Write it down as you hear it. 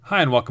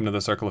Hi, and welcome to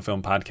the Circle of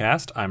Film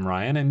podcast. I'm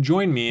Ryan, and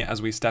join me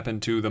as we step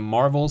into the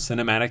Marvel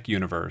Cinematic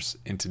Universe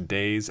in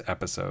today's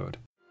episode.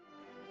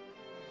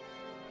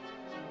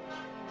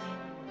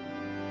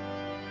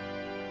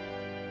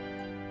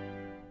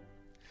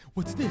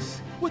 What's this?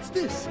 What's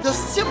this? The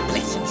simply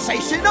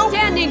sensational,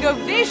 standing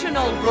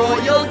ovational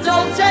Royal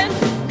Dalton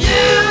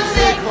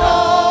Musical!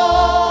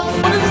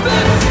 What is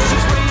this? This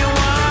is where you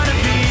wanna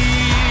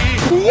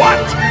be.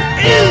 What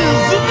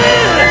is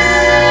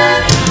this?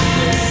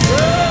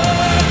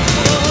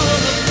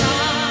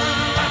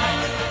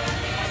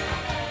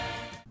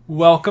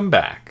 Welcome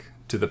back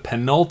to the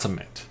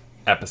penultimate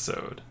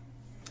episode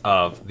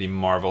of the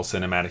Marvel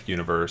Cinematic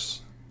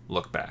Universe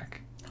Look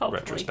Back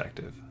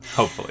retrospective.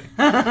 Hopefully.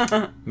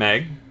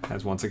 Meg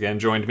has once again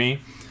joined me.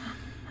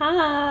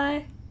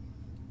 Hi.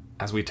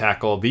 As we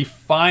tackle the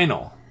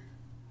final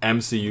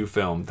MCU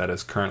film that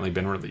has currently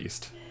been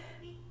released.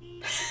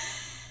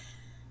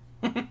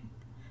 The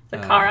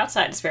car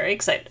outside is very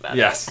excited about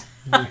Yes.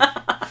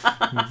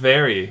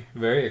 Very,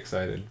 very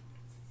excited.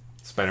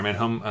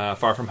 Spider-Man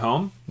Far From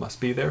Home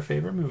must be their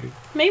favorite movie.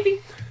 Maybe.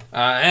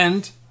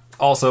 And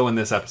also in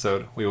this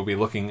episode, we will be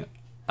looking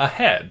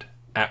ahead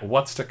at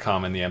what's to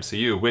come in the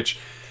MCU, which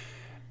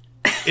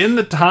in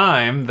the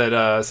time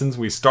that since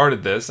we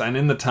started this, and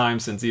in the time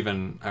since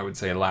even, I would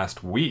say,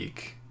 last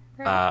week,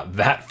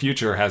 that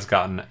future has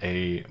gotten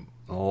a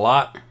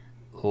lot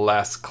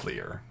less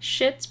clear.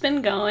 Shit's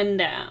been going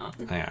down.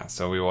 Yeah,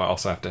 so we will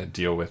also have to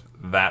deal with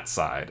that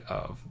side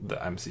of the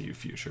MCU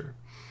future.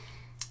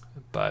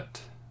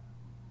 But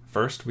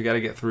first, we got to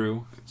get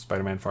through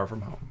Spider-Man Far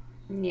From Home.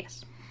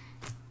 Yes.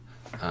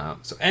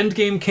 So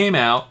Endgame came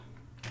out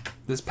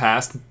this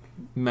past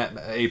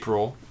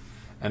April,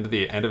 end of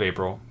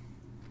April.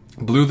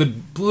 Blew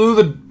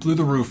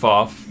the roof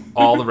off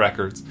all the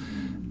records,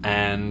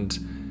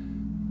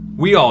 and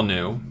we all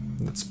knew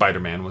that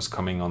Spider-Man was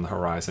coming on the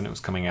horizon. It was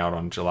coming out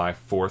on July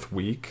 4th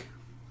week,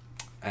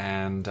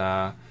 and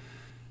there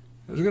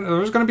was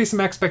going to be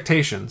some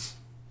expectations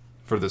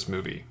for this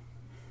movie.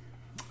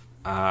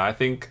 I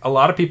think a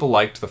lot of people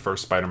liked the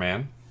first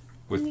Spider-Man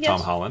with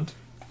Tom Holland.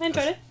 I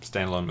enjoyed it.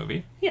 Standalone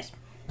movie. Yes.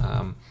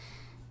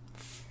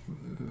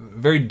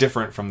 Very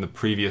different from the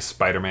previous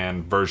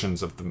Spider-Man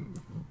versions of the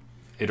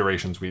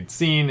iterations we'd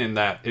seen in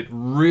that it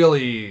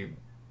really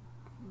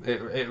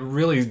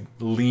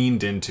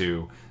leaned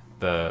into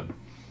the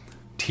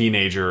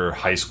teenager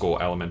high school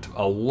element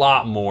a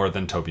lot more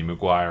than Tobey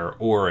Maguire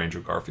or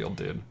Andrew Garfield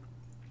did,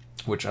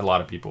 which a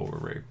lot of people were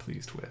very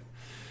pleased with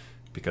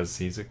because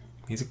he's a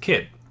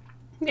kid.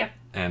 Yeah.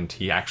 And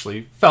he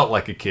actually felt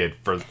like a kid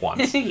for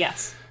once.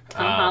 Yes.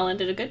 Tom Holland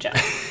did a good job.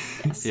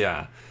 Yes.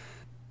 Yeah.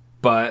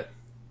 But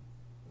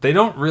they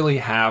don't really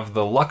have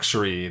the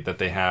luxury that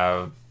they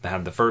had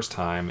the first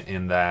time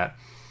in that,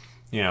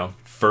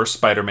 first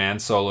Spider-Man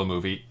solo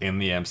movie in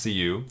the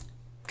MCU.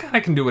 Kind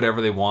of can do whatever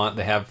they want.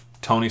 They have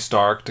Tony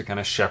Stark to kind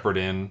of shepherd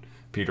in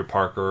Peter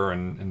Parker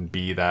and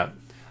be that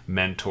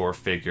mentor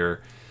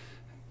figure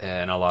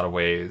in a lot of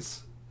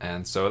ways.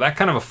 And so that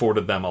kind of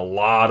afforded them a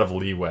lot of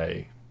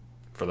leeway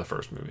for the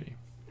first movie.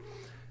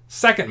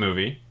 Second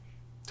movie,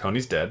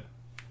 Tony's dead.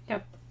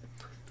 Yep.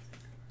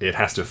 It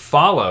has to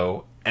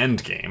follow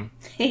Endgame.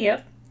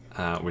 Yep.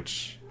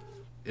 Which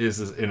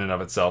is in and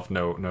of itself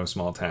no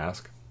small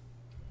task.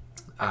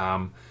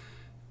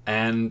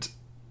 And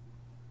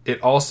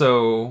it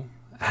also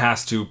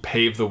has to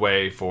pave the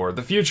way for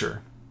the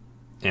future,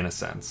 in a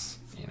sense.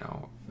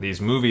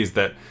 These movies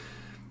that,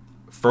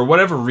 for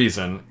whatever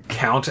reason,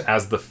 count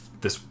as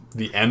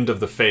the end of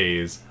the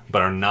phase,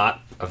 but are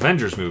not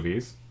Avengers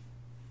movies.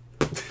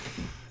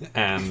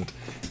 And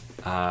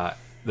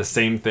the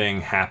same thing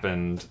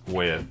happened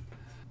with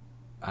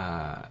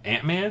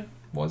Ant-Man,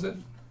 was it?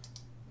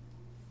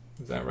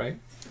 Is that right?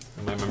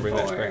 Am I remembering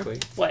that correctly?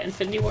 What,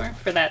 Infinity War?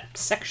 For that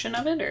section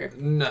of it, or?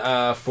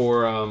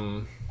 For,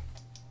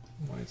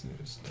 why isn't it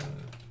just,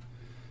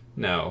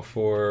 no,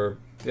 for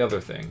the other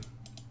thing.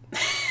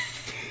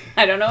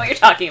 I don't know what you're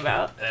talking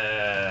about.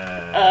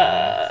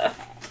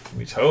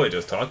 We totally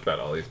just talked about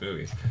all these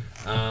movies.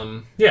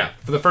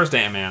 For the first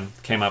Ant-Man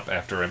came up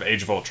after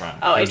Age of Ultron.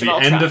 Oh, It was Age of the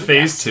Ultron, end of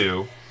Phase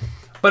 2,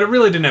 but it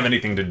really didn't have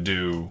anything to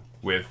do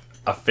with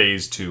a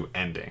Phase 2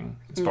 ending,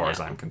 as far as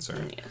I'm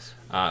concerned. Yes.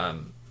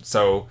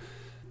 So,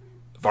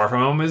 Far From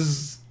Home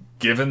is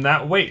given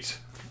that weight,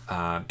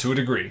 to a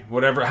degree.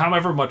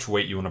 However much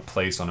weight you want to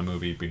place on a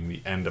movie being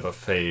the end of a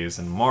phase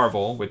in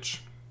Marvel,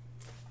 which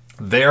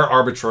they're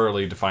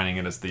arbitrarily defining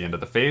it as the end of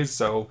the phase,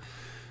 so,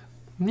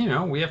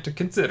 we have to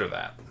consider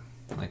that.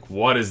 Like,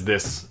 what is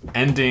this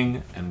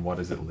ending, and what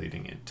is it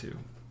leading into,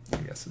 I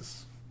guess,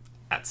 is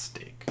at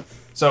stake.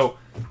 So,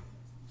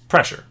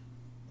 pressure.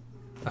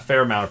 A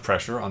fair amount of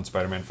pressure on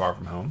Spider-Man Far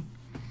From Home.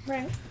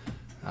 Right.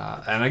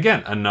 And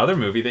again, another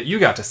movie that you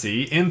got to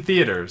see in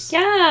theaters.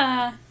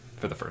 Yeah.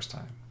 For the first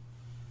time.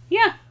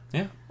 Yeah.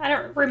 Yeah. I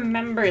don't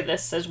remember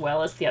this as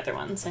well as the other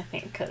ones, I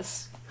think,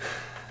 because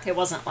it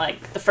wasn't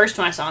like the first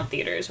one I saw in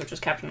theaters, which was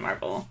Captain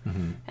Marvel,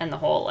 and the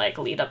whole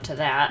lead up to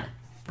that.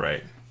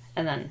 Right.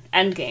 And then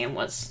Endgame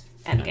was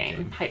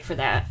Endgame. Hype for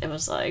that. It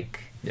was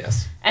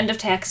Yes. End of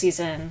tax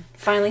season.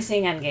 Finally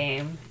seeing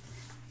Endgame.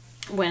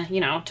 When,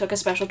 took a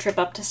special trip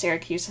up to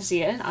Syracuse to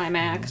see it,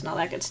 IMAX and all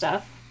that good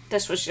stuff.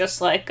 This was just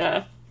like,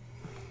 so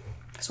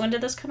when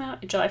did this come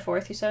out? July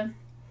 4th, you said?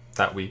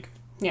 That week.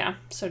 Yeah,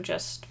 so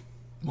just...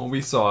 Well,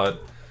 we saw it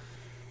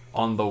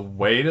on the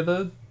way to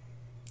the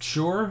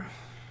shore,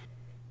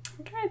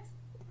 I'm trying to...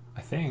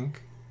 I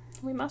think.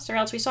 We must, or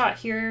else we saw it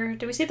here.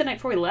 Did we see it the night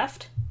before we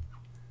left?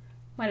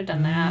 Might have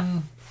done that.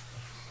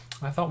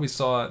 I thought we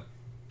saw it...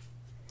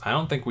 I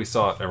don't think we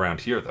saw it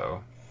around here,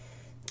 though.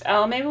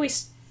 Oh, maybe we...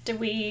 Did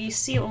we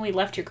see it when we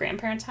left your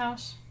grandparents'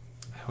 house?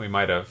 We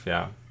might have,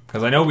 yeah.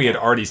 Because I know we had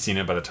already seen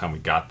it by the time we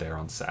got there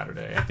on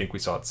Saturday. I think we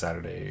saw it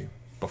Saturday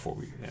before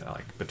we,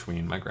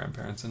 between my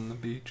grandparents and the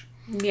beach.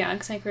 Yeah,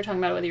 because I think we were talking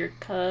about it with your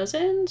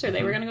cousins, or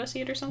they were going to go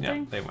see it or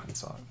something. Yeah, they went and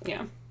saw it.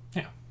 Yeah.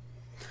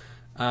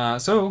 Yeah.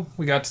 So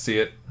we got to see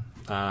it.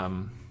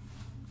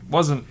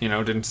 Wasn't,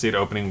 didn't see it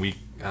opening week,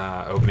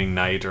 opening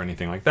night or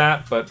anything like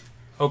that, but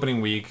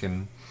opening week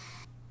and,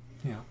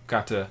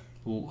 got to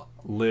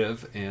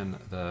live in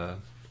the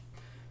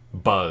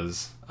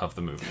buzz of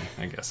the movie,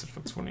 I guess, if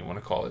that's what you want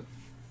to call it.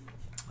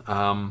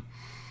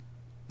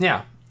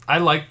 Yeah, I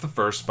liked the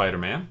first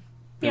Spider-Man.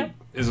 Yeah. It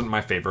isn't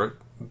my favorite,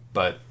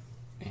 but,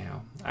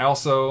 I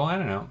also, I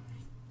don't know,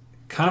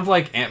 kind of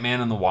like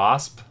Ant-Man and the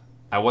Wasp,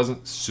 I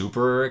wasn't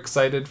super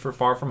excited for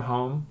Far From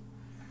Home.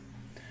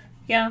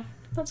 Yeah,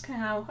 that's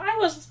kind of how I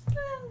was.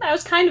 I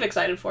was kind of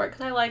excited for it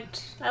because I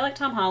liked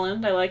Tom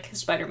Holland. I like his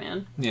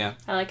Spider-Man. Yeah.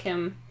 I like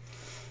him.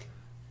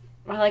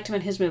 I liked him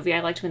in his movie. I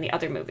liked him in the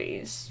other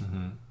movies.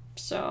 Mm-hmm.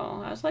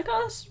 So I was like,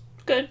 oh, that's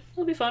good.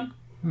 It'll be fun.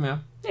 Yeah.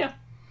 Yeah.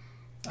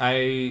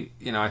 I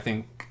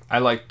think I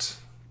liked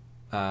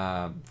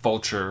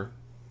Vulture,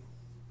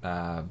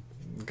 the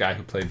guy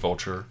who played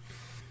Vulture,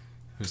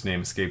 whose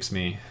name escapes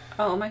me.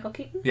 Oh, Michael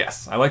Keaton?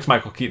 Yes, I liked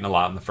Michael Keaton a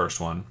lot in the first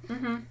one.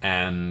 Mm-hmm.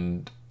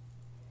 And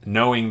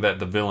knowing that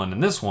the villain in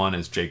this one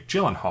is Jake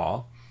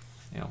Gyllenhaal,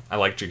 I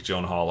like Jake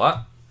Gyllenhaal a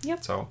lot.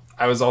 Yep. So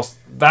I was also,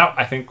 that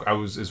I think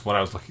is what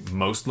I was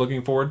most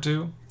looking forward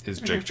to, is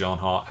Jake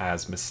Gyllenhaal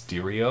as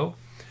Mysterio,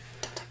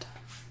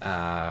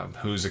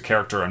 who's a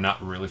character I'm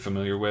not really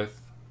familiar with.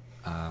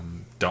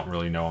 Don't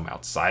really know him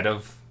outside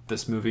of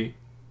this movie.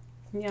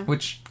 Yeah.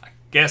 Which I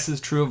guess is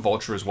true of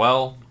Vulture as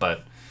well,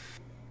 but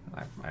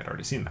I'd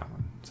already seen that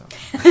one. So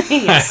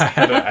Yes.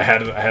 I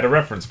had a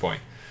reference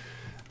point.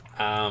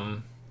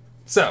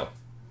 So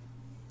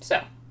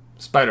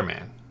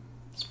Spider-Man,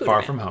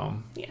 Far From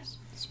Home. Yes.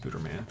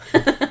 Spooderman.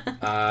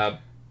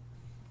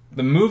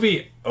 The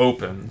movie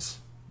opens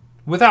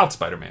without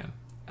Spider-Man,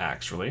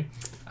 actually.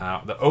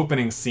 The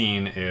opening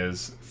scene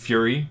is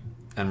Fury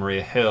and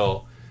Maria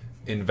Hill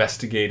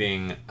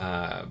investigating,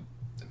 I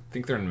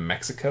think they're in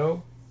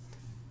Mexico,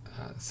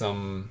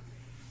 some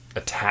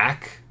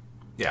attack.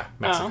 Yeah,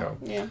 Mexico.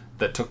 Oh, yeah.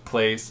 That took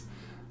place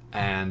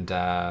and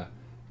kind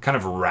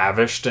of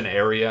ravished an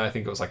area. I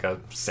think it was like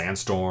a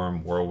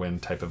sandstorm,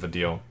 whirlwind type of a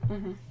deal.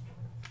 Mm-hmm.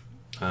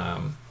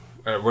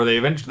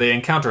 Where they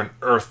encounter an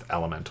earth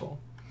elemental.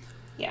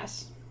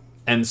 Yes.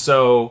 And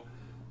so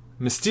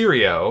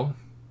Mysterio,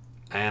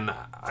 and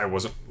I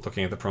wasn't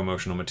looking at the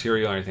promotional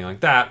material or anything like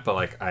that, but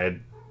like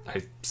I'd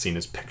seen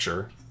his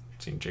picture,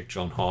 seen Jake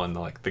Gyllenhaal in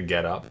the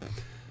getup,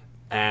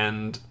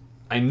 and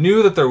I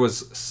knew that there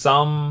was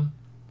some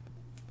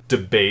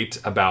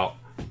debate about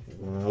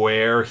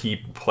where he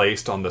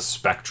placed on the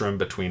spectrum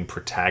between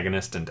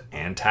protagonist and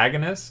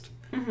antagonist,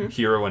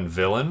 hero and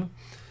villain.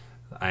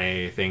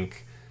 I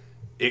think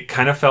it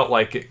kind of felt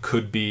like it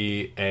could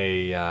be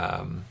a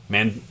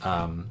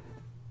from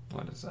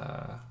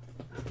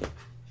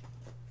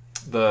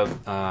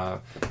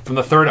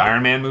the third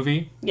Iron Man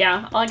movie.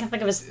 Yeah, all I can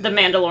think of is The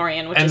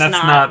Mandalorian, which And is that's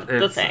not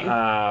the it's, thing.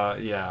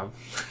 Yeah.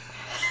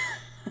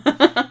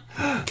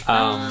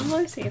 Let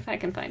me see if I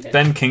can find it.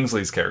 Ben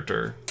Kingsley's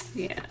character,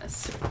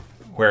 Yes.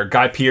 where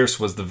Guy Pearce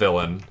was the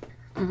villain,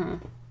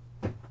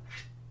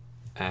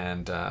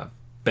 and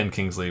Ben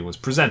Kingsley was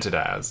presented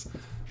as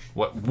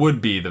what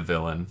would be the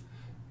villain,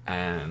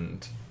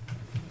 and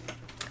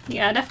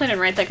Yeah, I definitely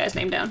didn't write that guy's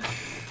name down.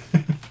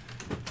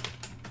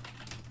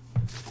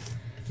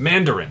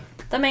 Mandarin.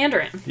 The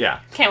Mandarin. Yeah.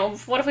 Okay, well,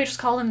 what if we just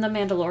call him the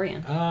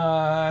Mandalorian?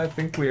 I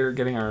think we're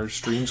getting our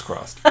streams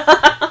crossed.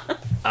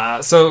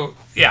 So,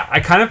 yeah,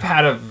 I kind of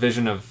had a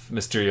vision of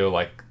Mysterio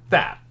like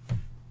that.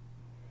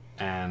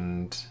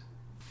 And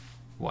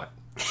what?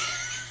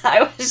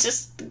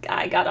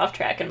 I got off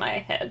track in my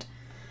head.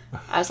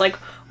 I was like,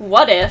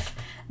 what if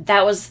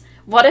it was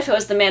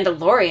the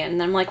Mandalorian?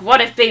 And I'm like,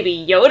 what if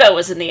Baby Yoda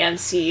was in the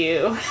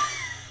MCU?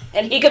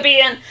 And he could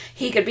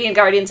be in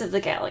Guardians of the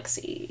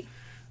Galaxy.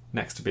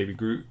 Next to Baby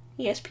Groot.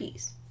 Yes,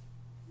 please.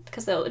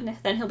 Because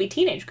then he'll be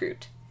teenage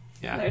Groot.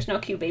 Yeah. There's no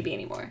cute baby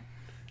anymore.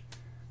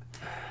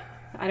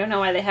 I don't know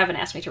why they haven't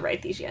asked me to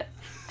write these yet.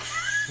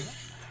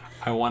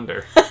 I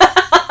wonder.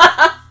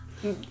 I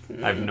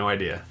have no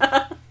idea.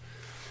 I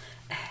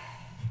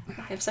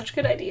have such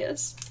good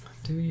ideas.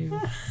 Do you?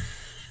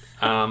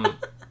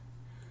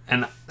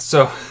 And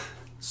so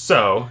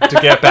to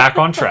get back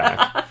on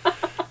track,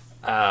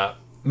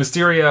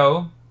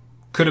 Mysterio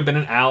Could have been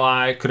an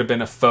ally, could have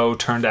been a foe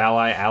turned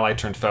ally, ally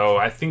turned foe.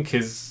 I think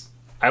his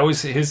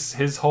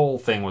whole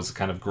thing was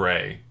kind of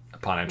gray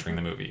upon entering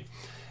the movie.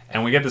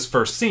 And we get this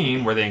first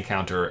scene where they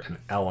encounter an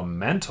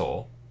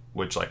elemental,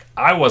 which, like,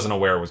 I wasn't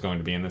aware was going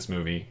to be in this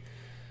movie.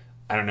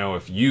 I don't know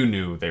if you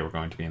knew they were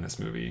going to be in this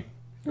movie,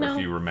 or No.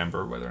 if you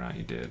remember whether or not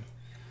you did.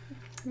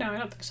 No, I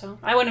don't think so.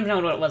 I wouldn't have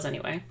known what it was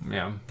anyway.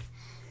 Yeah.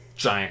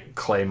 Giant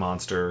clay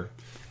monster,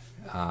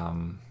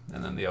 and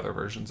then the other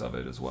versions of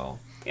it as well.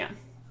 Yeah.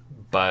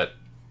 But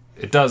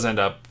it does end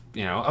up,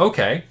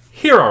 okay,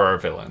 here are our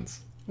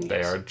villains. They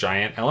Yes. are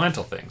giant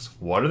elemental things.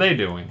 What are they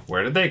doing?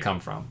 Where did they come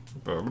from?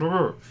 Blah,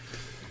 blah,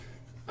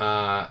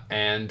 blah.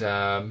 And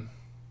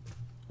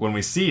when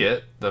we see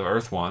it, the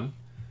Earth one,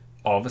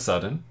 all of a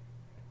sudden,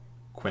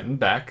 Quentin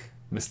Beck,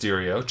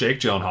 Mysterio, Jake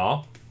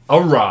Gyllenhaal,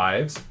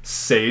 arrives,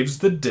 saves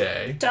the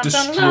day, Dun, dun,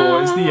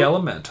 destroys dun. the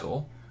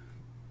elemental.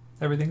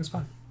 Everything is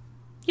fine.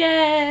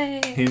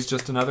 Yay! He's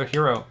just another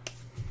hero.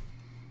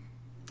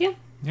 Yeah.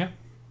 Yeah,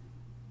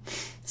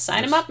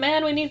 Sign him up,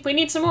 man. We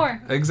need some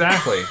more.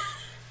 exactly.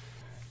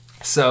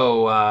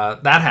 So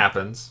that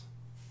happens,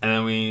 and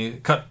then we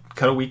cut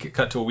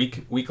to a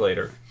week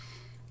later,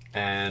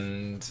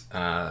 and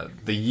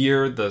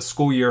the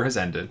school year has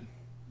ended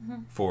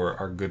for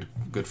our good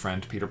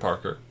friend Peter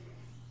Parker,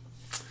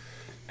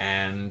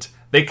 and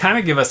they kind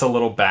of give us a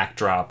little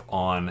backdrop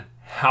on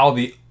how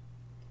the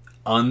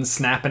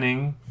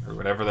unsnapping, or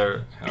whatever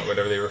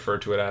they refer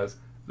to it as,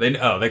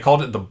 they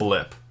called it the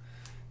blip.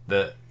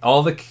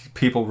 All the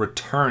people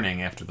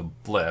returning after the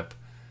blip,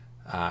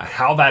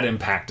 how that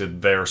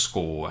impacted their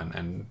school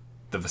and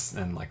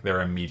like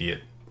their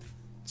immediate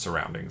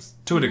surroundings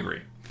to a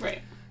degree.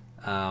 Right.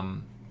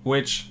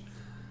 Which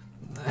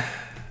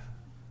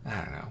I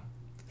don't know.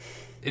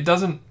 It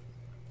doesn't.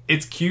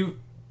 It's cute,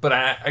 but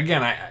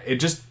it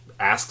just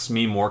asks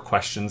me more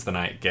questions than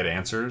I get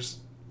answers.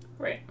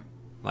 Right.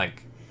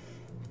 Like,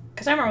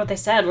 Because I remember what they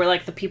said were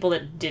like the people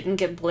that didn't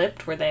get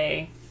blipped were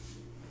they're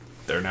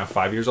now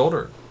 5 years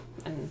older.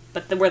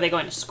 were they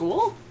going to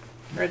school,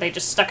 or they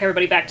just stuck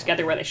everybody back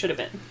together where they should have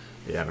been?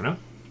 Yeah, I don't know.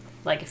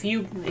 Like if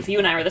you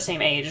and I were the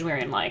same age, and we were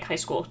in like high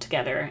school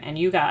together, and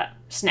you got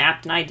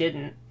snapped and I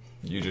didn't.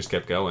 You just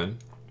kept going.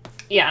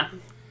 Yeah.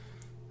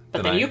 But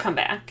Then then I- you come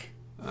back.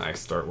 I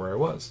start where I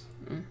was.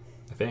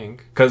 I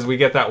think. Because we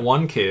get that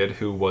one kid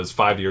who was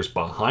 5 years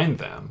behind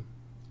them,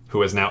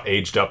 who has now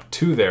aged up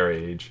to their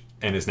age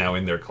and is now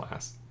in their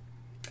class,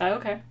 Oh,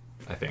 okay.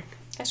 I think.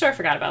 I sort of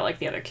forgot about like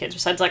the other kids,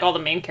 besides like all the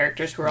main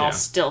characters who were Yeah. all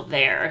still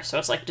there. So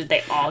it's like, did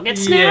they all get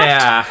snapped?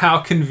 Yeah, how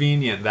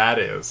convenient that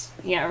is.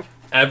 Yeah.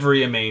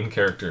 Every main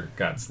character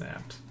got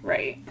snapped.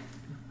 Right.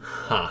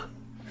 Huh.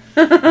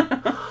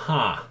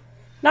 Huh.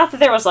 Not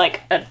that there was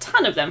like a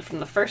ton of them from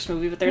the first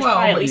movie, but there's Well,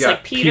 probably at but you least got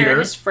like Peter, Peter.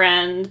 his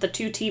friend, the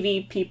two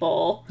TV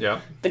people,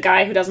 Yep. the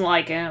guy who doesn't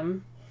like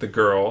him. The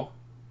girl,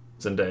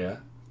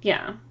 Zendaya.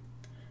 Yeah.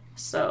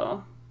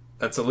 So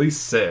That's at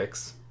least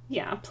 6.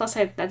 yeah. Plus,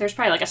 there's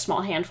probably like a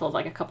small handful of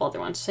like a couple other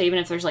ones. So even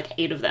if there's like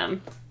 8 of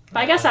them, but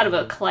I guess out of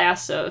a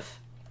class of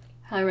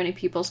however many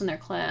people's in their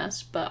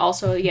class, but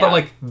also yeah. But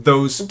like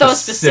those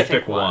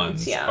specific ones,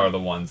 ones yeah. are the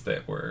ones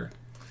that were.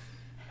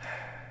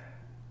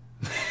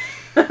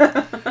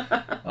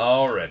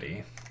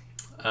 Already.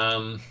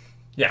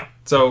 Yeah.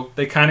 So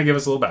they kind of give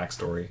us a little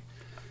backstory.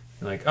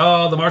 Like,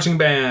 oh, the marching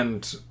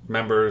band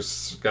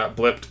members got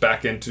blipped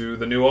back into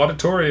the new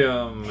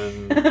auditorium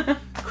and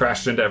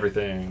crashed into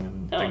everything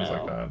and things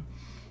no. like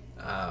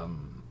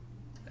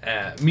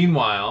that.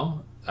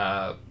 Meanwhile,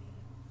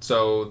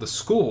 so the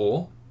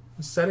school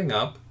is setting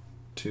up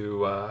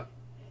to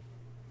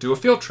do a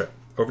field trip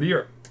over to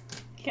Europe.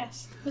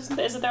 Yes.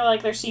 Isn't there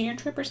like their senior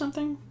trip or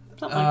something?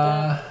 Something like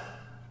that.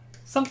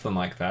 Something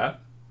like that.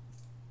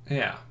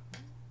 Yeah.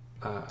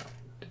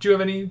 Did you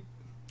have any?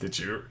 Did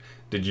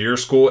your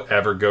school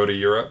ever go to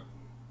Europe?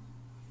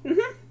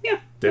 Yeah.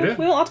 Did we it?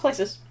 We went lots of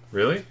places.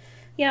 Really?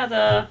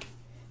 Yeah,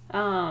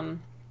 I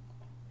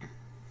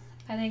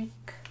think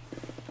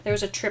there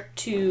was a trip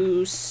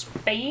to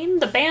Spain.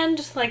 The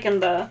band, like, in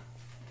the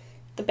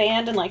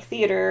band and, like,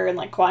 theater and,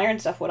 like, choir and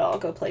stuff would all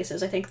go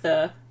places. I think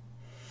at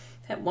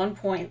one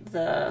point, I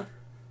don't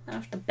know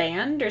if the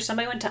band or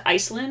somebody went to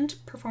Iceland,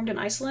 performed in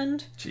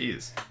Iceland.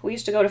 Jeez. We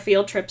used to go to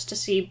field trips to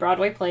see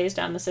Broadway plays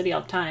down in the city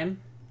all the time.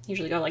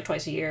 Usually go, like,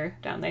 twice a year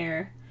down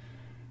there.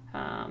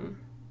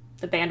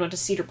 The band went to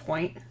Cedar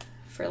Point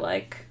for,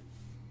 like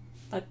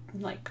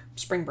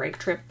spring break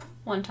trip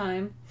one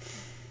time.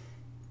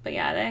 But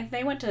yeah,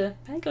 they went to,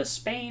 I think it was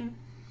Spain.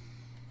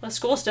 The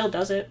school still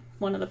does it.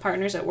 One of the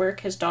partners at work,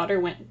 his daughter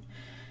went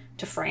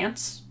to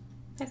France,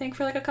 I think,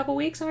 for like a couple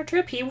weeks on a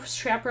trip. He was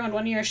chaperoned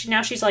one year.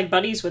 She's like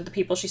buddies with the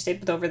people she stayed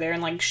with over there,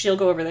 and like she'll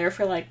go over there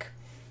for like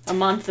a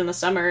month in the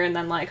summer, and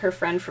then like her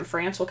friend from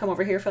France will come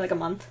over here for like a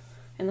month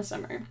in the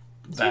summer.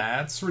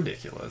 That's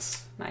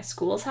ridiculous. My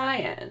school's high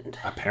end.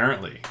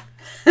 Apparently.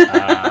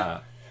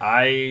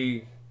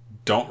 I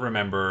don't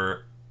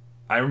remember.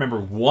 I remember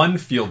one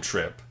field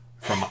trip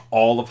from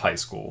all of high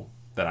school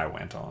that I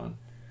went on,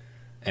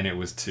 and it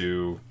was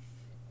to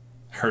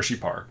Hershey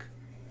Park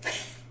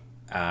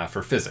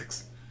for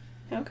physics.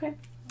 Okay.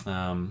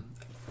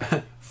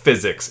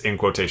 Physics in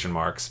quotation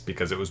marks,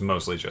 because it was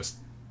mostly just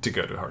to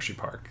go to Hershey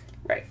Park.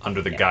 Right.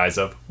 Under the guise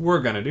of,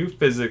 we're going to do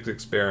physics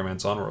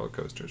experiments on roller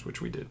coasters,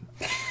 which we did.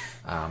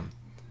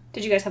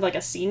 Did you guys have like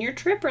a senior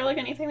trip or like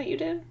anything that you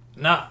did?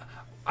 Nah,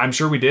 I'm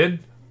sure we did.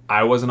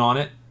 I wasn't on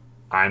it.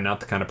 I'm not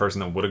the kind of person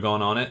that would have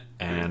gone on it,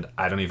 and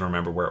I don't even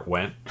remember where it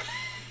went.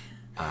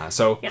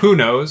 Who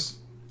knows?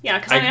 Yeah,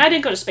 because I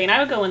didn't go to Spain. I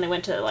would go when they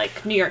went to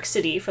like New York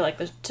City for like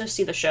to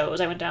see the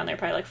shows. I went down there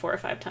probably like 4 or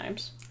 5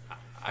 times.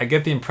 I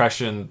get the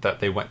impression that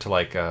they went to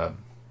like a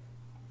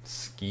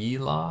ski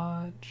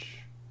lodge,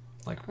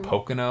 like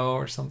Pocono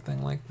or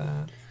something like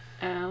that.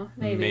 Oh,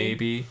 maybe.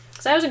 Maybe.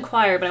 Because I was in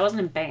choir, but I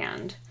wasn't in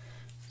band.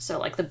 So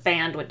like the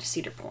band went to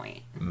Cedar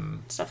Point,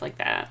 stuff like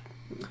that.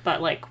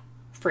 But like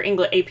for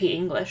AP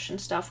English and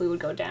stuff, we would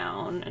go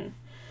down, and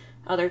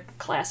other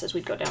classes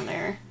we'd go down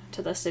there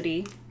to the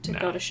city to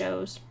go to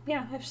shows.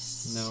 Yeah, I've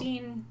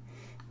seen.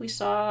 We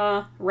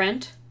saw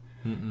Rent.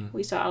 Mm-mm.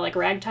 We saw like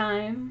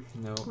Ragtime.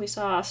 No. We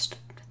saw.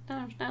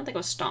 I don't think it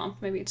was Stomp.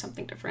 Maybe it's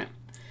something different.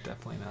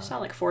 Definitely not. Saw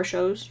like 4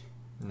 shows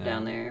No.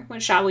 down there. We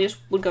just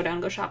would go down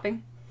and go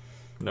shopping.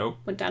 Nope.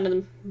 Went down to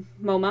the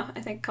MoMA,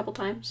 I think, a couple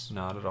times.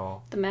 Not at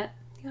all. The Met.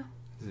 Yeah.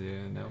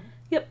 Yeah, no.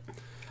 Yep.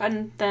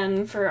 And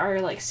then for our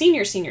like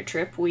senior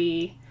trip,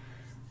 we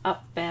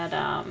up at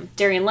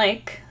Darien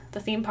Lake,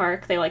 the theme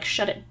park. They like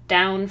shut it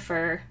down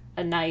for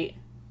a night,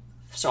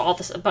 so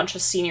a bunch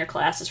of senior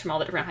classes from all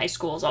the different high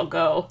schools all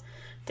go.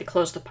 They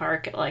close the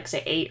park at like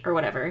say 8 or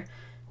whatever.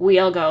 We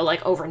all go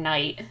like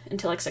overnight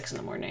until like 6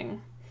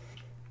 a.m.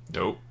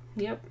 Nope.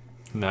 Yep.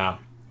 No.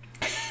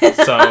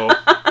 So,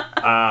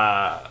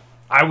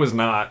 I was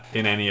not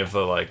in any of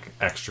the like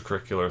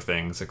extracurricular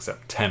things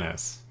except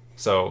tennis.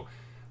 So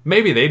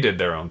maybe they did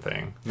their own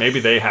thing. Maybe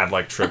they had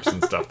like trips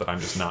and stuff that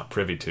I'm just not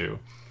privy to.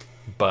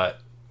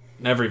 But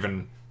never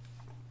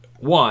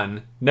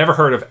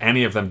heard of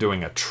any of them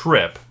doing a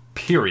trip,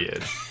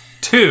 period.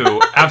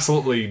 2,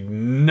 absolutely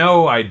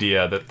no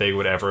idea that they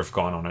would ever have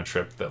gone on a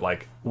trip that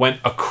like went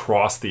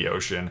across the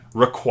ocean,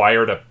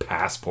 required a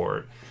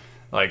passport.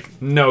 Like,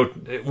 no,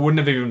 it wouldn't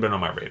have even been on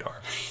my radar.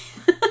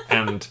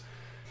 And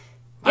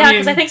yeah,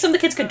 because I think some of the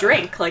kids could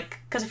drink, like,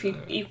 because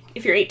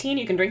if you're 18,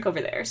 you can drink over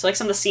there. So like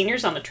some of the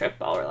seniors on the trip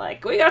all were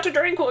like, we got to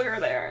drink while we were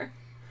there.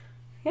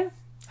 Yeah.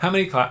 How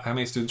many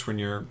students were in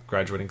your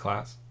graduating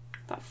class?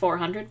 About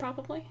 400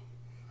 probably.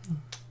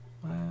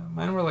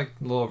 Mine were like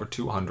a little over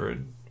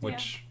 200,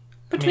 which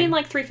Between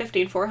like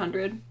 350 and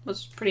 400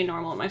 was pretty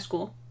normal at my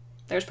school.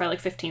 There was probably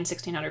like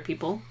 1,600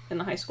 people in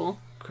the high school.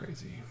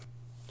 Crazy.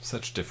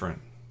 Such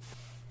different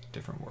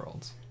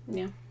worlds.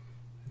 Yeah.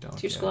 Don't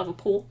Did your school have a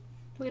pool?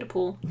 We had a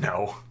pool.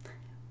 No.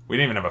 We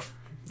didn't even have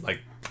a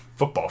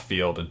football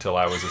field until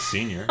I was a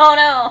senior. Oh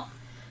no!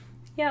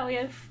 Yeah, we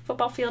had a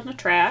football field and a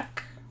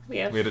track. We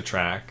had a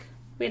track.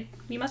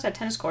 You must have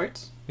tennis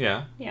courts.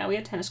 Yeah. Yeah, we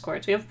had tennis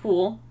courts. We have a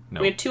pool.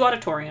 No. We had 2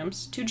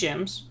 auditoriums, 2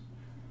 gyms.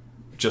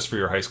 Just for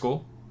your high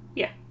school?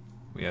 Yeah.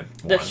 We had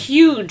The one.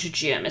 huge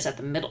gym is at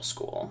the middle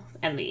school,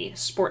 and the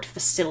sport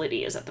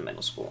facility is at the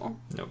middle school.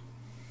 Nope.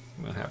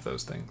 We don't have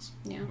those things.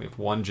 Yeah. We have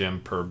one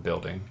gym per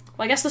building.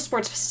 Well, I guess the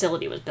sports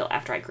facility was built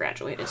after I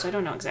graduated, so I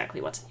don't know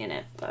exactly what's in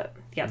it. But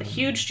yeah, the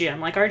huge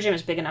gym, like our gym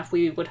is big enough,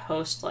 we would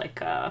host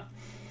like a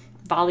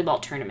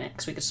volleyball tournament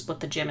because we could split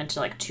the gym into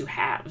like 2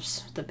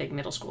 halves. The big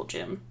middle school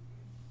gym.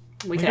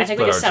 I think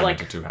we could set like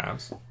into 2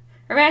 halves.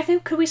 Or I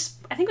think we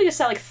could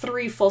set like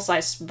 3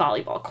 full-size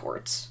volleyball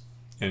courts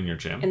In your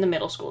gym? in the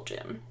middle school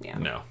gym. Yeah.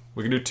 No.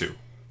 We could do 2.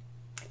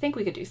 I think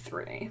we could do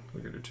 3.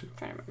 We could do 2. I'm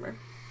trying to remember.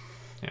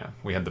 Yeah.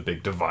 We had the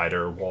big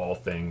divider wall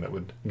thing that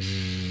would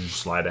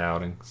slide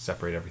out and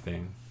separate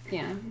everything.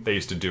 Yeah. They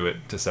used to do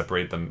it to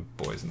separate the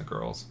boys and the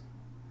girls.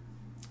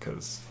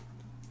 Because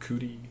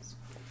cooties.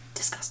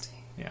 Disgusting.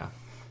 Yeah.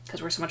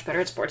 Because we're so much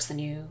better at sports than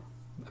you.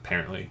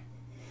 Apparently.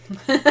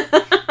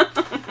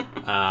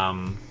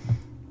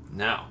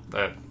 No.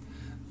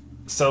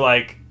 So,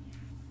 like,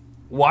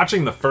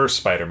 watching the first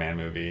Spider-Man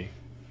movie,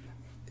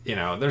 you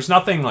know, there's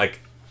nothing,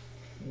 like,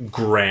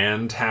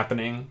 grand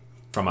happening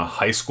from a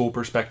high school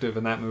perspective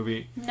in that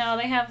movie. No,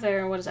 they have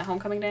their,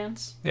 homecoming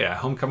dance? Yeah,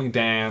 homecoming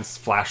dance,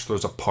 Flash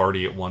throws a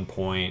party at one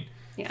point.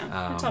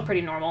 Yeah, it's all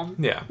pretty normal.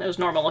 Yeah. It was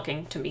normal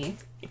looking to me.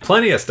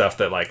 Plenty of stuff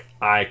that, like,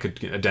 I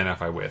could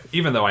identify with.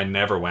 Even though I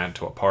never went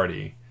to a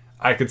party,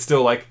 I could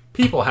still, like,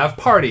 people have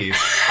parties.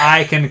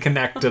 I can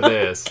connect to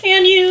this.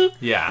 Can you?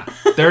 Yeah.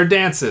 There are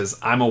dances.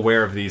 I'm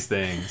aware of these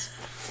things.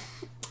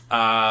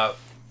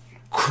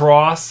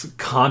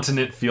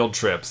 Cross-continent field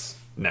trips.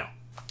 No.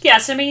 Yeah,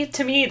 to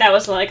me, that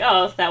was like,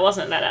 oh, that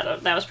wasn't that out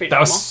of, that was pretty That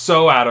normal. was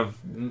so out of,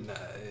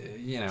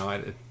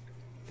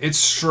 it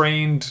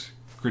strained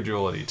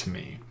credulity to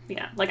me.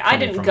 Yeah, like I Coming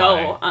didn't from go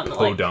my on the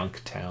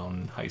Podunk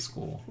Town High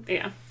School.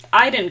 Yeah,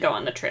 I didn't go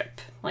on the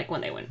trip like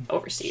when they went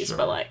overseas, Sure.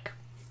 but like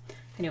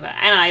I knew about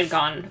it. And I've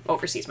gone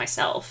overseas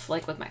myself,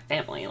 like with my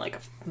family, like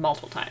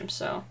multiple times.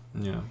 So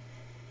Yeah.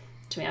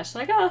 to me, I was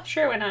like, oh,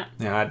 sure, why not?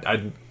 Yeah,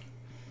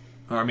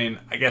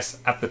 I guess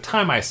at the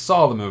time I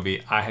saw the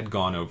movie, I had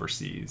gone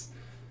overseas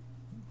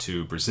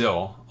to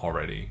Brazil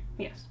already.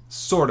 Yes.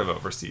 sort of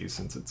overseas,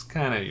 since it's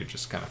kind of, you're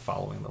just kind of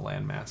following the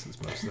land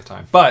masses most of the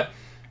time. But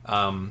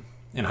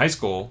in high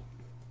school,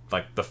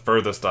 like the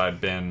furthest I'd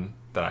been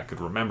that I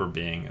could remember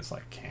being is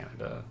like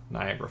Canada,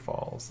 Niagara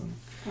Falls, and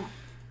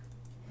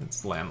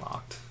it's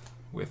landlocked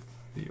with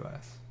the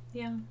U.S.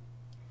 Yeah.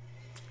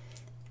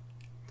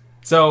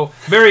 So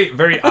very,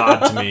 very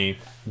odd to me.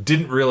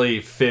 Didn't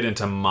really fit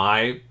into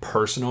my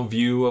personal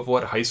view of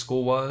what high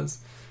school was,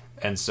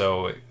 and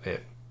so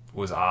it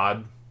was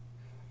odd.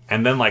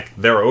 And then like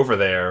they're over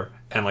there,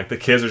 and like the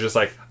kids are just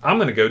like, I'm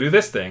gonna go do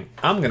this thing,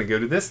 I'm gonna go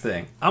do this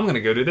thing, I'm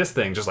gonna go do this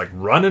thing, just like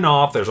running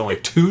off. There's only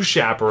 2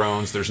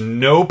 chaperones. There's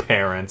no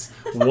parents.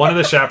 One of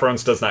the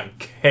chaperones does not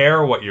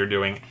care what you're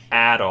doing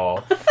at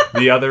all.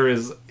 The other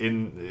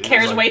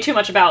Cares like, way too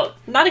much about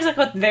not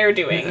exactly what they're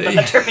doing, but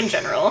the trip in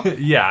general.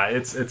 Yeah,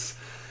 it's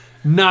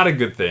not a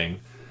good thing.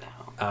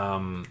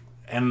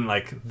 And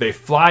like they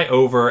fly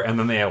over, and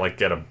then they like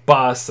get a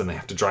bus, and they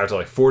have to drive to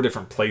like 4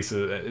 different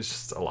places. It's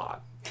just a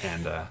lot,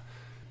 and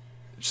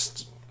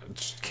just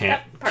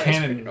can't That part is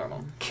pretty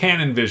normal.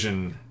 can't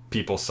envision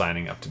people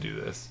signing up to do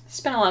this.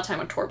 Spent a lot of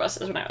time on tour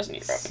buses when I was in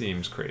Europe.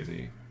 Seems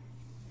crazy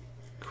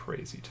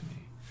to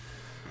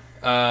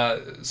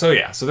me.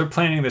 So they're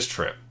planning this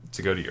trip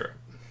to go to Europe.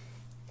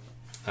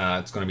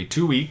 It's going to be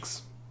 2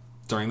 weeks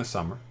during the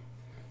summer,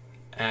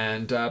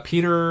 and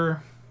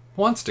Peter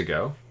wants to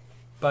go,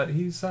 but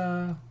he's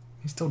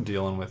still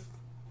dealing with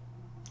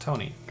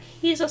Tony.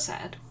 He's so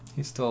sad.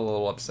 He's still a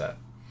little upset,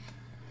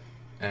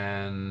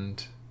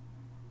 and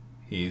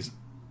he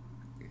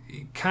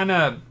kind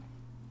of,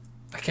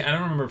 I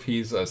don't remember if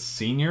he's a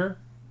senior.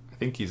 I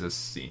think he's a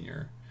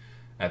senior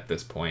at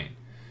this point,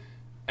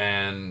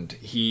 and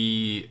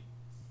I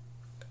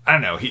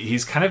don't know.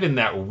 He's kind of in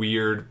that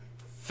weird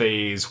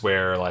phase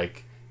where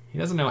like he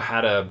doesn't know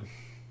how to.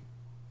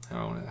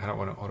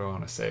 What do I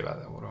want to say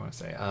about that? What do I want to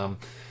say?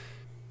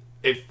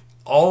 If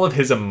all of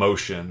his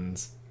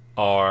emotions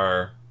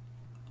are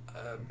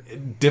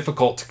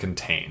difficult to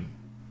contain,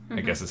 I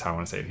guess is how I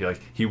want to say it.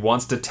 He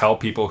wants to tell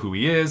people who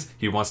he is.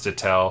 He wants to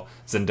tell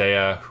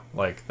Zendaya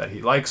like that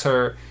he likes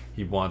her.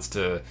 He wants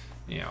to,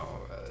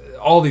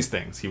 all these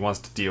things. He wants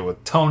to deal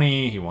with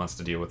Tony. He wants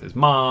to deal with his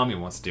mom. He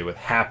wants to deal with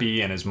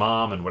Happy and his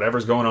mom and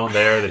whatever's going on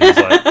there. That he's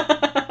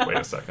like, wait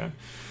a second.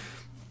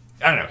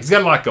 I don't know. He's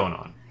got a lot going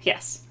on.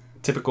 Yes.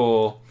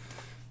 Typical,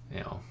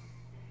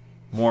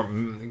 more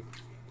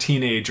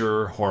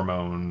teenager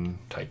hormone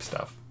type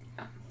stuff,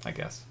 I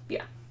guess.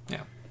 Yeah.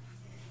 Yeah.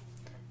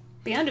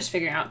 But yeah, I'm just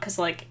figuring out, because,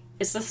 like,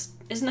 isn't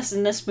this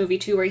in this movie,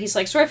 too, where he's,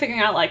 like, sort of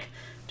figuring out, like,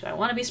 do I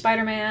want to be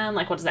Spider-Man?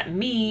 Like, what does that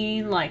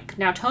mean? Like,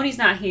 now Tony's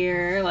not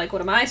here. Like,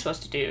 what am I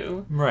supposed to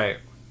do? Right.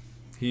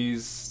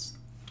 He's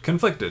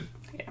conflicted.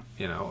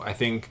 Yeah. I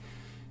think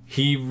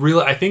he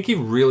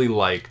really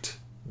liked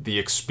the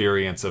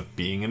experience of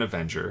being an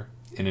Avenger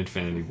in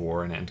Infinity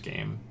War and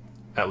Endgame,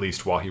 at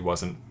least while he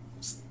wasn't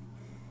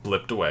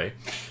blipped away.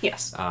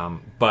 Yes.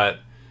 But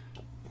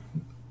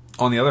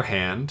on the other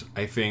hand,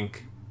 I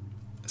think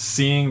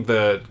seeing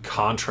the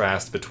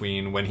contrast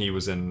between when he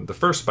was in the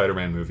first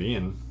Spider-Man movie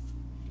and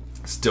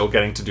still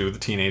getting to do the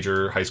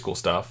teenager high school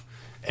stuff,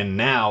 and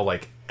now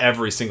like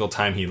every single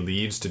time he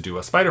leaves to do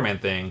a Spider-Man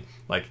thing,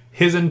 like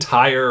his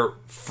entire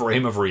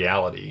frame of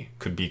reality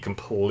could be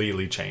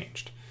completely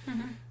changed.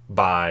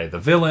 By the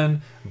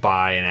villain,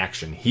 by an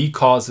action he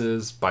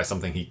causes, by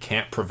something he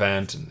can't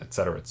prevent, and et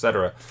cetera, et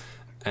cetera.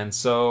 And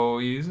so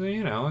he's,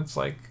 it's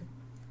like,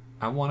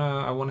 I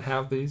wanna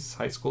have these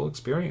high school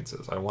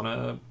experiences. I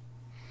wanna.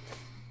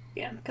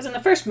 Yeah, because in the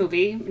first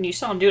movie, and you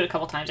saw him do it a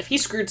couple times, if he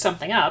screwed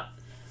something up,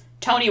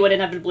 Tony would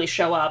inevitably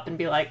show up and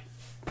be like,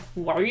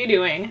 "What are you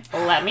doing?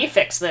 Let me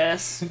fix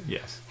this."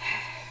 Yes.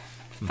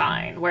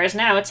 Fine. Whereas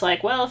now it's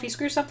like, well, if he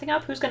screws something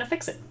up, who's gonna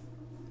fix it?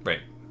 Right.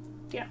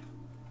 Yeah.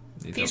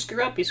 If you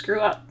screw up, you screw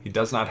up. He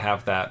does not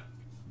have that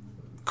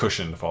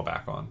cushion to fall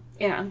back on.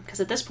 Yeah, because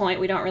at this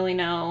point, we don't really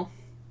know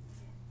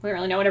what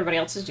everybody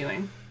else is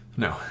doing.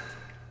 No.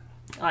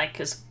 Like,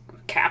 is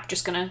Cap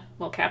just gonna...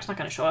 Well, Cap's not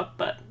gonna show up,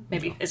 but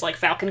maybe is, like,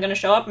 Falcon gonna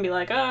show up and be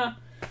like,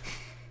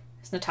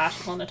 is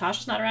Natasha... Well,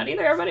 Natasha's not around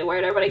either.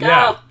 Where'd everybody go?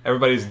 Yeah,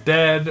 everybody's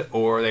dead,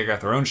 or they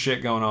got their own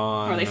shit going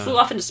on. Or they flew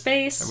off into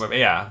space.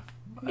 Yeah.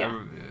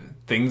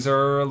 Things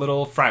are a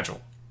little fragile.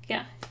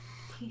 Yeah.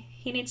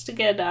 He needs to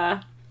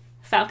get,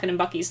 Falcon and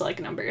Bucky's, like,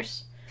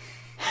 numbers.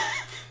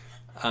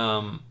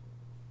 And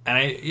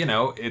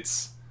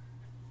it's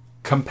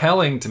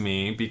compelling to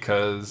me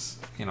because,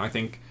 I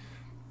think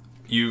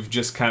you've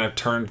just kind of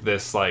turned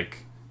this, like,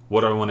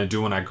 what do I want to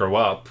do when I grow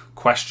up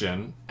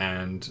question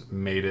and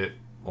made it,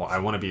 well, I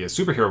want to be a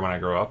superhero when I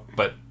grow up,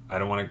 but I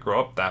don't want to grow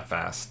up that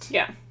fast.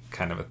 Yeah.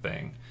 Kind of a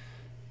thing.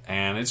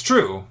 And it's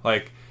true.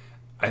 Like,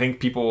 I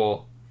think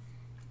people,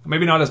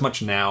 maybe not as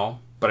much now,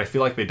 but I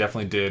feel like they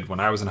definitely did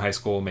when I was in high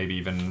school, maybe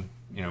even...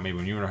 maybe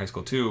when you were in high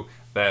school too,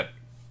 that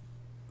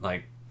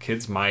like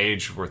kids my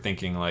age were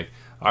thinking like,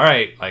 all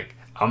right, like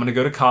I'm going to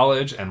go to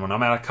college, and when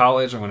I'm out of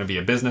college, I'm going to be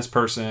a business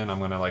person. I'm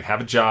going to like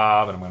have a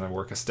job, and I'm going to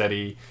work a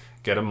steady,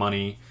 get a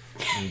money,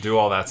 and do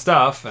all that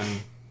stuff.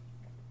 And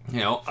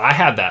I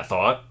had that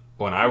thought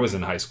when I was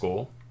in high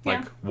school,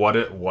 Like,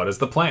 Yeah. what is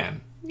the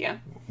plan? Yeah.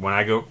 When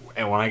I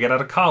get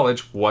out of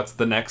college, what's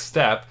the next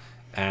step?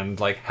 And,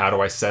 like, how do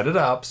I set it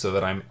up so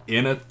that I'm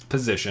in a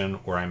position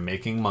where I'm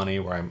making money,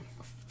 where I'm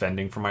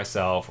fending for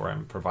myself, where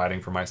I'm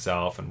providing for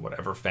myself and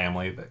whatever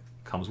family that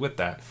comes with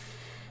that.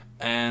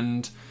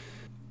 And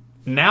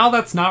now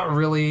that's not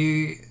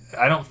really,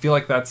 I don't feel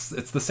like it's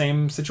the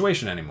same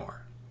situation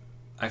anymore.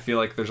 I feel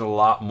like there's a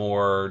lot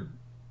more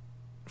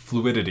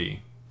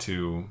fluidity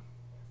to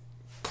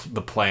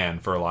the plan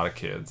for a lot of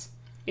kids.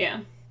 Yeah.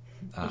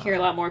 You hear a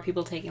lot more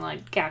people taking,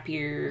 like, gap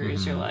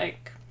years or,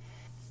 like,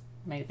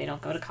 maybe they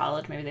don't go to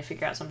college. Maybe they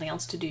figure out something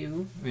else to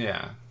do.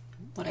 Yeah.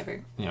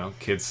 Whatever. You know,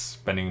 kids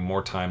spending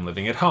more time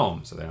living at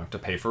home, so they don't have to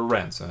pay for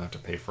rent, so they don't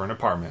have to pay for an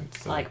apartment.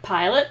 So. Like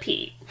Pilot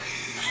Pete.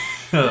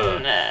 You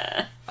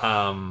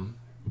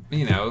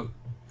know,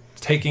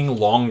 taking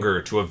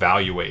longer to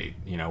evaluate,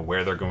 you know,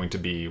 where they're going to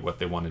be, what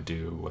they want to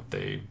do, what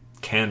they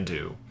can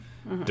do,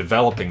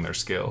 developing their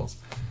skills.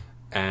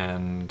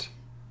 And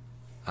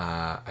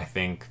I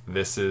think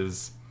this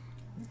is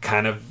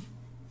kind of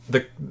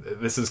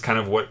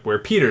where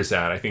Peter's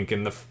at. I think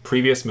in the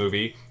previous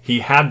movie, he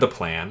had the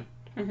plan.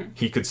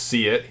 He could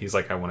see it. He's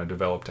like, I want to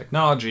develop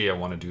technology. I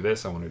want to do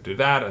this. I want to do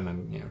that. And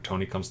then, you know,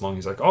 Tony comes along.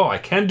 He's like, oh, I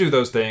can do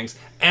those things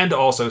and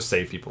also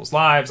save people's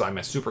lives. I'm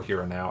a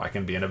superhero now. I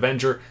can be an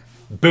Avenger.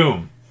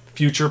 Boom.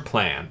 Future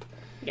planned.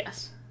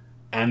 Yes.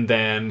 And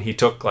then he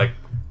took like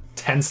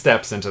 10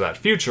 steps into that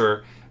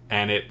future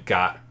and it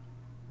got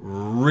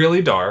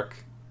really dark,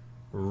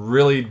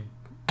 really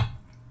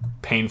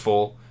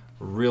painful,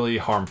 really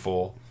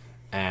harmful,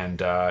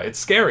 and it's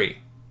scary.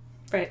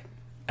 Right.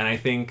 And I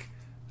think,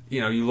 you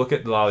know, you look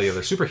at a lot of the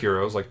other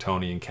superheroes like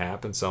Tony and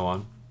Cap and so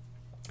on,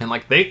 and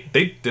like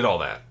they did all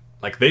that.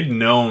 Like they'd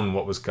known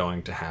what was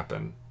going to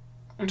happen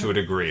to a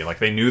degree. Like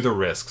they knew the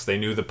risks, they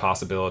knew the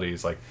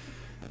possibilities. Like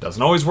it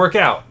doesn't always work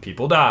out.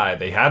 People die.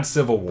 They had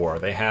Civil War.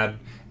 They had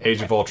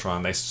Age of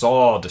Ultron. They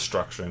saw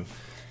destruction.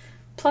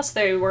 Plus,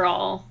 they were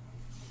all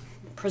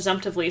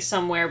presumptively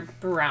somewhere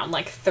around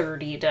like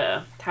 30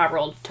 to however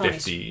old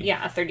Tony's. 50.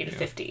 Yeah, 30 to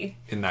 50.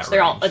 In that so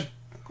they're all range.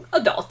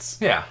 adults.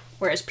 Yeah,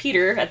 Whereas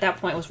Peter at that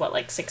point was what,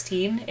 like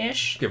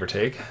 16-ish? give or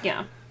take.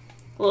 Yeah.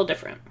 A little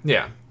different.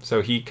 Yeah,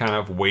 so he kind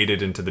of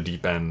waded into the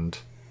deep end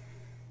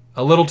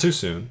a little too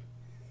soon.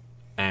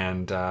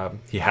 And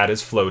he had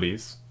his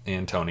floaties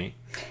in Tony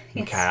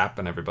and Yes. Cap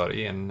and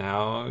everybody, and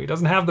now he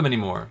doesn't have them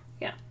anymore.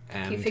 Yeah.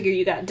 And You figure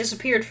you got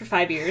disappeared for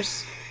 5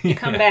 years. You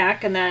come Yeah.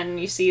 back, and then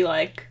you see,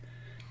 like,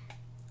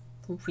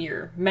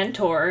 your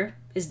mentor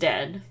is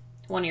dead.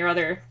 One of your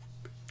other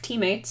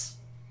teammates,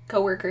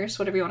 co-workers,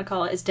 whatever you want to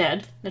call it, is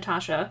dead.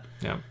 Natasha.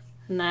 Yeah,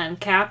 And then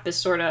Cap is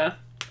sort of...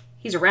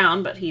 He's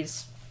around, but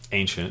he's...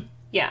 ancient.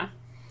 Yeah.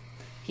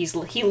 He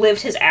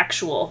lived his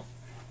actual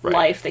Right.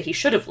 life that he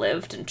should have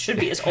lived and should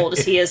be as old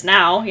as he is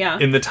now. Yeah.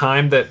 In the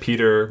time that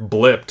Peter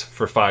blipped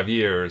for 5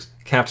 years,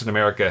 Captain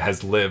America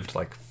has lived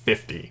like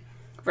 50.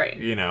 Right.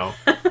 You know,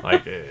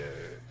 like you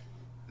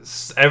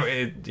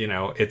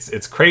know,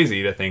 it's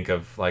crazy to think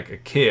of like a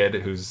kid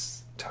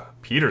who's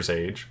Peter's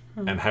age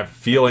and have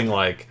feeling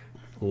like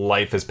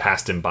life has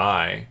passed him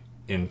by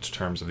in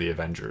terms of the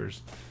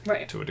Avengers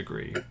Right. to a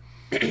degree.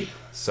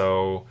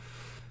 So,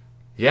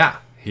 yeah,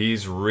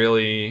 he's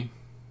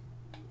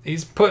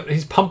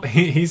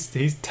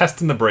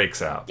testing the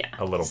brakes out Yeah.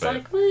 a little It's bit.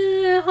 like,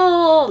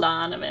 hold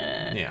on a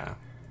minute. Yeah,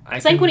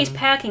 It's like when he's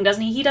packing,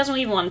 doesn't he? He doesn't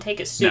even want to take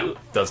his suit. no,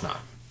 does not.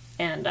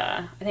 And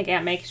I think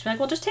Aunt May's like,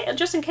 well, just take it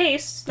just in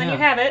case. Then Yeah. you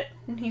have it.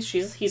 And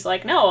he's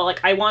like, no, like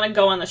I want to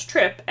go on this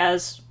trip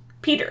as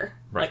Peter.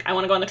 Right. Like I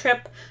want to go on the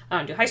trip. I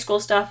want to do high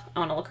school stuff. I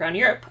want to look around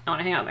Europe. I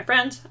want to hang out with my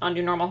friends. I want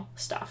to do normal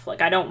stuff.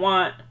 Like I don't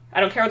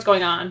care what's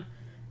going on.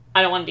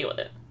 I don't want to deal with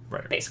it.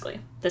 Right. Basically,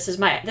 this is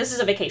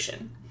a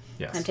vacation.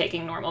 Yes. I'm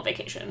taking normal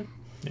vacation.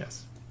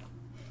 Yes.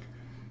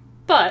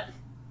 But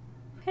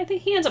I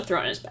think he ends up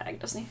throwing it in his bag,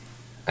 doesn't he?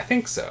 I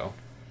think so.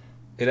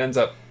 It ends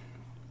up,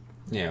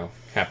 you know,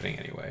 happening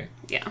anyway.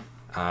 Yeah.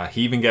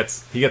 He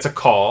gets a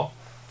call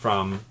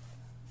from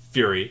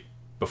Fury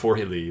before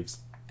he leaves,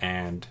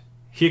 and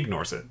he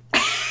ignores it.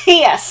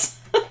 Yes.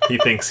 He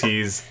thinks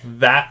he's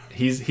that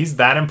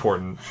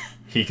important.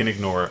 He can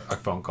ignore a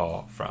phone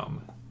call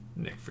from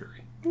Nick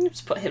Fury.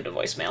 Just put him to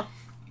voicemail.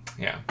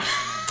 Yeah.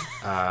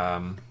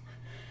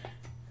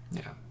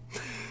 Yeah.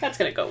 That's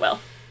gonna go well.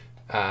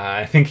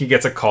 I think he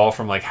gets a call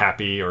from like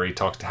Happy, or he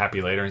talks to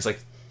Happy later, and he's like,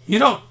 "You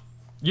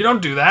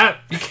don't do that.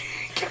 You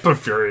can't put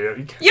Fury.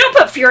 You can't." You don't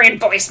put Fury in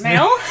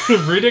voicemail.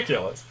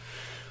 Ridiculous.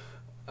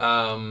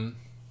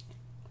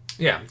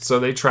 Yeah, so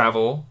they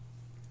travel,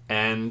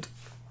 and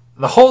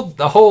the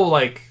whole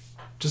like,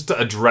 just to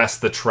address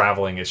the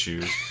traveling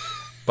issues,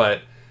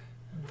 but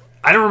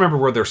I don't remember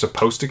where they're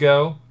supposed to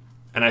go,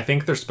 and I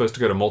think they're supposed to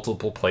go to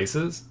multiple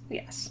places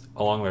Yes.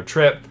 along their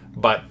trip,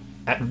 but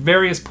at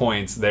various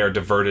points they are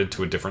diverted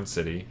to a different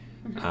city,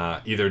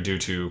 either due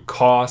to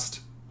cost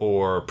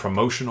or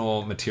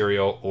promotional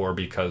material, or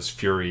because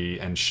Fury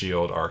and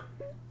S.H.I.E.L.D. are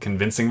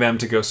convincing them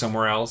to go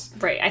somewhere else.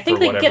 Right. I think for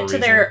they whatever get to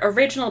their reason.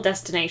 original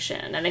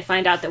destination and they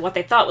find out that what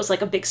they thought was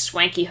like a big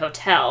swanky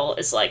hotel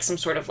is like some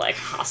sort of like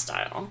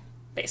hostile.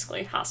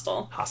 Basically,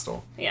 hostile.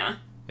 Hostile. Yeah.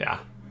 Yeah.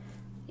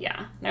 Yeah.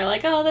 And they're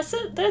like, oh, this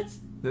This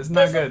is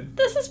not good.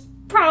 This is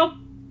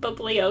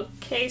probably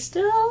okay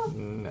still.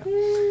 No.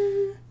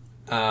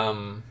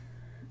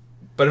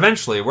 But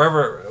eventually,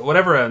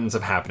 whatever ends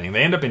up happening,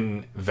 they end up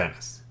in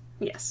Venice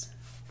Yes.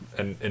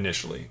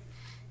 initially.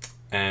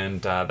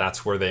 And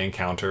that's where they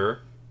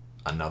encounter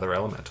another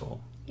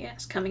elemental.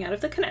 Yes, coming out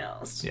of the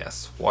canals.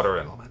 Yes, water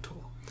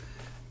elemental.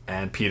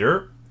 And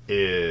Peter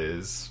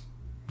is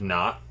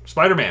not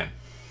Spider-Man.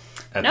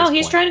 No,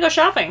 he's trying to go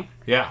shopping.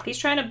 Yeah. He's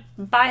trying to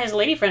buy his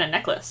lady friend a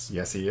necklace.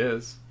 Yes, he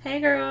is. Hey,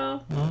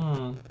 girl.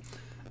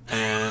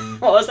 And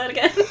What was that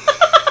again?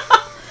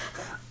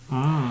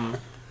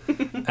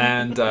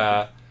 and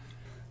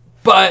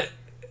but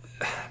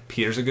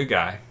Peter's a good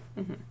guy.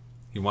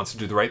 He wants to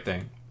do the right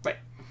thing. Right.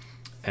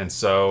 And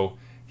so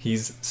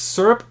he's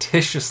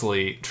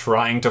surreptitiously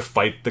trying to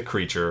fight the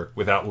creature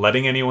without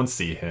letting anyone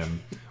see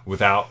him,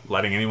 without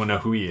letting anyone know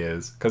who he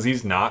is, because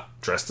he's not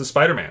dressed as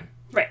Spider-Man.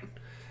 Right.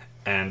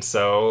 And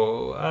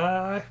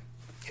so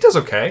he does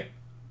okay.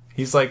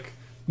 He's like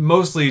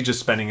mostly just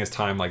spending his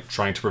time like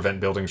trying to prevent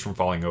buildings from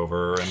falling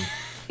over and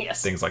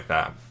Yes. things like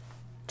that.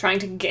 Trying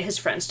to get his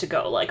friends to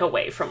go like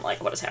away from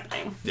like what is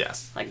happening.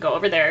 Yes. Like go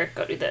over there,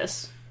 go do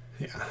this.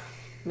 Yeah.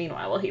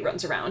 Meanwhile, while he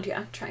runs around,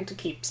 trying to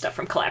keep stuff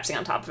from collapsing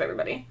on top of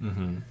everybody.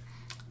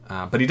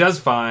 But he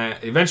does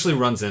eventually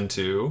runs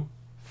into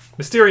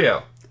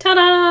Mysterio.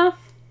 Ta-da!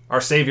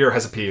 Our savior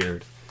has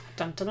appeared.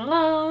 Dun dun dun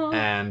dun.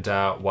 And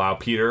while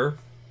Peter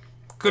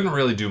couldn't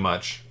really do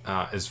much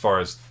as far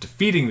as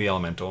defeating the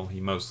elemental, he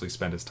mostly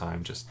spent his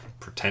time just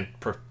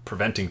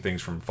preventing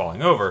things from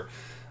falling over.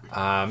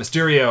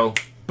 Mysterio,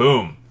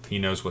 boom, he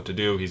knows what to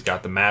do. He's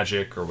got the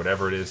magic or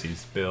whatever it is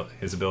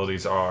his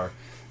abilities are,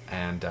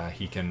 and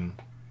he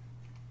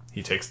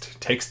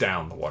takes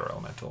down the water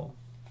elemental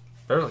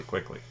fairly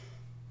quickly,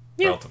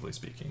 relatively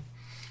speaking.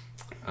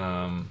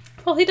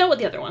 Well, he dealt with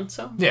the other one,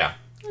 so. Yeah,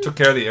 took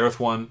care of the earth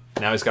one.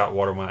 Now he's got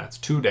water one. That's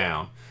 2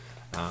 down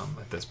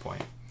at this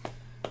point.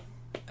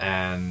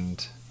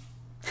 And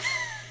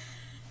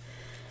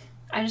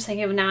I'm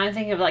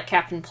thinking of like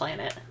Captain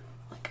Planet.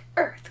 Like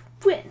Earth,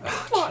 Wind,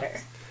 Water.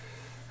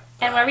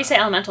 And whenever you say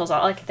elementals,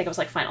 all I can think of is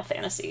like Final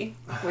Fantasy,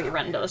 where you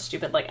run into those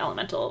stupid like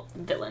elemental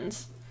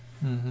villains.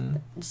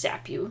 That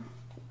zap you.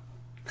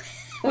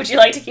 Would you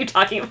like to keep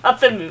talking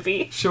about the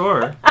movie?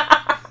 sure.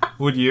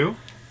 Would you?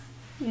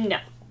 No.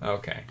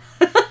 Okay.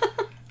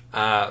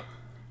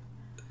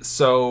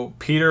 So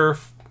Peter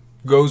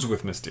goes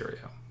with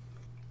Mysterio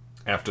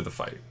after the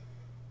fight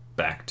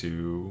back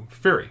to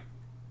Fury.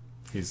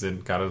 He's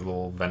got a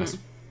little Venice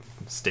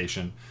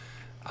station.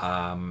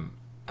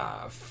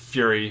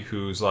 Fury,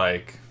 who's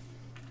like,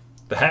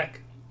 the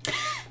heck?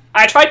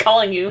 I tried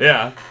calling you.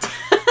 Yeah.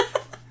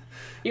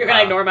 You're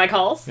gonna ignore my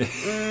calls?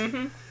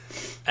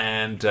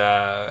 And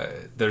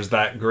there's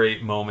that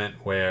great moment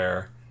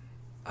where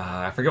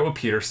I forget what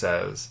Peter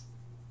says.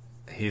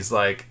 He's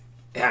like,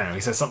 yeah, I don't know,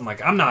 he says something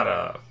like, I'm not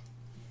a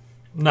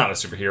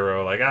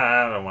superhero, like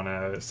I don't want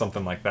to,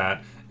 something like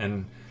that.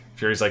 And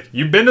Fury's like,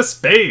 you've been to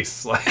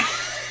space, like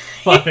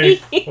what do you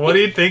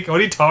think? What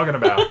are you talking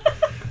about?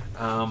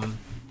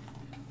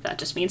 That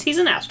just means he's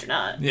an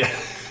astronaut. Yeah,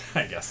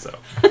 I guess so.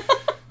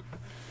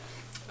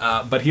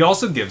 But he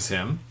also gives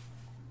him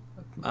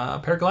a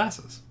pair of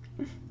glasses,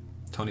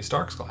 Tony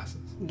Stark's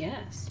glasses.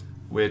 Yes.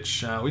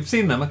 Which we've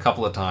seen them a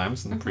couple of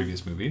times in the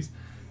previous movies.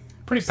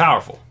 Pretty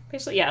powerful.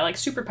 Basically, yeah, like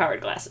super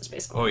powered glasses,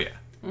 basically. Oh,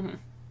 yeah.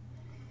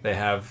 They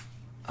have...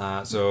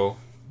 so,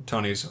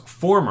 Tony's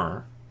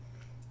former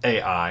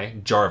AI,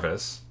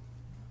 Jarvis,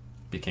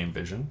 became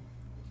Vision,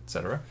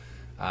 etc.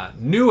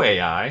 New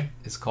AI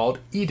is called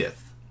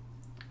Edith.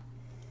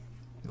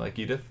 You like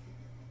Edith?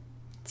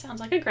 Sounds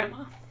like a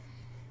grandma.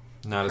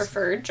 Not as...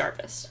 Preferred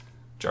Jarvis.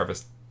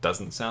 Jarvis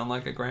doesn't sound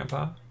like a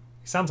grandpa.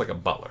 He sounds like a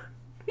butler.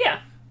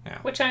 Yeah. Yeah.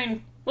 Which, I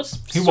mean,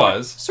 was... He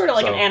was. Sort of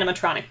like so- an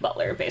animatronic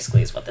butler,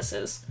 basically, is what this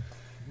is.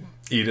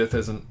 Edith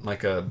isn't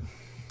like a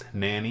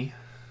nanny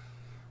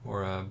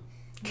or a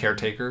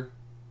caretaker.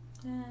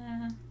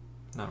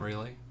 Not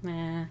really.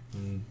 Meh.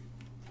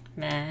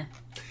 Meh.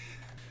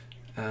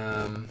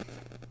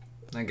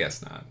 I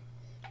guess not.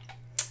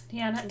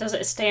 Yeah, does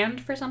it stand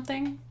for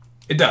something?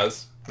 It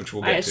does, which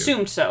we'll get I to.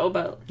 assumed so,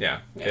 but... Yeah.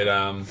 It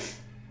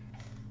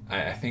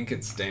I think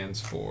it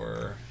stands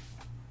for,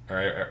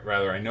 or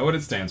rather, I know what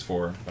it stands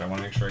for, but I want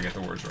to make sure I get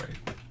the words right.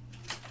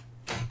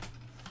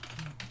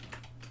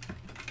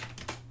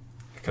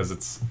 Because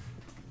it's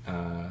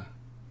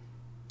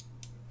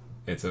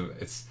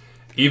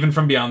even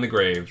from beyond the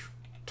grave,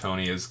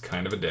 Tony is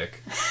kind of a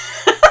dick.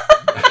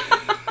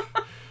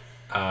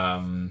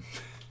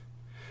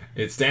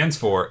 It stands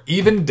for,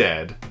 even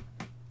dead,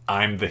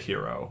 I'm the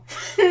hero.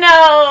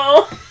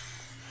 No!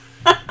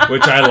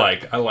 Which I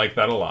like. I like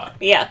that a lot.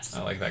 Yes.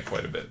 I like that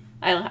quite a bit.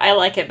 I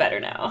like it better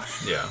now.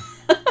 Yeah.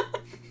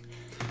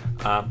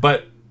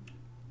 But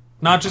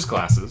not just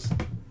glasses.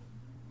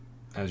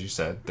 as you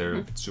said,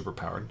 they're super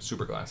powered,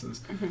 super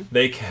glasses.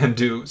 They can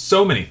do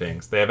so many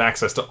things. They have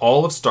access to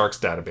all of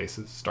Stark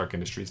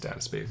Industries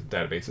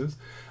databases.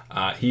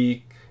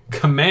 He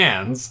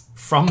commands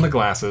from the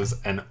glasses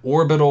an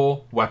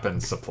orbital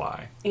weapons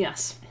supply.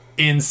 Yes.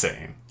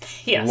 Insane.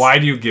 Yes. Why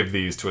do you give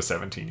these to a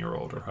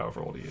 17-year-old or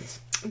however old he is?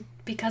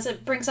 Because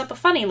it brings up a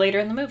funny later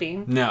in the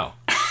movie. No.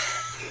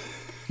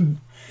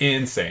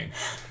 Insane.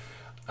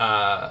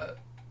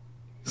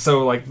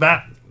 So, like,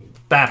 that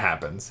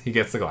happens. He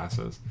gets the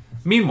glasses.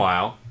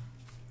 Meanwhile,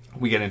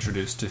 we get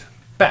introduced to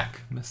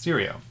Beck,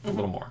 Mysterio, a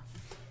little more.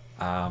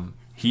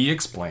 He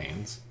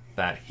explains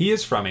that he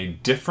is from a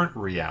different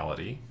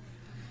reality,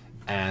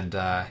 and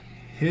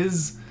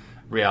his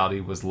reality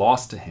was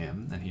lost to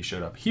him, and he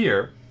showed up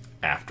here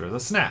after the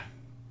snap.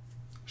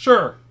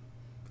 Sure.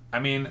 I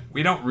mean,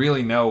 we don't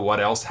really know what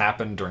else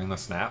happened during the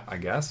snap, I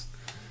guess.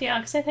 Yeah,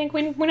 because I think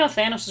we know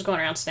Thanos was going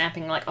around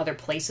snapping, like, other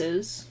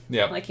places.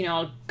 Yeah. Like, you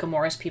know,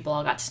 Gamora's people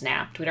all got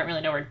snapped. We don't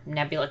really know where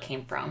Nebula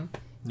came from.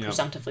 Yep.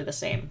 Presumptively the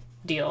same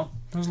deal.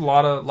 There's a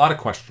lot of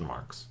question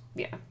marks.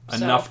 Yeah.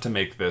 Enough to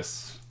make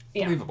this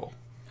believable.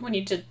 When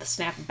you did the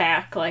snap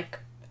back, like,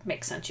 it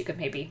makes sense. You could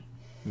maybe...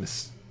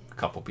 Miss a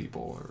couple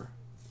people or...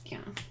 Yeah.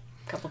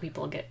 A couple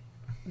people get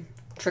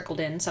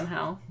trickled in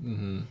somehow.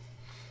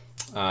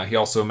 He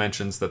also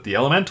mentions that the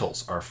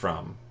elementals are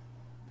from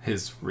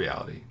his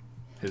reality.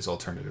 His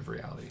alternative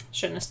reality.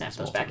 Shouldn't have snapped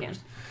those back in.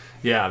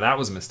 Yeah, that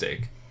was a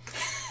mistake.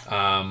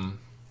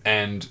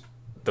 And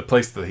the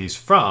place that he's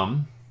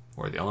from,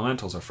 where the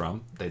elementals are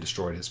from, they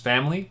destroyed his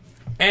family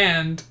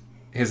and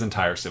his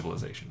entire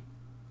civilization.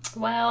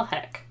 Well,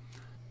 heck.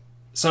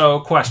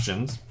 So,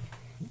 questions.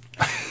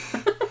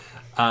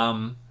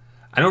 I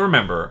don't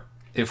remember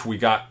if we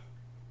got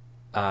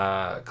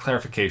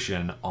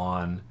clarification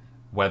on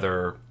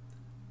whether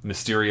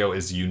Mysterio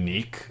is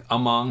unique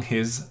among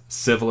his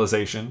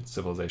civilization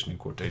in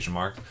quotation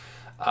marks.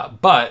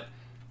 But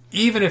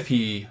even if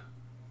he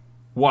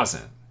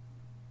wasn't,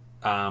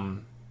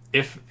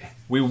 if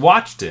we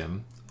watched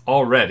him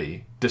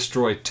already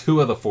destroy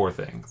 2 of the 4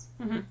 things,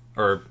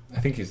 or I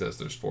think he says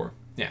there's 4.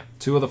 Yeah,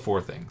 2 of the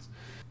 4 things.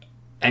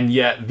 And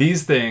yet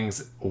these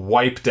things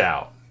wiped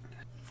out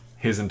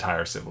his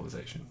entire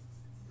civilization.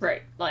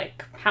 Right.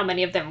 Like, how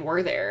many of them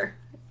were there?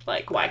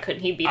 Like, why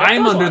couldn't he beat up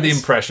I'm those under ones? the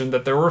impression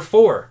that there were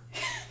 4.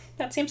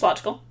 That seems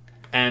logical.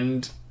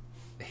 And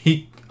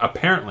he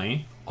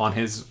apparently,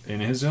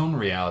 in his own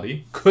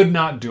reality, could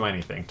not do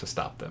anything to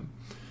stop them.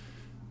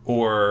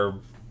 Or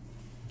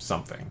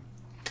something.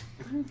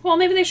 Well,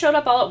 maybe they showed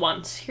up all at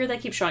once. Here they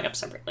keep showing up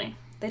separately.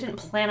 They didn't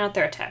plan out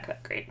their attack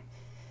that great.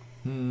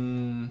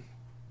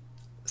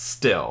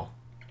 Still.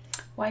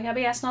 Why you gotta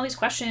be asking all these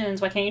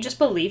questions? Why can't you just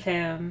believe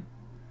him?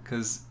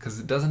 Because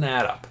it doesn't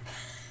add up.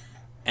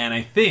 And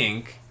I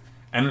think...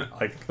 And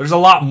like, there's a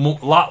lot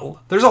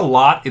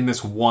in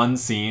this one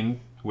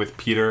scene with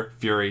Peter,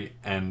 Fury,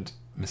 and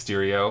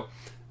Mysterio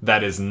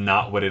that is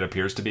not what it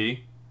appears to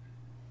be.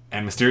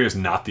 And Mysterio is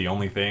not the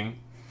only thing.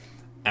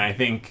 And I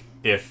think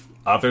if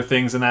other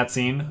things in that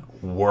scene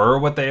were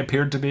what they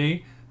appeared to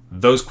be,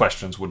 those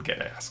questions would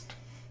get asked.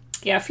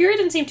 Yeah, Fury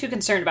didn't seem too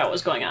concerned about what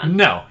was going on.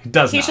 No, he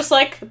does not. He's just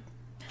like,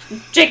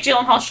 Jake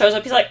Gyllenhaal shows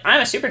up. He's like,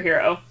 I'm a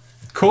superhero.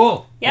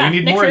 Cool. Yeah, we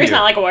need Nick more Fury's of you.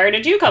 not like, where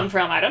did you come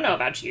from? I don't know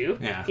about you.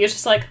 Yeah. He was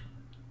just like,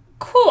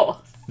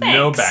 cool. Thanks.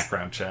 No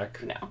background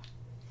check. No.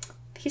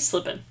 He's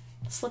slipping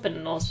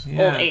in old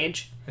Yeah.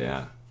 age.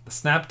 Yeah. The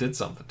snap did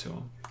something to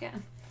him. Yeah.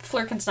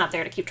 Flurkin's not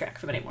there to keep track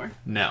of him anymore.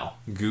 No.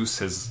 Goose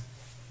has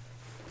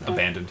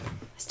abandoned him.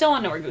 I still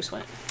want to know where Goose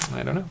went.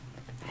 I don't know.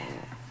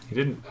 He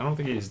didn't... I don't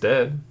think he's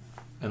dead.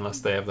 Unless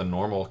they have the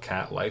normal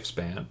cat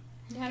lifespan.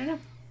 Yeah, I don't know.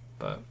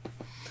 But...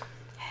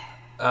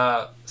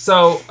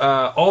 So,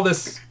 all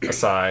this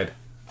aside,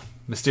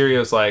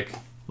 Mysterio's like,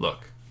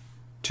 look,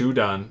 2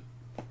 done,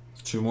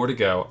 2 more to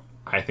go.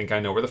 I think I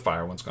know where the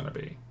fire one's going to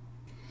be.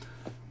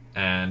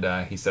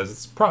 And he says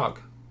it's Prague.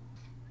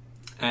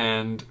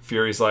 And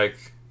Fury's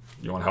like,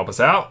 you want to help us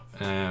out?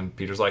 And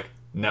Peter's like,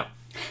 no.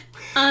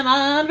 I'm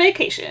on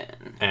vacation.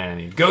 And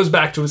he goes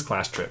back to his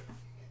class trip.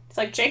 It's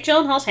like, Jake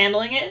Gyllenhaal's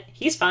handling it.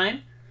 He's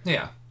fine.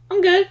 Yeah.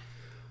 I'm good.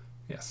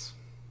 Yes.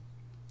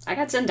 I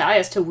got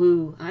Zendaya's to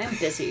woo. I'm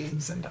busy.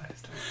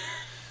 Zendaya's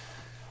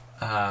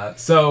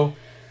So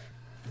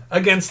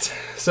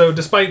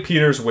despite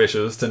Peter's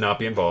wishes to not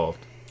be involved,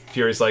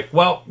 Fury's like,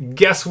 well,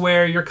 guess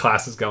where your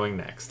class is going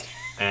next?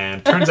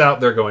 And turns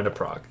out they're going to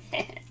Prague.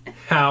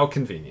 How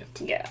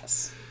convenient.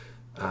 Yes.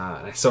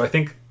 So I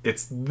think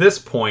it's this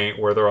point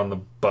where they're on the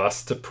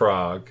bus to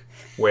Prague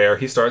where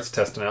he starts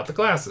testing out the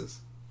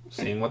glasses,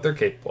 seeing what they're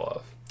capable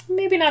of.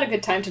 Maybe not a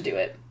good time to do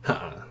it.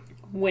 Uh-uh.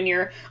 When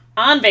you're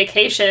on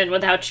vacation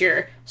without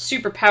your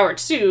super-powered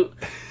suit,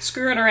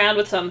 screwing around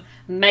with some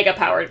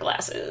mega-powered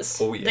glasses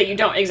that you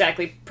don't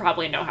exactly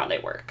probably know how they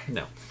work.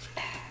 No.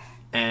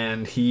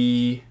 And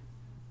he's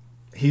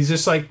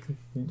just like,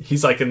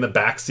 he's like in the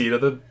back seat of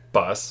the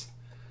bus,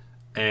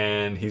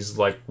 and he's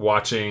like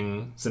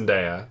watching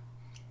Zendaya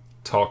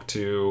talk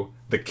to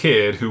the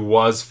kid who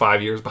was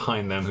 5 years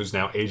behind them, who's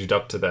now aged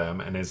up to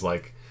them, and is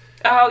like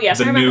Oh, yes,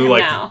 I the remember new him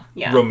like now.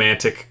 Yeah.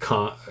 romantic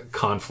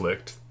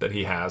conflict that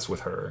he has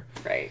with her.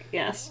 Right,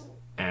 yes.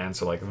 And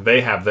so like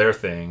they have their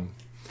thing,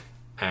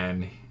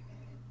 and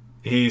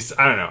he's,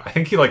 I don't know, I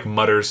think he like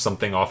mutters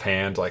something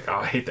offhand like, oh,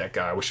 I hate that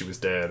guy, I wish he was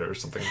dead, or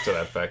something to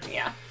that effect.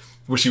 Yeah.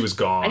 Wish he was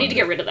gone. I need to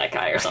get rid of that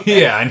guy or something.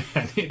 Yeah,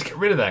 I need to get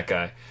rid of that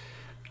guy.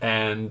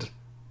 And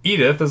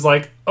Edith is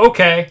like,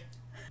 okay.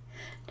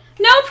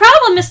 No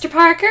problem, Mr.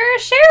 Parker.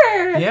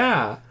 Sure.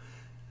 Yeah.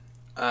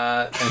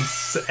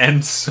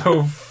 And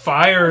so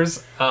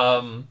fires,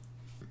 I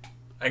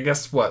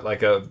guess what,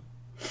 like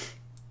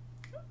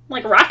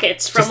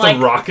rockets from just a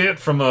rocket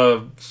from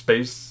a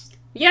space.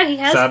 Yeah, he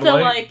has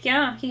satellite?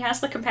 he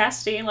has the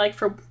capacity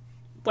for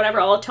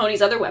whatever all of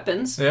Tony's other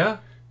weapons. Yeah.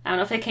 I don't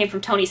know if they came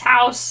from Tony's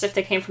house, if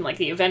they came from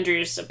the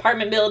Avengers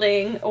apartment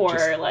building, or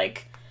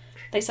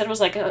they said it was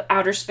a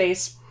outer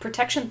space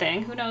protection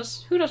thing. Who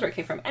knows where it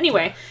came from?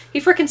 Anyway, he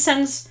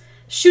frickin'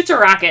 shoots a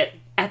rocket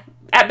at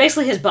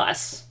basically his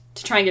bus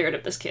to try and get rid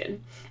of this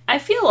kid. I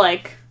feel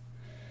like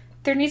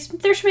there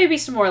should maybe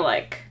some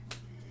more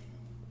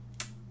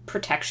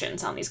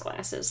protections on these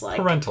glasses,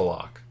 parental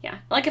lock. Yeah,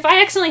 if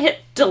I accidentally hit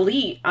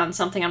delete on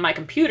something on my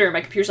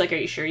computer's like, "Are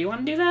you sure you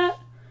want to do that?"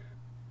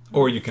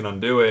 Or you can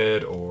undo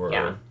it, or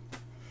Yeah.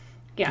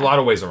 a lot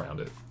of ways around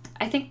it.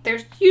 I think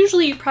there's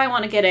usually you probably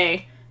want to get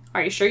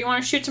 "Are you sure you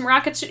want to shoot some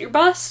rockets at your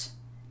bus?"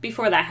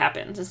 before that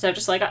happens, instead of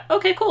just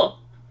 "Okay, cool,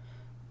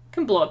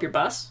 can blow up your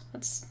bus.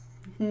 That's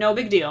no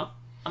big deal.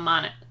 I'm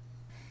on it."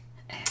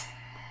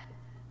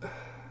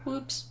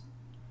 Whoops.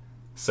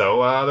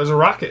 So there's a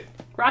rocket.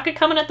 Rocket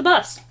coming at the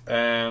bus.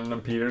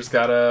 And Peter's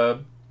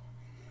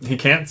he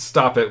can't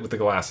stop it with the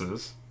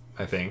glasses,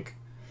 I think.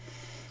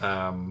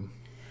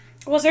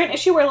 Was there an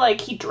issue where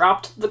he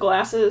dropped the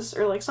glasses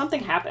or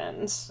something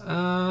happens?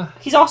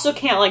 He also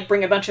can't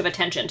bring a bunch of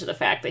attention to the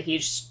fact that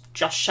he's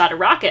just shot a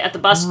rocket at the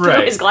bus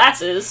through his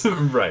glasses.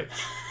 Right.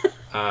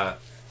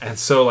 And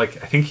so I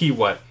think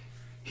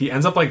he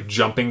ends up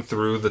jumping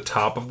through the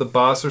top of the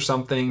bus or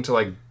something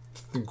to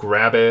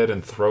grab it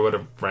and throw it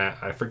around.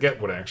 I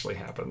forget what actually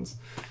happens.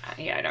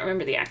 Yeah, I don't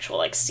remember the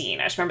actual scene.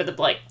 I just remember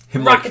the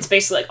rocket's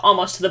basically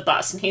almost to the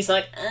bus, and he's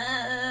like,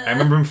 I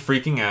remember him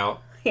freaking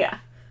out. Yeah.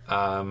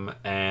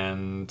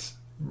 And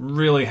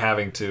really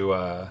having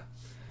to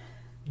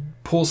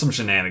pull some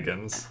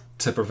shenanigans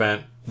to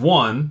prevent,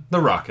 1, the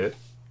rocket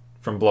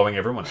from blowing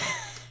everyone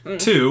up.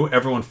 2,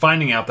 everyone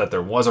finding out that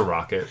there was a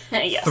rocket.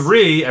 Yes.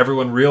 3,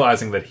 everyone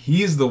realizing that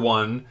he's the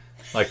one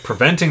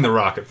preventing the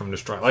rocket from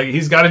destroying.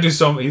 He's got to do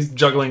he's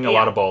juggling a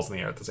lot of balls in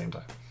the air at the same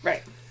time.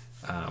 Right.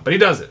 But he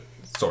does it,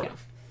 sort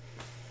of.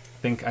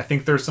 I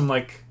think there's some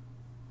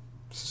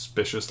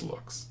suspicious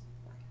looks.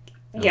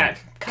 And, Yeah.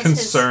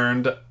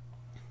 concerned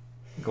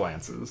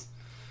glances.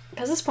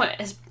 Because at this point,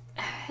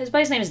 his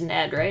buddy's name is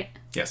Ned, right?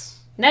 Yes.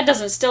 Ned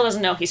still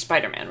doesn't know he's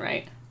Spider-Man,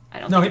 right? I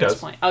don't No, think he at this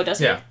does. point. Oh, does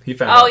he? Yeah, he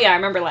found Oh, out. yeah, I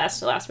remember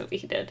last movie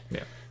he did.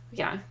 Yeah.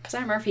 Yeah, because I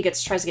remember if he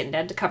tries to get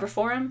Ned to cover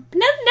for him.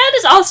 Ned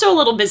is also a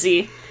little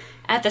busy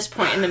at this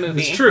point in the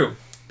movie. It's true.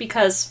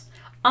 Because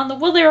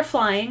while they were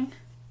flying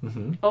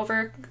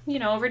over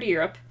to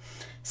Europe,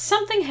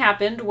 something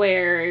happened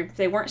where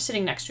they weren't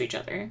sitting next to each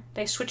other.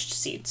 They switched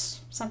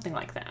seats, something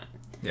like that.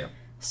 Yeah.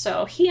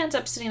 So he ends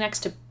up sitting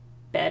next to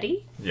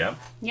Betty. Yeah.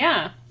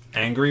 Yeah.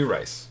 Angry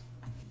Rice.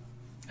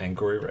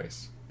 Angry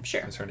Rice.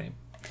 Sure. Is her name.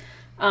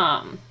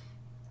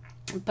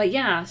 But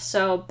yeah,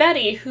 so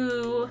Betty,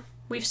 who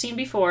we've seen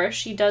before,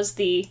 she does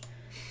the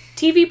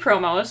TV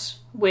promos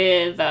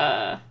with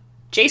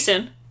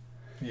Jason.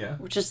 Yeah.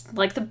 Which is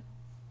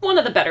one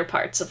of the better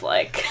parts of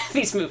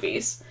these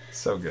movies.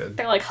 So good.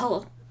 They're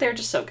they're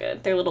just so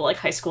good. They're little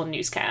high school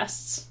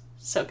newscasts.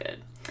 So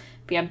good.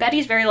 But yeah,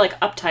 Betty's very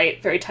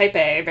uptight, very type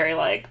A, very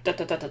da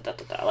da da da da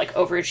da,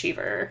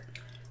 overachiever.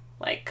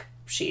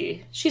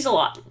 She's a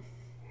lot.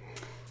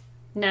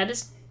 Ned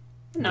is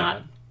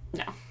not.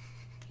 No.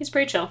 He's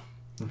pretty chill.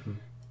 Mm-hmm.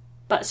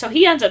 But so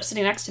he ends up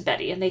sitting next to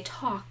Betty, and they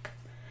talk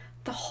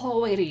the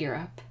whole way to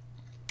Europe.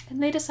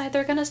 And they decide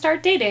they're gonna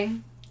start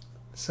dating.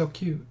 So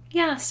cute.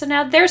 Yeah, so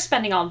now they're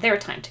spending all their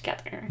time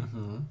together.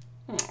 Mm-hmm.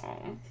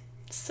 Aww,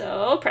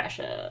 so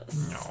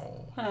precious.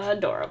 No.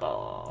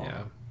 Adorable.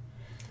 Yeah.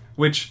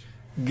 Which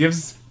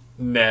gives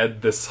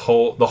Ned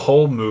the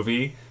whole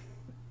movie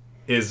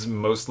is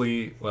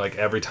mostly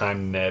every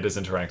time Ned is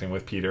interacting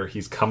with Peter,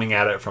 he's coming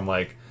at it from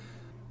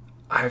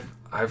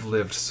I've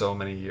lived so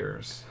many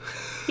years.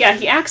 Yeah,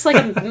 he acts like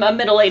a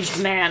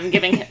middle-aged man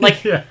giving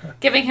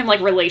him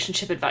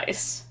relationship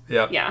advice.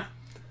 Yep. Yeah.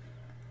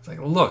 It's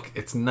look,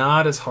 it's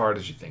not as hard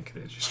as you think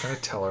it is. Just try to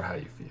tell her how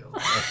you feel.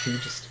 You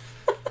just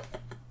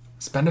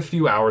spend a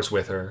few hours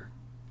with her.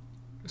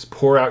 Just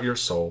pour out your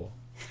soul.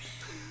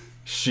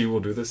 She will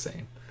do the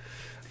same.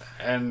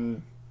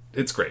 And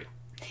it's great.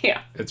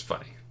 Yeah. It's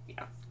funny.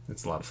 Yeah.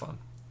 It's a lot of fun.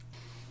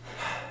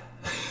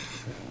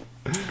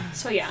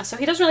 So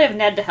he doesn't really have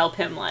Ned to help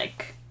him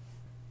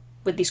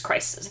with these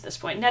crises at this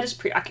point. Ned is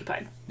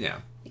preoccupied. Yeah.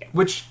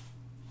 Which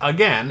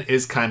again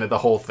is kind of the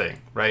whole thing,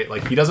 right?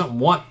 He doesn't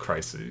want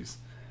crises.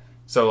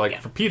 So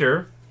for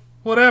Peter,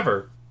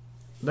 whatever.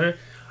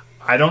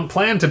 I don't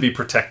plan to be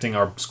protecting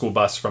our school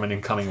bus from an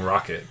incoming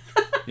rocket,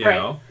 you Right.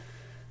 know?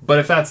 But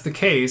if that's the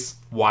case,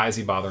 why is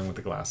he bothering with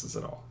the glasses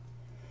at all?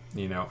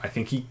 You know, I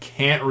think he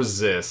can't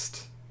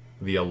resist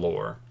the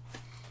allure.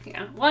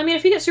 Yeah. Well, I mean,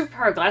 if you get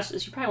superpower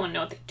glasses, you probably want to know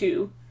what they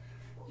do.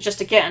 Just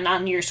again,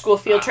 on your school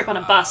field trip on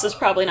a bus is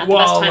probably not the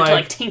best well, time to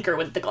like- tinker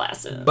with the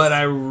glasses. But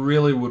I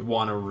really would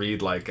want to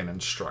read, an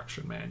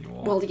instruction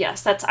manual. Well,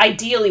 yes, that's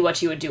ideally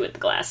what you would do with the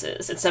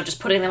glasses, instead of just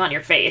putting them on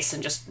your face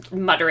and just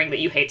muttering that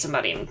you hate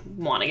somebody and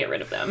want to get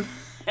rid of them,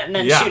 and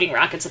then Yeah. shooting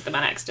rockets at them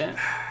on accident.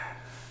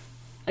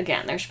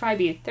 Again,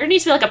 there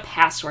needs to be a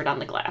password on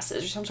the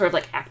glasses or some sort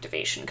of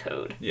activation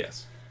code.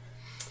 Yes.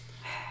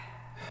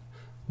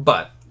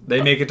 But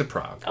they make it to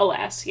Prague,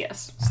 Alas,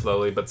 yes.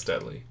 slowly but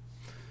steadily.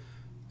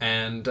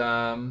 And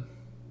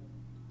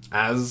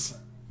as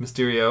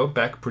Mysterio,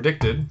 Beck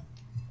predicted,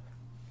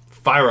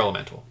 fire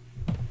elemental.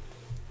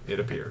 It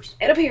appears.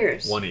 It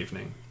appears. One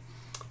evening.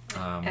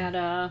 At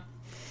not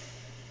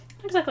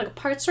exactly like a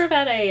part, sort of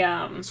at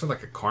a Sort of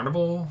like a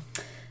carnival.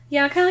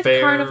 yeah, kind of like Fair.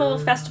 a carnival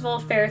festival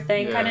fair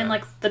thing, kind of in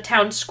Yeah. the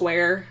town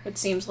square. It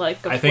seems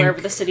like I of think,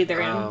 wherever the city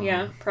they're in.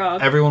 Yeah,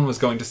 Prague. Everyone was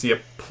going to see a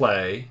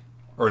play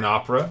or an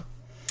opera.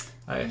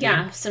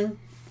 Yeah, some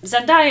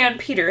Zendaya and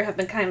Peter have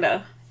been kind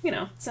of,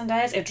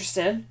 Zendaya's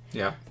interested,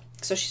 Yeah.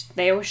 so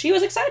she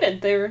was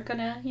excited. They were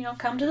gonna,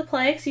 come to the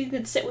play, so you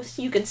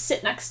could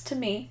sit next to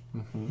me,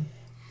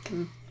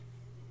 Can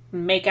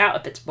make out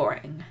if it's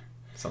boring.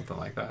 Something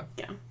like that.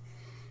 Yeah.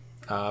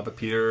 But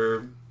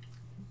Peter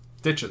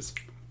ditches.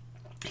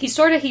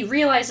 He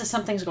realizes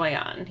something's going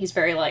on. He's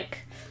very trying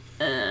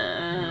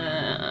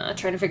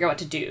to figure out what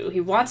to do. He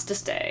wants to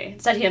stay.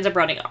 Instead, he ends up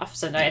running off.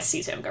 Zendaya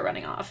sees him go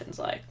running off and is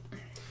like,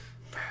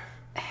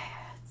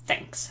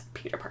 "Thanks,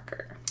 Peter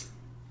Parker."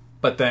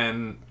 But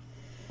then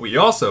we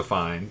also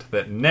find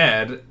that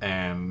Ned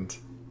and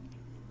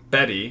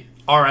Betty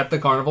are at the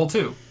carnival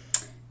too.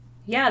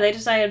 Yeah, they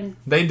decided.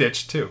 They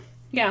ditched too.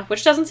 Yeah,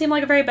 which doesn't seem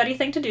like a very Betty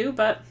thing to do,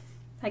 but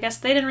I guess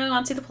they didn't really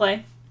want to see the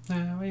play.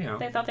 Well,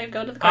 They thought they'd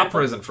go to the carnival.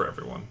 opera isn't for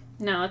everyone.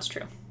 No, that's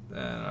true.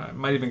 I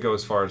might even go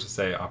as far as to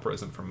say opera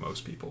isn't for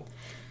most people.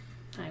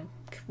 I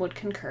would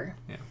concur.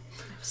 Yeah.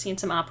 I've seen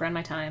some opera in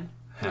my time.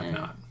 Have Eh.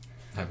 not.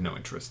 Have no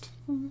interest.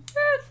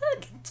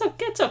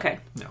 It's okay.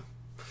 No.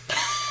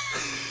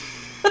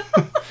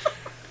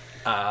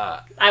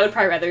 I would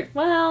probably rather.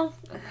 Well,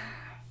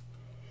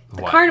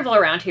 the What? carnival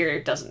around here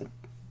doesn't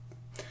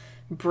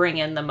bring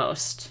in the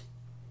most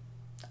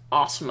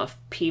awesome of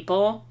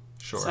people.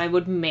 Sure. So I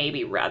would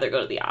maybe rather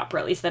go to the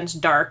opera. At least then it's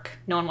dark.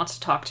 No one wants to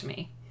talk to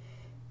me.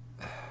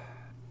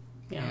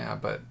 Yeah,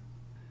 but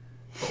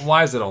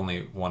why is it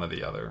only one or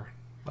the other?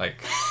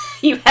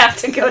 You have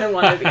to go to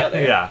one or the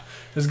other. Yeah.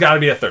 There's got to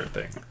be a third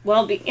thing.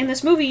 Well, in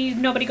this movie,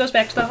 nobody goes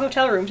back to the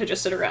hotel room to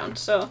just sit around.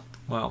 So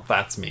Well,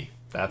 that's me.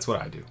 That's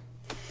what I do.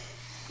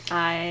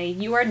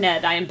 you are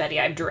Ned. I am Betty.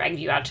 I've dragged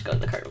you out to go to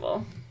the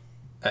carnival.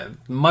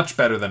 Much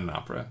better than an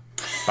opera,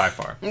 by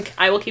far. Okay,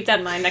 I will keep that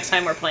in mind next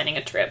time we're planning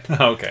a trip.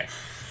 Okay.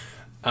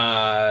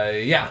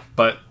 Yeah,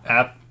 but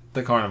at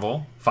the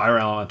carnival, fire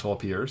elemental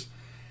appears.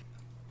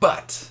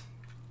 But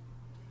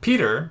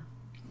Peter,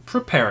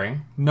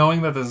 preparing,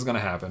 knowing that this is going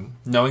to happen,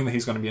 knowing that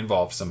he's going to be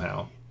involved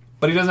somehow,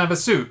 but he doesn't have a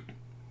suit.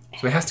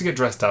 So he has to get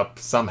dressed up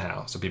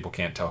somehow so people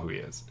can't tell who he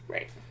is.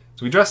 Right.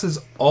 So he dresses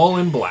all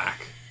in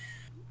black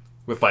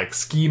with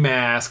ski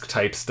mask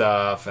type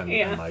stuff and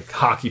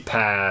hockey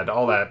pad,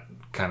 all that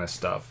kind of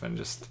stuff, and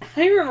just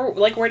I don't remember,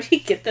 where did he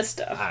get this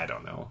stuff? I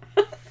don't know.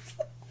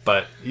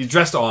 But he's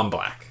dressed all in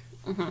black.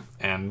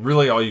 And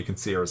really all you can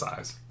see are his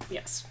eyes.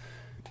 Yes.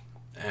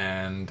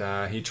 And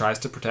he tries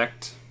to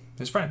protect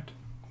his friend.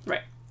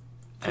 Right.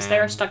 Because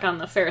they're And- stuck on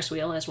the Ferris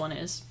wheel, as one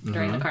is,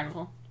 during the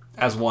carnival.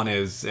 As one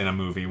is in a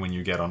movie when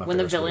you get on a When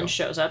the Ferris villain wheel.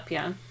 shows up,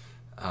 yeah.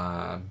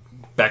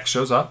 Beck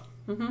shows up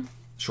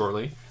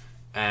shortly.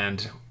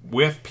 And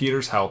with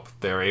Peter's help,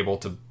 they're able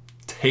to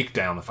take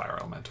down the fire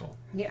elemental.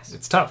 Yes.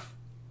 It's tough.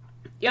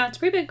 Yeah, it's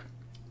pretty big.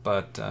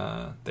 But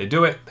they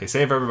do it. They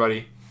save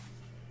everybody.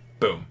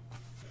 Boom.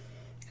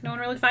 No one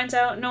really finds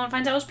out. No one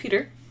finds out it was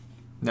Peter.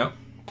 Nope.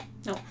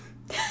 No.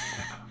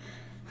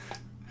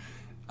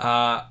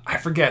 I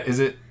forget. Is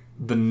it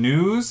the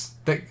news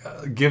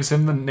that gives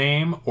him the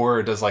name?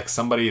 Or does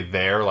somebody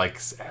there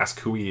ask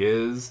who he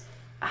is?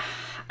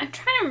 I'm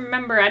trying to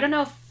remember. I don't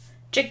know if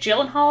Jake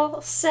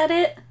Gyllenhaal said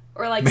it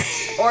or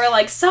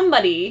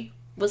somebody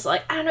was I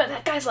don't know.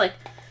 That guy's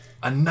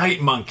A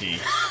night monkey.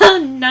 a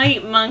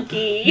night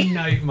monkey.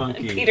 Night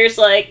monkey. Peter's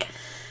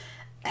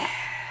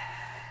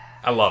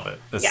I love it.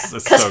 This, yeah,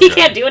 it's because so he good.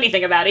 can't do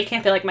anything about it. He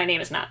can't be my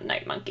name is not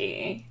Night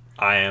Monkey.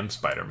 I am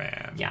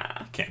Spider-Man.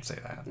 Yeah. Can't say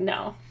that.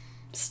 No,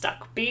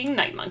 stuck being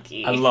Night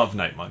Monkey. I love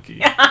Night Monkey.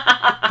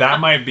 That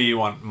might be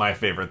my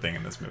favorite thing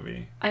in this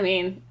movie. I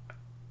mean,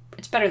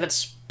 it's better than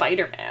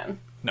Spider-Man.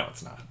 No,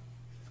 it's not.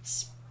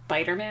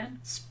 Spider-Man?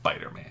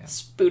 Spider-Man.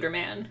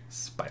 Spooderman.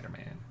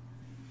 Spider-Man.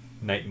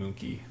 Night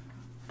Monkey.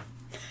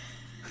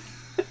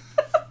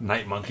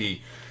 Night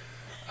Monkey.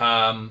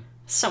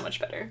 So much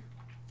better.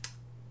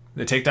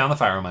 They take down the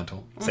fire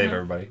elemental, save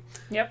everybody.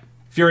 Yep.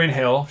 Fury and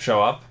Hale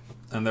show up,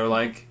 and they're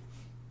like,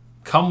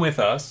 come with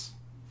us,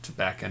 to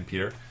Beck and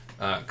Peter,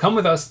 come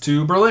with us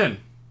to Berlin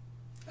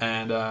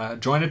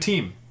and join a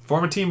team.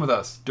 Form a team with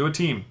us. Do a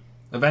team.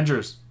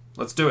 Avengers.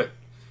 Let's do it.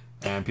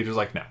 And Peter's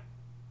like, no.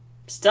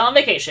 Still on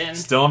vacation.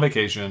 Still on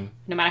vacation.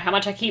 No matter how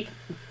much I keep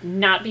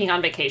not being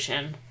on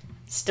vacation,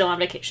 still on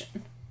vacation.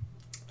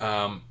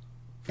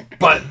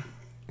 But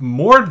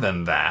more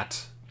than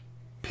that,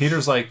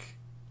 Peter's like,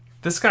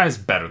 this guy's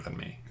better than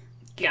me.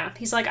 Yeah,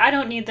 he's like, I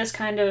don't need this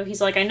kind of...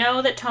 He's like, I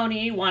know that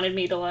Tony wanted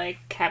me to,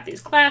 like, have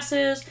these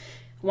classes,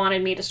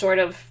 wanted me to sort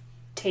of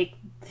take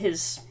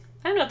his...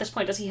 I don't know at this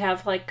point, does he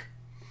have, like...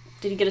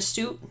 Did he get a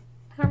suit?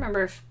 I don't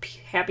remember if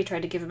Happy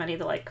tried to give him any of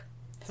the, like,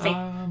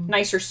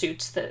 nicer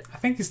suits that... I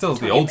think he still has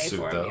the Tony old made suit,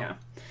 for him, though, yeah.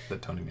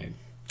 that Tony made.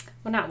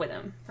 Well, not with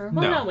him. Or,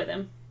 No. not with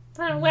him.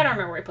 I don't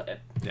remember where he put it.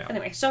 Yeah.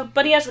 Anyway, so,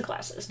 but he has the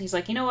classes, and he's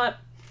like, you know what?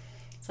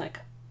 It's like,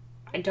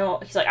 I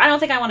don't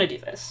think I want to do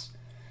this.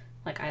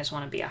 Like, I just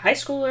want to be a high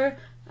schooler.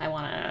 I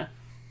want to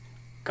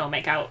go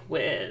make out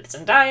with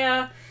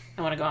Zendaya.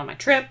 I want to go on my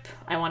trip.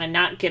 I want to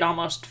not get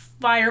almost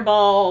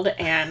fireballed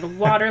and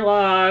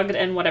waterlogged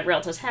and whatever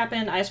else has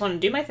happened. I just want to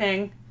do my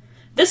thing.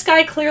 This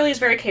guy clearly is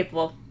very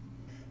capable.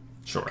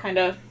 Sure. Kind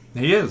of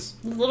He is.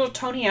 a little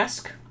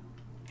Tony-esque.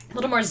 A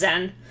little more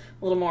zen.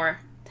 A little more...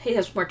 He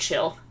has more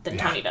chill than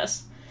Yeah. Tony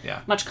does.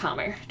 Yeah. Much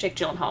calmer. Jake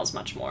Gyllenhaal is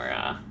much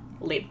more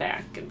laid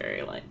back and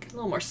very, like, a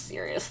little more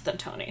serious than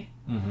Tony.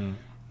 Mm-hmm.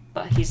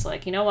 But he's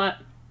like, you know what?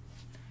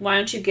 Why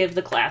don't you give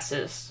the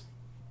classes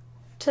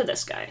to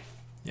this guy?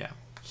 Yeah.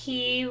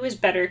 He was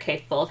better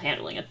capable of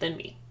handling it than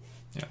me.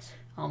 Yes.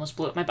 Almost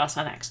blew up my bus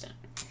on accident.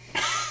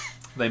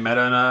 They meet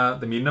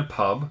in a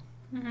pub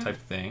type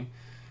thing.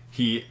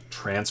 He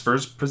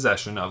transfers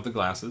possession of the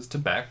glasses to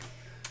Beck.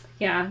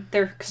 Yeah,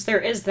 because there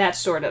is that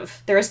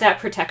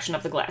protection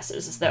of the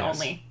glasses, is that Yes.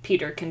 only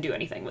Peter can do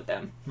anything with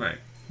them. Right.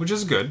 Which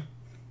is good.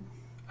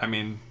 I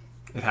mean,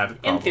 it had its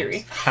In problems.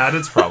 theory. Had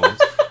its problems.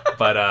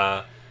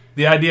 But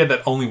the idea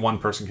that only one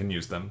person can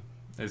use them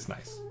is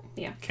nice.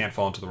 Yeah. Can't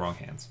fall into the wrong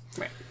hands.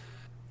 Right.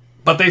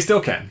 But they still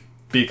can,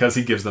 because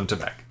he gives them to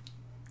Beck.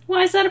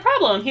 Why is that a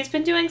problem? He's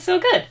been doing so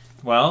good.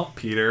 Well,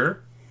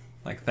 Peter,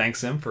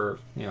 thanks him for,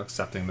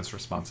 accepting this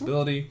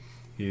responsibility.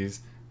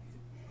 He's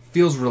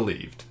feels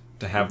relieved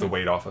to have the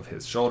weight off of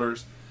his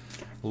shoulders.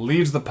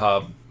 Leaves the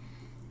pub,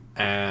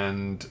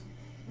 and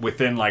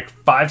within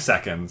 5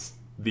 seconds,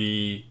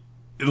 the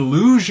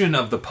illusion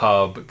of the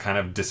pub kind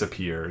of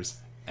disappears,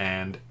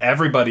 and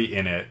everybody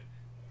in it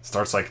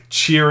starts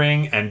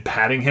cheering and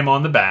patting him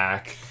on the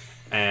back,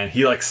 and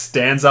he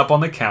stands up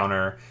on the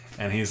counter,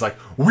 and he's like,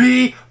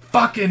 "We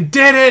fucking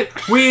did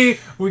it! We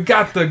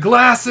got the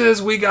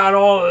glasses, we got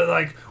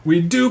all,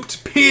 we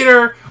duped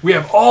Peter, we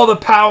have all the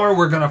power,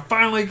 we're gonna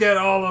finally get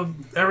all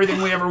of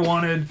everything we ever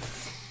wanted."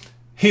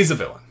 He's a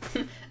villain.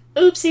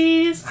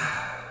 Oopsies.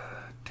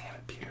 Damn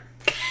it, Peter.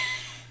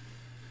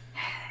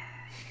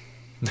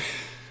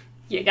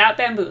 You got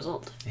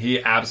bamboozled.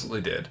 He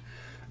absolutely did.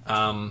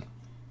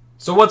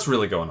 So what's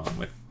really going on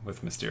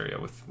with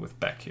Mysterio, with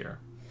Beck here?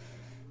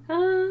 Yeah,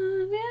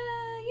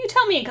 you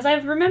tell me, because I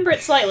remember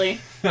it slightly.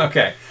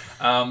 Okay.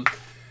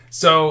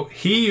 So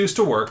he used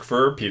to work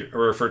for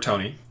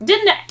Tony.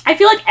 I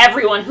feel like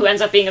everyone who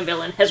ends up being a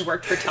villain has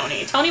worked for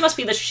Tony. Tony must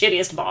be the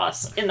shittiest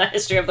boss in the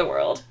history of the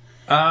world.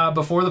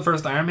 Before the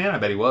first Iron Man, I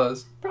bet he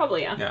was.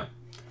 Probably, yeah.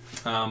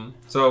 Yeah.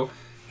 So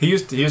he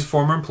was a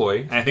former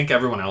employee, and I think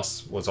everyone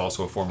else was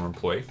also a former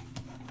employee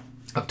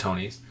of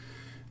Tony's.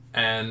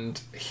 And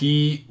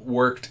he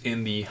worked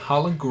in the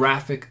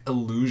holographic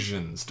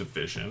illusions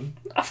division.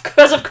 Of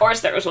course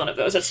there was one of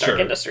those at Stark Sure.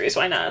 Industries.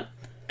 Why not?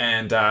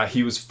 And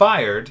he was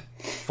fired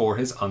for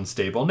his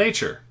unstable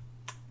nature.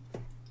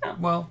 Oh.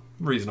 Well,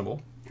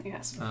 reasonable.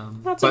 Yes.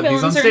 But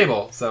he's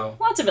unstable, so...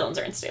 Lots of villains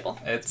are unstable.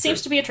 It It's seems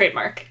true. to be a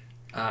trademark.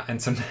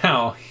 And so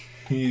now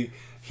he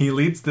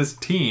leads this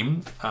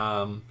team.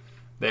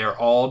 They are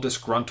all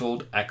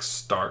disgruntled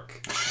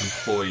ex-Stark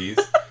employees.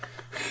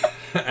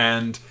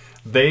 And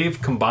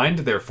they've combined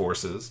their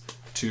forces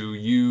to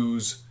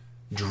use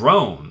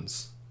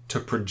drones to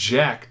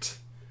project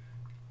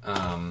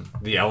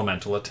the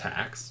elemental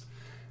attacks,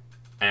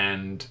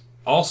 and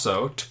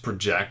also to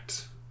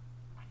project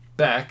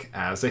Beck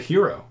as a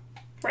hero.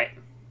 Right.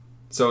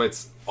 So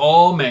it's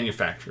all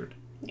manufactured.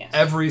 Yes.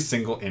 Every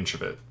single inch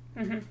of it.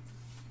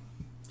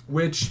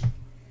 Which,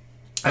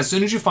 as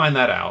soon as you find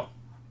that out,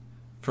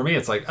 for me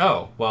it's all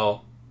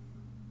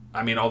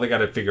they got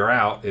to figure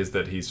out is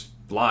that he's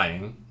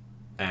lying,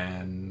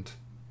 and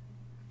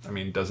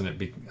doesn't it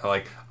be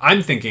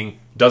I'm thinking,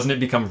 doesn't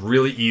it become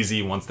really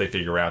easy once they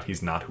figure out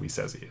he's not who he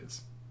says he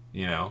is?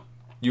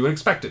 You would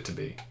expect it to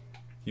be.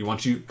 You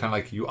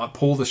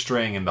pull the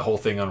string and the whole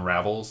thing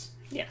unravels.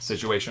 Yes.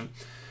 Situation.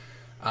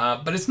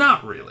 But it's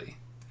not really,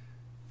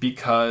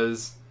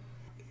 because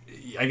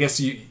I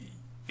guess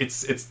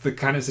it's the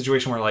kind of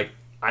situation where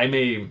I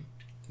may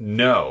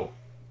know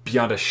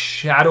beyond a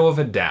shadow of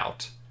a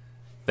doubt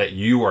that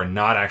you are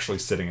not actually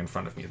sitting in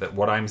front of me, that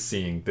what I'm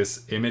seeing,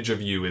 this image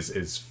of you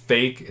is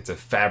fake, it's a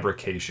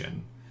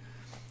fabrication.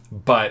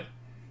 But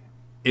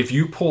if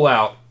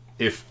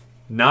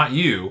not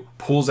you,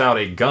 pulls out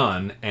a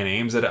gun and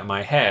aims it at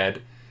my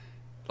head,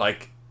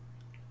 like,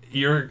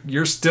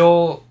 you're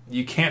still,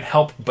 you can't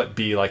help but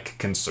be, like,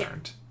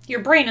 concerned. Your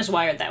brain is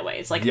wired that way.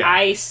 It's like, Yeah.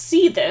 I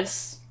see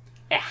this.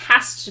 It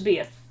has to be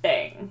a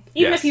thing.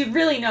 Even Yes. if you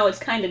really know it's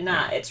kind of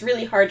not. It's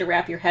really hard to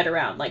wrap your head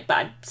around. Like, but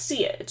I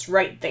see it. It's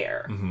right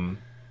there. Mm-hmm.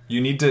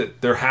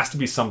 There has to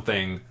be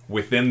something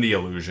within the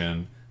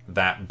illusion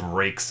that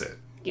breaks it.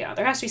 Yeah,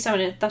 there has to be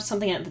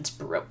something in it that's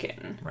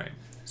broken. Right.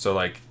 So,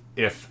 like,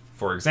 if,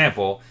 for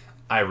example,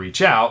 I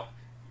reach out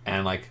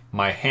and, like,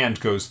 my hand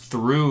goes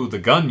through the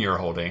gun you're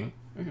holding,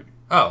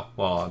 oh,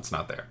 well, it's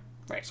not there.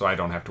 Right. So I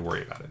don't have to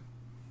worry about it.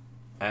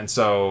 And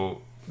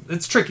so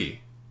it's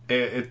tricky.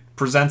 It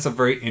presents a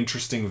very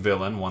interesting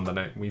villain, one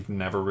that we've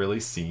never really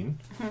seen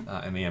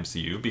in the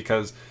MCU,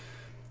 because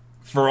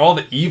for all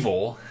the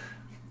evil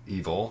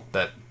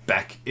that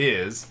Beck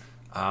is,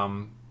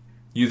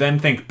 you then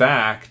think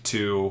back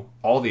to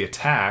all the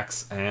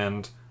attacks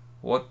and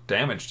what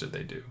damage did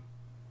they do?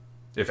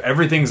 If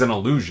everything's an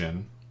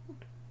illusion,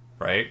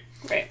 right?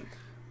 Right.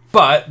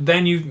 But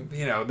then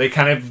they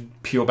kind of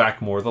peel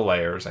back more of the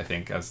layers, I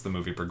think, as the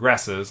movie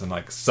progresses, and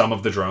like some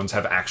of the drones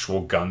have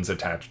actual guns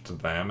attached to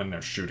them and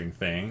they're shooting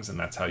things, and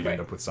that's how you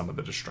end up with some of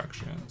the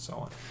destruction and so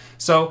on.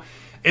 So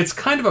it's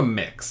kind of a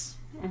mix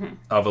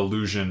of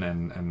illusion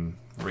and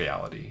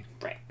reality.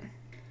 Right.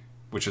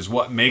 Which is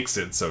what makes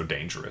it so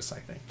dangerous, I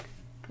think.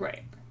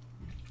 Right.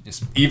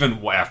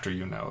 Even after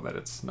you know that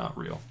it's not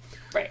real.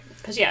 Right.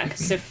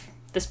 Because if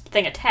this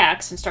thing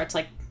attacks and starts,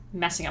 like,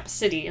 messing up a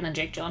city, and then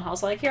Jake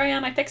Gyllenhaal's like, here I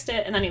am, I fixed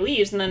it, and then he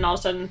leaves, and then all of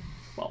a sudden,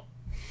 well,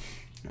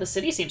 the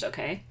city seems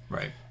okay.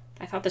 Right.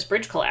 I thought this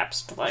bridge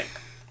collapsed. Like,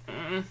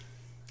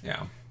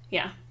 Yeah.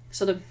 Yeah.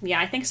 So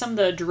I think some of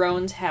the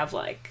drones have,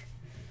 like,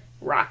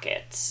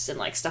 rockets and,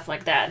 like, stuff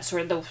like that.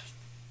 Sort of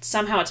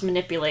somehow it's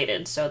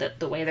manipulated so that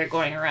the way they're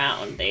going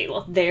around,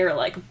 they're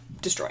like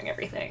destroying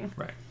everything.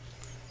 Right.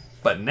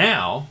 But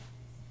now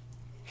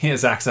he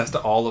has access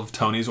to all of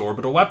Tony's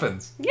orbital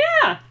weapons.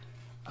 Yeah.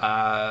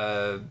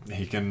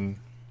 He can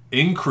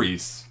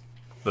increase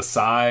the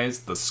size,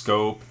 the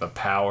scope, the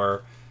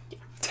power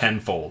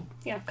tenfold.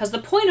 Yeah, because the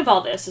point of all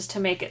this is to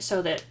make it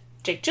so that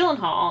Jake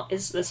Gyllenhaal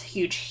is this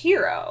huge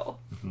hero.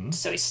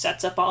 So he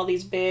sets up all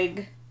these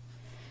big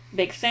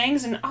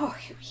things, and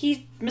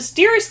he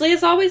mysteriously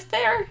is always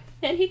there,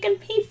 and he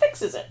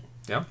fixes it.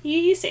 Yeah.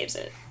 He saves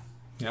it.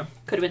 Yeah.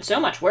 Could have been so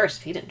much worse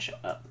if he didn't show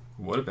up.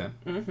 Would have been.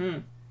 Mm-hmm.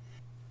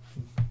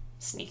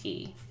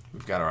 Sneaky.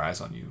 We've got our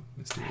eyes on you,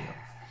 Mysterio.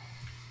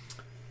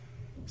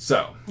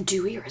 So,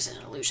 Dewey, or is it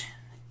an illusion?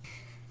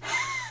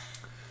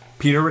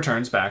 Peter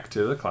returns back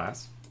to the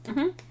class.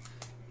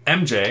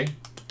 MJ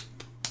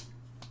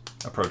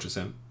approaches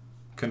him,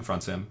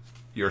 confronts him.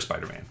 You're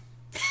Spider-Man.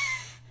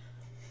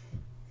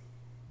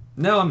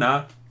 No, I'm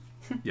not.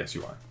 Yes,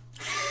 you are.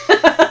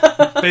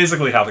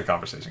 Basically how the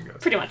conversation goes.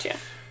 Pretty much,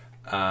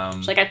 yeah.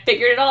 She's like, I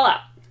figured it all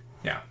out.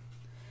 Yeah.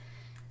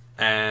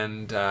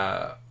 And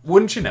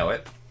wouldn't you know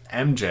it,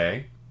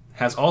 MJ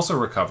has also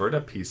recovered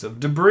a piece of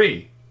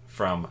debris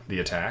from the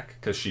attack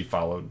because she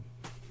followed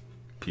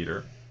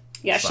Peter.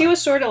 Yeah, she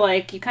was sort of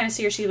like, you kind of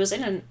see her, she was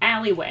in an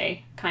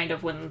alleyway, kind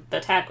of, when the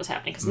attack was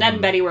happening. Because Ned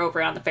and Betty were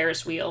over on the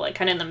Ferris wheel, like,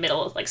 kind of in the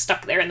middle, like,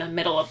 stuck there in the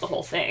middle of the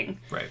whole thing.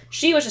 Right.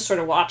 She was just sort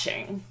of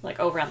watching, like,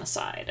 over on the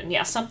side. And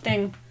yeah,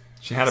 something...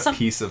 She had a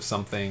piece of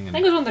something. I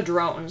think it was one of the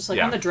drones. Like,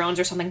 Yeah. one of the drones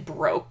or something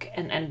broke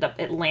and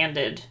it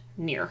landed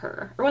near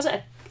her. Or was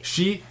it...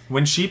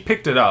 When she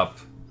picked it up,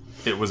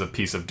 it was a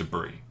piece of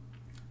debris.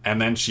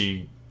 And then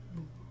she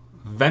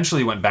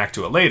eventually went back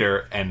to it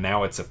later, and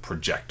now it's a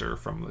projector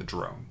from the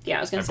drone. Yeah,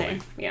 I was going to say.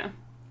 believe. Yeah.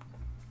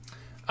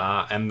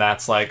 And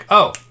that's like,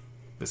 oh,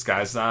 this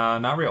guy's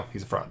not real.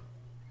 He's a fraud.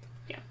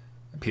 Yeah.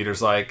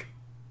 Peter's like...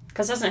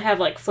 Because doesn't it have,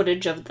 like,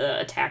 footage of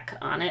the attack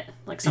on it?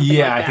 Like, something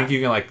Yeah, like that. I think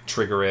you can, like,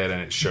 trigger it, and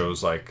it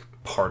shows, like,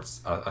 parts,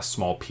 a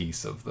small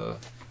piece of the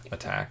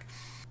attack.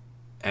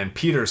 And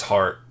Peter's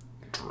heart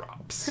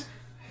drops.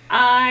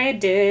 I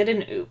did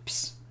an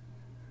oops.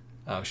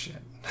 Oh, shit.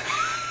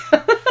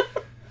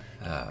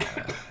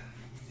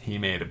 He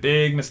made a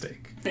big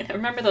mistake.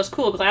 Remember those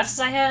cool glasses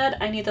I had?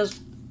 I need those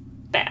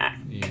back.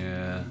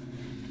 Yeah.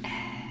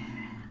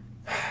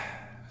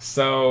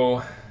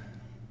 So,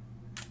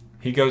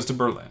 he goes to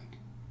Berlin.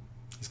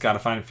 He's got to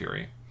find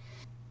Fury.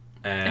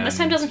 And this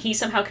time, doesn't he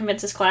somehow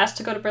convince his class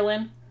to go to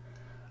Berlin?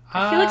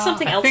 I feel like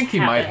something else I think he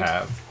might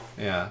happened. have.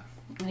 Yeah.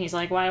 And he's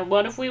like, "Why?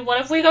 What if we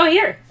go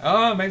here?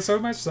 Oh, it makes so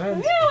much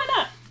sense. Yeah,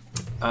 why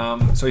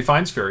not?" So he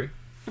finds Fury.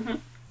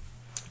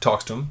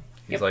 Talks to him.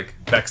 He's Yep. like,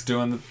 Beck's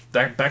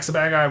Beck's a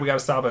bad guy. We got to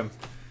stop him.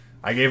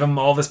 I gave him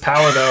all this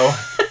power, though.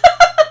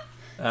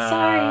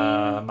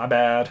 Sorry. My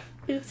bad.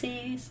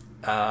 Oopsies.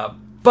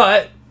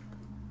 But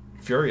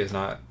Fury is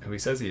not who he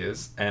says he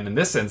is. And in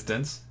this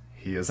instance,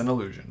 he is an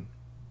illusion.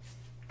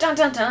 Dun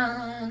dun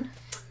dun.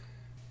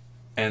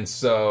 And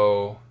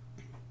so,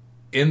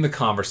 in the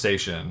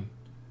conversation,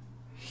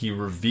 Peter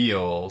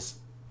reveals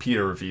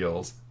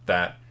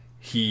that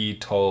he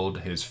told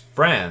his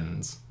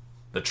friends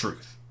the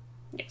truth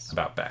Yes.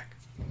 about Beck,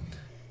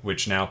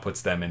 which now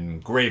puts them in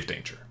grave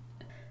danger.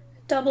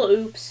 Double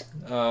oops.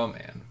 Oh,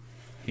 man.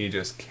 He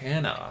just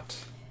cannot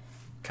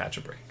catch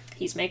a break.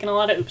 He's making a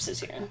lot of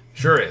oopses here.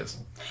 Sure is.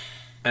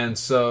 And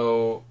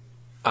so,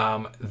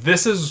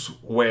 this is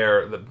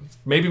where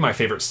maybe my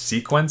favorite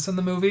sequence in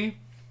the movie,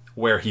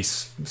 where he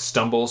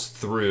stumbles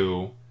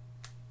through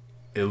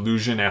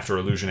illusion after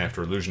illusion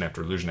after illusion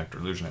after illusion after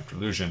illusion after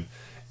illusion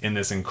in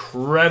this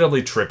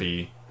incredibly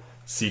trippy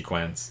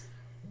sequence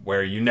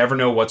where you never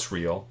know what's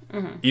real,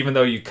 even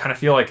though you kind of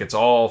feel like it's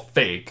all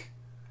fake,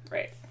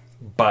 Right.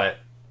 but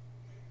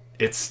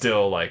it's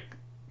still like,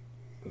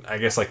 I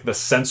guess like the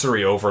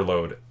sensory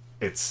overload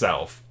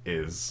itself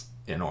is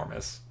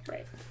enormous.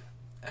 Right.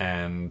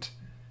 And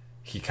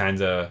he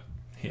ends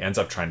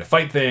up trying to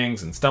fight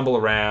things and stumble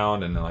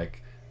around, and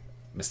like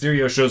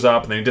Mysterio shows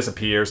up and then he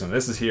disappears, and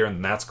this is here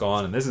and that's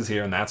gone, and this is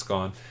here and that's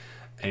gone,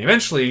 and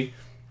eventually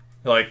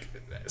like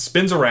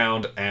spins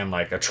around and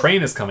like a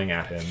train is coming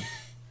at him,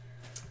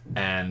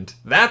 and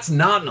that's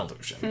not an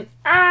illusion.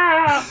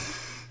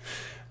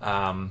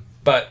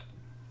 But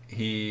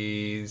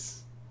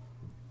he's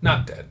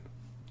not dead.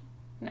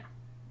 No.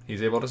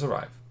 He's able to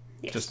survive.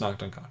 Yes. Just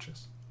knocked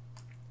unconscious.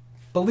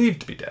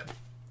 Believed to be dead.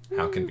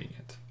 How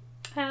convenient.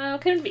 How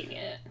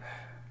convenient.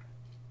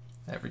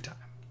 Every time.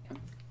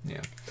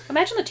 Yeah.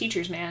 Imagine the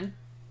teachers, man.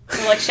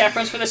 They're like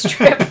chaperones for this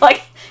trip.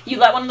 Like, you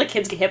let one of the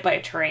kids get hit by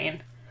a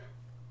train.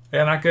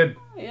 Yeah, not good.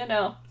 You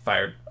know.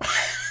 Fired.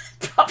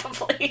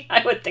 Probably.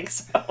 I would think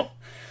so.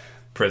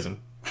 Prison.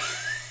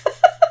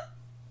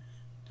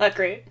 Not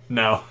great.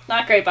 No.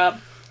 Not great, Bob.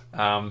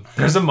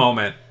 There's a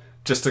moment,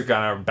 just to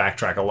kind of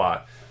backtrack a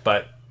lot,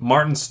 but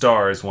Martin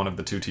Starr is one of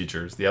the two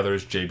teachers. The other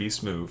is J.B.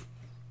 Smoove.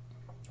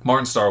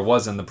 Martin Starr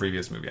was in the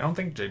previous movie. I don't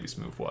think J.B.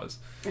 Smoove was.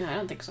 Yeah, I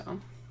don't think so.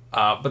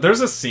 But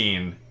there's a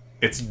scene,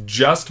 it's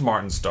just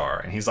Martin Starr,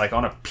 and he's like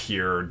on a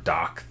pier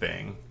dock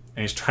thing,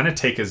 and he's trying to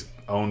take his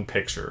own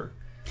picture.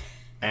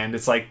 And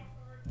it's like,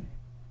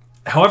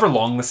 however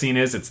long the scene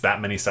is, it's that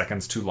many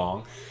seconds too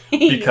long.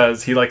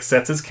 Because he like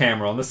sets his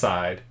camera on the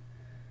side,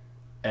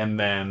 and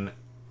then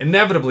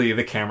inevitably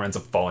the camera ends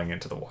up falling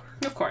into the water.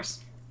 Of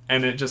course.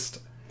 And it's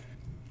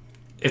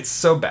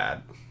so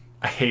bad.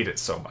 I hate it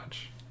so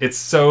much. It's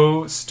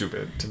so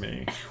stupid to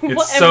me. It's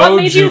What so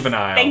made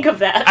juvenile. you think of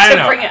that I to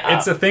know. bring it up?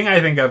 It's a thing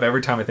I think of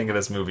every time I think of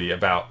this movie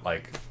about,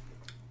 like,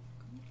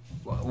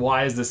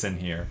 why is this in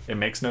here? It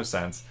makes no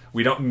sense.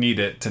 We don't need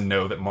it to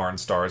know that Martin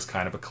Starr is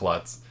kind of a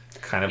klutz,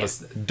 kind of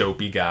a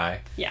dopey guy.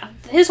 Yeah.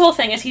 His whole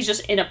thing is he's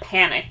just in a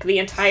panic the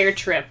entire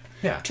trip.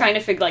 Yeah. Trying to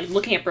figure, like,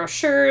 looking at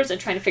brochures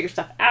and trying to figure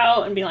stuff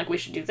out and being like, we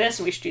should do this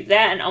and we should do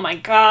that, and oh my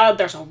god,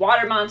 there's a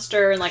water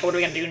monster, and like, what are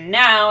we gonna do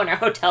now? And our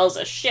hotel's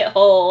a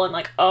shithole, and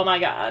like, oh my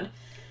god.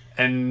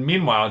 And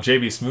meanwhile,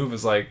 J.B. Smoove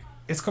is like,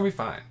 it's gonna be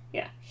fine.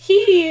 Yeah.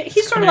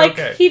 He's sort of like,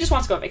 okay. he just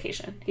wants to go on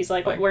vacation. He's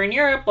like, we're in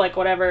Europe, like,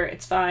 whatever,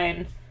 it's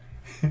fine.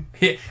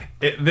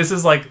 This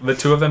is like the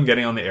two of them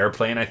getting on the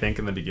airplane, I think,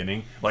 in the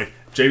beginning. Like,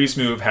 J.B.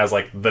 Smoove has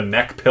like the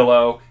neck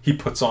pillow, he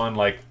puts on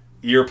like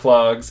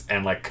earplugs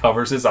and like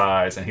covers his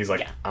eyes, and he's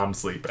like, I'm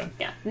sleeping.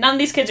 Yeah. None of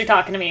these kids are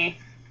talking to me.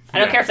 I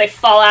don't Yeah. care if they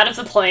fall out of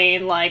the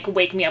plane, like,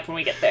 wake me up when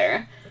we get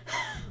there.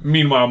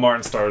 Meanwhile,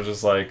 Martin Starr is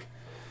just like,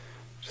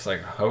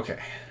 okay.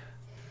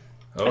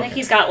 I think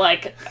he's got,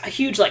 like, a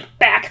huge, like,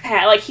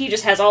 backpack. Like, he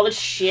just has all this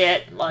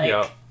shit. Like,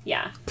 Yep.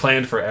 yeah.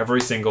 Planned for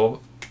every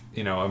single,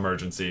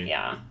 emergency.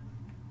 Yeah.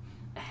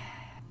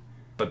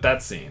 But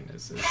that scene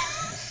is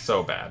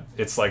so bad.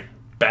 It's like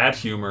bad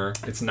humor.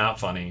 It's not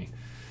funny.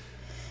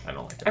 I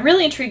don't like it. I'm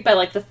really intrigued by,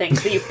 like, the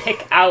things that you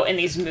pick out in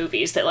these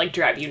movies that, like,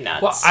 drive you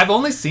nuts. Well, I've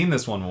only seen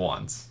this one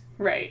once.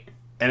 Right.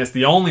 And it's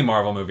the only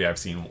Marvel movie I've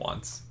seen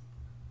once.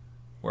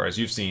 Whereas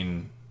you've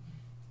seen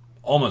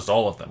almost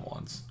all of them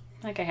once.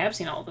 Like, I have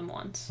seen all of them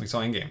once. We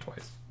saw Endgame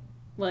twice.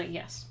 Well,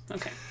 yes.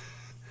 Okay.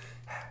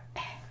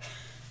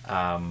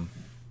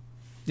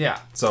 Yeah,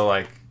 so,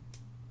 like,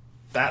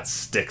 that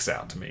sticks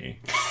out to me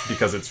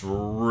because it's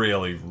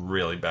really,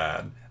 really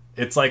bad.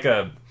 It's like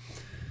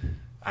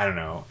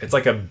it's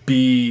like a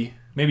B,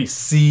 maybe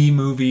C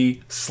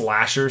movie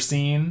slasher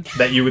scene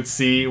that you would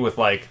see with,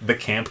 like, the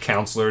camp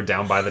counselor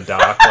down by the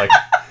dock,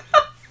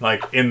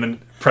 like in the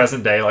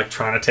present day, like,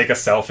 trying to take a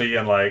selfie,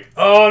 and, like,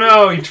 oh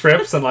no, he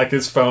trips, and, like,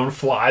 his phone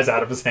flies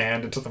out of his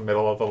hand into the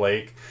middle of the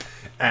lake,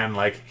 and,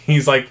 like, he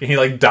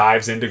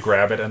dives in to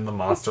grab it, and the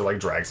monster, like,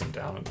 drags him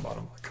down at the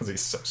bottom because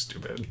he's so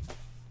stupid.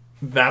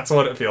 That's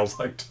what it feels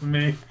like to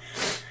me.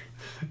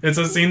 It's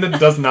a scene that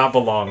does not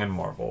belong in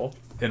Marvel,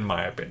 in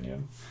my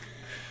opinion.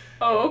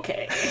 Oh,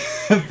 okay.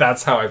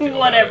 That's how I feel.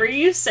 Whatever about it.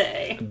 you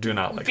say. Do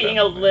not like Being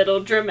that a movie. little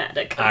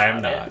dramatic about I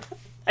am not. it.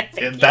 I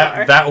think you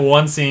are. That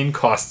one scene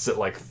costs it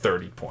like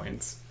 30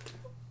 points.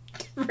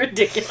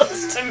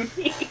 Ridiculous to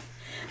me.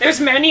 There's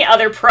many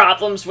other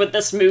problems with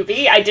this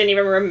movie. I didn't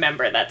even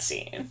remember that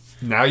scene.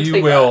 Now you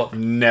Speak will up.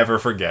 never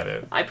forget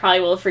it. I probably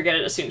will forget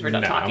it as soon as we're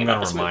done talking I'm about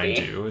gonna this remind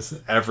movie. you. It's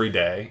every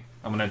day.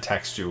 I'm gonna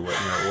text you when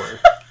you're at work.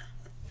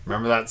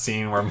 Remember that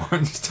scene where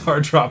Martin Starr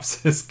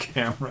drops his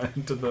camera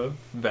into the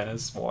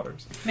Venice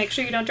waters? Make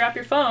sure you don't drop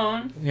your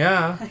phone.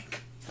 Yeah.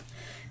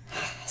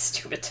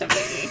 Stupid to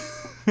me.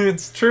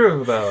 It's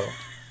true, though.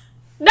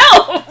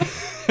 No!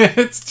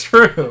 It's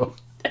true.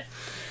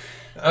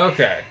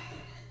 Okay.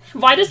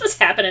 Why does this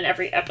happen in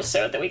every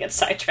episode that we get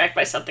sidetracked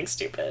by something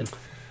stupid?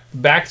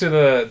 Back to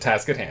the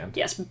task at hand.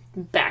 Yes,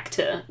 back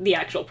to the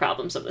actual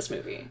problems of this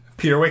movie.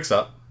 Peter wakes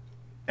up,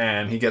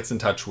 and he gets in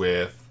touch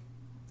with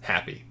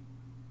Happy.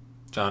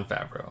 Jon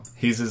Favreau.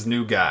 He's his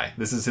new guy.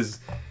 This is his...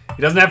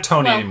 He doesn't have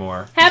Tony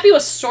anymore. Happy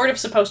was sort of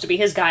supposed to be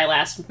his guy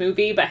last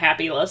movie, but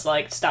Happy was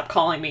like, stop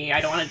calling me,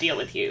 I don't want to deal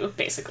with you,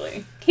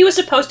 basically. He was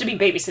supposed to be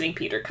babysitting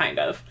Peter, kind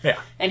of.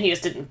 Yeah. And he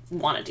just didn't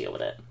want to deal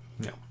with it.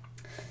 No.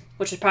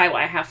 Which is probably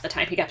why half the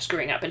time he kept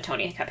screwing up and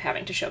Tony kept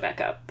having to show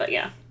back up. But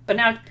yeah. But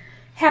now,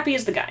 Happy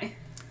is the guy.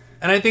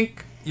 And I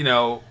think, we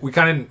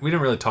didn't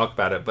really talk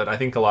about it, but I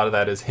think a lot of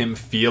that is him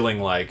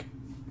feeling like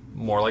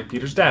more like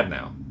Peter's dad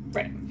now.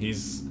 Right.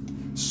 He's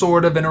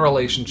sort of in a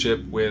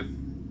relationship with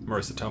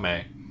Marissa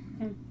Tomei,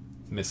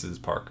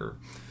 Mrs. Parker.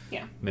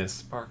 Yeah.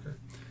 Miss Parker.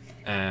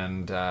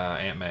 And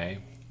Aunt May.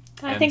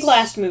 I think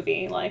last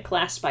movie, like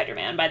last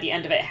Spider-Man, by the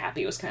end of it,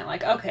 Happy was kind of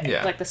like,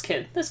 okay, like this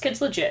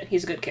kid's legit.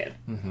 He's a good kid.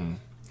 Mm-hmm.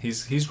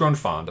 He's grown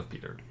fond of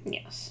Peter.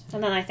 Yes.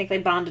 And then I think they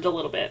bonded a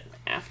little bit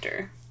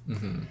after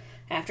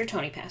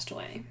Tony passed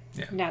away.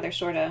 Yeah. Now they're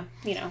sort of,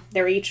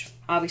 they're each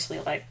obviously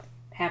like,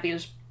 Happy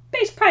was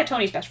probably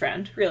Tony's best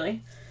friend,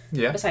 really.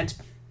 Yeah. Besides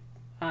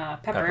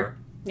Pepper.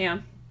 Yeah.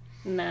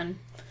 And then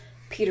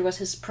Peter was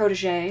his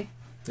protege.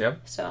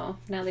 Yep. So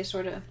now they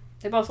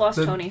both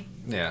lost Tony.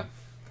 Yeah.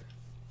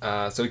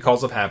 So he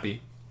calls up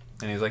Happy,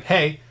 and he's like,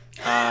 hey,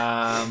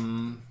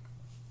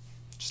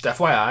 just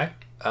FYI,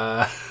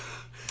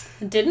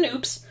 Did an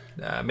oops.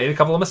 made a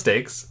couple of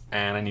mistakes,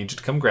 and I need you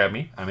to come grab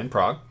me. I'm in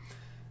Prague.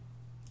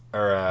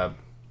 Or, are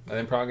they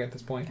in Prague at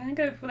this point? I think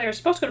they were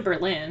supposed to go to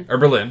Berlin. Or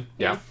Berlin,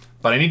 yeah. Yeah.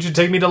 But I need you to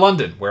take me to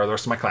London, where the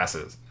rest of my class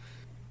is.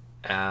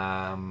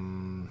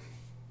 And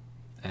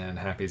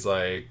Happy's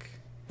like,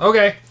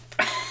 okay.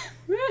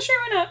 Yeah, sure,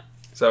 why not?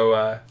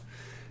 So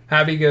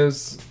Happy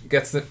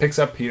picks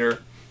up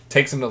Peter,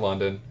 takes him to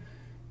London,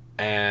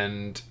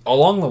 and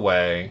along the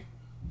way,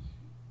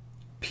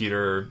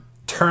 Peter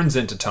turns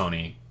into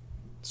Tony,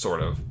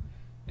 sort of,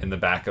 in the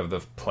back of the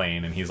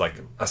plane, and he's like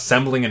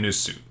assembling a new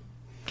suit.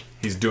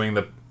 He's doing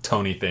the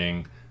Tony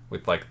thing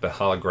with like the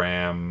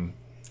hologram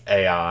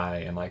AI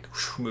and like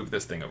move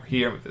this thing over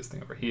here, move this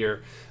thing over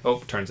here. Oh,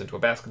 turns into a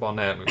basketball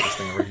net, move this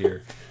thing over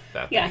here.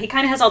 Yeah, he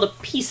kind of has all the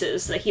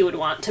pieces that he would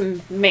want to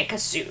make a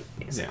suit,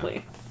 basically.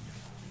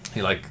 Yeah.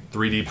 He like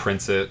 3D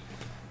prints it,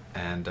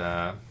 and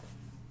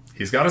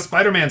he's got a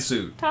Spider-Man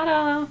suit.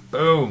 Ta-da!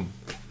 Boom.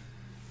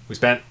 We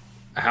spent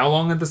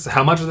how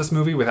much of this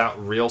movie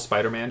without real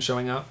Spider-Man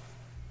showing up?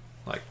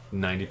 Like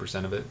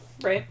 90% of it.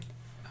 Right.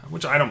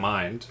 Which I don't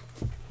mind.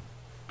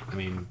 I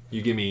mean,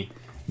 you give me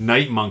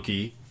Night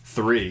Monkey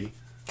 3,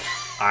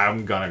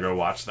 I'm gonna go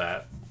watch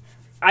that.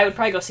 I would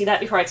probably go see that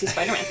before I'd see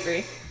Spider-Man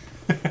 3.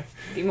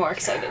 Be more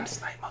excited. Yes,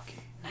 Night Monkey.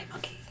 Night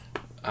Monkey.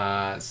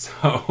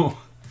 So,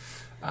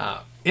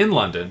 in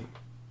London,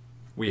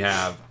 we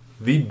have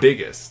the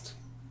biggest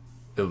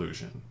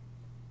illusion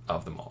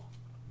of them all.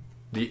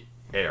 The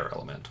air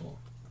elemental.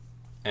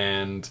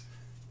 And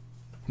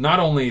not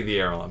only the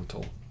air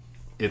elemental,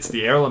 it's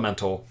the air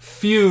elemental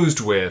fused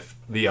with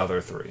the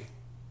other three.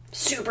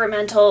 Super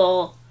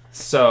mental.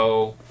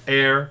 So,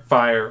 air,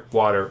 fire,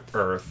 water,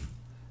 earth.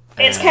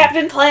 It's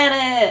Captain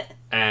Planet!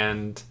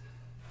 And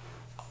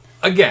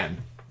again,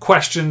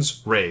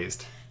 questions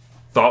raised.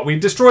 Thought we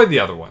destroyed the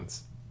other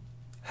ones.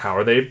 How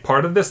are they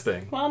part of this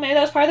thing? Well, maybe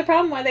that was part of the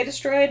problem why they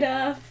destroyed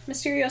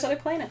Mysterio's other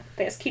planet.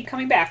 They just keep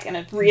coming back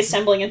and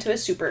reassembling into a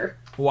super...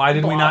 Why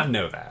did we blob. not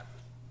know that?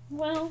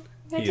 Well,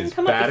 that He didn't is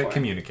come up bad before. at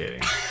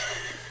communicating.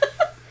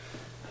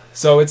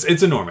 So it's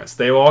enormous.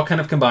 They all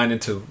kind of combined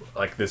into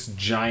like this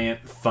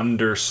giant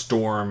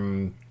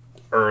thunderstorm,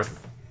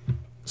 earth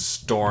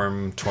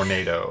storm,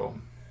 tornado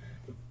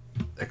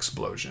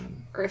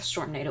explosion. Earth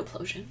storm NATO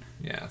implosion.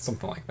 Yeah,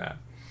 something like that.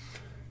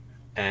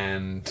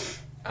 And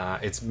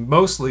it's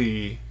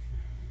mostly,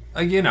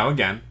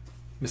 again,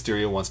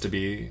 Mysterio wants to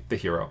be the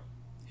hero.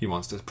 He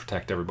wants to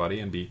protect everybody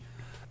and be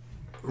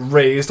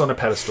raised on a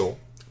pedestal.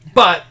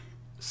 But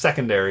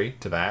secondary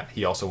to that,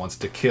 he also wants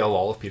to kill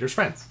all of Peter's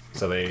friends.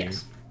 So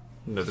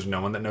there's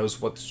no one that knows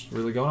what's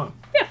really going on.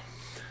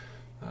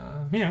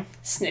 Yeah.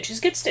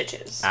 Snitches get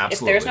stitches.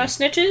 Absolutely. If there's no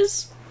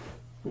snitches,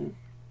 you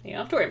don't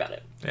have to worry about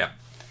it. Yeah.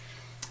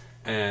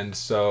 And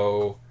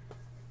so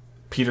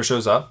Peter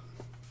shows up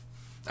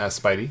as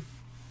Spidey.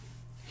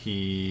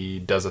 He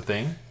does a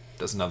thing,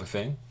 does another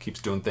thing,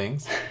 keeps doing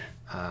things.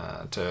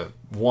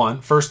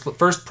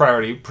 First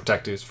priority,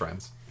 protect his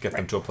friends. Get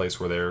them to a place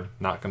where they're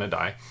not going to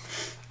die.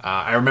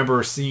 I remember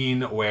a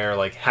scene where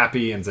like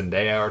Happy and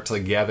Zendaya are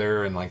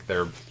together and like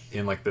they're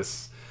in like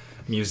this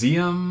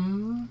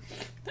museum.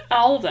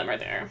 All of them are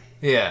there.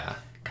 Yeah.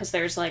 Because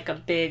there's like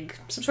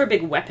some sort of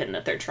big weapon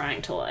that they're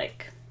trying to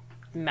like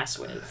mess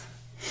with.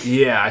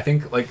 Yeah, I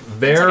think like It's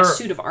they're... like a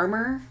suit of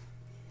armor,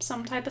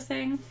 some type of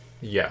thing.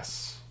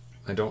 Yes.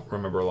 I don't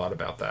remember a lot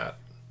about that.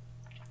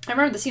 I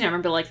remember the scene. I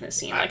remember liking the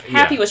scene. Like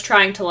Happy was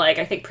trying to like,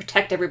 I think,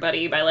 protect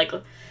everybody by like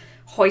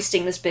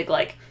hoisting this big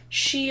like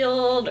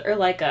shield or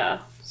like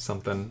a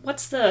something.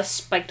 What's the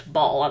spiked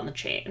ball on the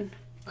chain?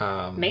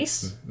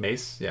 Mace?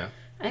 Mace, yeah.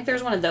 I think there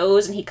was one of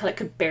those, and he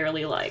could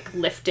barely like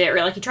lift it, or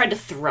like he tried to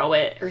throw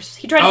it, or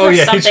he tried to Oh, throw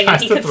yeah, he something, and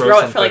tries he to could throw throw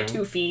it for like something.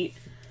 2 feet.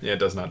 Yeah, it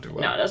does not do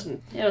well. No, it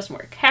doesn't. It doesn't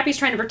work. Happy's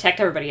trying to protect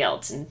everybody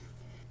else, and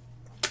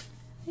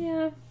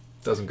yeah,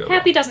 Doesn't go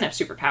Happy well. doesn't have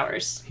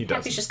superpowers. He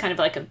doesn't. Happy's just kind of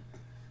like a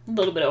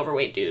little bit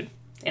overweight dude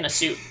in a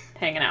suit,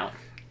 hanging out.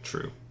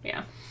 True.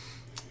 Yeah.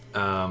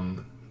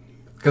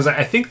 Because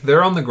I think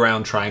they're on the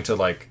ground trying to,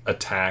 like,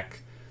 attack,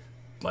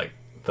 like,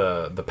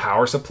 the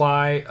power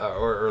supply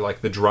or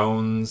like the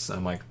drones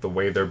and like the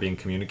way they're being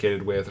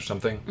communicated with or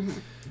something. Mm-hmm.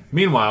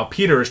 Meanwhile,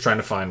 Peter is trying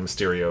to find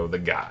Mysterio, the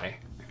guy,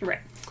 Right.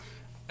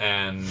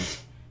 and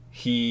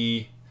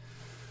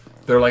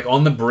they're like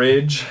on the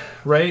bridge,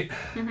 right?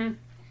 Mm-hmm.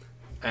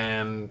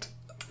 And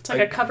It's like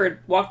a covered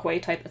walkway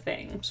type of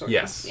thing, sort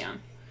Yes. of. Yeah.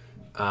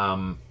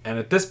 and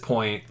at this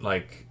point,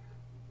 like,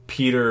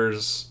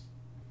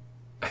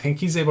 I think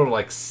he's able to,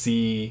 like,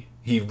 see.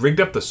 He rigged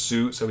up the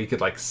suit so he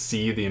could, like,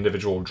 see the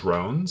individual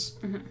drones.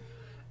 Mm-hmm.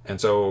 And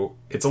so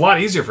it's a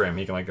lot easier for him.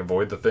 He can, like,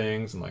 avoid the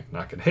things and, like,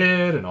 not get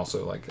hit. And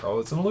also, like, oh,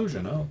 it's an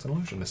illusion. Oh, it's an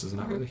illusion. This is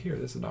not really here.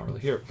 This is not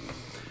really here.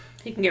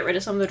 He can get rid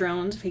of some of the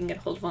drones if he can get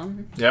a hold of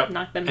them. Yep.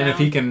 Knock them down. And if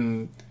he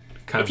can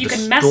kind If of you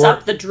distort... can mess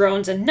up the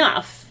drones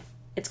enough,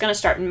 it's going to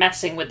start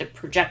messing with the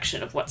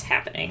projection of what's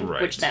happening.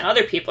 Right. Which then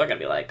other people are going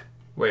to be like,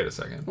 Wait a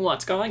second.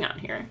 what's going on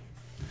here?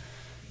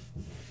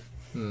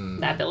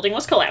 That building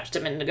was collapsed a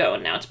minute ago,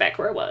 and now it's back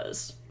where it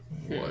was.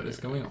 What is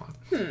going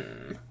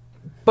on?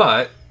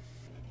 But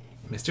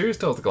Mysterio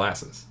still has the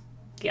glasses.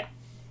 Yeah.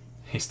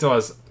 He still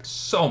has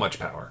so much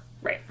power.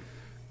 Right.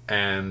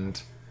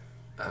 And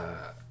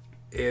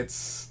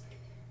it's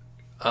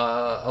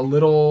a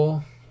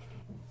little,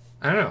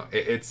 I don't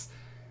know,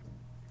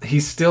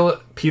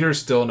 Peter's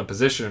still in a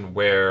position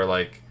where,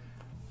 like,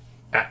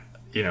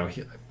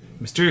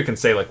 Mysterio can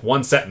say, like,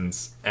 one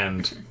sentence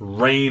and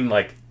rain,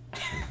 like,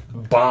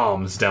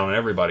 bombs down on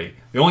everybody.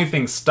 The only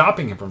thing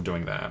stopping him from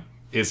doing that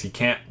is he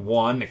can't,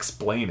 one,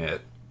 explain it,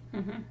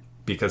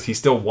 because he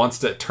still wants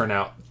to turn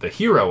out the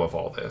hero of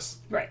all this.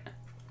 Right.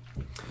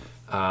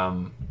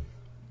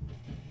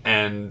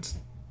 And,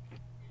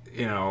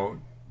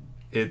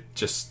 it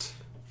just,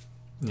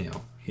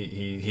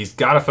 he's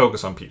got to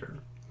focus on Peter.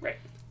 Right.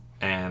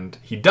 And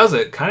he does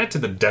it kind of to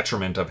the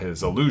detriment of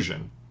his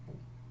illusion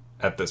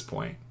at this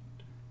point.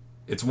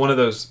 It's one of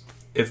those,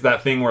 it's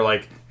that thing where,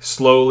 like,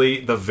 slowly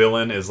the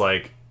villain is,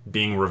 like,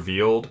 being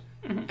revealed,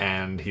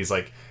 and he's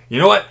like, you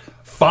know what?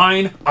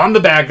 Fine, I'm the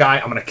bad guy.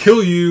 I'm going to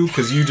kill you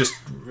because you just,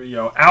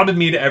 outed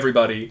me to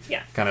everybody.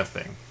 Yeah. Kind of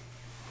thing.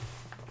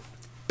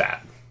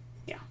 Bad.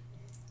 Yeah.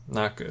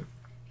 Not good.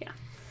 Yeah.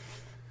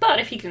 But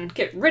if he can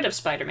get rid of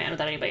Spider-Man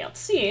without anybody else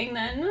seeing,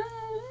 then,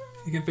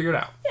 He can figure it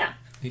out. yeah.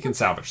 He can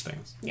salvage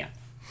things. Yeah.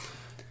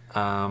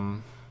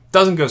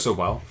 Doesn't go so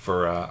well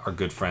for our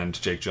good friend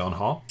Jake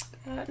Gyllenhaal.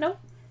 No.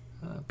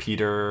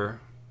 Peter,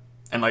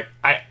 and, like,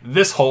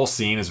 this whole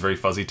scene is very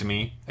fuzzy to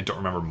me. I don't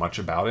remember much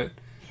about it.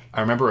 I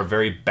remember a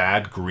very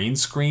bad green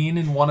screen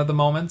in one of the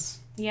moments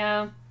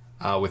Yeah.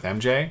 with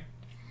MJ.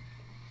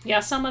 Yeah,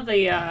 some of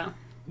the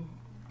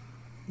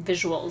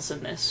visuals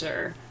in this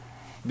are...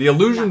 The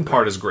illusion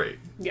part is great,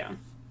 Yeah.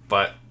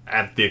 but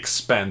at the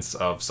expense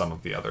of some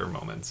of the other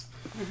moments.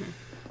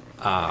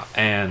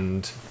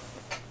 And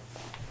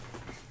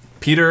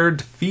Peter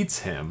defeats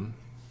him,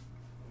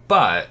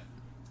 but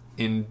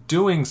in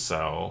doing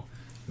so,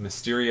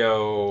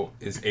 Mysterio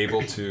is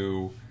able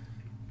to...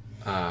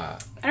 I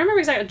don't remember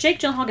exactly. Jake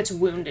Gyllenhaal gets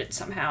wounded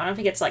somehow. I don't know if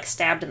he gets, like,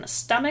 stabbed in the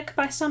stomach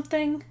by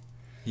something.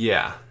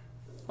 Yeah.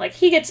 Like,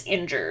 he gets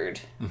injured.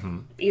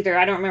 Either,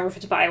 I don't remember if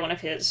it's by one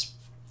of his...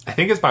 I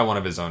think it's by one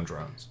of his own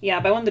drones. Yeah,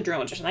 by one of the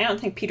drones or something. I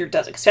don't think Peter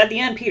does it. Because at the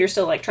end, Peter's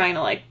still, like, trying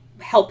to, like,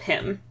 help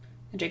him.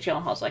 And Jake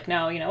Gyllenhaal's like,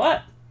 no, you know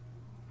what?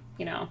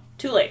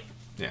 Too late.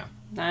 Yeah.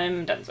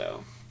 I'm done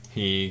so.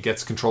 He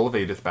gets control of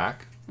Edith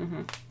back.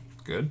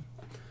 Good.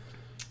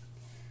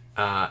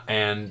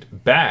 And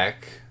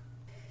Beck...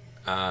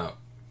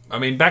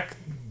 Beck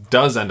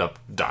does end up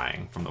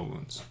dying from the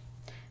wounds.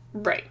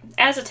 Right.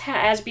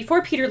 As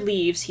before Peter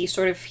leaves,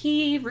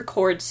 he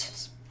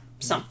records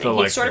something. The,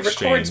 like, he sort of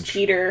records exchange.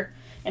 Peter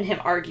and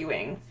him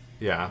arguing,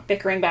 Yeah.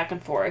 bickering back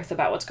and forth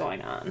about what's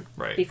going on.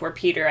 Right. Before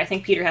I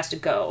think Peter has to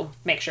go,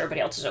 make sure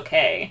everybody else is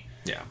okay.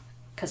 Yeah.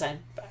 Because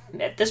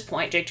at this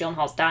point, Jake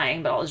Gyllenhaal's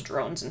dying, but all his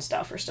drones and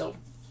stuff are still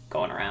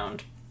going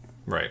around,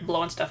 Right.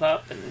 blowing stuff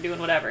up and doing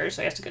whatever,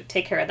 so he has to go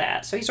take care of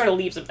that. So he sort of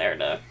leaves him there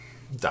to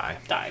Die.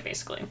 die,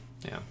 basically.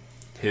 Yeah.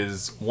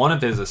 One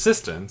of his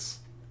assistants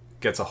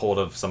gets a hold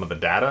of some of the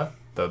data,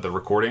 the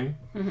recording,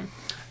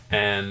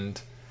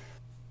 and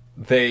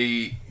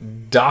they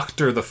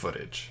doctor the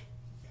footage.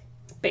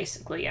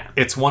 Basically, yeah.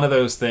 It's one of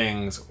those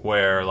things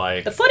where,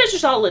 like... The footage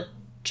is all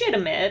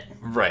legitimate,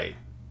 Right.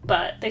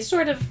 but they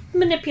sort of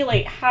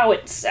manipulate how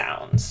it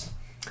sounds.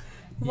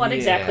 What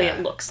exactly Yeah.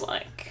 it looks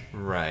like.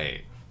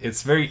 Right.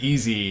 It's very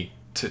easy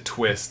to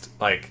twist,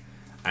 like,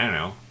 I don't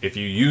know, if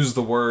you use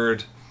the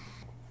word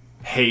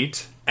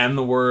hate and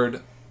the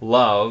word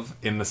love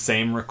in the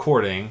same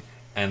recording,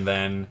 and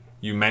then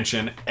You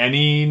mention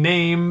any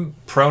name,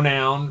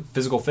 pronoun,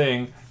 physical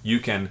thing, you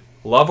can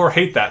love or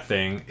hate that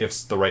thing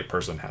if the right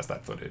person has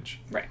that footage.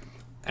 Right.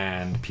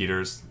 And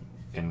Peter's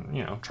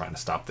trying to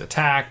stop the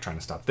attack, trying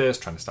to stop this,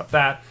 trying to stop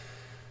that.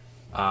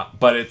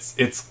 But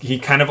it's he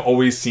kind of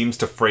always seems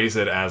to phrase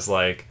it as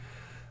like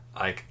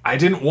I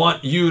didn't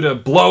want you to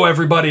blow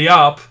everybody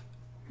up.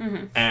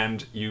 Mm-hmm.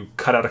 And you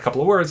cut out a couple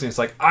of words, and it's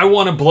like, I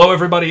want to blow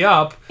everybody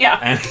up. Yeah.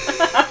 And,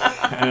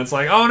 and it's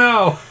like, oh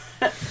no.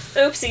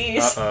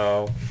 Oopsies.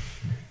 Uh-oh.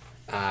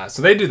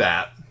 So they do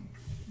that.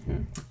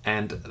 Mm-hmm.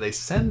 And they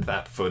send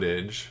that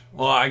footage.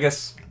 Well, I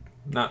guess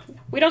not.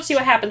 We don't see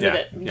what happens with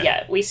it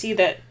yet. We see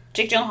that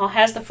Jake Gyllenhaal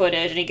has the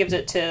footage, and he gives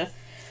it to...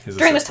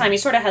 During this time, he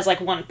sort of has,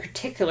 like, one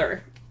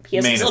particular... He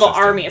has his little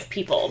army of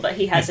people, but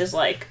he has his,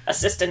 like,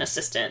 assistant.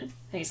 And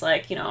he's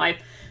like, I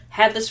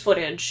have this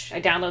footage.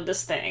 I download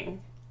this thing.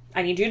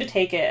 I need you to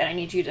take it, and I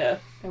need you to...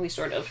 And we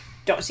sort of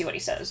don't see what he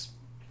says.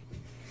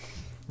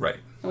 Right.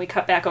 And we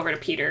cut back over to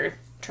Peter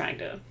trying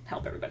to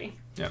help everybody.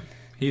 Yeah.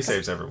 He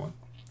saves everyone.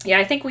 Yeah,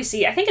 I think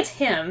it's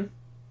him.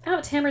 Oh,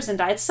 it's him or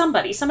Zendaya. It's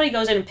somebody. Somebody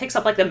goes in and picks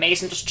up, like, the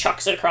mace and just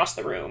chucks it across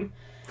the room.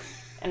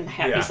 And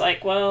Happy's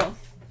like, well...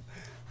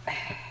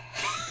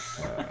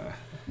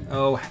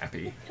 Oh,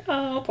 Happy.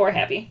 Oh, poor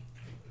Happy.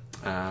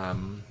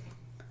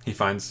 He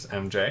finds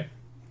MJ.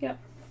 Yep.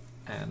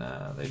 And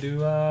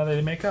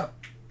they make up.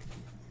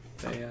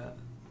 They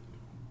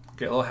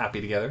get a little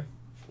happy together.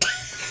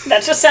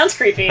 That just sounds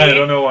creepy. I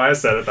don't know why I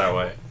said it that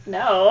way.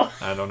 No.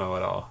 I don't know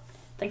at all.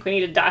 I think we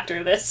need to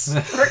doctor this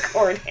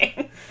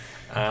recording.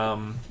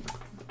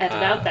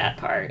 Edit out that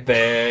part.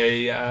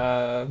 They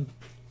are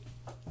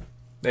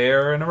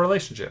in a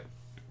relationship.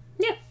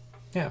 Yeah.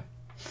 Yeah.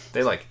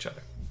 They like each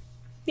other.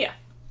 Yeah.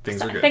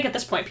 Things are good. I think at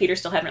this point, Peter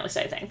still hadn't really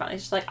said anything. Finally,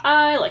 he's just like,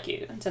 I like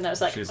you. And so I was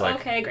like, she's like,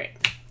 okay, great.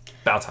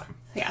 About time.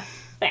 Yeah.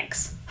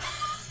 Thanks.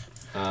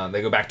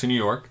 They go back to New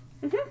York.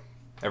 Mm-hmm.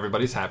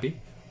 Everybody's happy.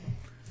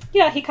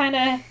 Yeah,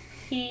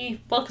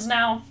 because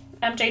now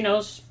MJ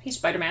knows he's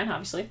Spider-Man,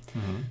 obviously.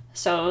 Mm-hmm.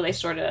 So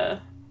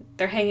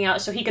they're hanging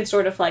out so he can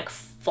sort of like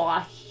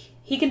fly.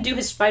 He can do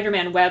his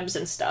Spider-Man webs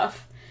and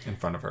stuff. In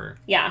front of her.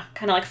 Yeah,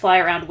 kind of like fly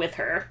around with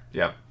her.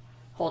 Yep.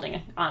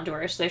 Holding onto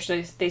her. So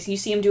you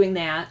see him doing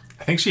that.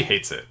 I think she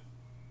hates it.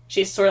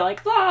 She's sort of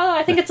like,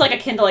 I think it's like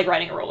akin to like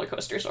riding a roller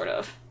coaster, sort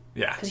of.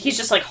 Yeah. Because he's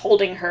just like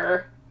holding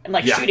her and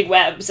like shooting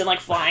webs and like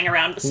flying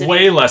around the city.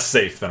 Way less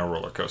safe than a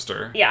roller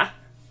coaster. Yeah.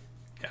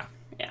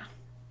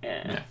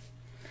 Yeah.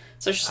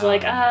 So she's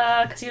like,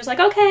 because he was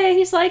like, okay.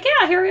 He's like,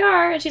 yeah, here we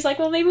are. And she's like,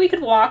 well, maybe we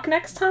could walk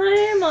next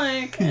time.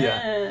 Like,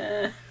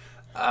 yeah.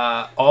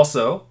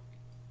 Also,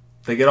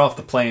 they get off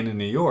the plane in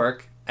New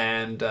York,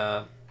 and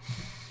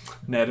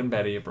Ned and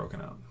Betty have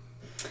broken up.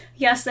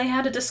 Yes, they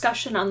had a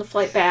discussion on the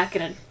flight back,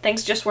 and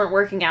things just weren't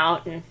working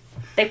out, and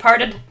they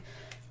parted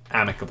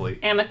amicably,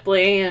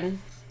 and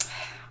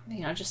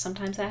just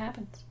sometimes that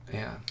happens.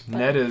 Yeah, But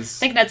Ned is.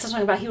 I think Ned said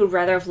something about he would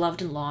rather have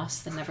loved and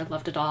lost than never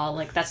loved at all,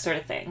 like that sort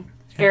of thing.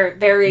 Very,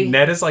 very.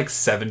 Ned is like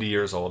 70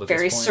 years old at this point.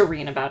 Very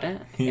serene about it.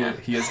 He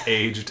has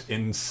aged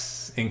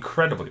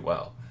incredibly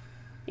well.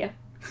 Yeah.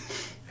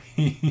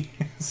 He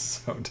is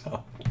so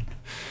dumb.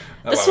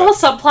 This whole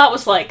subplot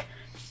was like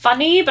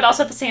funny, but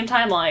also at the same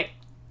time like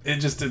it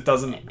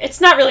doesn't.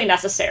 It's not really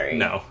necessary.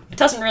 No, it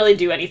doesn't really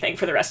do anything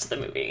for the rest of the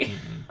movie.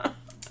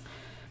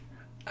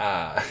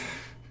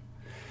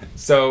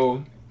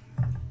 So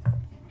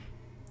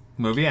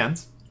movie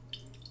ends,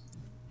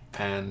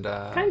 and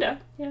kinda,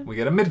 yeah. We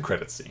get a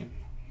mid-credit scene,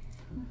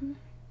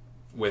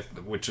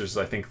 which is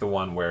I think the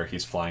one where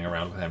he's flying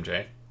around with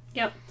MJ.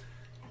 Yep.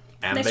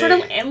 And they sort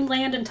of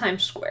land in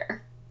Times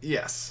Square.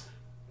 Yes.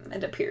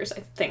 It appears, I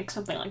think,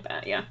 something like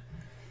that. Yeah.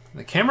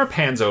 The camera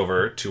pans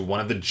over to one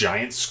of the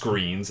giant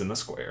screens in the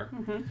square,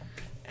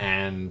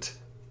 and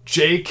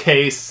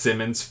J.K.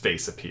 Simmons'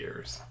 face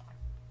appears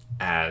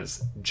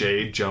as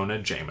J.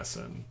 Jonah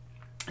Jameson.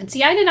 And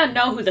see, I did not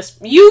know who this...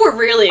 You were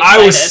really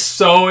excited. I was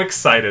so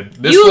excited.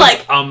 This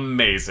was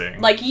amazing.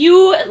 Like,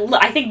 you,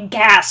 I think,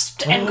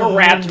 gasped and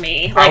grabbed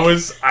me.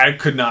 Like, I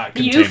could not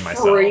contain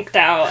myself. You freaked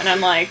out, and I'm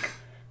like...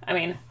 I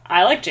mean,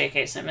 I like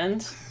J.K.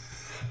 Simmons,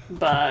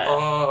 but...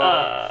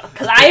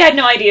 Because I had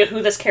no idea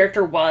who this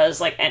character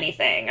was, like,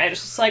 anything. I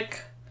just was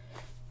like...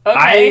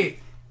 Okay.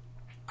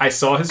 I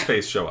saw his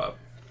face show up.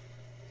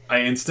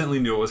 I instantly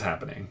knew what was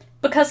happening.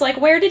 Because, like,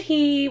 what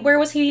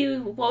was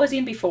he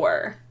in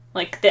before?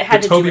 Like, that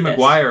had the to do with Tobey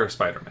Maguire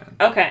Spider-Man.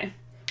 Okay.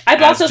 I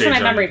blocked those from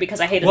my memory because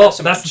I hated those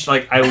so much. That's,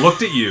 like, I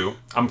looked at you,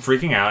 I'm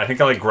freaking out, I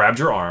think I, like, grabbed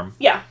your arm.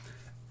 Yeah.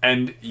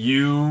 And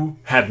you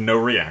had no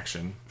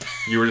reaction.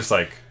 You were just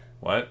like,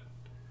 what?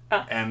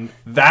 And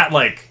that,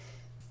 like,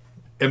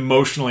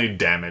 emotionally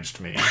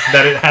damaged me.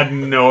 That it had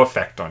no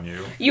effect on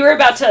you. You were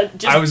about to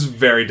I was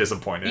very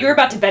disappointed. You were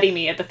about to Betty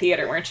me at the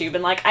theater, weren't you?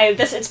 Been like,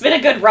 it's been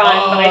a good run,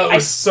 but it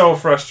was so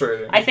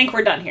frustrating. I think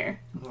we're done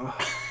here.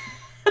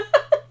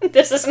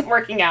 This isn't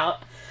working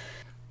out.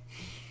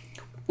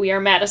 We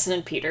are Madison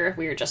and Peter.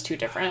 We are just too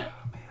different.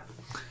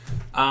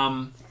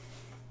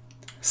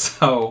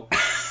 So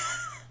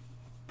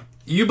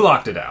you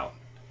blocked it out,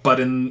 but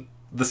in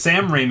the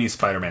Sam Raimi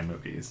Spider-Man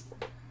movies,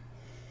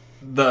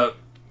 the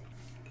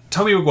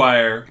Tobey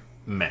Maguire,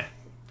 meh,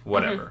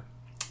 whatever.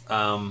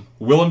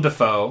 Willem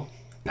Dafoe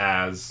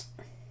as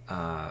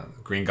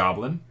Green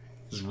Goblin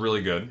is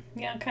really good.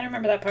 Yeah, I kind of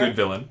remember that part. Good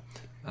villain.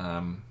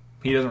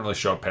 He doesn't really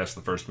show up past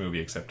the first movie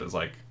except as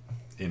like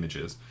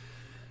images.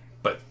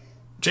 But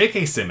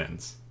J.K.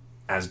 Simmons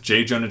as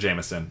J. Jonah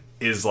Jameson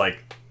is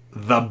like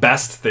the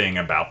best thing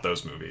about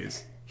those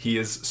movies. He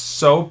is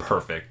so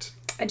perfect.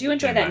 I do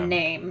enjoy that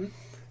name.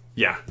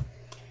 Yeah.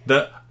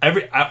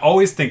 I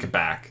always think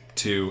back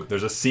to,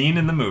 there's a scene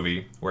in the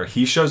movie where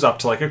he shows up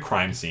to like a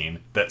crime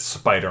scene that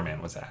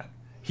Spider-Man was at.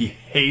 He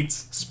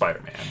hates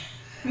Spider-Man.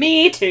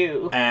 Me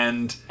too.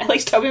 And at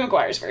least Tobey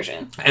Maguire's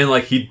version. And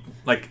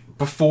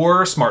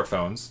before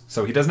smartphones,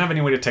 so he doesn't have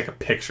any way to take a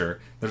picture.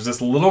 There's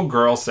this little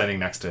girl standing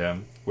next to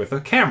him with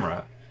a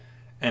camera,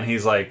 and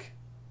he's like,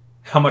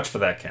 "How much for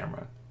that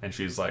camera?" And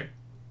she's like,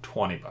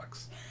 $20.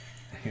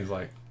 And he's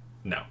like,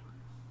 "No."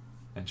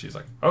 And she's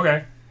like,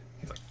 "Okay."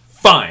 He's like,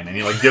 "Fine." And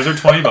he like gives her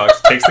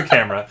 $20, takes the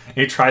camera, and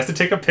he tries to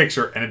take a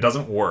picture, and it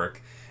doesn't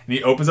work. And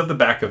he opens up the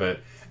back of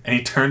it, and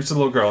he turns to the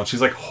little girl, and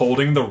she's like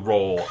holding the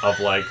roll of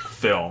like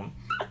film,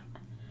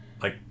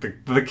 like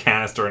the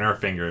canister in her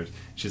fingers.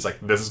 She's like,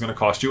 "This is going to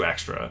cost you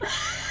extra."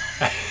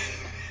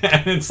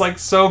 And it's like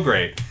so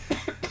great.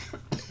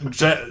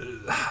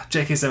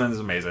 J.K. Simmons is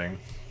amazing.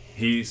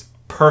 He's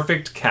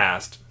perfect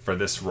cast for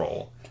this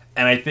role.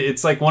 And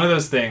it's like one of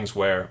those things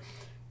where,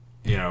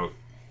 you know,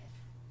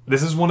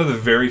 this is one of the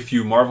very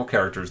few Marvel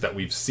characters that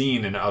we've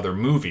seen in other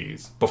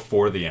movies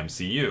before the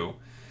MCU.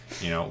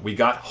 You know, we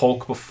got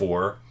Hulk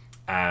before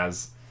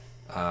as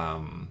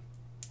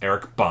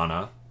Eric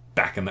Bana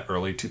back in the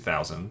early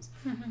 2000s.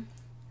 Mm-hmm.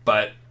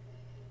 But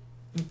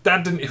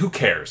that didn't... Who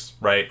cares,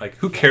 right? Like,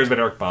 who cares about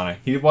Eric Bana?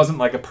 He wasn't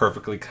like a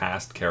perfectly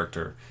cast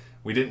character.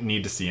 We didn't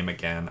need to see him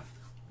again.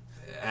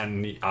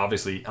 And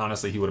honestly,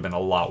 he would have been a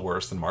lot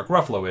worse than Mark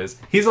Ruffalo is.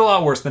 He's a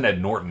lot worse than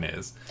Ed Norton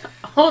is.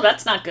 Oh,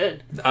 that's not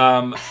good.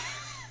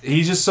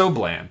 He's just so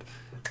bland.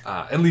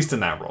 At least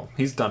in that role.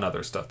 He's done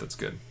other stuff that's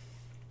good.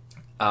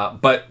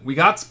 But we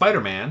got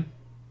Spider-Man.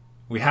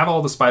 We have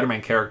all the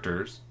Spider-Man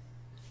characters.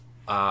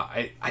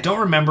 I don't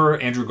remember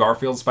Andrew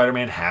Garfield's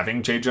Spider-Man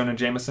having J. Jonah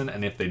Jameson,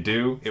 and if they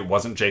do, it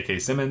wasn't J.K.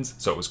 Simmons,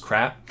 so it was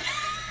crap.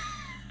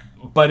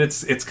 But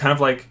it's kind of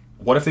like,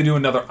 what if they do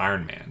another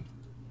Iron Man,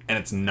 and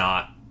it's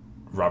not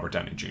Robert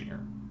Downey Jr.?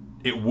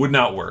 It would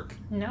not work.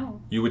 No.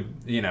 You would,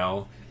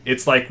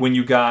 it's like when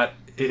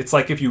it's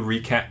like if you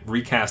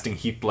recasting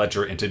Heath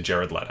Ledger into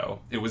Jared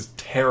Leto. It was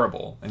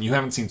terrible. And you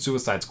haven't seen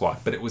Suicide Squad,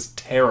 but it was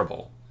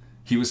terrible.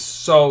 He was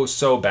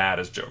so bad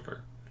as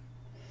Joker.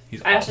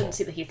 I also didn't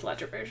see the Heath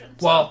Ledger version.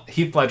 So. Well,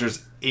 Heath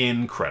Ledger's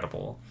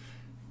incredible.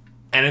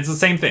 And it's the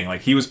same thing.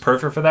 Like, he was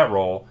perfect for that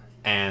role,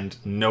 and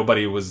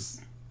nobody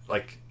was,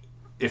 like,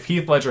 if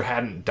Heath Ledger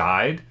hadn't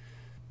died,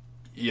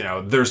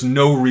 there's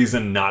no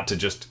reason not to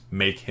just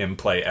make him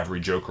play every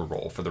Joker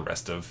role for the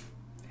rest of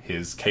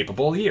his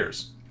capable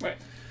years. Right.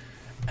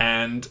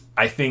 And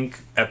I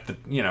think at the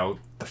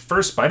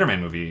first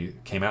Spider-Man movie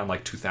came out in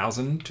like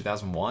 2000,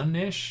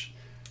 2001-ish.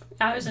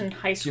 I was in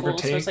high school,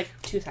 so it was like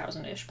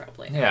 2000-ish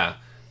probably. Yeah.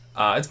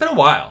 It's been a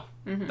while.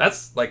 Mm-hmm.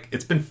 That's like,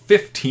 it's been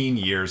 15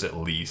 years at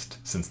least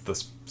since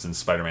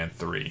Spider-Man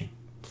 3,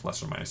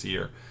 plus or minus a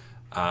year.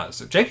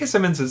 So J.K.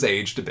 Simmons has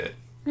aged a bit,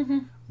 mm-hmm.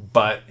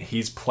 but he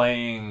was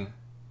playing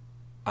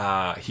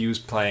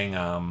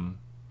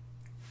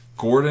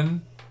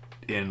Gordon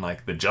in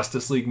like the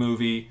Justice League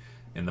movie,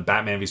 in the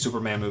Batman v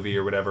Superman movie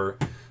or whatever.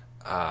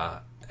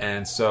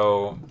 And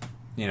so,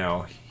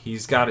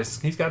 he's got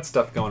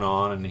stuff going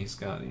on, and he's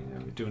got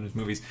doing his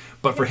movies.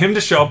 But for him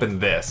to show up in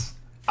this,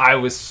 I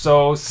was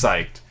so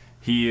psyched.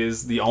 He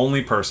is the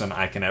only person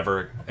I can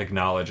ever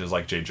acknowledge as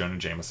like J. Jonah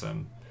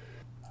Jameson.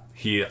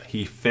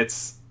 He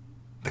fits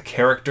the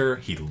character.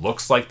 He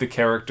looks like the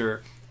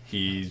character.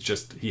 He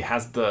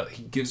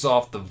gives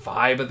off the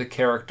vibe of the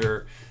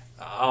character.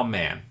 Oh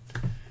man.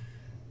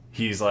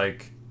 He's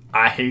like,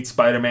 I hate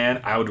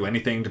Spider-Man. I will do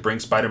anything to bring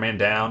Spider-Man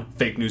down.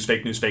 Fake news,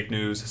 fake news, fake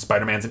news.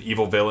 Spider-Man's an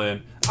evil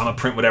villain. I'm gonna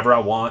print whatever I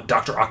want.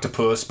 Dr.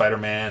 Octopus,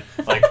 Spider-Man.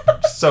 Like,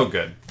 so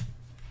good.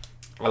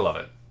 I love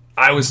it.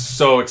 I was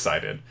so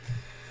excited.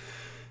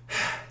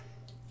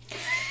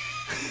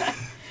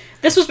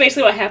 This was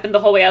basically what happened the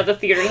whole way out of the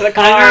theater to the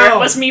car.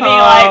 Was me being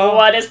like,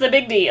 what is the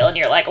big deal? And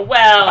you're like,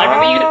 well, I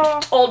remember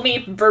you told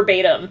me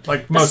verbatim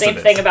like the same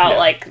thing about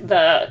like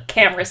the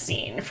camera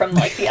scene from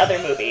like the other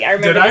movie. I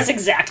remember this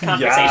exact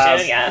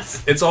conversation.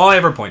 Yes. It's all I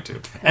ever point to.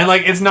 And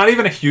like, it's not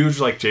even a huge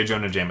like J.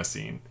 Jonah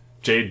Jameson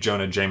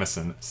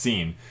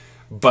scene,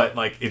 but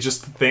like, it's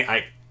just the thing.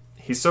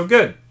 He's so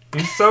good.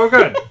 He's so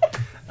good.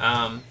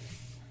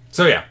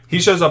 So yeah, he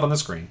shows up on the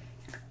screen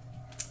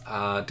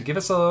to give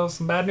us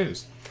some bad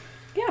news.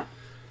 Yeah.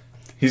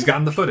 He's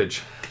gotten the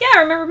footage. Yeah,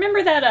 I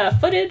remember that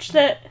footage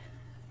that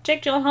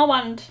Jake Gyllenhaal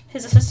wanted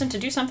his assistant to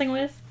do something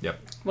with. Yep.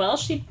 Well,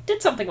 she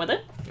did something with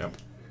it. Yep.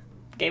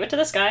 Gave it to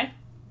this guy.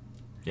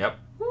 Yep.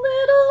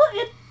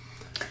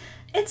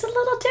 it's a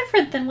little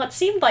different than what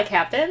seemed like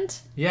happened.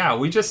 Yeah,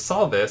 we just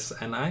saw this,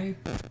 and I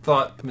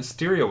thought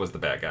Mysterio was the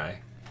bad guy.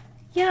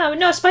 Yeah,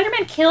 no,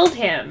 Spider-Man killed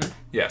him.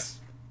 Yes.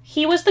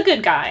 He was the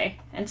good guy.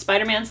 And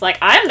Spider-Man's like,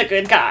 I'm the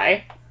good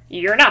guy.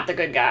 You're not the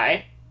good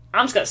guy.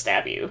 I'm just gonna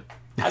stab you.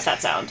 How's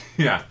that sound?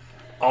 Yeah.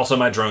 Also,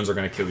 my drones are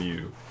going to kill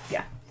you.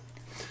 Yeah.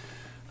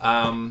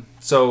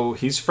 So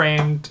he's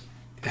framed...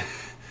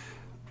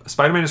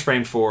 Spider-Man is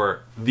framed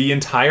for the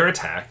entire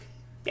attack,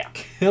 Yeah.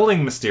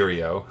 killing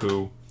Mysterio,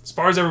 who, as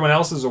far as everyone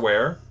else is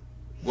aware,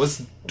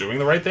 was doing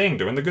the right thing,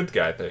 doing the good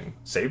guy thing.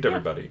 Saved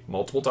everybody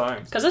multiple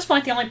times. Because at this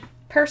point, the only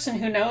person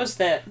who knows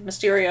that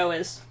Mysterio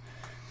is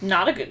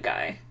not a good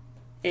guy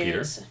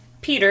is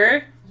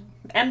Peter,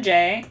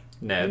 MJ,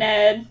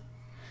 Ned.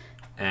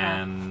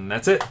 And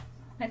that's it.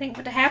 I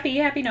think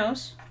Happy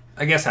knows.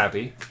 I guess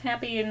Happy.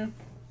 Happy and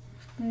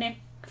Nick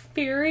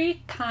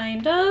Fury,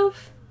 kind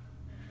of.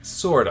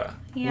 Sorta.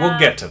 Yeah. We'll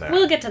get to that.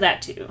 We'll get to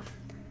that too.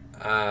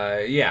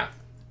 Yeah.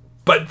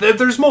 But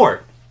there's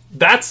more.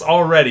 That's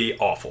already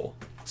awful.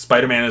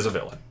 Spider-Man is a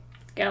villain.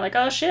 Yeah, like,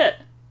 oh shit.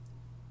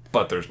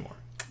 But there's more.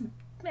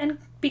 And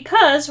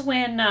because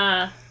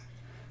when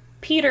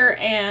Peter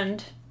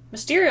and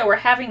Mysterio were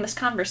having this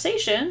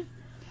conversation,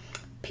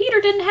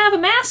 Peter didn't have a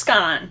mask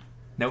on.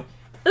 Nope.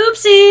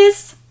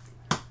 Oopsies!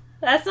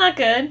 That's not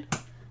good.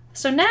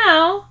 So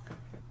now,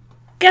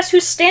 guess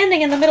who's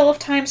standing in the middle of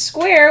Times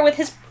Square with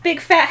his big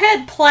fat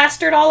head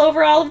plastered all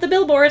over all of the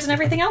billboards and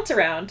everything else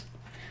around?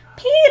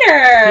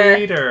 Peter!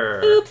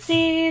 Peter!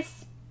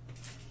 Oopsies!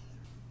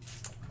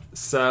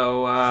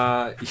 So,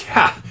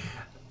 yeah.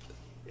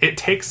 It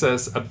takes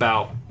us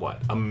about,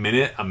 what, a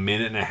minute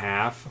and a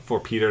half for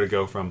Peter to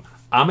go from,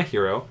 I'm a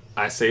hero,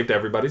 I saved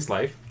everybody's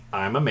life,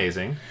 I'm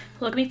amazing.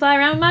 Look at me fly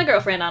around with my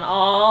girlfriend on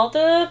all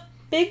the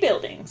big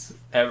buildings.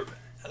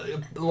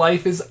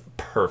 Life is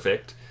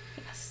perfect.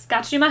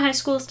 Got to do my high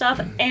school stuff,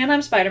 and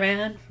I'm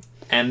Spider-Man.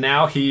 And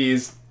now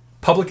he's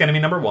public enemy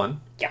number 1.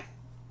 Yeah.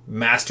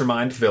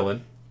 Mastermind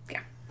villain.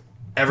 Yeah.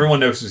 Everyone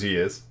knows who he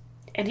is.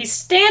 And he's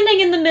standing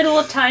in the middle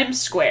of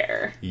Times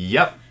Square.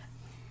 Yep.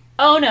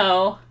 Oh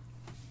no.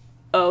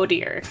 Oh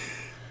dear.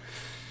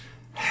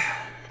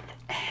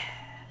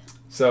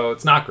 So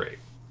it's not great.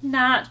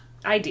 Not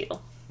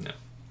ideal. No.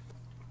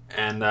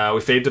 And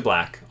we fade to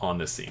black on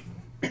this scene.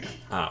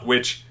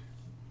 Which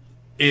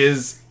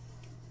is...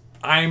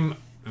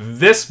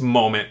 This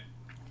moment,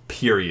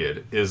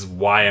 period, is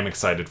why I'm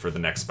excited for the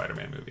next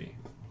Spider-Man movie.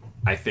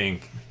 I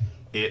think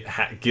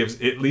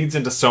it leads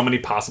into so many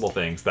possible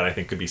things that I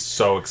think could be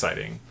so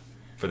exciting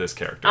for this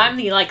character. I'm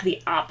the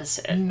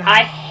opposite. No.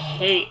 I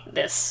hate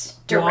this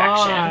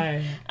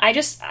direction.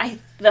 Why?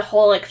 The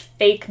whole like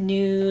fake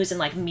news and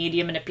like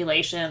media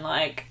manipulation,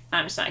 like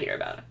I'm just not here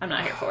about it. I'm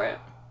not here for it.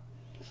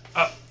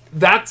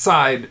 That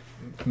side,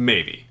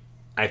 maybe.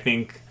 I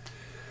think,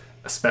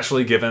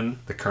 especially given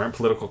the current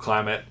political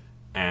climate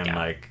and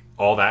like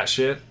all that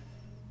shit,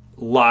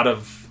 a lot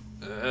of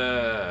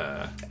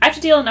I have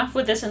to deal enough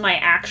with this in my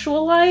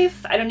actual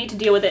life. I don't need to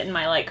deal with it in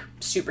my like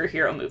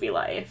superhero movie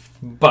life.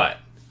 But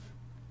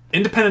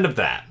independent of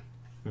that,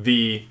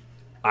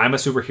 I'm a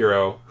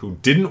superhero who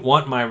didn't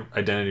want my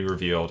identity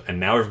revealed, and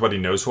now everybody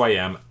knows who I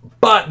am.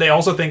 But they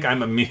also think I'm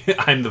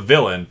the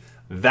villain.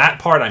 That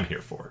part I'm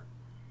here for.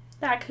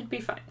 That could be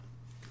fine.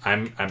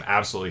 I'm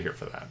absolutely here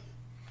for that.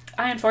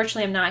 I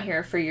unfortunately am not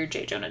here for your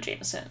J. Jonah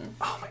Jameson.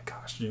 Oh my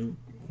gosh,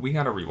 we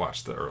gotta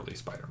rewatch the early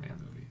Spider-Man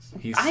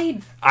movies.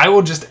 I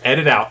will just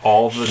edit out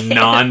all the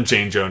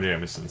non-J. Jonah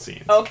Jameson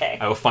scenes. Okay.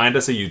 I will find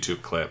us a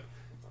YouTube clip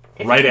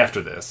right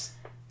after this,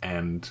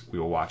 and we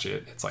will watch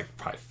it. It's like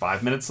probably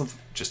 5 minutes of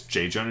just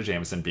J. Jonah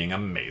Jameson being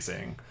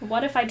amazing.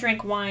 What if I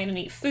drink wine and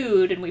eat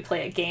food and we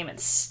play a game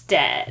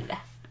instead?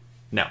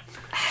 No.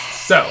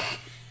 So,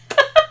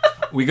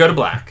 we go to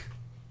black.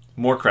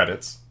 More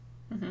credits.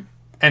 Mm-hmm.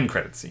 End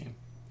credit scene.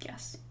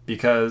 Yes.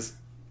 Because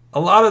a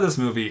lot of this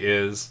movie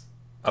is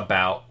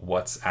about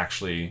what's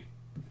actually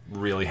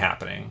really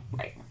happening.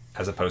 Right.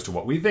 As opposed to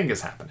what we think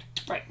is happening.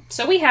 Right.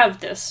 So we have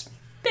this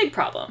big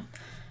problem.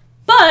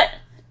 But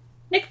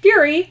Nick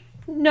Fury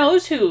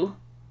knows who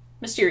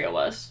Mysterio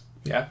was.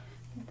 Yeah.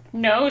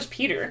 Knows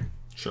Peter.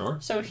 Sure.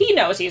 So he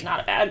knows he's not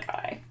a bad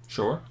guy.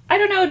 Sure. I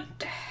don't know.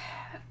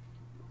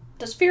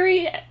 Does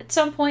Fury, at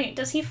some point,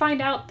 does he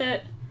find out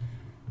that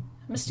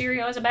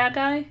Mysterio is a bad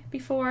guy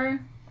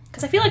before?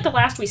 Because I feel like the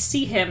last we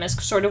see him is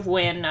sort of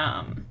when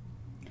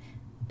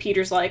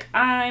Peter's like,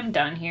 I'm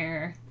done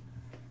here.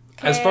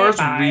 Okay, as far as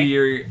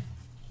bye.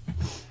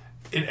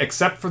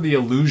 except for the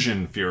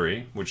illusion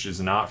Fury, which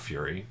is not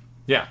Fury,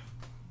 yeah.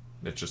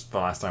 It's just the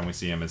last time we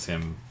see him is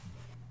him,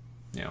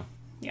 Yeah.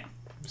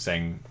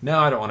 saying, no,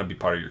 I don't want to be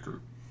part of your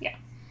group. Yeah.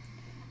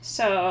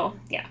 So,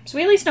 yeah. So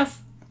we at least know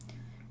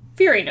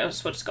Fury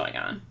knows what's going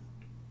on.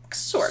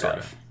 Sort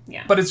of.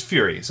 Yeah. But it's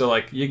Fury, so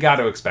like you got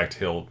to expect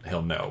he'll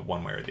know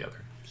one way or the other.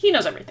 He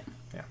knows everything.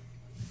 Yeah.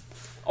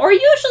 Or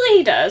usually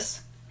he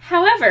does.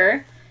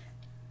 However,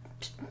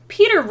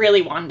 Peter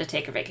really wanted to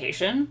take a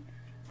vacation.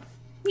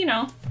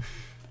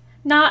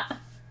 Not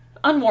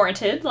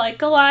unwarranted.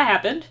 Like, a lot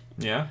happened.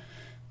 Yeah.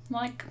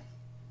 Like,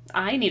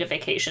 I need a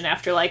vacation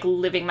after, like,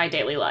 living my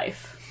daily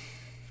life.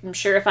 I'm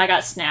sure if I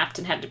got snapped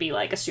and had to be,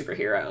 like, a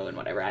superhero and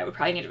whatever, I would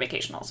probably need a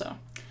vacation also.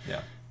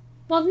 Yeah.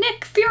 Well,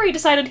 Nick Fury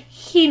decided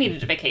he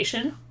needed a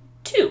vacation,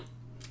 too.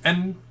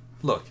 And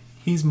look,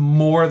 he's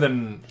more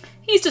than...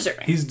 He's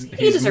deserving. He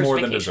deserves more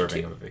a than vacation,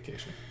 deserving too. of a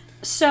vacation.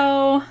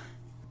 So,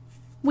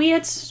 we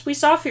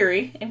saw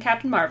Fury in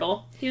Captain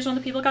Marvel. He was one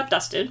of the people who got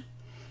dusted.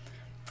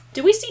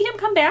 Did we see him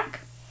come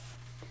back?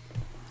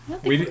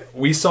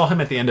 We saw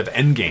him at the end of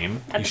Endgame.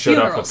 At He the showed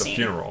up funeral at the scene.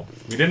 funeral.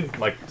 We didn't,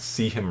 like,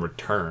 see him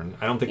return.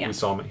 I don't think Yeah. we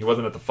saw him. He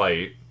wasn't at the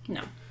fight.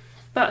 No.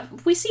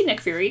 But we see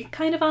Nick Fury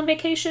kind of on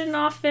vacation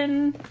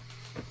often.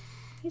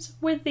 He's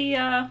with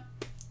the,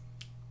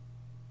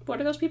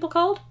 what are those people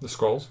called? The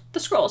Skrulls? The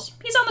Skrulls.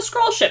 He's on the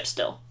Skrull ship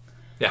still.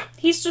 Yeah.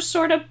 He's just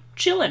sort of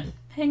chilling,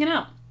 hanging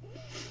out.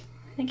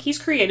 I think he's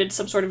created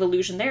some sort of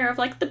illusion there of,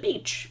 like, the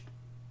beach.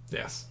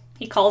 Yes.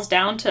 He calls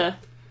down to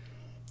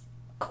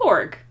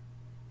Korg,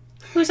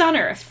 who's on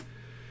Earth,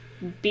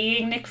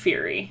 being Nick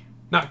Fury.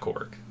 Not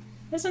Korg.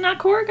 Is it not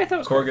Korg? I thought it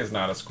was Korg. Korg is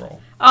not a Skrull.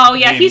 Oh,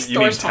 yeah, You mean- he's you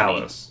mean Thor's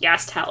homie. Talos.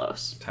 Yes,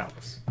 Talos.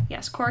 Talos.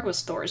 Yes, Korg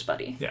was Thor's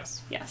buddy.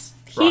 Yes. Yes.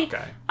 Rock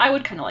guy. I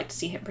would kind of like to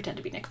see him pretend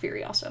to be Nick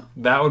Fury also.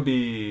 That would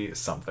be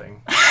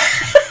something.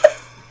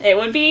 It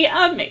would be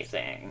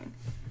amazing.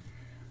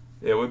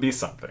 It would be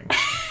something.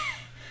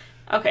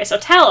 Okay, so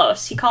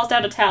Talos. He calls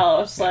down to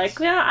Talos, like,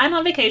 yeah, I'm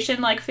on vacation,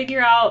 like, figure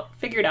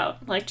it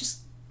out. Like,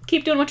 just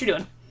keep doing what you're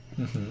doing.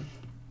 Mm-hmm.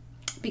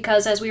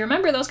 Because, as we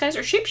remember, those guys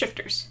are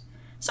shapeshifters.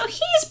 So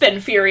he's been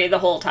Fury the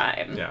whole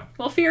time. Yeah.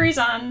 Well, Fury's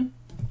on...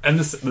 And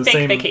the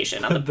same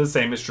vacation on the- the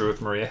same is true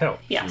with Maria Hill.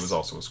 Yes. She was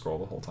also a Skrull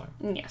the whole time.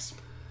 Yes.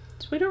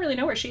 So we don't really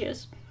know where she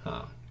is.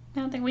 Huh. I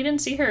don't think we didn't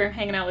see her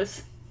hanging out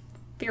with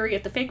Fury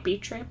at the fake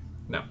beach, right?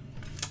 No.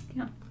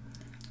 Yeah.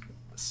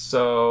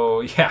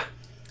 So, yeah.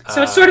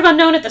 So it's sort of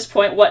unknown at this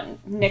point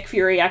what Nick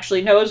Fury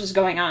actually knows is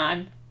going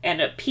on,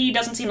 and P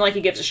doesn't seem like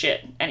he gives a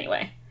shit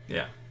anyway.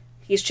 Yeah.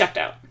 He's checked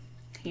out.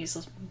 He's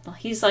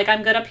like,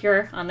 I'm good up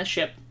here on this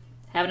ship,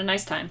 having a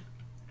nice time.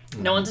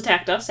 No one's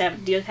attacked us.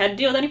 Haven't had to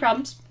deal with any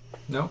problems.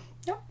 No.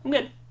 No, I'm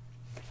good.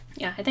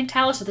 Yeah, I think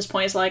Talos at this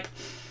point is like,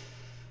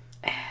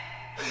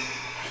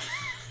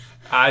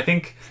 I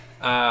think,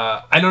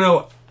 I don't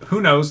know,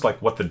 who knows,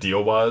 like, what the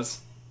deal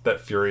was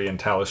that Fury and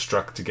Talos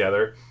struck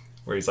together,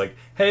 where he's like,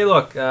 hey,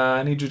 look,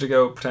 I need you to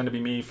go pretend to be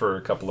me for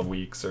a couple of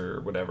weeks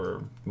or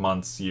whatever,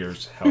 months,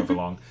 years, however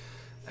long.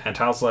 And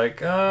Talos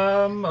like,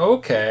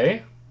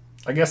 okay,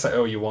 I guess I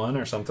owe you one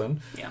or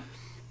something. yeah,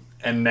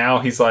 And now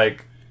he's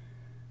like,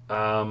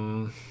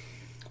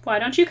 why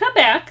don't you come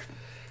back?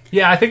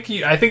 yeah, I think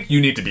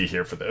you need to be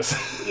here for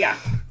this. Yeah.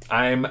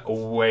 I'm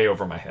way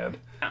over my head.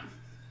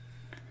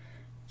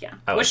 Yeah.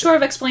 I like Which it. sort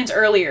of explains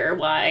earlier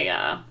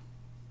why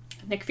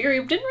Nick Fury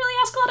didn't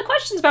really ask a lot of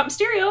questions about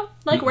Mysterio.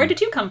 Like, where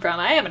did you come from?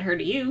 I haven't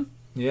heard of you.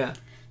 Yeah.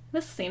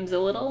 This seems a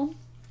little...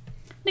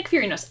 Nick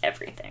Fury knows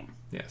everything.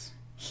 Yes.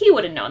 He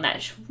would have known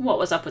that what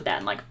was up with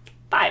that in, like,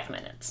 5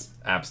 minutes.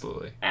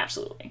 Absolutely.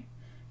 Absolutely.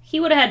 He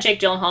would have had Jake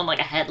Gyllenhaal in, like,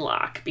 a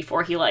headlock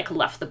before he, like,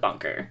 left the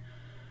bunker.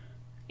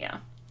 Yeah.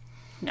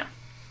 No.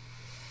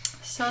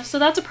 So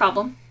that's a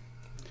problem.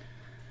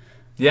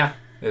 Yeah,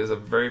 it is a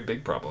very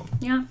big problem.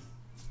 Yeah.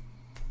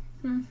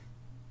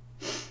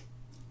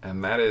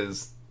 And that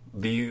is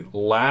the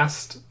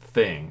last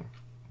thing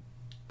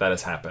that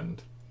has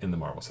happened in the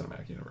Marvel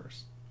Cinematic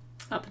Universe.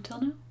 Up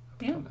until now.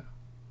 Yeah.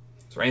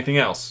 Is there anything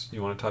else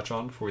you want to touch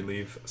on before we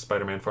leave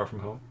Spider-Man Far From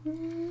Home? We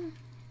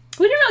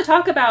didn't really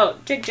talk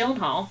about Jake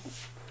Gyllenhaal.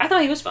 I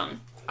thought he was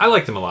fun. I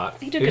liked him a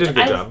lot. He did a good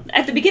job.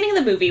 At the beginning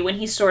of the movie, when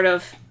he's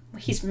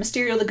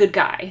Mysterio the good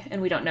guy,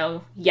 and we don't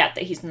know yet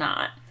that he's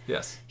not.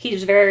 Yes.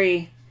 He's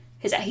very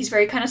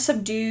kind of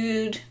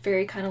subdued,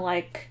 very kind of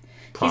like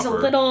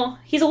Proper.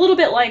 he's a little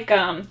bit like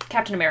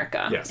Captain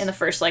America Yes. in the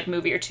first like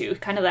movie or two,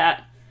 kind of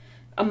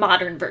a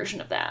modern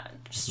version of that.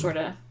 Just sort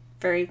of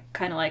very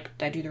kind of like,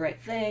 did I do the right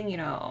thing? You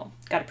know,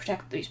 got to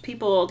protect these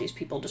people. These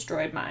people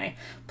destroyed my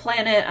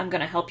planet. I'm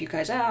gonna help you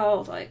guys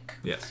out. Like,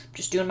 Yes.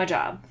 just doing my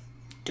job,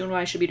 doing what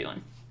I should be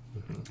doing.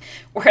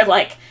 Where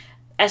like,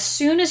 as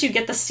soon as you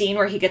get the scene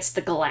where he gets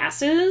the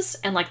glasses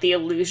and like the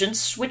illusion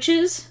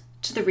switches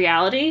to the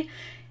reality,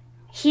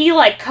 he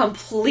like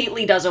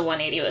completely does a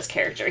 180 with his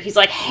character. He's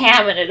like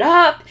hamming it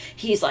up.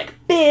 He's like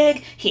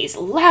big. He's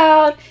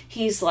loud.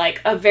 He's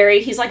like a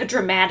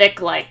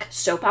dramatic like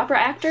soap opera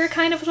actor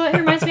kind of what he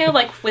reminds me of.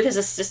 Like with his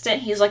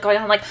assistant, he's like going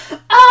on like,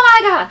 oh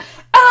my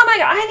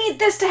god, I need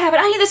this to happen.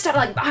 I need this to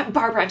happen. Like,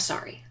 Barbara, I'm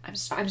sorry.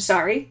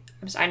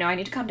 I know I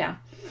need to calm down.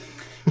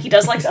 He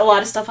does like a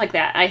lot of stuff like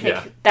that. I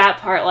think that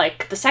part,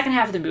 like the second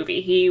half of the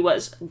movie, he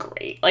was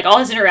great. Like all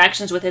his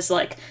interactions with his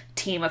like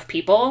team of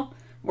people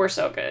were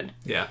so good.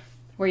 Yeah.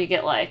 Where you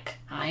get like,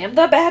 I am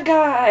the bad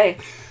guy.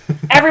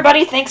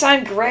 Everybody thinks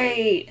I'm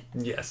great.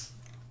 Yes.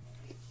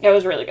 It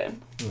was really good.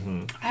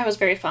 Mm-hmm. I was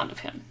very fond of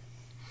him.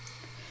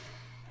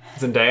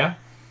 Zendaya?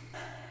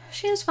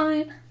 She is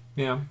fine.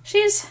 Yeah.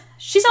 She's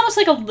almost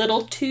like a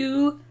little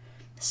too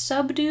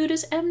subdued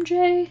as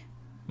MJ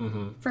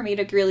for me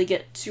to really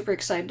get super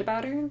excited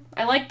about her.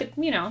 I like the, I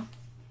don't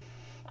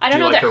Do you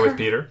know like that her with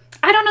Peter?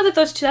 I don't know that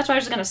those two, that's what I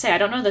was going to say. I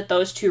don't know that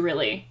those two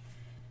really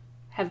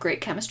have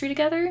great chemistry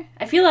together.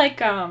 I feel like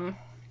Tom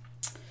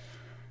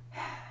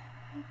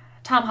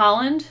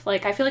Holland,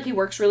 like, I feel like he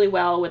works really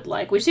well with,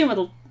 like, we've seen him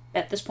with,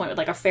 at this point, with,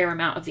 like, a fair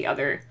amount of the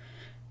other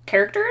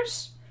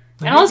characters.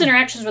 And all his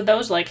interactions with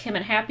those, like, him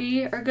and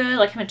Happy are good.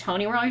 Like, him and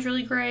Tony were always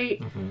really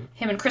great.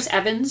 Him and Chris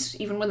Evans,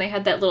 even when they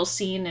had that little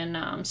scene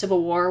in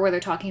Civil War where they're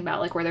talking about,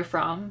 like, where they're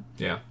from.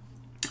 Yeah.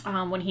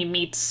 When he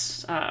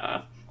meets,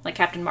 like,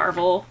 Captain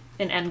Marvel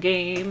in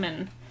Endgame,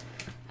 and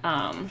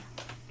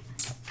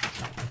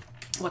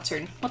what's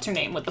her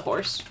name with the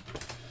horse?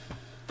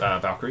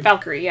 Valkyrie.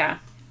 Valkyrie, yeah.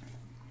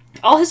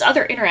 All his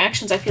other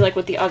interactions, I feel like,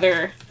 with the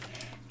other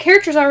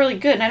characters are really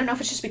good, and I don't know if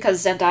it's just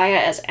because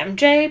Zendaya as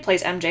MJ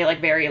plays MJ, like,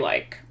 very,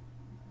 like,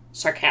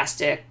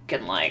 sarcastic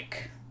and,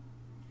 like,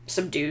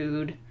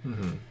 subdued.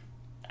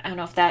 I don't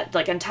know if that,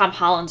 like, and Tom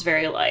Holland's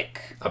very,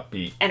 like,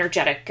 upbeat,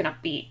 energetic and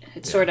upbeat.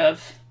 It's sort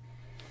of,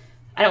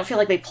 I don't feel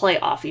like they play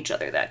off each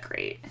other that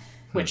great,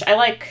 which I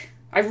like.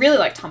 I really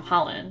like Tom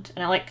Holland,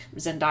 and I like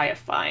Zendaya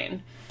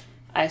fine.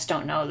 I just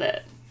don't know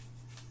that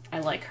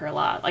I like her a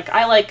lot. Like,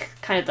 I like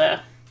kind of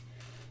the,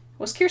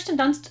 was Kirsten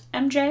Dunst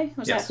MJ?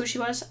 Was that who she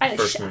was?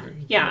 First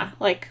movie. Yeah,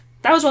 like,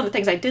 that was one of the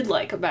things I did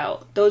like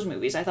about those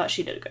movies. I thought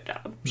she did a good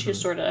job. She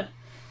was sort of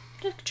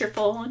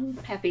cheerful and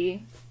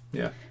happy.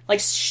 Yeah.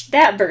 Like,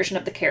 that version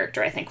of the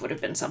character, I think, would have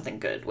been something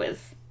good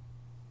with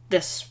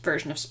this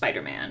version of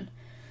Spider-Man.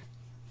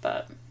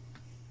 But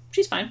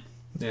she's fine.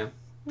 Yeah.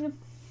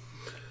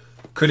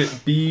 Could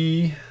it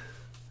be...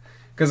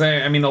 Because,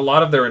 I mean, a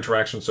lot of their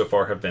interactions so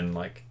far have been,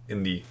 like,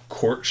 in the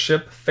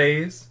courtship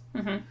phase.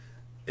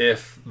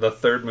 If the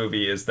third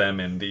movie is them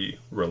in the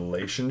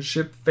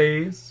relationship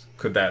phase,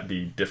 could that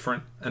be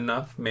different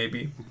enough,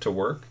 maybe, to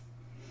work?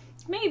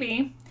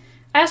 Maybe.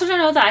 I also don't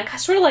know that. I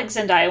sort of like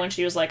Zendaya when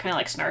she was, like, kind of,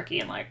 like, snarky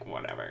and, like,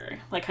 whatever.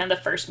 Like, kind of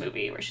the first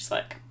movie where she's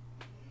like,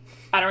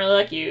 I don't really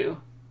like you.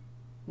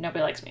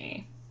 Nobody likes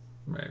me.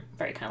 Right.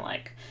 Very kind of,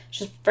 like,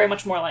 she's very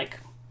much more, like,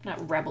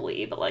 not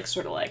rebel-y, but, like,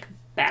 sort of, like,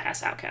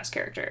 badass outcast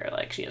character.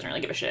 Like, she doesn't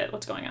really give a shit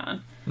what's going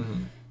on.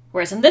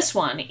 Whereas in this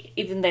one,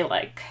 even they,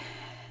 like...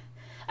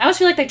 I almost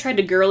feel like they tried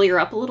to girly her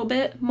up a little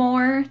bit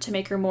more to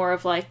make her more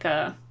of, like,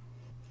 a...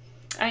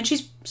 I mean,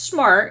 she's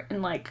smart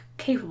and, like,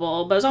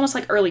 capable, but it was almost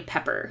like early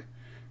Pepper.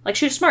 Like,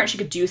 she was smart and she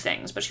could do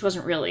things, but she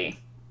wasn't really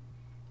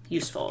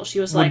useful.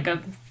 She was, like,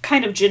 a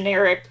kind of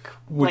generic,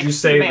 would like, you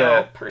say female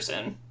that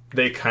person.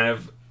 They kind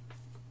of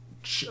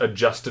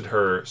adjusted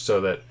her so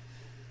that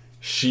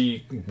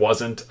she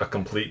wasn't a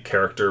complete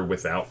character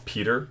without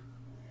Peter,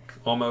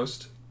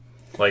 almost?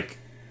 Like,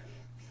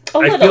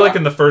 I feel like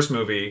in the first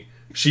movie,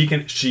 she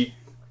can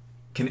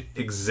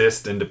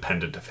exist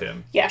independent of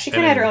him. Yeah, she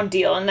kind of had her own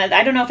deal, and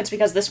I don't know if it's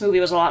because this movie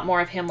was a lot more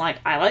of him, like,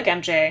 I like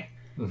MJ,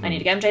 I need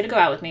to get MJ to go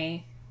out with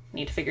me, I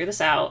need to figure this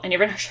out, and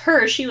even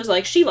her, she was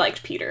like, she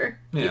liked Peter.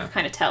 You could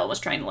kind of tell, was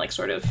trying to, like,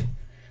 sort of,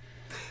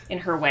 in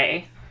her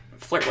way,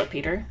 flirt with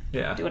Peter.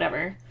 Yeah. Do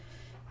whatever.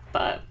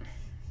 But,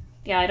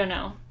 yeah, I don't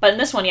know. But in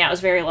this one, yeah, it was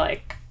very,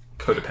 like...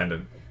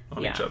 codependent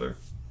on each other.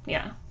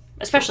 Yeah.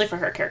 Especially for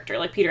her character.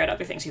 Like, Peter had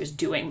other things he was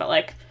doing, but,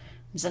 like,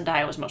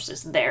 Zendaya was mostly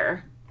just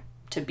there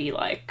to be,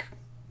 like,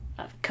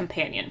 a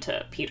companion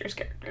to Peter's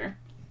character.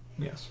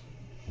 Yes.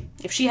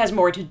 If she has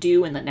more to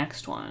do in the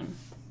next one,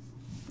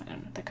 I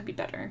don't know, that could be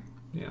better.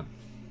 Yeah.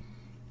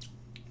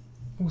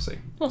 We'll see.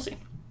 We'll see.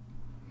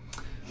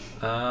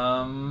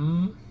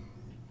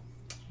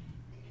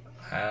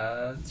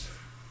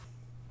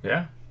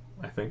 Yeah.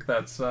 I think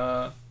that's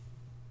about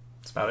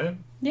it.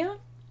 Yeah.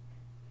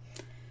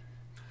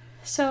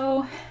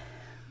 So,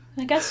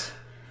 I guess,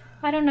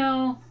 I don't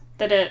know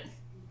that it...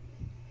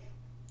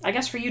 I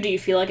guess for you, do you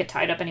feel like it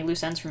tied up any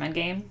loose ends from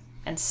Endgame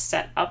and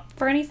set up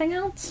for anything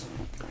else?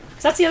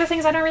 Because that's the other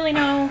things I don't really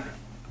know.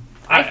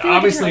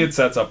 Obviously, it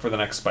sets up for the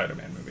next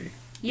Spider-Man movie.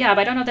 Yeah,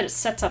 but I don't know that it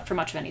sets up for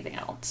much of anything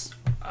else.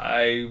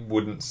 I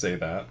wouldn't say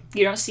that.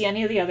 You don't see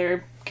any of the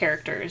other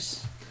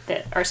characters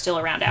that are still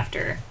around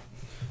after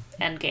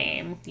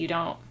Endgame. You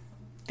don't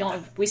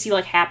we see,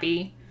 like,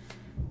 Happy.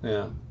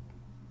 Yeah.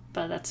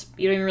 But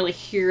you don't even really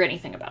hear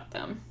anything about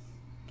them.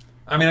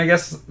 I mean, I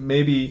guess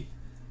maybe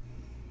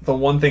the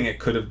one thing it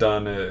could have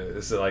done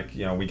is that, like,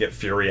 you know, we get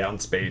Fury out in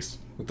space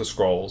with the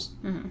Skrulls.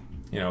 Mm-hmm.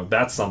 You know,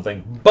 that's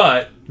something.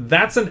 But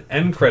that's an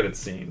end credit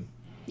scene.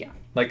 Yeah.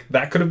 Like,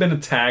 that could have been a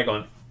tag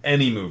on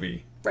any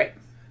movie. Right.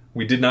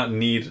 We did not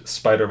need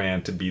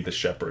Spider-Man to be the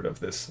shepherd of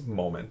this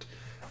moment.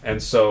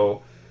 And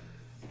so,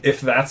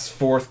 if that's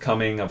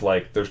forthcoming of,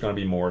 like, there's going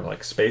to be more,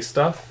 like, space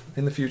stuff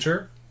in the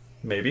future,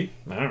 maybe.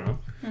 I don't know.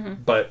 Mm-hmm.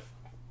 But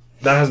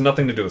that has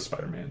nothing to do with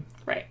Spider-Man.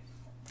 Right.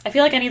 I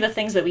feel like any of the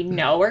things that we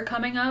know are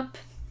coming up,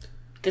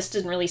 this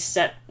didn't really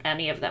set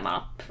any of them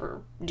up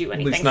or do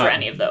anything for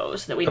any of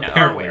those that we know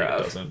are aware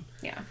of. It doesn't.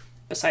 Yeah.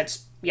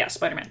 Besides,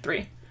 Spider-Man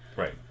 3.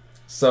 Right.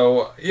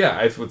 So, yeah,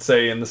 I would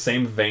say in the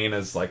same vein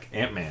as, like,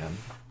 Ant-Man.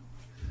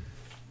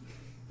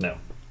 No.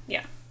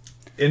 Yeah.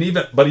 And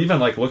even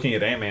like looking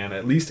at Ant-Man,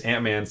 at least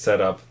Ant-Man set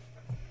up,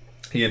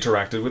 he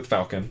interacted with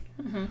Falcon,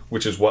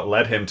 which is what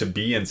led him to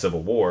be in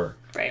Civil War.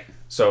 Right.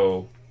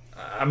 So,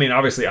 I mean,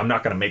 obviously, I'm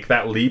not going to make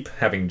that leap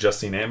having just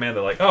seen Ant-Man.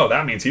 They're like, oh,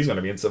 that means he's going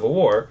to be in Civil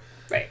War.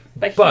 Right.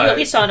 But But- you at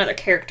least saw another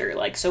character,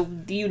 like, so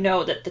you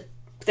know that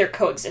they're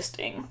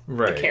coexisting,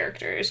 Right. the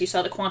characters. You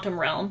saw the quantum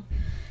realm,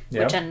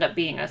 Yep. which ended up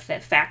being a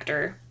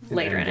factor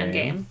later in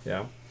Endgame.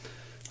 Yeah.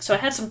 So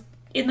it had some,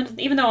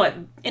 even though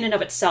in and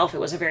of itself it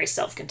was a very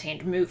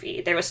self-contained movie,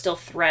 there was still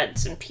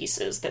threads and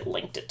pieces that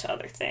linked it to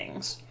other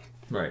things.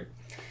 Right.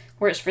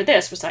 Whereas for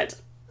this,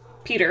 besides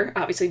Peter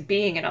obviously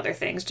being in other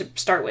things to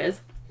start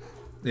with,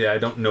 Yeah, I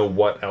don't know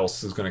what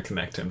else is going to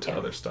connect him to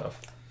other stuff.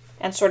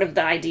 and sort of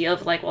the idea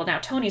of like, well, now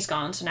Tony's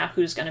gone, so now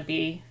who's going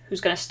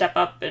to step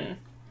up, and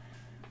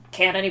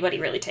can anybody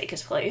really take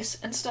his place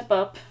and step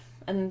up?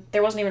 And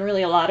there wasn't even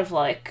really a lot of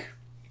like,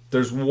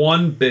 There's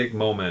one big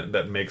moment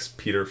that makes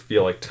Peter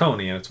feel like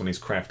Tony, and it's when he's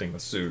crafting the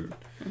suit.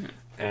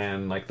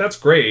 And, like, that's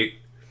great,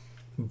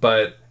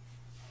 but...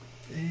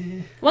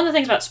 one of the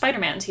things about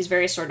Spider-Man is he's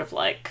very sort of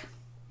like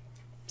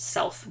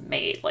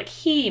self-made. Like,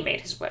 he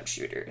made his web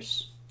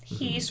shooters.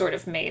 He sort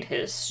of made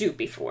his suit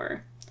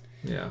before.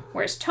 Yeah.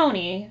 Whereas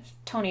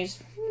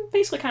Tony's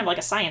basically kind of like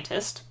a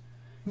scientist.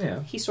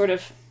 Yeah. He sort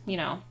of, you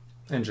know,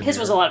 Engineer. his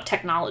was a lot of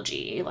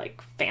technology,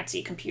 like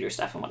fancy computer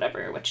stuff and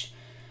whatever, which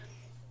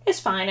is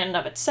fine in and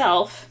of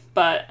itself,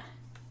 but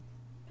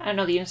I don't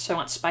know that you necessarily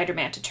want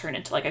Spider-Man to turn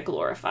into like a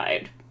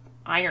glorified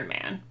Iron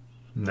Man.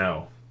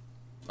 No.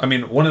 I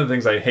mean, one of the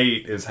things I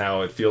hate is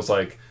how it feels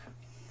like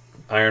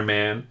Iron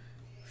Man,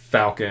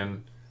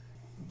 Falcon,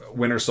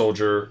 Winter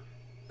Soldier,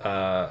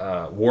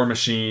 War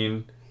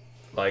Machine,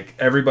 like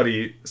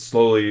everybody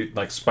slowly,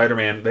 like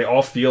Spider-Man, they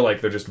all feel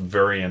like they're just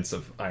variants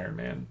of Iron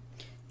Man.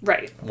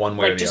 Right. One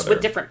way or like the just other.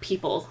 with different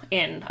people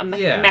in a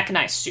Yeah.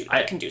 mechanized suit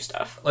that can do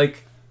stuff.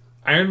 Like,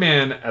 Iron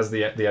Man, as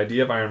the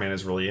idea of Iron Man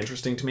is really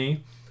interesting to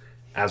me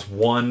as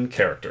one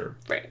character.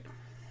 Right.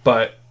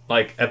 But,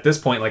 like, at this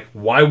point, like,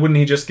 why wouldn't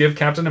he just give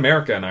Captain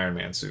America an Iron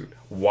Man suit?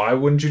 Why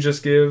wouldn't you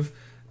just give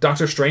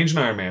Doctor Strange an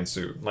Iron Man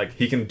suit? Like,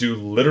 he can do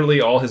literally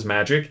all his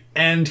magic,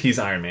 and he's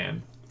Iron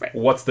Man. Right.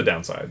 What's the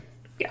downside?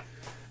 Yeah.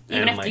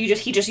 Even And, if like-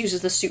 he just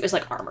uses the suit as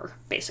like armor,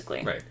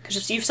 basically. Right.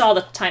 Because you saw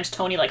the times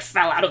Tony like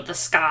fell out of the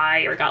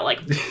sky or got like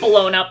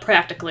blown up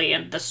practically,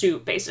 and the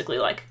suit basically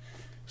like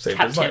Saved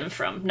kept his him life.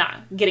 from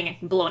not getting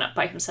blown up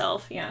by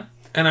himself. Yeah.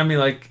 And I mean,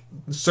 like,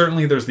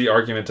 certainly there's the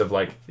argument of,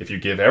 like, if you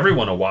give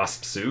everyone a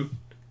Wasp suit,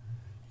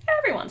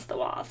 Everyone's the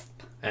Wasp.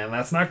 and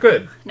that's not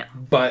good. No.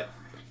 But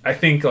I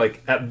think,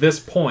 like, at this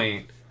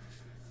point,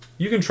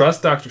 you can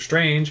trust Doctor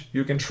Strange,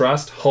 you can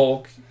trust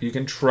Hulk, you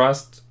can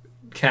trust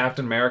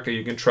Captain America,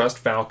 you can trust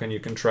Falcon, you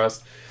can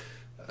trust,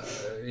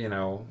 you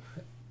know,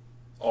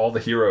 all the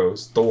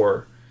heroes,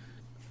 Thor.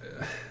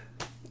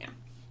 Yeah.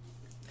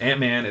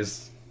 Ant-Man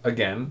is,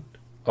 again,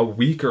 a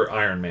weaker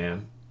Iron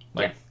Man.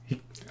 Like,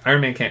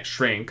 Iron Man can't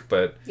shrink,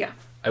 but Yeah.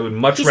 I would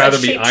much He's rather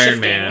like be Iron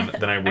shape-shifting Man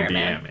than I would Iron be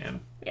Man. Ant-Man.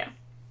 Yeah.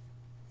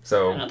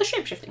 So, No, the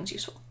shapeshifting's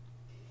useful.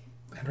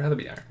 I'd rather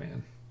be Iron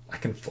Man. I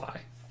can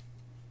fly.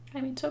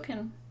 I mean, so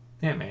can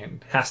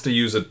Ant-Man has to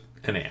use an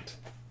ant.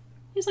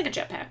 he's like a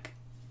jetpack.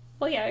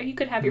 Well, yeah, you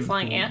could have your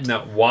flying ant.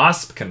 No,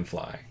 Wasp can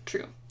fly.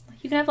 True.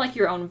 You can have like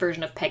your own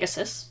version of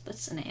Pegasus.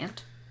 That's an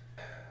ant.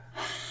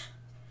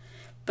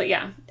 But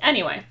yeah.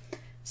 Anyway,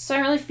 so I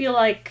really feel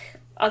like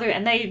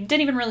and they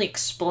didn't even really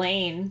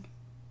explain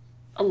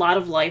a lot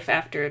of life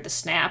after the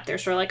snap. They're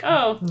sort of like,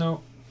 oh,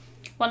 No.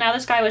 well, now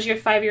this guy was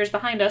 5 years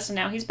behind us, and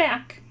now he's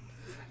back.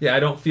 Yeah, I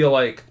don't feel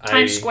like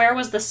Times Square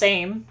was the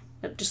same.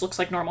 It just looks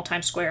like normal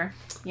Times Square.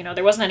 You know,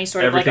 there wasn't any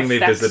sort everything of they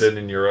like effects. visited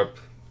in Europe.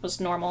 Was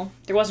normal.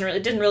 There wasn't really.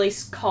 It didn't really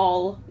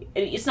call.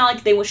 It's not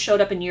like they showed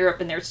up in Europe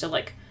and there were still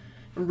like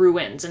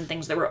ruins and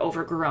things that were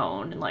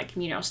overgrown and like,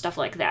 you know, stuff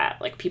like that,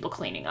 like people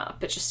cleaning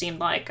up. It just seemed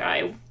like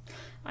I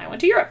went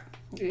to Europe.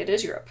 It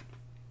is Europe.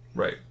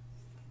 Right.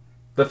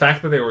 The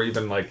fact that they were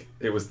even like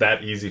it was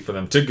that easy for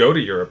them to go to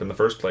Europe in the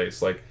first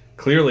place, like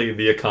clearly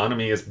the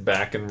economy is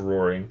back and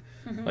roaring.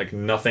 Like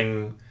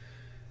nothing,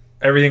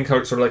 everything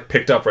sort of like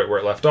picked up right where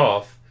it left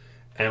off,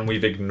 and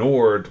we've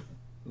ignored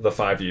the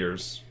 5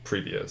 years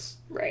previous.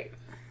 Right.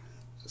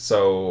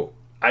 So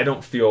I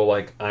don't feel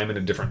like I'm in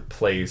a different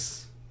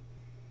place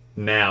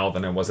now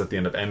than I was at the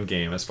end of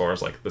Endgame as far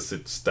as like the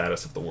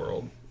status of the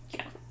world.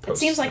 Yeah. It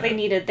seems like they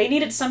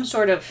needed some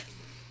sort of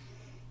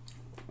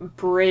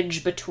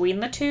bridge between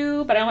the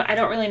two, but I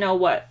don't really know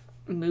what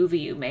movie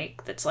you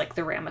make that's like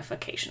the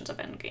ramifications of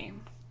Endgame.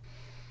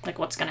 Like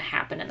what's going to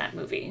happen in that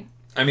movie.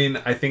 I mean,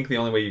 I think the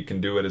only way you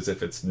can do it is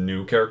if it's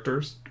new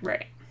characters.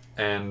 Right.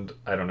 And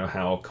I don't know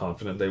how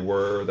confident they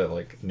were that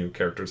like new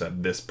characters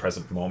at this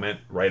present moment,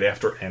 right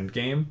after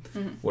Endgame,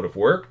 would have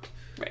worked.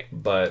 Right.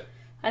 But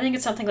I think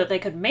it's something that they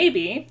could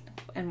maybe,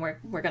 and we're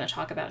going to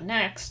talk about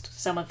next,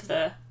 some of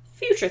the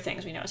future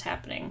things we know is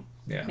happening.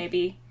 yeah,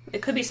 Maybe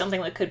it could be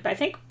something that could, I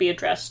think, be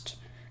addressed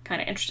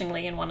kind of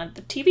interestingly in one of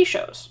the TV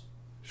shows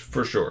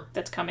for sure.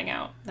 that's coming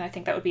out. And I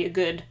think that would be a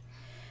good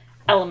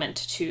element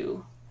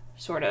to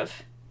sort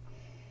of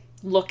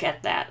look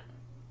at that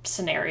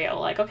scenario.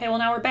 Like, okay, well,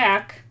 now we're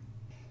back.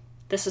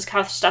 This is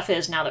how stuff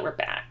is now that we're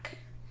back.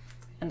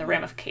 And the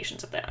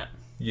ramifications of that.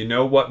 You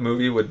know what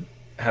movie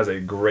has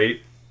a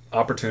great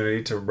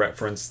opportunity to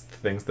reference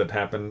things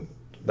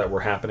that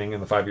were happening in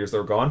the 5 years that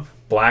were gone.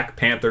 Black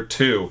Panther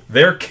 2.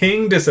 Their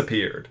king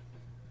disappeared.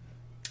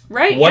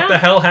 Right, What the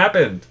hell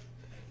happened?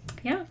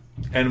 Yeah.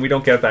 And we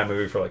don't get that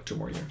movie for like 2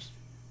 more years.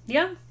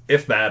 Yeah.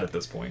 If that at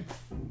this point.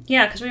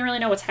 Yeah, because we don't really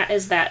know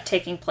is that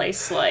taking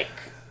place, like,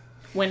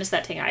 when is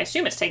that taking? I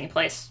assume it's taking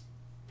place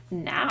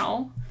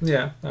now.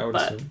 Yeah, I would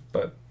assume.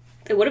 But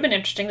it would have been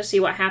interesting to see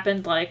what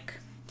happened, like,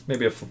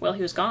 maybe while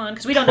he was gone,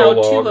 because we don't know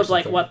too of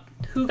like something.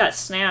 who got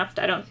snapped.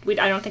 I don't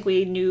think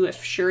we knew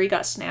if Shuri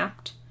got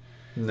snapped.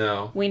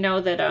 No. We know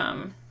that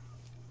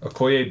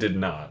Okoye did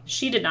not.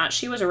 she did not.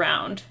 She was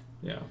around.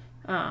 Yeah.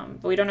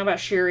 But we don't know about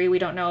Shuri. We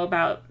don't know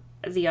about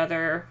the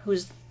other,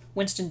 who's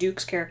Winston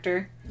Duke's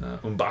character.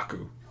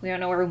 M'Baku. We don't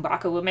know where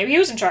M'Baku was. Maybe he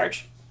was in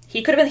charge.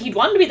 He could have been. He'd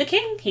wanted to be the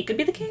king. He could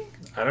be the king.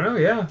 I don't know.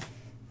 Yeah.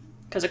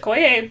 Because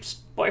Okoye's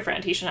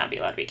boyfriend, he should not be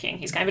allowed to be king.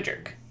 He's kind of a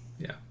jerk.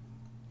 Yeah.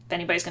 If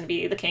anybody's going to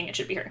be the king, it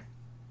should be her.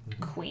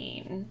 Mm-hmm.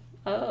 Queen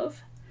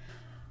of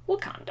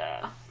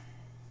Wakanda.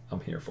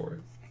 I'm here for it.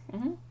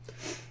 Mm-hmm.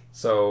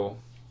 So,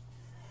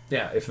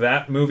 yeah, if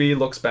that movie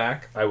looks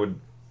back, I would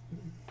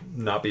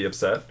not be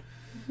upset.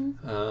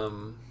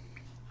 Mm-hmm.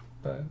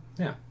 But,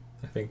 yeah,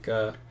 I think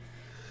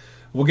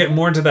we'll get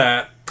more into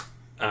that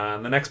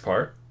in the next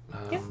part.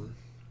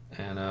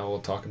 And we'll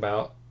talk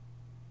about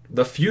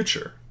the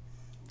future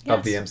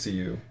of the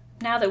MCU.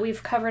 Now that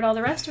we've covered all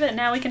the rest of it,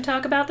 now we can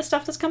talk about the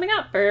stuff that's coming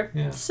up, or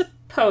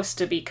supposed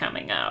to be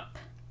coming up.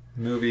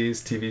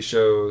 Movies, TV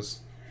shows,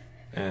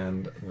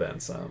 and then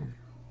some.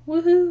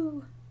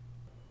 Woohoo!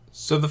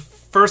 So the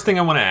first thing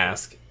I want to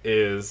ask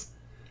is,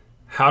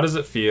 how does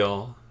it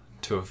feel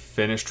to have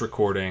finished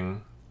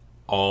recording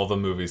all the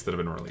movies that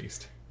have been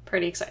released?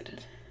 Pretty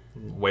excited.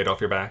 Weight off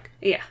your back?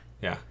 Yeah.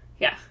 Yeah.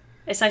 Yeah.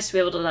 It's nice to be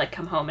able to, like,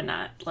 come home and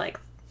not, like,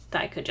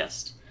 that I can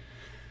just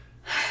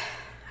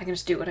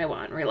do what I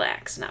want and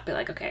relax and not be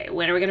like, okay,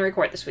 when are we going to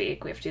record this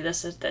week? We have to do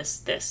this, and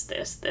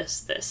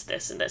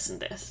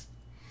this.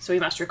 So we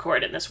must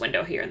record in this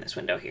window here and this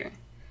window here.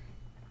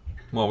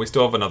 Well, we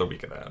still have another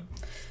week of that.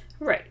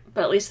 Right.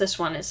 But at least this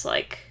one is,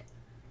 like...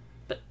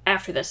 But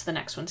after this, the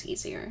next one's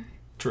easier.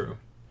 True.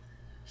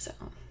 So...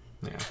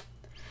 Yeah.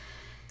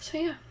 So,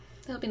 yeah.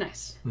 That'll be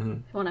nice. Mm-hmm.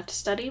 I won't have to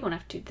study. Won't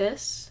have to do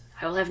this.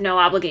 I will have no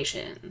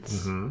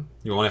obligations. Mm-hmm.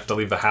 You won't have to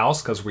leave the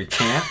house because we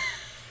can't.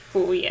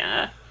 Oh,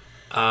 yeah.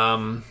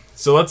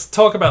 So let's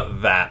talk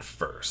about that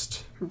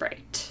first.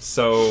 Right.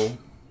 So,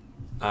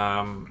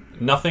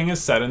 nothing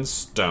is set in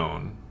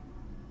stone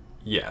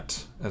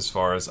yet as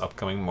far as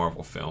upcoming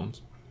Marvel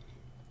films.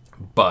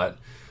 But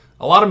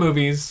a lot of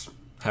movies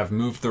have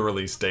moved the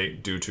release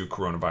date due to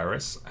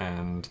coronavirus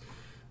and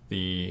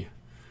the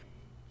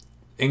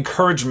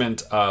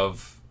encouragement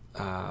of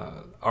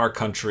our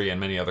country and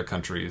many other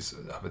countries,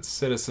 of its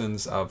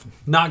citizens, of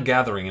not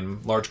gathering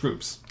in large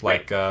groups,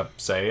 like,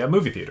 say, a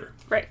movie theater.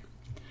 Right.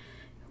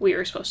 We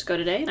were supposed to go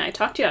today, and I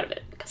talked you out of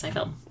it, because I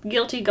felt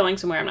guilty going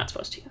somewhere I'm not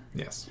supposed to.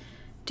 Yes.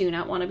 Do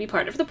not want to be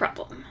part of the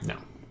problem. No.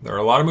 There are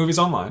a lot of movies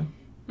online,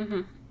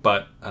 mm-hmm.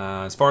 but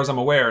as far as I'm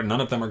aware,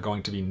 none of them are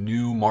going to be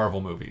new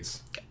Marvel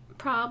movies.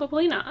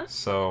 Probably not.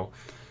 So...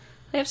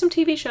 They have some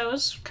TV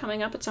shows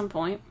coming up at some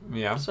point.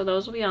 Yeah. So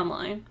those will be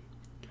online.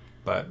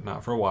 But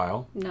not for a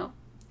while. No.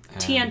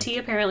 And TNT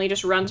apparently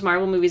just runs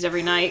Marvel movies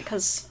every night,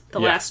 because the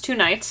last 2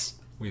 nights...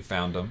 We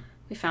found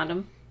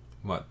them.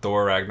 What,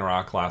 Thor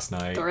Ragnarok last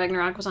night? Thor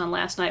Ragnarok was on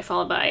last night,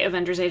 followed by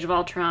Avengers Age of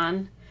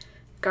Ultron.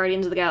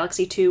 Guardians of the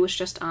Galaxy 2 was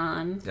just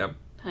on. Yep.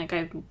 Like,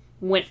 I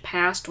went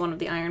past one of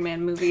the Iron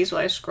Man movies while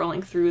I was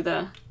scrolling through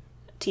the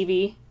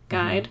TV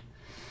guide.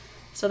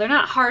 Mm-hmm. So they're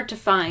not hard to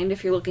find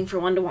if you're looking for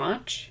one to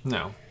watch.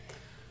 No.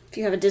 If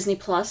you have a Disney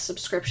Plus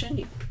subscription,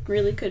 you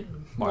really could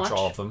watch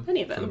all of them.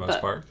 Any of them. For the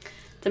most part.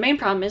 The main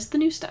problem is the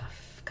new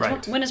stuff.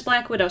 Right. When is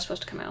Black Widow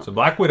supposed to come out? So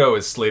Black Widow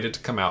is slated to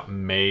come out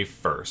May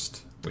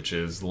 1st, which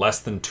is less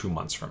than 2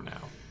 months from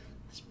now.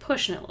 It's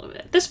pushing it a little bit.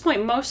 At this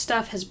point, most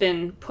stuff has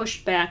been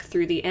pushed back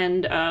through the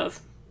end of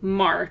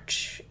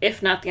March,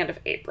 if not the end of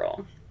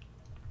April.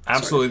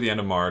 Absolutely the end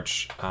of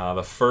March.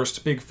 The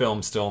first big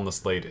film still on the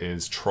slate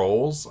is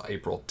Trolls,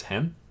 April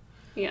 10th.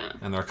 Yeah.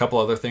 And there are a couple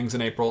other things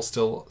in April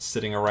still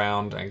sitting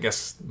around. I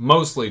guess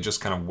mostly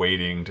just kind of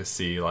waiting to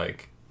see,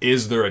 like,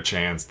 is there a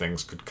chance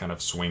things could kind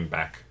of swing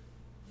back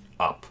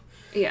up?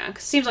 Yeah,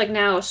 'cause it seems like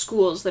now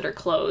schools that are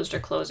closed are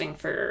closing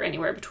for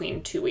anywhere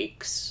between 2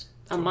 weeks,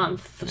 a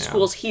month. The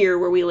schools here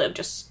where we live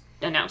just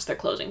announced they're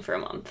closing for a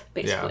month,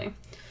 basically.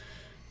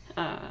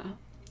 Yeah.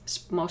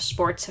 Most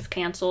sports have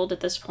canceled at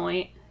this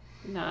point.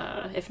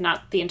 If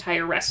not the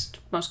entire rest,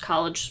 most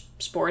college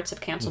sports have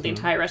canceled the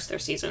entire rest of their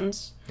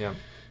seasons. Yeah.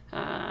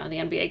 The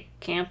NBA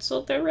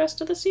canceled their rest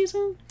of the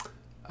season?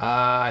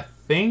 I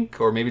think,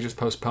 or maybe just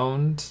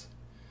postponed.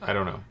 I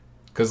don't know.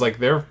 Because, like,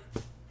 their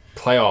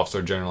playoffs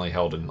are generally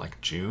held in, like,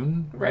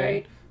 June.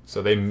 Right.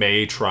 So they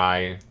may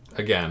try,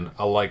 again,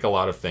 like a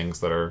lot of things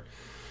that are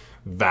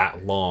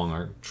that long,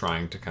 are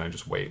trying to kind of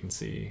just wait and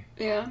see.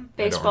 Yeah.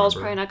 Baseball's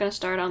probably not going to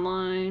start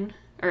online,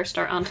 or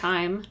start on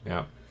time.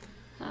 Yeah.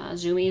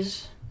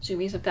 Zoomies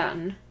have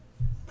gotten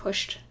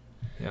pushed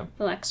Yep.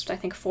 The next, I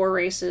think, 4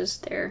 races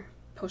they're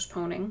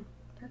postponing.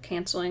 They're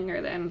canceling, or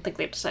I don't think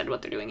they've decided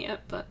what they're doing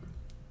yet, but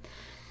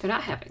they're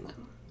not having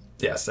them.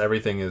 Yes,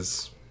 everything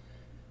is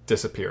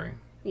disappearing.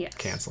 Yes.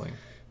 Canceling.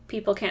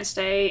 People can't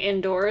stay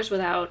indoors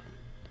without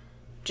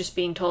just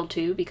being told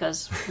to,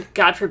 because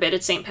God forbid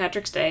it's St.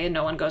 Patrick's Day and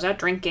no one goes out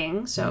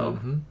drinking, so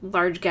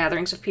large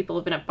gatherings of people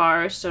have been at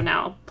bars, so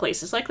now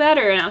places like that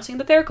are announcing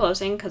that they're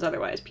closing because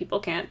otherwise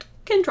people can't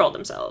control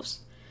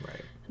themselves.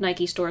 Right.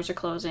 Nike stores are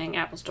closing,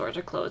 Apple stores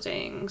are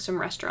closing, some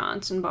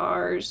restaurants and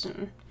bars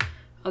and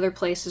other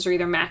places are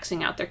either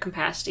maxing out their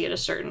capacity at a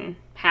certain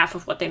half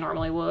of what they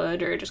normally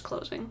would, or just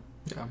closing.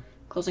 Yeah.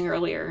 Closing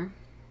earlier.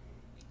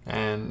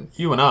 And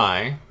you and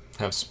I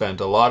have spent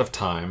a lot of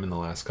time in the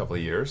last couple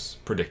of years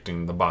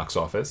predicting the box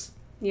office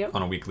Yep.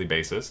 on a weekly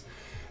basis.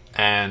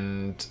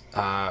 And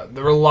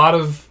there were a lot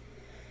of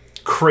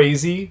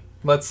crazy,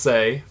 let's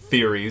say,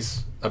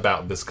 theories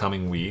about this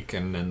coming week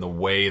and the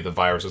way the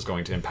virus is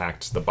going to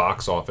impact the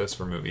box office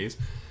for movies.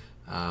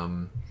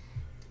 And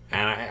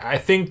I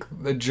think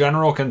the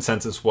general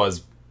consensus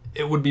was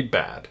it would be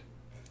bad.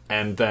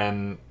 And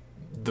then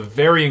the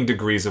varying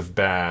degrees of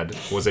bad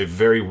was a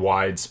very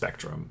wide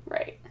spectrum.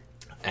 Right.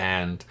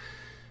 And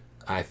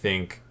I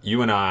think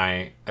you and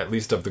I, at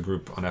least of the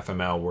group on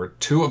FML, were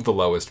 2 of the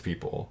lowest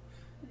people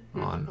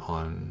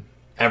on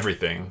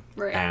everything.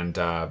 Right. And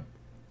I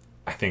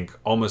think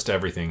almost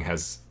everything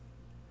has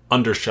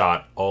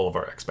undershot all of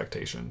our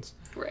expectations.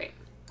 Right.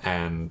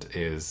 And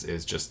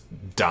is just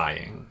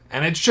dying.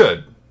 And it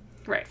should.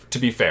 Right. To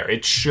be fair,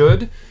 it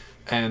should.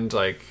 And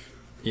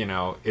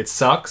it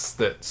sucks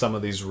that some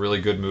of these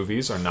really good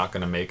movies are not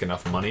going to make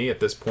enough money at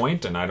this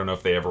point, and I don't know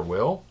if they ever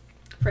will.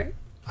 Right.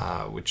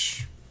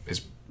 Which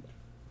is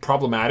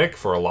problematic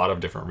for a lot of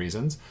different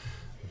reasons,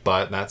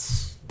 but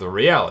that's the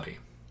reality.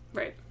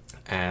 Right.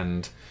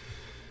 And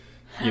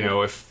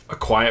if A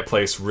Quiet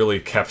Place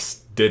really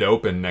did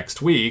open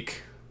next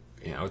week,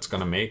 it's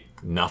going to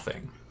make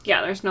nothing.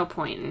 Yeah, there's no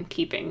point in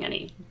keeping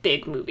any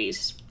big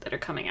movies that are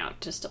coming out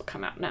to still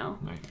come out now.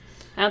 Right.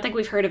 I don't think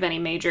we've heard of any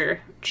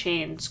major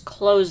chains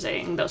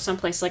closing, though some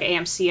place like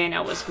AMC I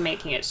know was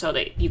making it so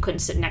that you couldn't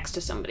sit next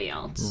to somebody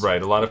else.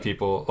 Right. A lot of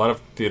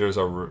theaters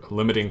are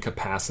limiting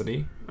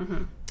capacity,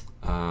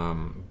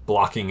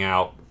 blocking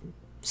out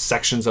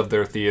sections of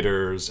their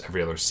theaters,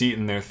 every other seat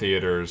in their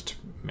theaters to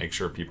make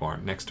sure people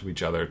aren't next to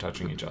each other,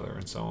 touching each other,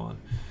 and so on.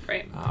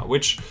 Right.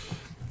 Which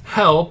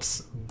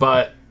helps,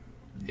 but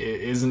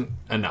it isn't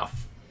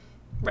enough.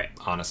 Right.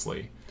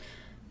 Honestly.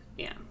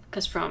 Yeah,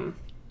 because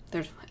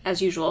there's, as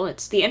usual,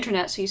 it's the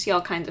internet, so you see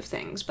all kinds of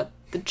things, but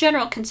the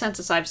general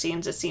consensus I've seen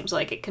is it seems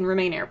like it can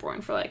remain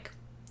airborne for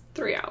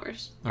 3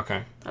 hours.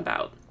 Okay.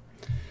 About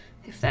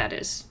if that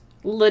is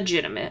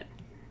legitimate.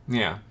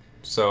 Yeah.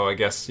 So I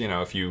guess,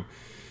 if you...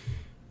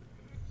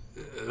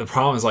 The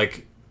problem is,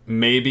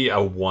 maybe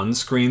a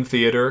one-screen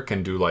theater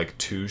can do,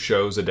 2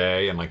 shows a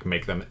day and,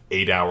 make them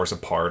 8 hours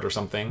apart or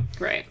something.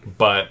 Right.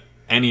 But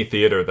any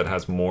theater that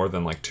has more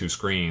than, 2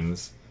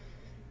 screens,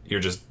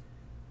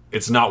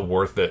 it's not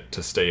worth it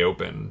to stay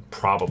open,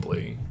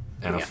 probably,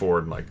 and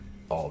afford,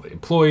 all the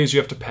employees you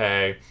have to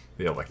pay,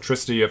 the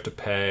electricity you have to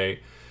pay,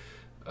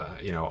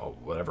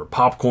 whatever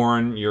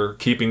popcorn you're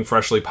keeping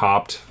freshly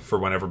popped for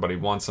when everybody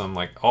wants them.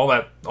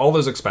 All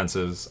those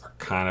expenses are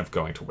kind of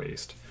going to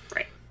waste.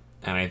 Right.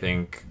 And I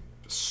think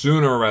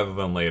sooner rather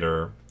than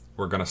later,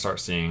 we're going to start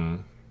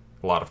seeing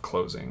a lot of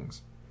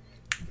closings.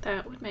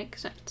 That would make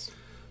sense.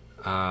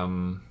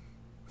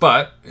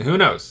 But who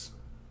knows,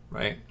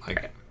 right?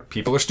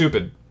 People are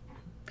stupid.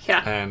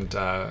 Yeah. And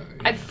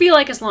I feel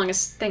like as long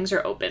as things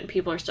are open,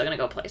 people are still going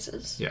to go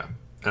places. Yeah.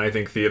 And I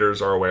think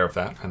theaters are aware of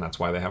that, and that's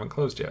why they haven't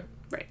closed yet.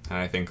 Right. And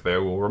I think they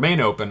will remain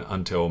open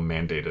until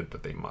mandated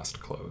that they must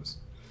close.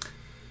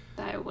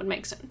 That would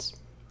make sense.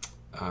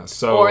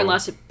 Or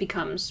unless it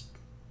becomes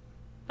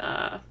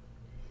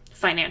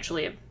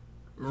financially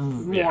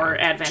more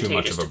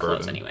advantageous to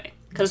close anyway.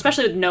 Because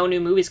especially with no new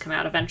movies come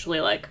out, eventually,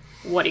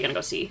 what are you going to go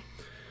see?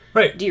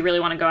 Right. Do you really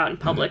want to go out in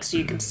public so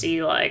you can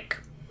see,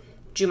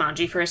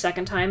 Jumanji for a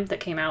second time that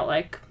came out,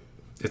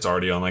 It's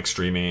already on,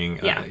 streaming,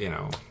 Yeah.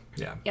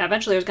 Yeah. Yeah,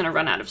 eventually there's going to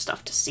run out of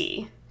stuff to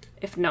see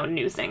if no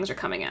new things are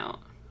coming out.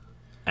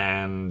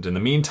 And in the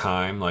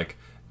meantime,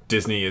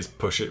 Disney has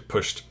pushed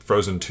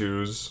Frozen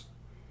 2's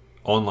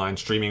online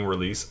streaming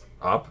release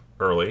up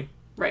early.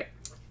 Right.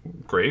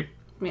 Great.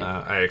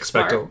 Yeah. I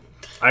expect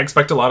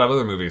a lot of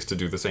other movies to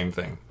do the same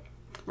thing.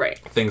 Right.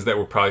 Things that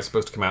were probably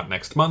supposed to come out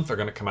next month are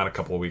going to come out a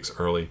couple of weeks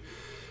early,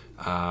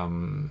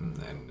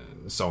 and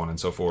so on and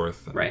so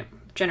forth. Right.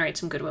 Generate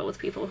some goodwill with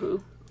people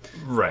who,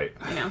 right,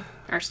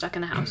 are stuck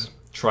in the house.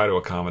 Try to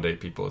accommodate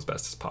people as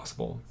best as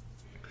possible.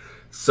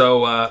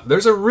 So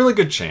there's a really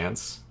good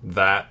chance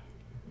that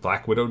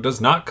Black Widow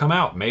does not come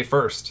out May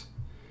 1st.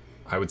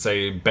 I would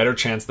say better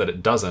chance that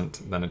it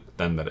doesn't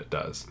than that it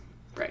does.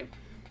 Right.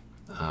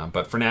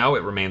 But for now,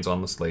 it remains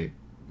on the slate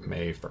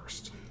May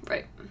 1st.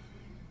 Right.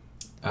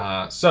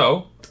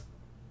 So,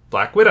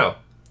 Black Widow.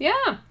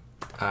 Yeah.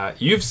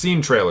 You've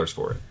seen trailers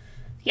for it.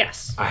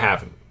 Yes. I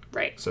haven't.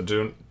 Right. So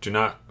do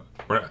not.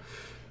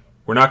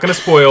 we're not going to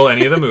spoil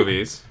any of the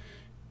movies.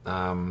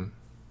 I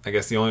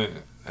guess the only...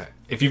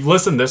 If you've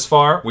listened this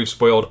far, we've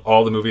spoiled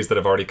all the movies that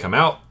have already come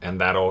out, and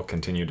that'll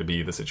continue to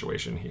be the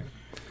situation here.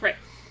 Right.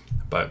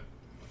 But...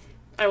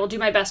 I will do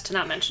my best to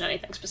not mention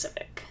anything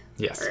specific.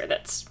 Yes. Or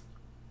that's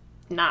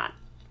not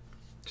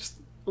just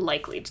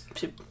likely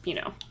to, you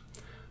know...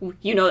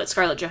 You know that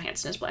Scarlett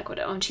Johansson is Black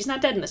Widow, and she's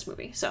not dead in this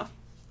movie, so...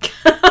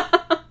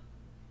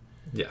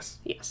 Yes.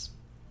 Yes.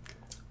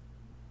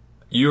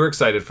 You were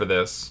excited for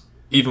this,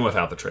 even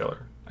without the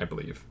trailer, I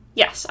believe.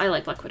 Yes, I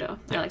like Black Widow.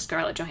 Yeah. I like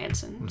Scarlett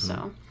Johansson,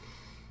 so...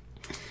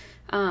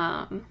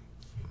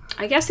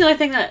 I guess the only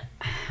thing that...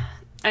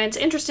 And it's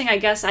interesting, I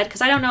guess, because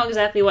I don't know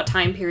exactly what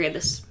time period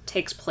this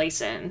takes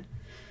place in.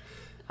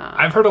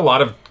 I've heard a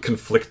lot of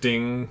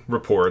conflicting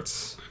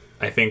reports.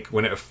 I think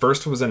when it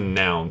first was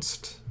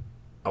announced,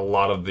 a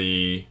lot of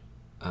the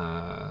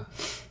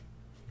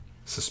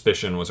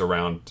suspicion was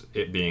around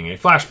it being a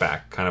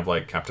flashback, kind of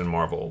like Captain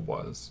Marvel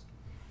was,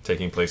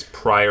 taking place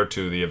prior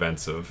to the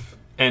events of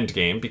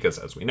Endgame, because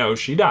as we know,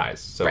 she dies.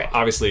 So Right.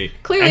 obviously...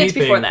 Clearly it's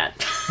before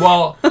that.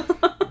 Well,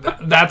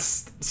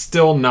 that's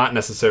still not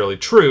necessarily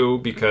true,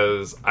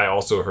 because I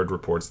also heard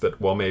reports that,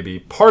 well, maybe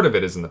part of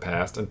it is in the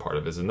past and part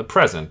of it is in the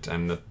present,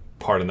 and the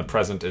part in the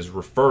present is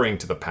referring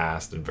to the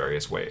past in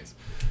various ways.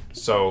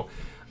 So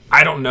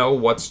I don't know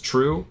what's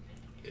true,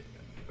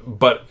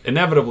 but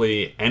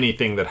inevitably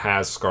anything that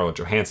has Scarlett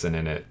Johansson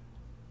in it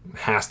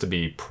has to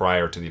be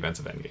prior to the events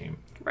of Endgame.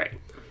 Right.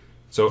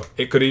 So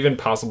it could even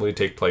possibly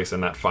take place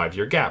in that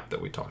 5-year gap that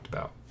we talked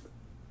about.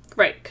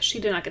 Right, because she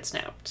did not get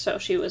snapped, so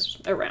she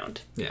was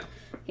around. Yeah.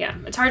 Yeah,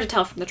 it's hard to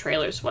tell from the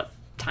trailers what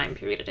time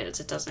period it is.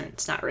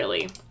 It's not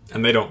really...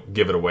 And they don't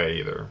give it away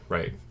either,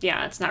 right?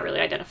 Yeah, it's not really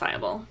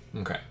identifiable.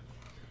 Okay.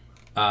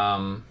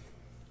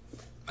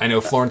 I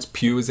know Florence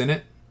Pugh is in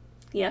it.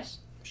 Yes,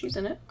 she's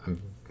in it.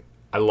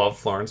 I love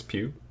Florence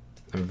Pugh.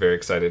 I'm very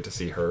excited to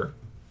see her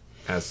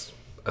as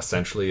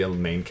essentially a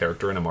main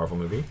character in a Marvel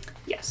movie.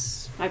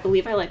 Yes, I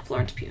believe I like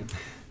Florence Pugh.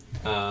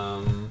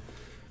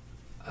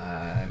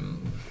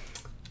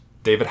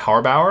 David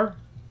Harbour?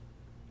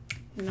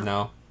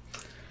 No.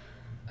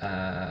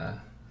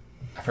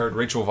 I've heard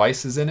Rachel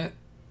Weisz is in it.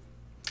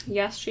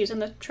 Yes, she's in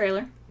the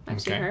trailer.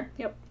 I've seen Okay. her.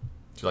 Yep.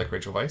 Do you like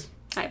Rachel Weisz?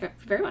 I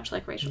very much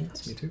like Rachel.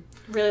 Yes, me too.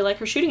 Really like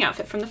her shooting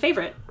outfit from The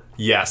Favorite.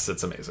 Yes,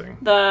 it's amazing.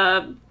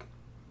 The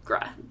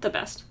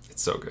best.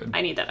 It's so good.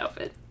 I need that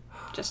outfit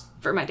just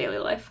for my daily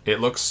life. It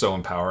looks so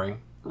empowering.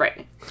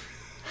 Right.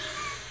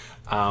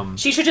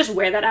 She should just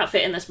wear that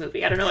outfit in this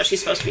movie. I don't know what she's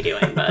supposed to be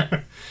doing,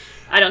 but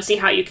I don't see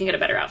how you can get a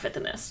better outfit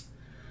than this.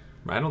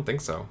 I don't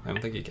think so. I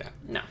don't think you can.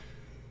 No.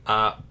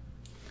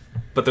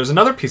 But there's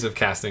another piece of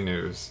casting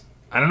news.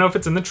 I don't know if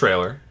it's in the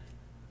trailer.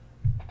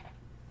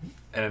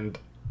 And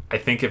I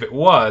think if it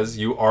was,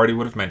 you already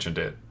would have mentioned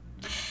it.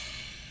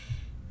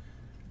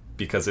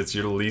 Because it's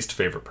your least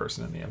favorite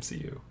person in the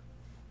MCU.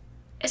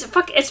 Is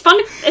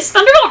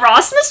Thunderbolt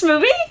Ross in this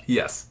movie?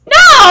 Yes.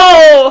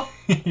 No!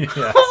 Yes.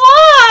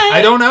 Why?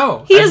 I don't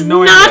know. He I is have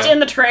no not idea. in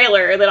the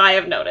trailer that I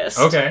have noticed.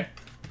 Okay.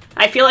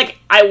 I feel like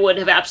I would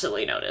have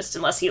absolutely noticed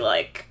unless he,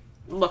 like,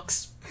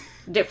 looks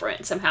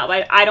different somehow.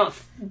 But I don't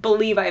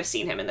believe I've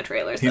seen him in the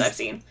trailers that I've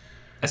seen.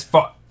 As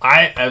far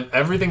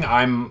everything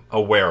I'm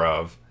aware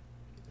of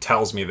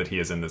tells me that he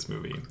is in this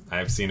movie. I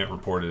have seen it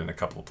reported in a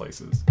couple of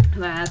places.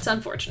 That's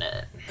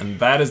unfortunate. And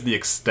that is the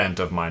extent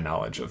of my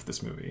knowledge of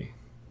this movie.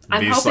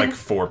 I'm These hoping- like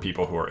 4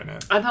 people who are in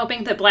it. I'm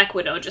hoping that Black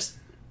Widow just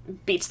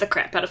beats the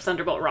crap out of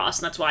Thunderbolt Ross,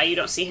 and that's why you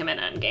don't see him in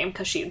Endgame,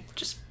 because she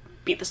just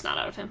beat the snot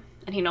out of him,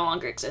 and he no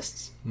longer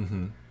exists.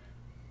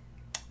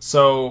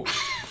 So,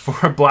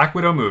 for a Black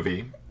Widow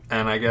movie,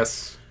 and I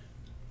guess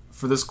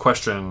for this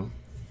question,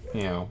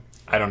 you know,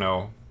 I don't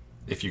know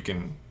if you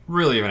can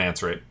really even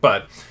answer it,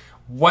 but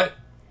what,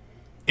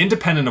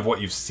 independent of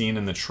what you've seen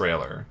in the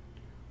trailer,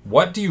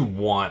 what do you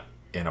want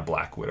in a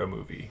Black Widow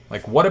movie?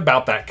 Like, what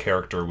about that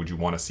character would you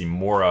want to see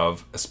more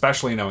of,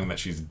 especially knowing that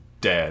she's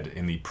dead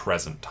in the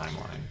present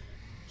timeline?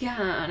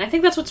 Yeah, and I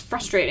think that's what's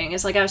frustrating,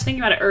 is, like, I was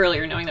thinking about it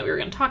earlier, knowing that we were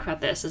going to talk about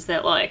this, is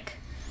that, like,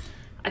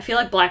 I feel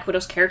like Black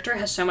Widow's character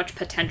has so much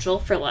potential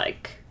for,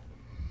 like,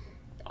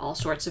 all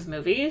sorts of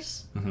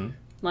movies. Mm-hmm.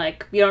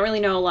 Like, we don't really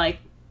know, like,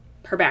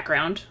 her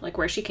background, like,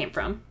 where she came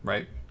from.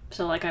 Right.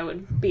 So, like, I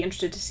would be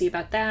interested to see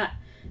about that.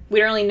 We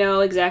don't really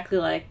know exactly,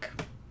 like...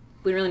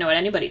 We don't really know what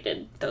anybody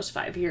did those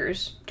 5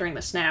 years during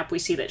the snap. We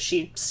see that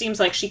she seems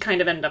like she kind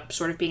of ended up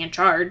sort of being in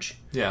charge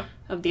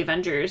of the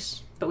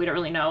Avengers, but we don't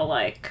really know,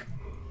 like,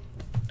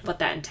 what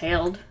that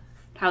entailed,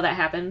 how that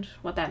happened,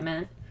 what that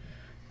meant.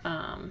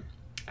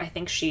 I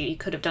think she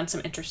could have done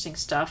some interesting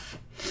stuff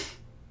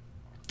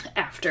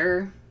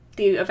after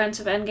the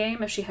events of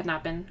Endgame if she had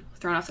not been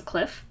thrown off the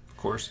cliff. Of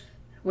course.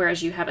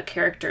 Whereas you have a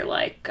character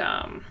like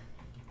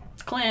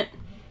Clint,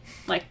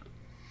 like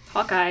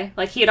Hawkeye,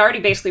 like he had already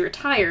basically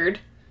retired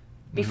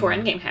before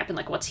Endgame happened.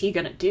 Like, what's he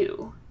gonna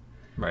do?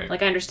 Right.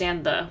 Like, I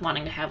understand the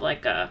wanting to have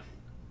like a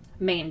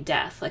main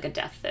death, like a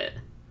death that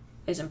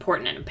is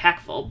important and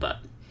impactful, but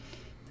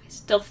I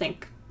still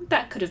think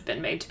that could have been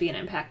made to be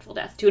an impactful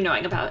death too,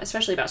 knowing about,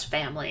 especially about his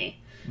family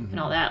and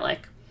all that.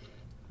 Like,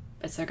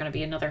 is there going to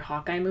be another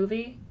Hawkeye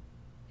movie?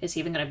 Is he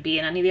even going to be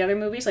in any of the other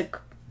movies? Like,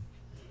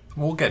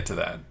 We'll get to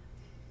that.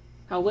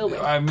 how will we?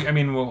 I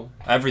mean,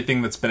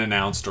 everything that's been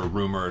announced or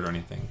rumored or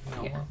anything.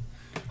 Yeah.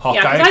 Hawkeye,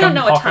 Yeah, 'cause I don't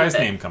know a ton of Hawkeye's it.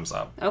 name comes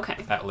up, Okay.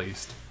 at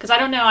least. Because I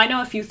don't know. I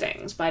know a few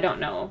things, but I don't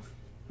know.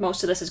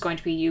 Most of this is going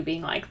to be you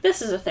being like,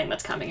 this is a thing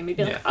that's coming, and me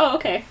being like, Yeah. oh,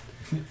 okay.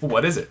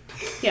 What is it?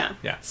 Yeah.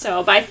 Yeah.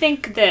 So, but I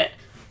think that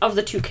of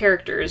the two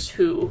characters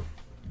who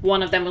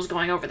one of them was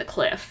going over the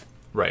cliff,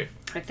 Right.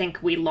 I think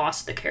we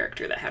lost the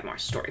character that had more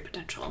story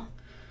potential.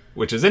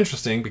 Which is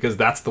interesting because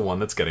that's the one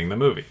that's getting the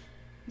movie.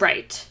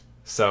 Right.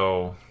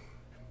 So,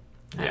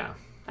 yeah.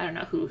 I don't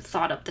know who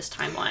thought up this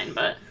timeline,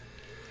 but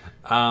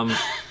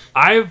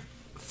I've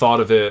thought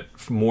of it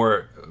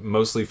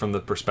mostly from the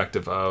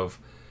perspective of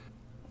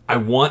I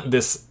want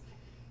this.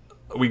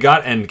 We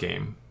got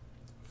Endgame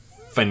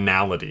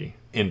finality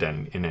in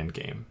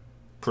Endgame,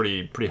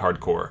 pretty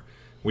hardcore.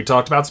 We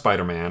talked about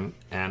Spider-Man,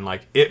 and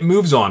like it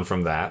moves on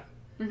from that,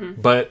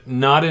 but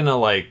not in a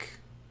like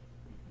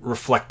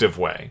reflective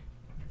way.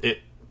 It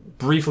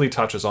briefly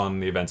touches on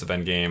the events of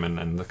Endgame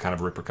and the kind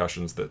of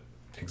repercussions that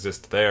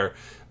exist there,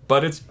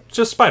 but it's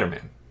just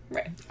Spider-Man.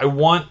 right. I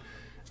want,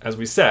 as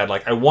we said,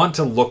 like I want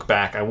to look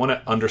back. I want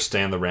to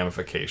understand the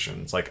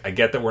ramifications. Like I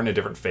get that we're in a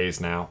different phase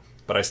now,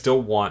 but I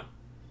still want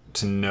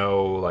to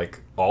know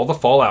like all the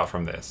fallout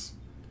from this,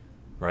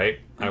 right?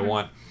 I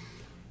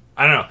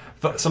don't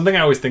know. Something I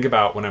always think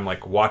about when I'm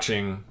like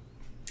watching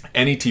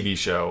any TV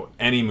show,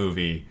 any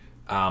movie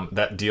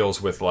that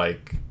deals with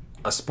like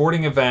a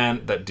sporting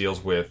event, that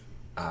deals with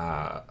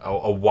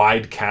a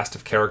wide cast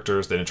of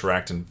characters that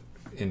interact in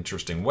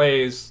interesting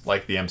ways,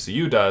 like the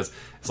MCU does.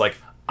 It's like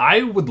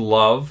I would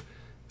love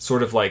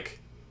sort of like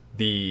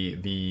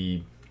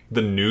the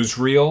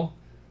newsreel,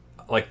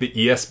 like the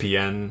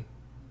ESPN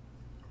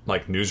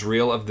like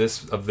newsreel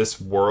of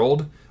this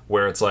world,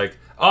 where it's like,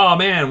 oh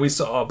man, we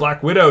saw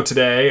Black Widow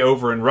today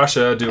over in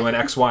Russia doing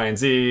X, Y, and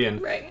Z,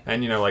 and Right.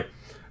 and you know like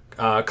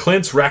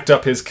Clint's racked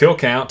up his kill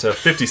count to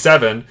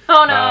 57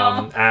 Oh,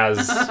 no.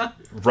 as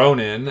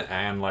Ronin,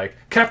 and like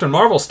Captain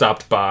Marvel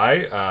stopped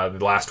by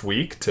last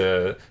week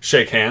to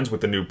shake hands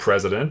with the new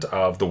president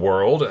of the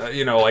world.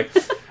 Like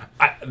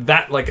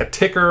that, like a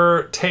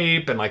ticker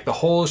tape and like the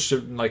whole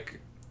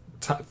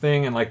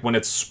thing, and like when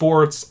it's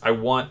sports, I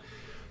want.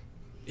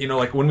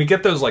 Like when we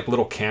get those like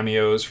little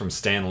cameos from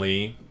Stan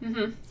Lee,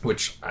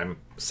 which I'm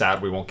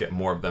sad we won't get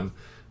more of them,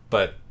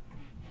 but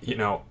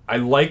I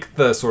like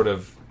the sort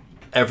of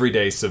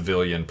everyday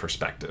civilian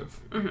perspective.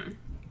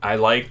 I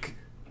like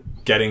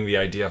getting the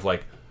idea of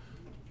like,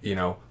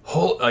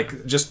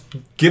 just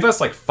give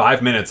us like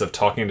 5 minutes of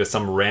talking to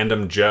some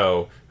random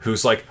Joe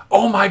who's like,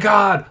 oh my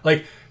god,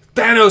 like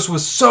Thanos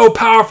was so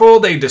powerful,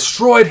 they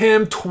destroyed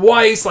him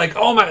twice, like,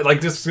 oh my, like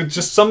this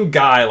just some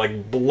guy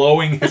like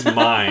blowing his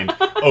mind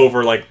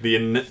over like the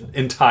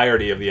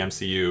entirety of the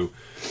MCU.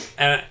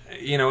 And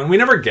and we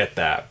never get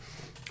that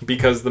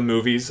because the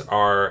movies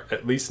are,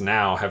 at least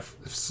now, have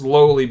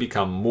slowly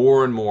become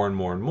more and more and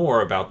more and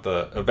more about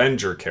the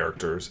Avenger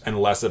characters and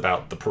less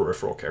about the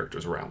peripheral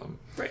characters around them.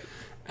 Right.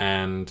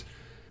 And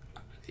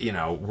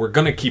we're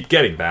going to keep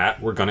getting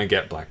that. We're going to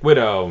get Black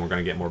Widow, and we're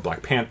going to get more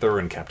Black Panther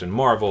and Captain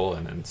Marvel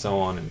and so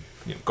on, and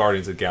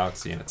Guardians of the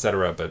Galaxy and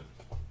etc. But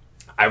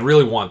I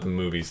really want the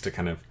movies to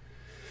kind of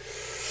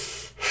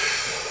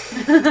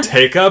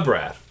take a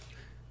breath.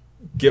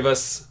 Give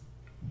us,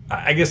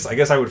 I guess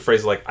I would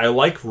phrase it like, I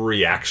like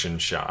reaction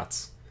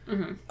shots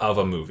of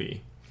a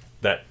movie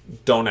that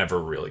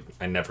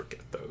I never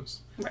get those.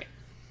 Right.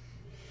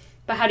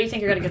 But how do you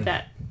think you're going to get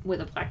that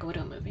with a Black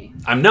Widow movie?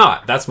 I'm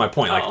not. That's my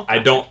point. Like, Oh,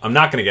 gotcha. I'm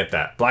not going to get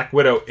that. Black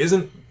Widow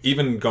isn't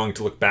even going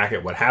to look back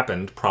at what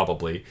happened,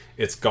 probably.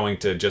 It's going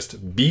to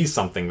just be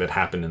something that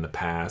happened in the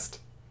past.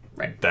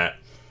 Right. That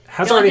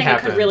has The only already thing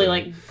happened. it could really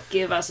and, like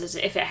give us is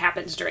if it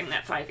happens during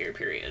that 5-year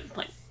period,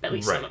 like at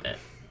least some Right. of it.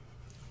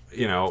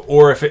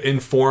 Or if it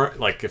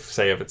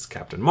if it's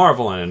Captain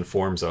Marvel and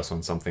informs us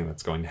on something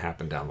that's going to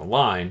happen down the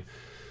line,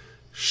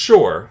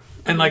 sure.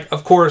 And like,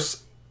 of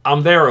course,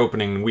 I'm there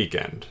opening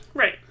weekend.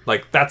 Right.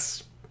 Like,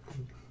 that's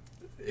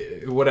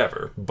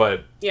whatever,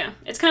 but Yeah.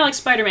 It's kind of like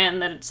Spider-Man,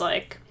 that it's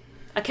like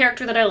a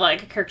character that I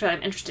like, a character that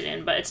I'm interested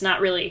in, but it's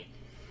not really,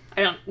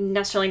 I don't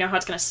necessarily know how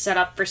it's going to set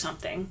up for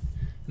something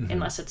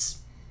unless it's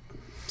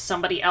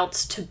somebody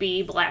else to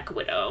be Black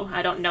Widow.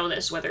 I don't know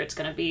whether it's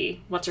going to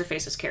be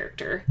what's-her-face's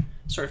character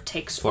sort of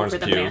takes Florence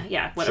over the Pugh.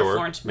 whether Sure,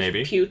 Florence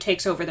maybe. Pugh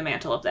takes over the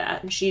mantle of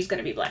that, and she's going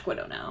to be Black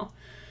Widow now.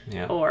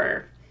 yeah.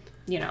 Or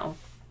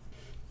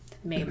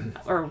maybe,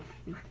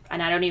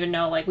 and I don't even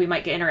know, like, we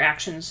might get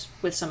interactions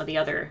with some of the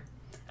other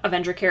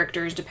Avenger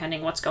characters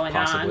depending what's going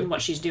Possibly. on,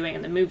 what she's doing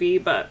in the movie,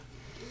 but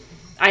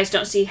I just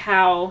don't see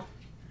how,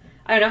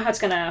 I don't know how it's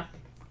gonna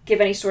give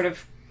any sort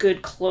of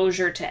good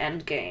closure to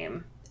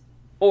Endgame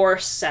or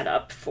set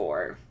up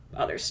for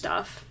other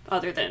stuff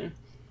other than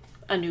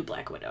a new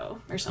Black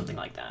Widow or something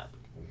like that,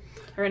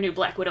 or a new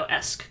Black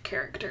Widow-esque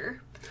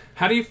character.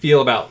 How do you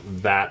feel about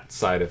that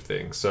side of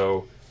things?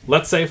 So,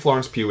 let's say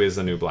Florence Pugh is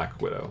a new Black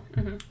Widow.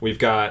 We've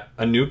got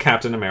a new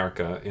Captain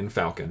America in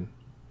Falcon.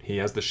 He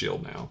has the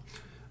shield now.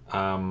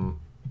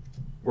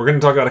 we're going to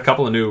talk about a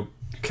couple of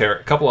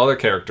couple other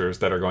characters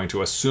that are going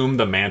to assume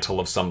the mantle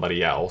of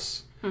somebody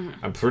else.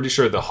 Mm-hmm. I'm pretty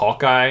sure the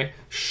Hawkeye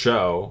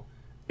show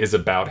is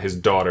about his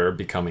daughter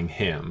becoming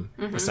him,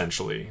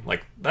 essentially.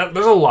 Like,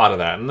 there's a lot of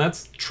that, and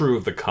that's true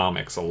of the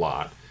comics a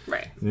lot.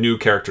 Right. New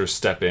characters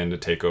step in to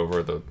take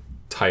over the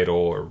title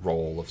or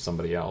role of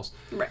somebody else.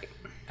 Right.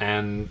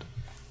 And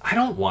I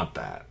don't want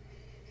that,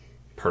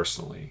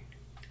 personally.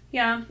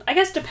 Yeah, I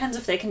guess it depends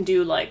if they can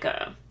do, like,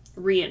 a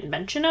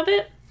reinvention of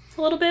it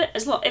a little bit.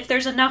 If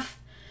there's enough...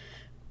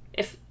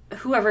 If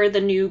whoever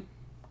the new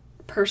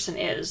person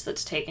is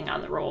that's taking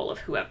on the role of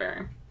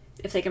whoever,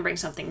 if they can bring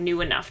something new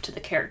enough to the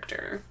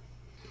character,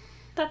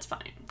 that's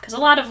fine. Because a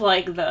lot of,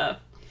 like, I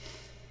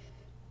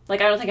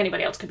don't think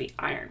anybody else could be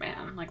Iron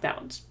Man. Like, that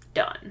one's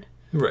done.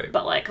 Right.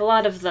 But, like, a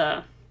lot of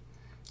the...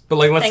 But,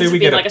 like, let's say we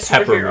get like a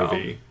Pepper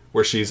movie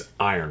where she's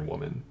Iron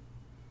Woman.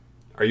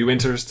 Are you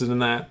interested in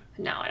that?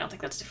 No, I don't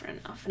think that's different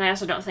enough. And I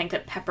also don't think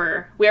that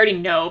Pepper... We already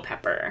know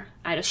Pepper.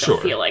 I just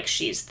don't feel like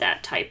she's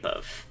that type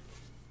of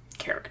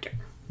character.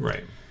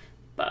 Right.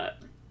 But...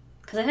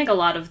 Because I think a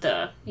lot of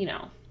the,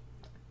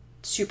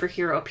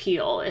 superhero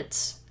appeal,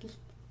 it's...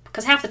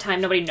 Because half the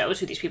time nobody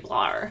knows who these people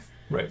are.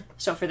 Right.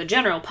 So for the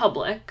general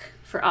public,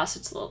 for us,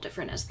 it's a little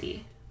different as the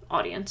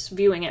audience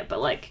viewing it.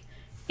 But, like,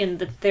 in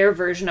their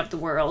version of the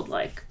world,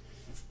 like,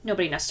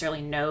 nobody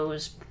necessarily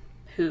knows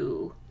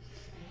who...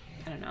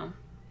 I don't know.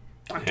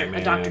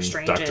 Doctor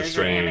Strange is,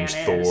 or Ant-Man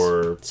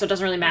Thor. Is. So it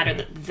doesn't really matter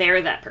that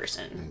they're that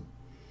person.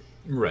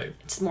 Right.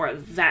 It's more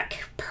of that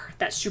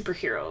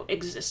superhero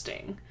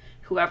existing,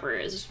 whoever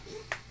is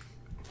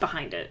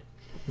behind it.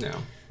 Yeah.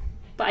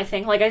 But I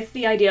think, like,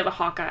 the idea of a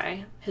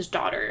Hawkeye, his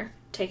daughter,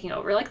 taking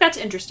over, like, that's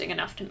interesting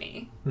enough to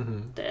me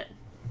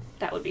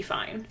that would be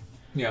fine.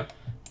 Yeah.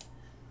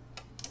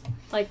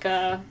 Like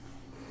a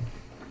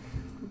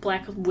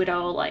Black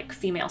Widow, like,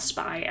 female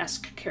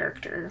spy-esque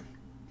character.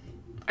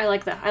 I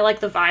like that. I like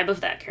the vibe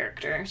of that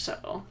character,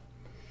 so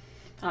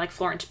I like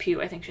Florence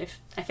Pugh. I think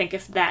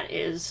if that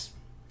is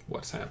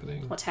what's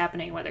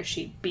happening, whether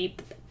she be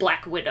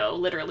Black Widow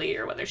literally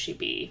or whether she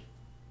be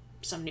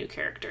some new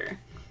character.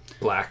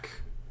 Black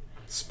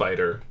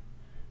Spider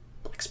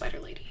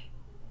Lady.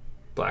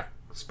 Black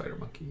Spider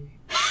Monkey.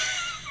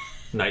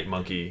 Night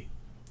Monkey.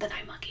 The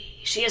Night Monkey.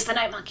 She is the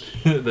Night Monkey.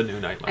 The new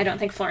Night Monkey. I don't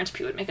think Florence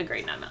Pugh would make a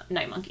great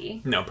Night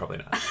Monkey. No, probably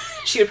not.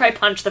 She would probably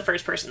punch the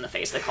first person in the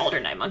face that called her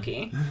Night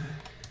Monkey.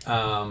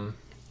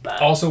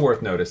 But also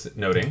worth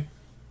noting,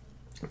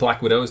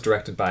 Black Widow is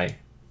directed by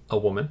a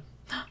woman.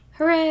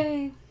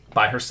 Hooray!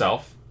 By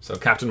herself. So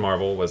Captain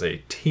Marvel was a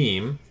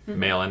team,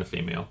 male and a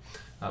female.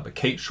 But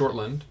Kate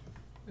Shortland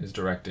is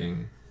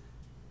directing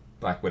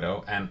Black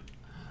Widow, and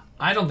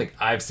I don't think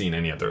I've seen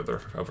any other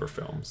of her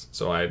films.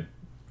 So I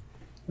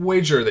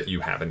wager that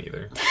you haven't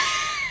either.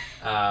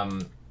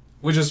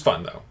 Which is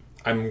fun though.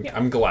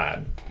 I'm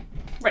glad.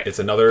 Right. It's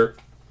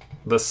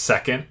the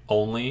second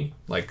only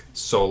like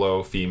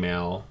solo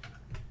female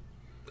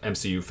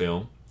MCU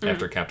film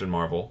after Captain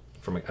Marvel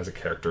as a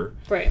character.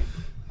 Right.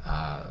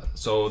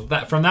 So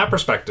that from that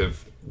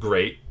perspective,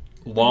 great.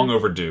 Long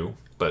overdue,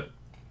 but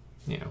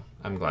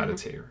I'm glad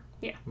it's here.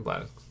 Yeah. I'm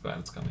glad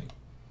it's coming.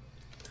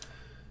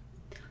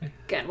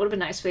 Again, would have been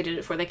nice if they did it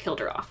before they killed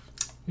her off.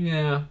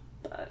 Yeah.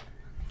 But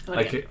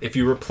like if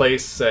you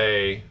replace,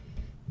 say,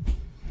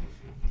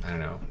 I don't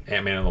know,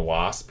 Ant-Man and the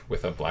Wasp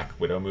with a Black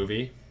Widow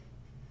movie,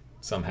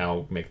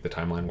 somehow make the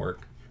timeline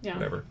work. Yeah.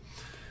 Whatever.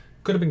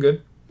 Could have been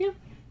good. Yeah.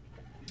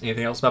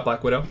 Anything else about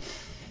Black Widow?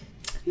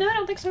 No, I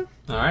don't think so.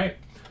 All right.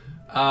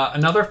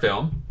 Another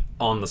film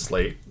on the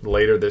slate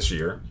later this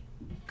year,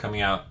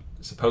 coming out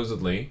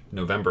supposedly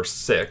November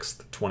 6th,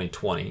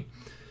 2020,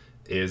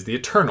 is The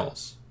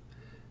Eternals.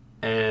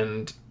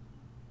 And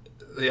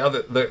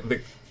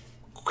the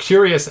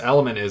curious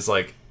element is,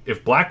 like,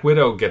 if Black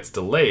Widow gets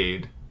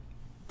delayed,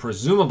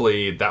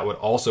 presumably that would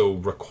also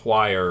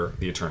require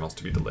The Eternals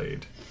to be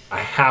delayed. I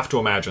have to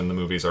imagine the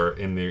movies are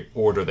in the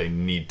order they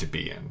need to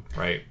be in,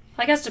 right?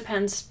 I guess it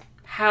depends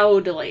how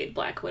delayed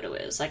Black Widow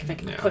is. Like, if it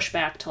can push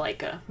back to,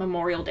 like, a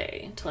Memorial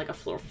Day, to, like, a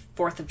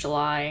 4th of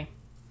July,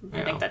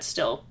 I think that's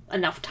still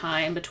enough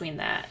time between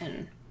that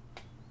and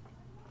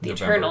The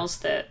November.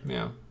 Eternals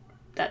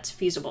that's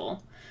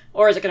feasible.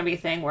 Or is it going to be a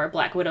thing where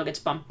Black Widow gets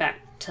bumped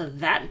back to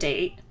that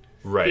date,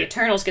 Right. The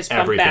Eternals gets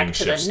bumped Everything back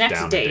to the shifts next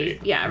down a date.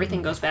 date. Yeah,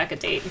 everything goes back a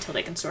date until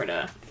they can sort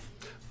of...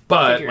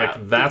 But figure out like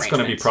the that's going to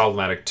be arrangements.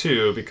 problematic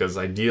too, because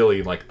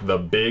ideally, like the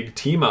big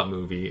team up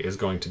movie is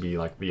going to be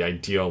like the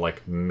ideal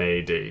like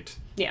May date,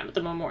 Yeah, but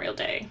the Memorial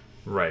Day.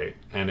 right?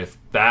 And if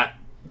that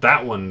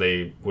one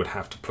they would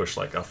have to push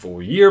like a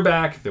full year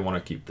back if they want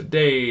to keep the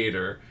date,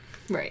 or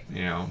Right.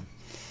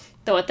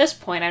 Though at this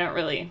point, I don't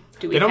really...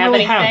 Do we they don't have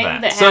really anything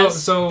have that, that.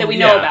 has, So that we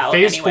know yeah, about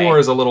Phase anyway? 4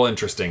 is a little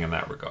interesting in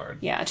that regard.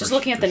 Yeah, just For-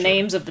 looking at for the sure.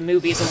 names of the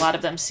movies, a lot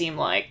of them seem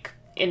like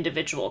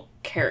individual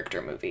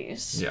character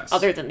movies. Yes.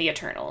 Other than the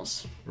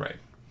Eternals. Right.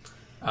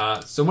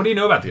 So what do you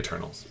know about the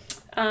Eternals?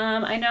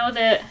 I know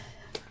that...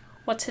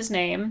 What's his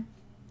name?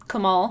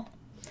 Kumail.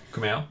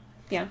 Kumail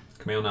Yeah.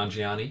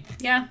 Nanjiani.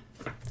 Yeah.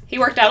 He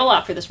worked out a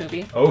lot for this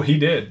movie. Oh, he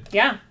did.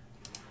 Yeah.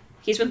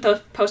 He's been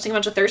posting a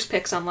bunch of thirst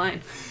pics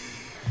online.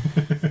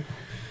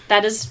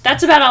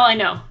 That's about all I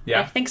know.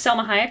 Yeah. I think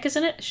Selma Hayek is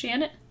in it. Is she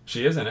in it?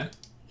 She is in it.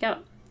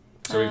 Yep.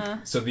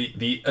 So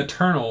the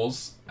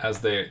Eternals, as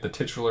the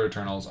titular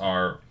Eternals,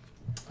 are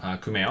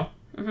Kumail,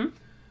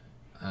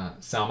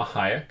 Salma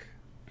Hayek.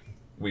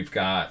 We've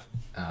got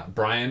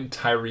Brian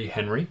Tyree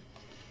Henry.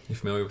 You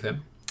familiar with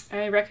him?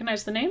 I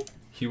recognize the name.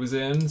 He was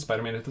in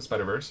Spider-Man Into the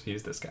Spider-Verse.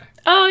 He's this guy.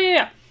 Oh,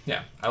 yeah.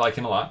 Yeah, I like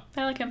him a lot.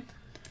 I like him.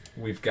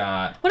 We've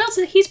got... What else?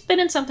 He's been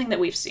in something that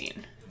we've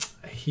seen.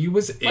 He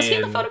was in... Was he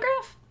in the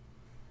photograph?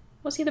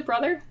 Was he the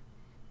brother?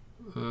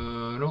 No.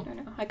 I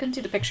don't know. I couldn't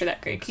see the picture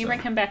that great. Can you so.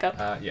 bring him back up?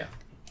 Yeah.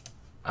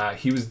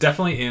 He was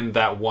definitely in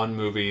that one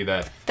movie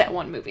that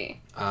one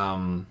movie.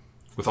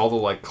 with all the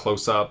like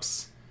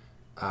close-ups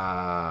that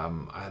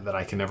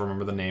I can never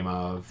remember the name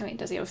of. I mean,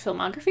 does he have a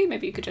filmography?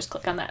 Maybe you could just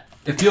click on that.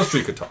 If Beale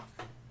Street Could Talk.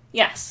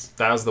 Yes.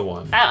 That was the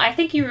one. I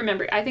think you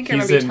remember. I think I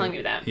remember you telling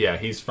me that. Yeah,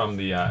 he's from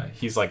the.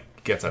 He's like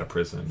gets out of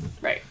prison.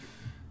 Right.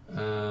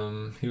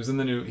 He was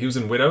in He was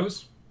in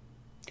Widows.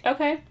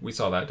 Okay. We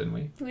saw that, didn't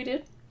we? We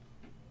did.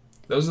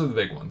 Those are the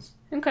big ones.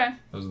 Okay.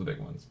 Those are the big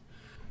ones.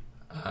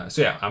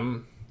 So yeah,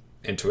 I'm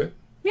into it.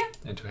 Yeah.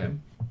 Into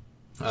him.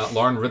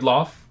 Lauren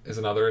Ridloff is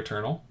another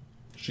Eternal.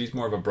 She's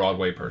more of a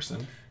Broadway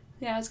person.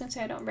 Yeah, I was gonna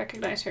say I don't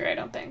recognize her. I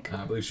don't think.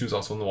 I believe she was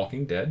also in The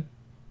Walking Dead.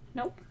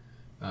 Nope.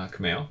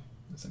 Kumail,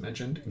 as I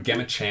mentioned.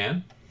 Gemma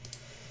Chan,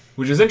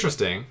 which is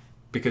interesting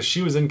because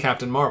she was in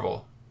Captain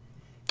Marvel.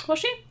 Was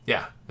she?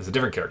 Yeah, as a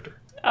different character.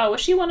 Oh,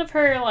 was she one of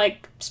her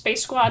like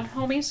Space Squad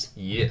homies?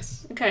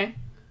 Yes. Okay.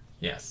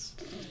 Yes.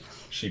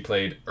 She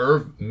played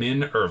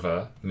Min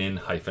Irva.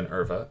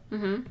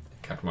 Mm-hmm.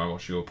 Captain Marvel.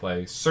 She will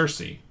play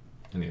Cersei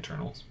in the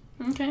Eternals.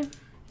 Okay.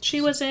 She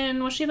was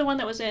in. Was she the one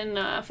that was in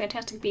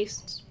Fantastic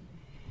Beasts?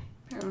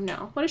 Oh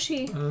no. What is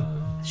she?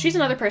 She's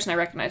another person I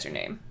recognize her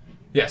name.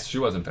 Yes, she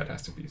was in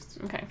Fantastic Beasts.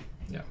 Okay.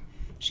 Yeah.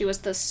 She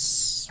was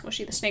Was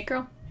she the Snake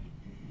Girl?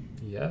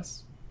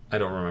 Yes. I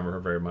don't remember her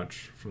very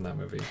much from that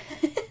movie.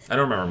 I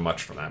don't remember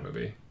much from that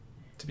movie,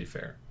 to be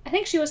fair. I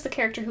think she was the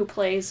character who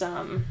plays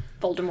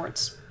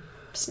Voldemort's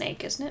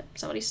snake, isn't it?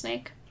 Somebody's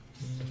snake.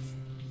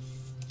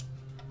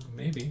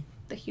 Maybe.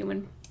 The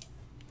human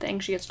thing.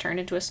 She gets turned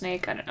into a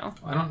snake. I don't know.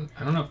 I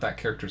don't know if that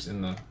character's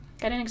in the.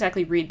 I didn't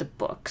exactly read the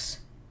books.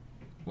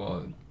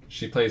 Well,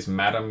 she plays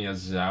Madame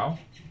Yazao.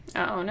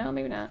 Oh no,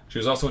 maybe not. She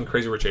was also in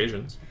Crazy Rich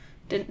Asians.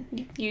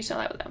 Didn't you saw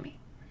that without me?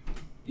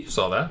 You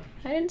saw that?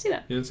 I didn't see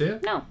that. You didn't see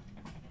it? No.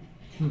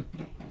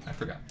 I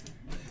forgot.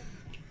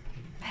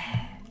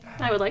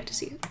 I would like to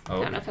see it. Oh,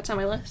 I don't know if that's on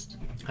my list.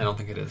 I don't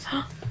think it is.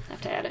 I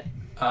have to add it.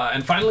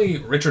 And finally,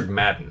 Richard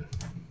Madden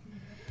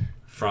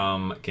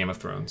from Game of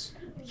Thrones.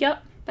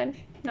 Yep, I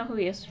know who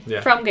he is.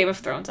 Yeah. From Game of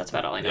Thrones. That's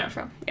about all I know Yeah. him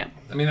from. Yeah.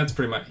 I mean, that's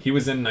pretty much. He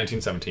was in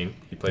 1917.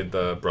 He played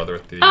the brother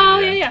at the. Oh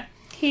end. yeah.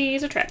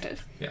 He's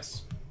attractive.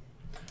 Yes.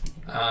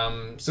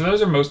 So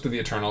those are most of the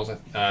Eternals.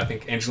 I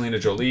think Angelina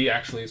Jolie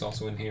actually is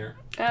also in here.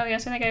 Oh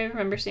yes, I think I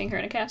remember seeing her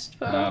in a cast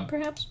photo.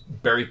 Perhaps.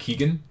 Barry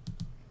Keoghan.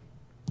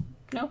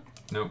 No.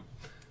 Nope.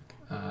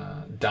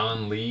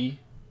 Don Lee.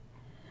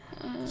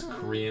 This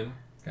Korean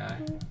guy.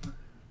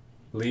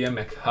 Leah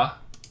McHuff.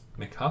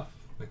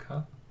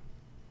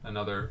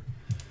 Another.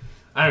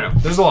 I don't know.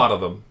 There's a lot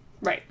of them.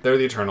 Right. They're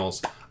the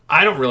Eternals.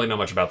 I don't really know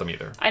much about them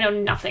either. I know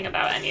nothing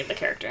about any of the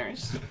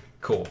characters.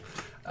 Cool.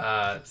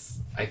 I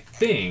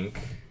think,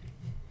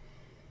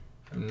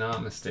 if I'm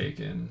not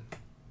mistaken,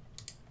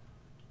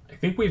 I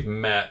think we've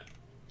met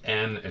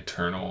an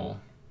Eternal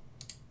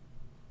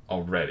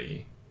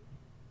already.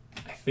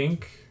 I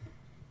think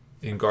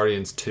in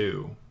Guardians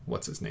 2,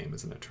 what's his name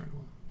is an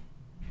Eternal?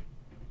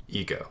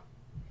 Ego.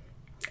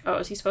 Oh,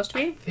 is he supposed to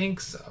be? I think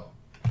so.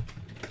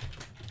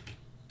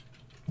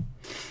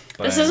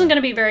 But This isn't going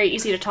to be very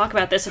easy to talk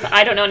about this if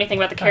I don't know anything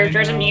about the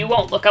characters and you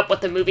won't look up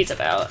what the movie's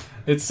about.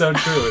 It's so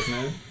true, isn't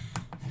it?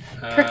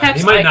 Perhaps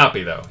he might not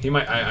be, though. He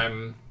might.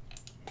 I'm.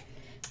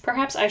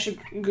 Perhaps I should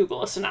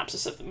Google a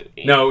synopsis of the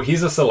movie. No,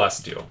 he's a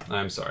Celestial.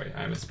 I'm sorry,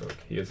 I misspoke.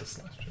 He is a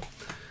Celestial.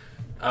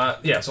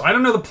 Yeah, so I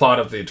don't know the plot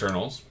of the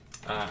Eternals.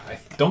 I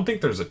don't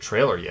think there's a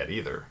trailer yet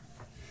either.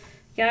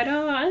 Yeah, I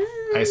don't.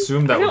 I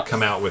assume that would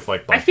come out with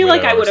like. I feel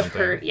like Widow I or would have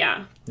something. heard.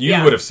 Yeah. You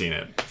Yeah. would have seen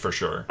it for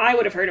sure. I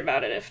would have heard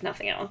about it if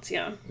nothing else.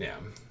 Yeah. Yeah.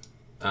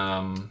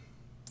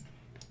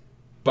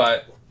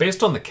 But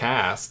based on the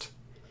cast,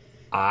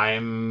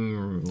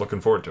 I'm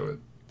looking forward to it.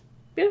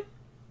 Yeah.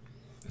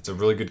 It's a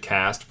really good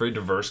cast, very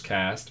diverse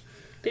cast.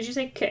 Did you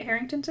say Kit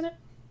Harington's in it?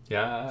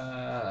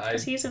 Yeah.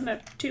 Because he's in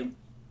that too.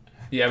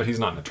 Yeah, but he's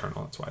not an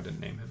Eternal. That's why I didn't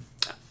name him.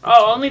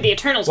 Oh, only the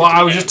Eternals. Well, get to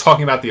I be was named. just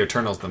talking about the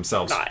Eternals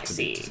themselves. I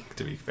see.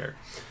 To be fair.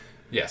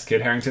 Yes,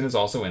 Kit Harington is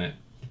also in it.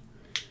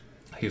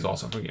 He's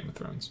also from Game of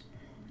Thrones.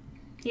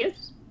 He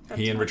is.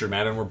 He and Richard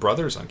Madden were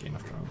brothers on Game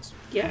of Thrones.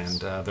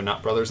 Yes. And they're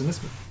not brothers in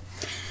this movie.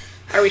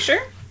 Are we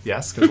sure?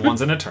 Yes, because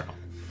one's an Eternal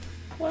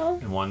Well,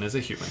 and one is a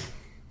human.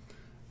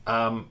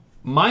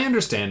 My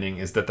understanding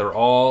is that they're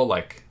all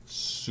like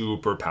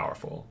super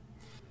powerful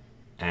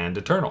and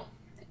eternal.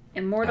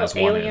 immortal As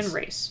one alien is.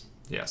 race.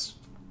 Yes.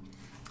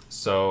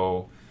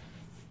 So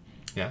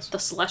Yes. The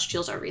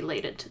Celestials are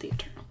related to the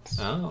Eternals.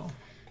 Oh.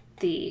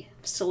 The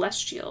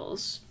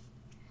Celestials,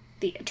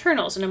 the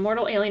Eternals, an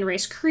immortal alien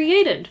race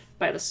created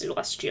by the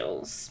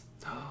Celestials,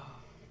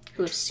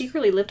 who have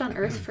secretly lived on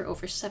Earth for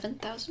over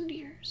 7,000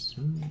 years.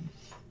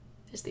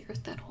 Is the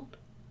Earth that old?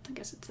 I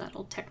guess it's that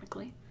old,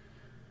 technically.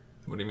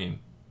 What do you mean?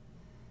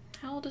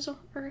 How old is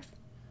Earth?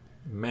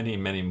 Many,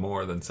 many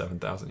more than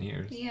 7,000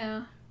 years.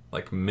 Yeah.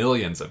 Like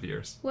millions of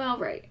years. Well,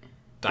 right.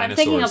 Dinosaurs, I'm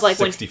thinking of, like,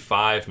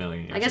 65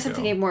 million years I guess I'm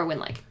ago. thinking more when,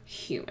 like,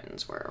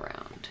 humans were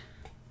around.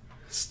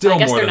 Still I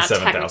guess more they're than not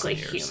 7,000 technically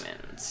years.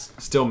 humans.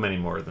 Still many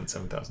more than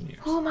 7,000 years.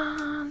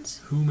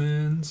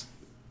 Humans.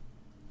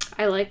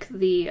 I like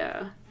the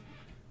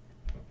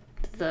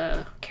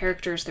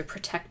characters they're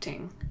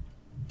protecting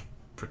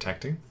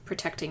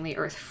the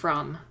Earth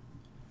from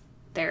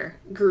their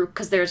group,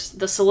 because there's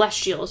the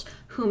Celestials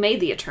who made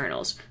the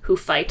Eternals, who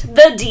fight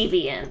the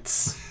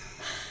Deviants.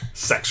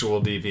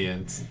 Sexual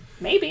deviants.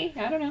 Maybe,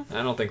 I don't know.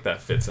 I don't think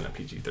that fits in a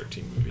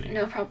PG-13 movie.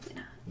 No, probably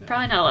not. No.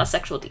 Probably not a lot of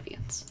sexual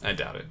deviants. I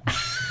doubt it.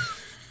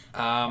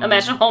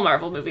 Imagine a whole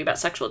Marvel movie about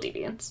sexual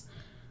deviants.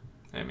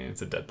 I mean,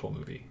 it's a Deadpool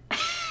movie.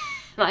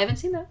 Well, I haven't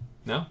seen that.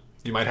 No?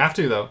 You might have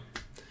to, though.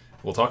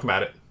 We'll talk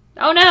about it.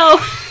 Oh no!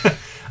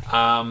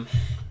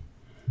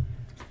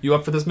 You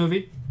up for this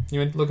movie?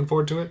 You looking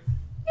forward to it?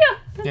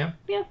 Yeah?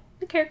 Yeah,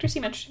 the characters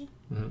seem interesting.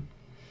 Mm-hmm.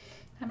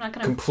 I'm not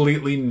gonna...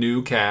 Completely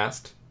new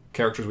cast.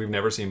 Characters we've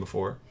never seen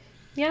before.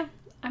 Yeah,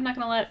 I'm not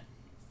gonna let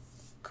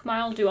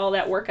Kumail do all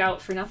that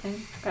workout for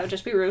nothing. That would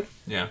just be rude.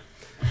 Yeah.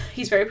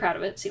 He's very proud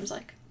of it, seems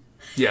like.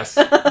 Yes.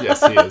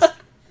 Yes, he is.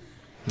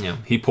 Yeah,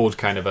 he pulled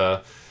kind of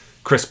a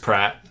Chris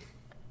Pratt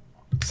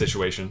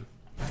situation.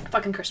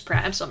 Fucking Chris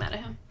Pratt. I'm so mad at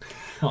him.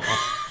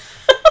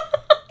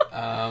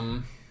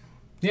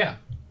 Yeah.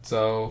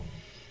 So...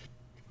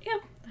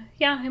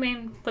 Yeah, I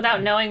mean,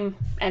 without knowing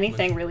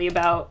anything really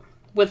about...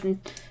 With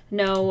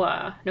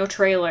no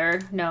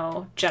trailer,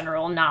 no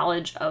general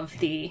knowledge of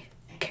the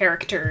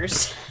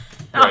characters.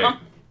 Right.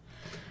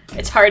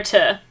 It's hard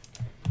to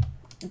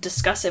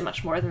discuss it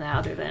much more than that,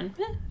 other than,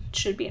 it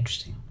should be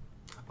interesting.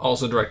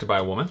 Also directed by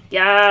a woman.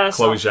 Yes!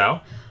 Chloe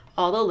Zhao.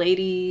 All the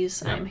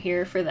ladies, Yeah. I'm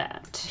here for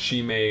that.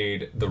 She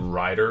made The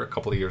Rider a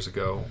couple of years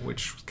ago,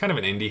 which was kind of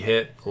an indie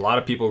hit. A lot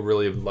of people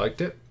really liked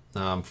it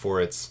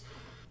for its...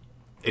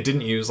 It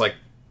didn't use, like,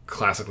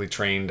 classically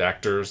trained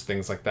actors,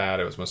 things like that.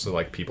 It was mostly,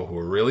 like, people who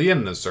were really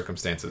in the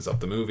circumstances of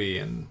the movie,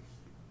 and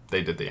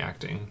they did the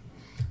acting.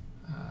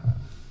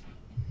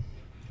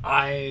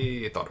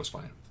 I thought it was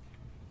fine.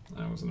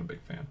 I wasn't a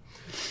big fan.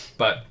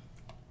 But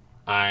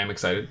I'm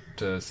excited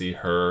to see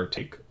her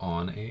take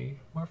on a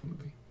Marvel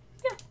movie.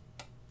 Yeah.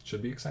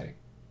 Should be exciting.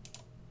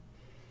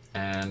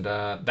 And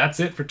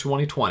that's it for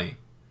 2020.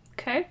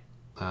 Okay.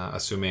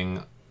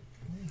 Assuming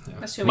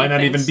Assuming might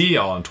not things- even be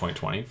all in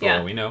 2020, for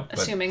all we know. But,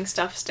 Assuming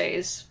stuff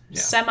stays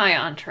semi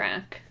on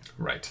track.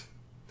 right.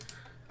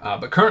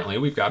 But currently,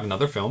 we've got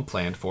another film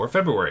planned for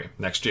February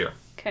next year.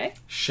 Okay.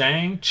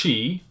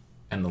 Shang-Chi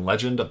and the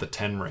Legend of the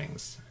Ten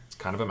Rings. It's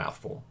kind of a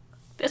mouthful.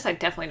 This I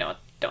definitely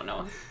don't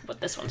know what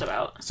this one's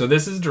about. So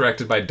this is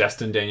directed by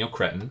Destin Daniel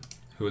Cretton,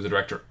 who is a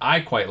director I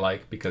quite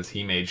like because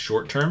he made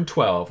Short Term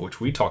 12, which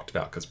we talked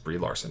about because Brie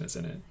Larson is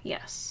in it.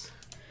 Yes.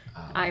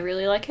 I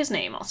really like his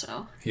name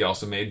also. He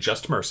also made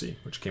Just Mercy,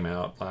 which came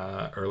out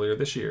earlier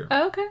this year.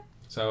 Oh, okay.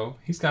 So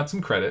he's got some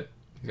credit.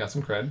 He's got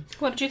some cred.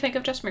 What did you think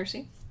of Just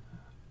Mercy?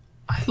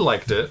 I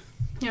liked it.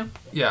 Yeah.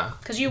 Yeah.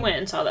 Because you went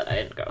and saw that. I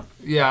didn't go.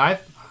 Yeah,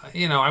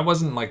 I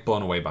wasn't like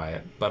blown away by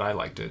it, but I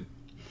liked it.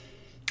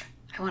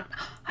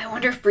 I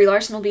wonder if Brie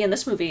Larson will be in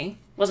this movie.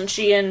 Wasn't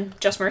she in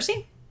Just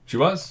Mercy? She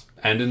was.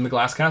 And in The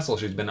Glass Castle,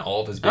 she's been in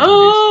all of his big movies.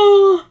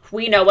 Oh!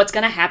 We know what's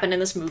going to happen in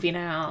this movie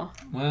now.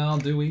 Well,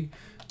 do we?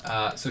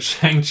 So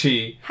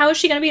Shang-Chi... How is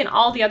she going to be in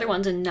all the other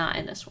ones and not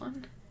in this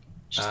one?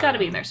 She's got to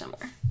be in there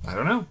somewhere. I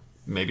don't know.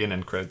 Maybe an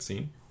end credit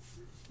scene.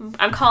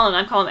 I'm calling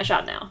my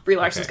shot now. Brie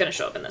Larson's Okay. going to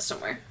show up in this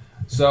somewhere.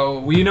 So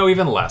we know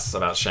even less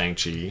about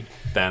Shang-Chi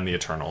than the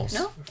Eternals.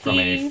 No, from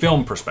a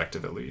film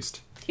perspective, at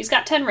least. He's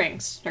got 10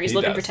 rings. Or he's He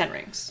looking does. for 10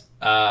 rings.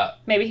 Uh,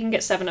 Maybe he can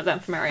get 7 of them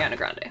from Ariana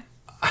Grande.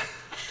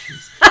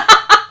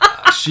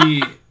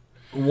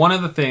 One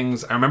of the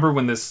things... I remember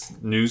when this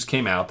news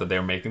came out that they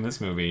were making this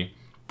movie,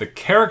 the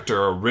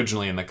character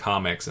originally in the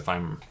comics, if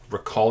I'm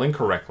recalling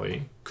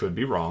correctly, could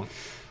be wrong,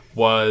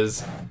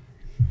 was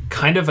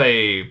kind of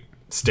a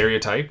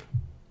stereotype.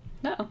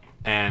 No.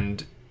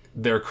 And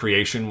their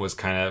creation was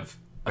kind of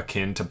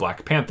akin to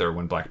Black Panther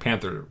when Black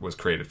Panther was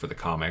created for the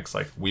comics.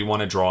 Like, we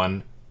want to draw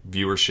in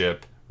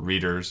viewership,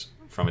 readers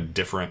from a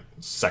different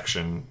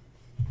section,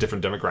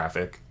 different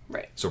demographic.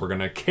 Right. So we're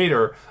going to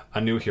cater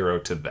a new hero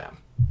to them.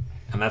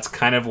 And that's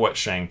kind of what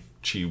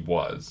Shang-Chi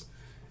was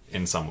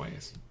in some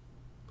ways.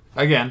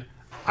 Again,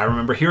 I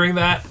remember hearing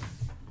that.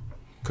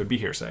 Could be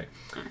hearsay.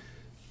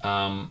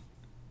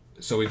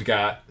 So we've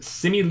got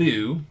Simu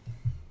Liu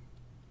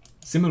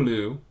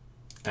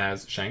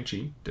as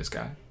Shang-Chi, this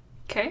guy.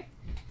 Okay.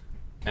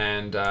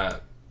 And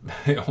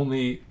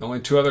only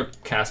 2 other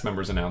cast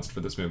members announced for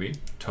this movie.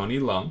 Tony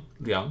Leung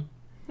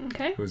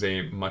Okay. who's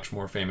a much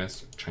more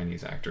famous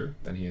Chinese actor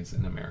than he is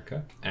in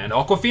America, and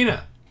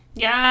Awkwafina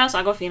Yes,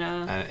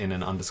 Aquafina. in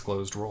an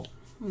undisclosed role.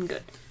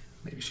 Good.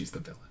 Maybe she's the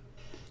villain.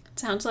 It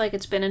sounds like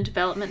it's been in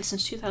development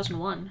since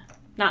 2001.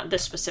 Not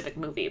this specific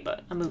movie,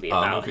 but a movie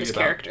about his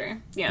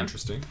character. Yeah.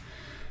 Interesting.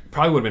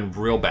 Probably would have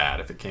been real bad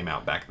if it came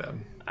out back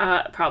then.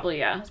 Probably,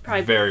 yeah. It's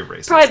probably Very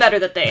racist. Probably better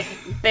that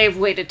they've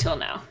waited till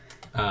now.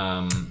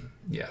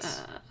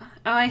 Yes.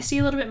 I see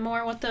a little bit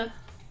more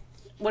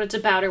what it's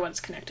about or what it's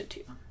connected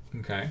to,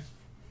 Okay.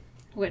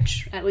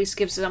 which at least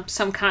gives them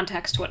some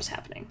context to what is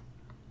happening.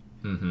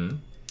 Mm-hmm.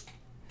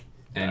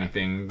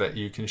 Anything that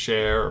you can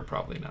share, or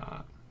probably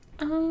not?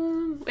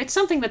 It's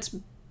something that's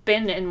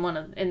been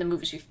in the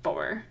movies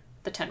before,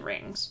 The Ten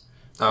Rings.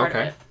 Part of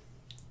Okay. it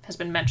has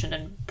been mentioned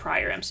in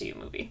prior MCU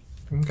movie.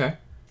 Okay.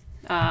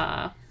 It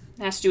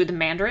has to do with the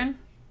Mandarin.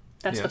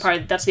 That's Yes.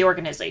 That's the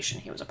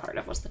organization he was a part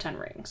of. Was the Ten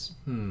Rings?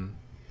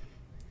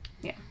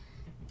 Yeah.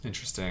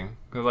 Interesting.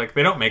 Like,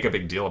 they don't make a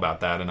big deal about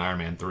that in Iron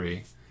Man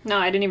 3. No,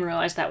 I didn't even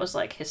realize that was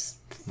like his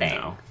thing.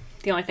 No.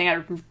 The only thing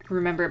I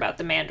remember about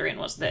the Mandarin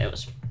was that it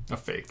was A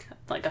fake.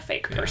 like a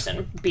fake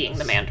person being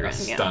the Mandarin.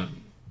 A Yeah. stunt.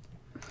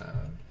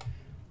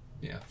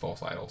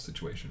 False idol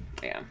situation.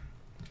 Yeah.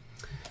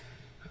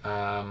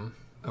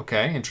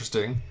 Okay,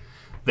 interesting.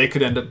 They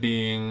could end up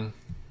being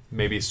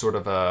maybe sort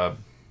of a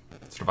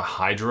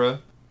Hydra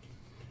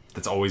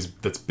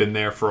that's been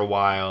there for a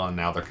while, and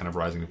now they're kind of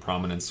rising to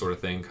prominence, sort of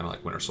thing, kind of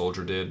like Winter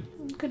Soldier did.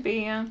 Could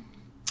be, yeah.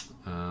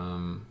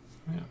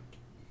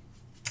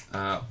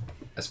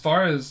 As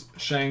far as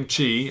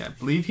Shang-Chi, I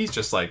believe he's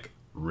just like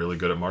really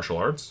good at martial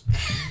arts.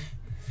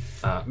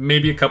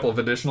 Maybe a couple of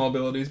additional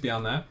abilities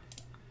beyond that,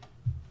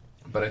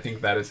 but I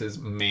think that is his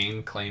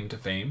main claim to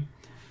fame.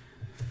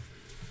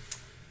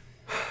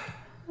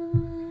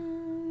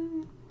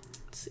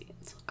 Let's see.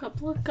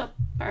 Let's look up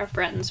our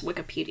friend's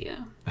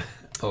Wikipedia.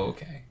 Oh,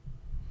 okay.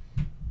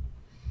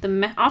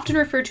 Often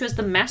referred to as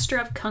the Master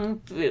of Kung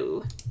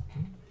Fu.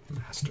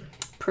 Master.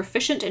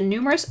 Proficient in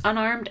numerous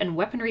unarmed and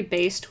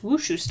weaponry-based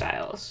wushu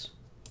styles.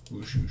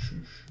 Whoosh, whoosh,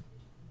 whoosh.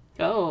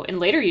 Oh, in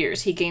later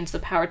years, he gains the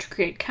power to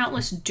create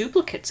countless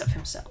duplicates of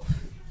himself.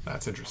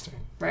 That's interesting.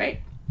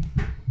 Right?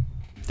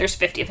 There's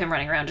 50 of him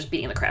running around just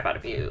beating the crap out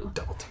of you.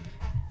 Double team.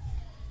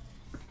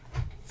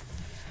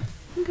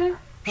 Okay.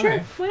 Sure.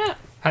 Alright. Why not?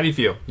 How do you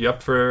feel? You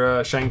up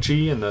for Shang-Chi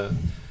and the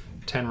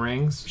Ten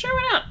Rings? Sure,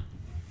 why not?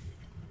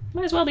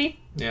 Might as well be.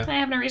 Yeah. I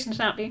have no reason to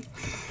not be.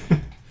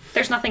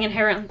 There's nothing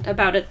inherent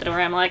about it that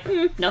where I'm like,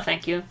 no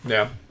thank you.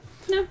 Yeah.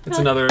 No. It's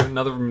another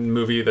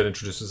movie that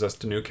introduces us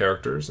to new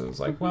characters, and it's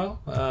like, well,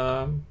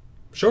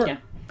 sure. Yeah.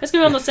 It's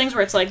gonna be one of those things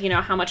where it's like,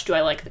 how much do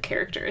I like the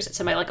characters? It's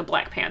somebody like a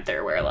Black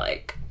Panther where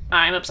like,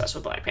 I'm obsessed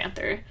with Black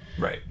Panther.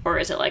 Right. Or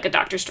is it like a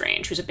Doctor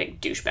Strange who's a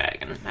big douchebag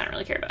and I don't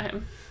really care about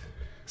him?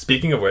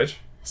 Speaking of which,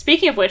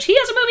 he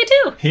has a movie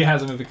too! he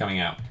has a movie coming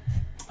out.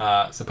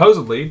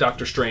 Supposedly,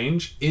 Doctor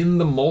Strange in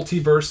the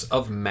Multiverse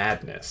of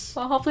Madness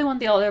Well, hopefully one of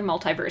the other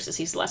multiverses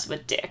he's less of a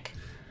dick.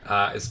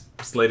 is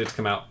slated to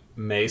come out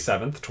May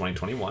 7th,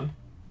 2021.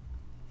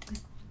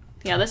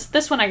 Yeah,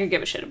 this one I could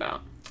give a shit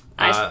about.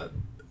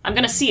 I'm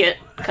gonna see it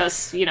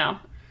because,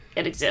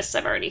 it exists.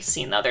 I've already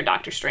seen the other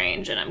Doctor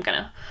Strange and I'm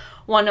gonna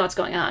want to know what's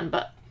going on,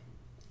 but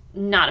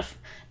not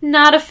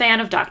a fan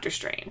of Doctor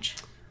Strange.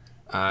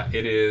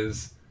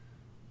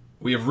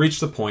 We have reached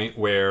the point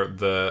where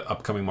the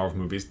upcoming Marvel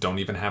movies don't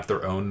even have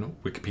their own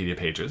Wikipedia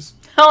pages.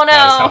 Oh no!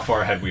 That is how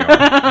far ahead we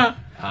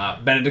are.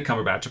 Benedict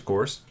Cumberbatch, of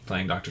course,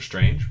 playing Doctor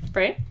Strange.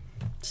 Right?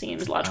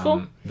 Seems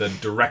logical. The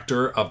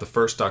director of the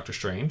first Doctor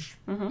Strange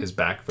is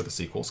back for the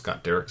sequel,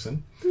 Scott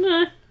Derrickson.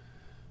 Nah.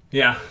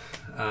 Yeah.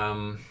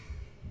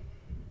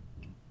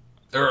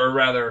 Or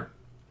rather,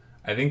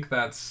 I think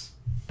that's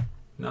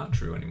not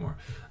true anymore.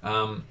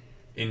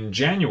 In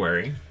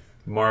January,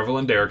 Marvel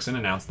and Derrickson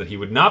announced that he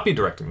would not be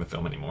directing the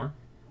film anymore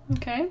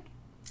Okay.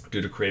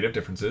 due to creative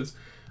differences.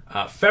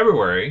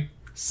 February,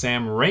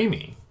 Sam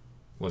Raimi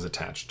was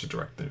attached to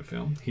direct the new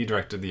film. He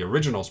directed the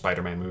original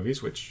Spider-Man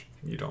movies, which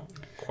you don't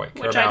quite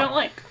care Which about. I don't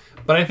like.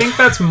 But I think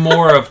that's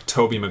more of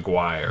Tobey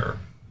Maguire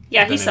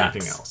Yeah, than he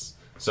anything sucks. else.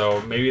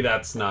 So maybe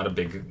that's not a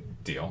big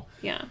deal.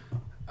 Yeah.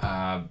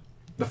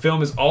 The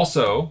film is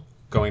also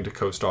going to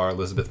co-star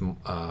Elizabeth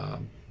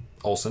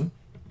Olsen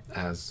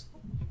as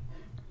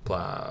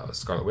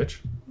Scarlet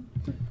Witch.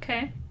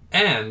 Okay.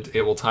 And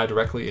it will tie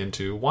directly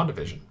into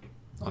WandaVision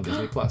on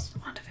Disney+.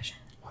 WandaVision.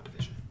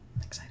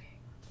 Exciting.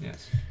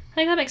 Yes. I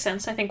think that makes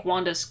sense. I think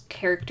Wanda's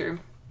character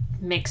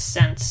makes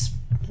sense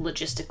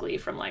logistically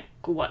from like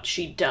what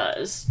she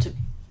does to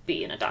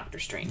be in a Doctor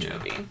Strange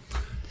movie.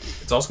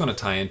 It's also going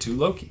to tie into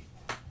Loki.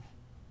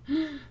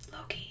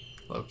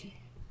 Loki.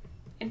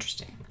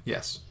 Interesting.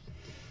 Yes.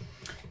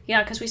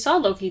 Yeah, because we saw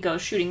Loki go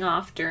shooting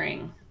off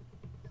during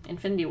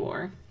Infinity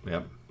War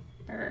Yep.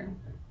 or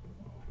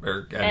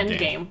Or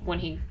Endgame when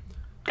he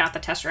got the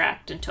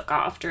Tesseract and took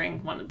off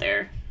during one of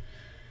their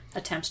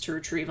attempts to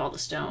retrieve all the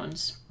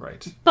stones.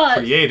 Right. But-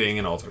 creating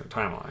an alternate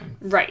timeline.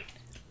 Right.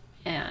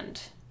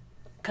 And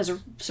because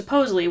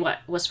supposedly what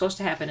was supposed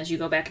to happen is you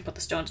go back and put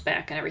the stones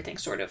back and everything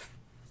sort of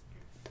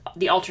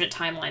the alternate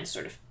timelines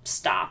sort of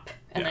stop,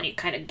 and Yeah. then you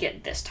kind of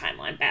get this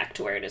timeline back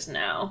to where it is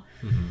now.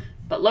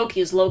 But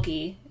Loki is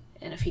Loki,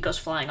 and if he goes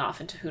flying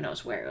off into who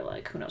knows where,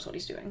 like, who knows what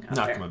he's doing out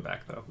Not there. coming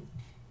back, though.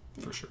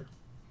 For sure.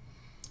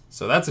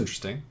 So that's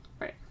interesting.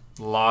 Right.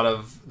 A lot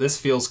of... This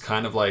feels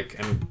kind of like,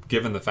 and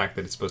given the fact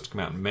that it's supposed to come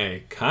out in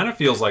May, kind of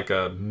feels like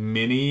a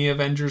mini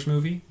Avengers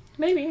movie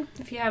Maybe.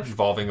 If you have...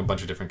 involving a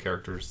bunch of different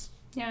characters.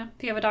 Yeah,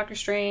 if you have a Doctor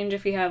Strange,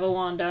 if you have a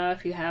Wanda,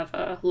 if you have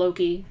a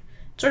Loki.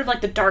 Sort of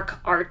like the dark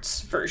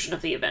arts version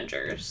of the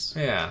Avengers.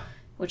 Yeah.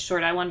 Which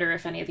sort of, I wonder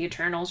if any of the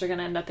Eternals are going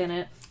to end up in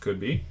it. Could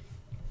be.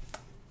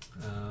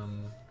 I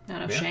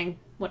don't know Yeah.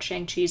 what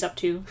Shang-Chi's up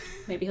to.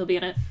 Maybe he'll be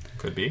in it.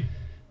 Could be.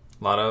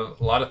 A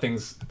lot of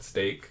things at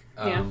stake.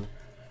 Yeah.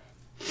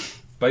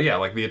 But yeah,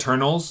 like the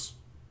Eternals,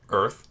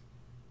 Earth.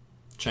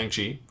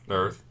 Shang-Chi,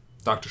 Earth.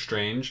 Doctor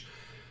Strange,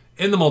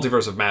 in the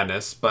Multiverse of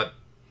Madness, but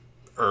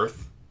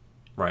Earth,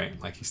 right?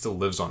 Like he still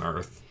lives on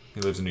Earth. He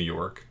lives in New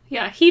York.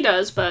 Yeah, he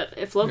does, but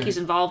if Loki's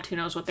involved, who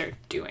knows what they're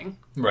doing.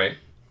 Right.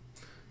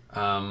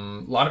 A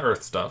lot of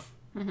Earth stuff.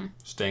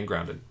 Staying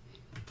grounded.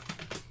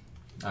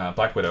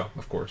 Black Widow,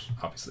 of course.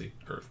 Obviously,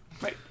 Earth.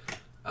 Right.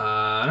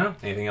 I don't know.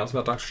 Anything else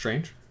about Doctor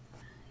Strange?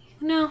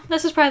 No,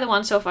 this is probably the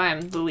one so far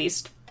I'm the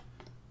least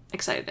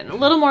excited in. A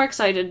little more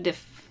excited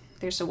if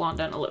there's a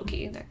Wanda and a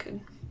Loki. That could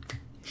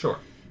Sure.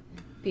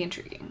 be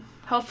intriguing.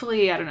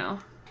 Hopefully, I don't know,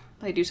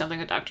 they do something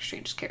with Doctor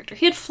Strange's character.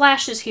 He had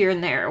flashes here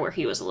and there where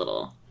he was a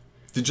little...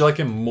 Did you like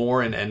him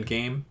more in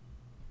Endgame?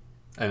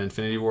 And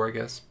Infinity War, I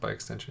guess, by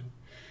extension?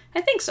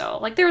 I think so.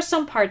 Like, there were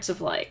some parts of,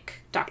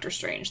 like, Doctor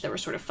Strange that were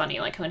sort of funny,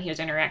 like when he was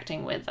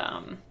interacting with,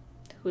 who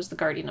was the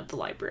guardian of the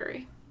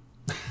library?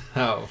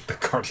 Oh, the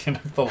Guardian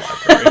of the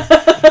Library.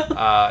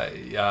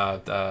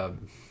 I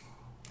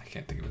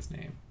can't think of his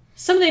name.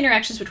 Some of the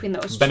interactions between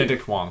those two.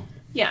 Benedict Wong.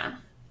 Yeah.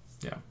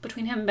 Yeah.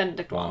 Between him and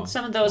Benedict Wong. Wong.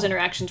 Some of those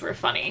interactions were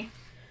funny.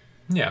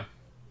 Yeah.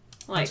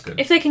 Like, good.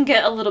 if they can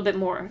get a little bit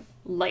more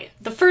light.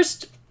 The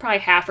first probably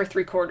half or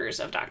 3/4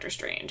 of Doctor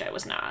Strange, I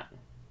was not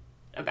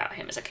about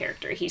him as a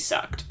character. He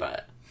sucked,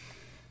 but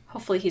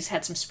hopefully he's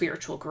had some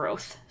spiritual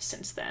growth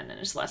since then and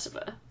is less of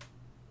a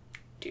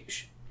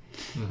douche.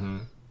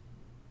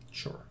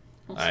 Sure.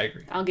 We'll I see.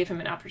 agree. I'll give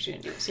him an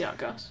opportunity. We'll see how it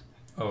goes.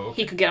 Oh,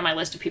 okay. He could get on my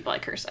list of people I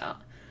curse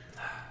out.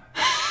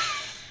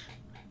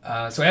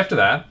 So after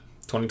that,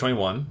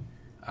 2021,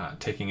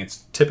 taking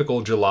its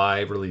typical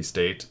July release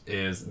date,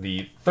 is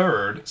the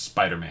third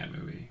Spider-Man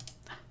movie.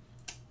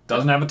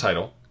 Doesn't have a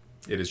title.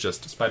 It is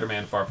just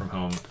Spider-Man Far From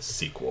Home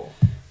sequel.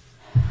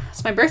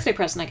 It's my birthday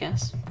present, I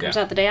guess. Comes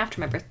Yeah. out the day after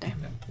my birthday.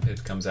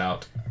 It comes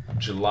out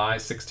July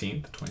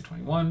 16th,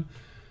 2021.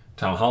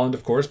 Tom Holland,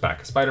 of course,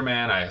 back as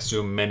Spider-Man. I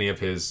assume many of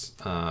his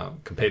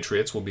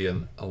compatriots will be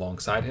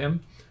alongside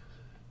him.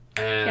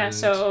 And Yeah,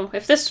 so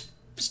if this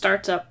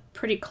starts up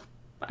pretty...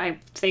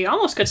 they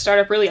almost could start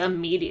up really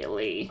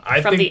immediately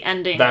I from think the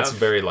ending. that's of-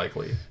 very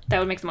likely. That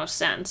would make the most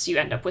sense. You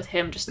end up with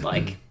him just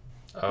like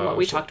what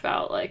we sure. talked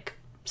about, like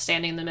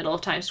standing in the middle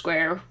of Times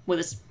Square with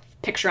his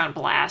picture on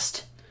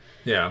blast.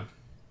 Yeah.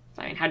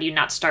 I mean, how do you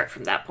not start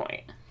from that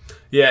point?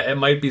 Yeah, it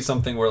might be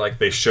something where like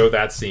they show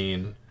that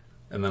scene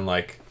and then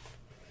like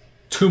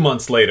 2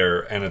 months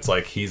later and it's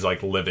like he's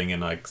like living in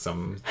like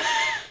some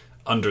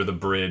under the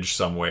bridge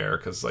somewhere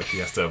because like he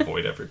has to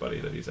avoid everybody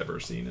that he's ever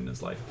seen in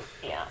his life.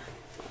 Yeah.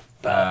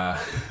 Uh,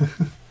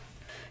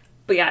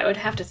 But yeah, I would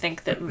have to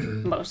think that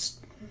most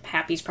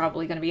Happy's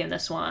probably going to be in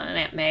this one. And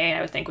Aunt May, I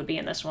would think, would be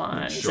in this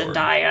one. Sure.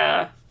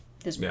 Zendaya,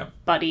 his Yeah.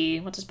 buddy.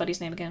 What's his buddy's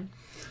name again?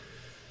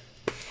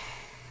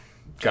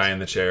 Guy in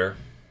the chair.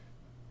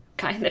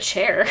 Guy in the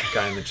chair.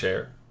 Guy in the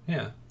chair.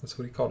 Yeah, that's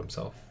what he called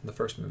himself in the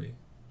first movie.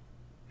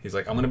 He's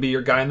like, I'm going to be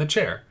your guy in the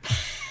chair.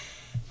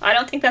 I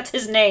don't think that's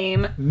his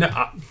name.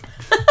 No.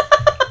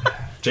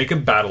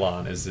 Jacob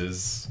Batalon is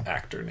his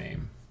actor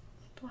name.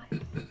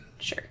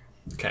 Sure.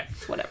 Okay.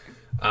 Whatever.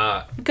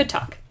 Good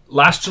talk.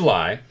 Last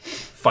July,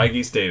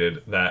 Feige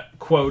stated that,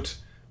 quote,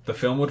 the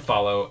film would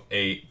follow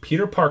a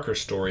Peter Parker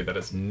story that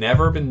has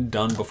never been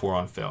done before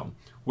on film,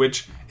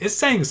 which is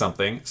saying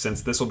something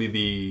since this will be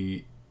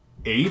the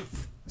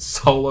 8th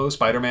solo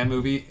Spider-Man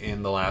movie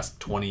in the last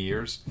 20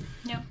 years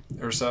Yeah.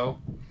 or so,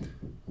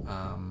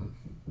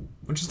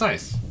 which is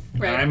nice.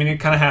 Right. I mean, it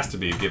kind of has to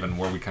be, given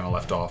where we kind of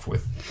left off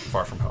with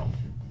Far From Home.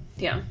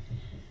 Yeah.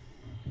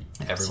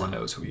 Everyone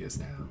knows who he is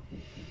now.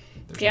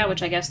 Yeah,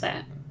 which I guess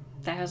that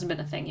hasn't been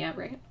a thing yet,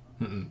 right?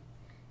 I mean,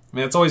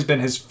 it's always been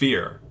his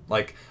fear.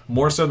 Like,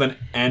 more so than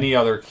any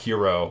other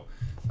hero,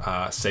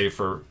 save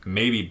for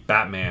maybe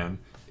Batman,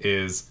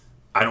 is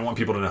I don't want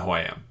people to know who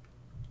I am.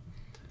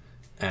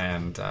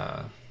 And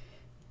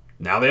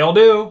now they all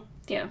do.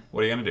 Yeah.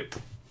 What are you going to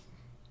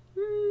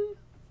do?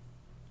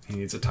 He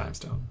needs a time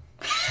stone.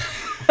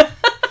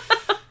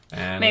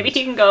 And Maybe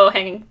he can go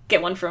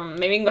get one from...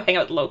 Maybe he can go hang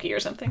out with Loki or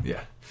something.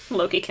 Yeah.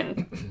 Loki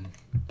can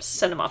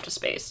send him off to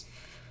space.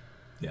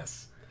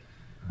 Yes.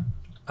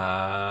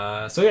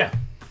 So, yeah.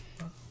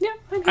 Yeah,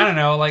 I don't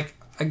know. Like,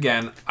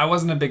 again, I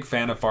wasn't a big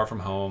fan of Far From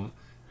Home.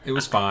 It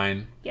was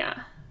fine.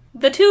 Yeah.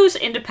 The two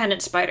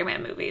independent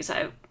Spider-Man movies,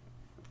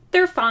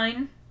 they're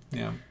fine.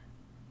 Yeah.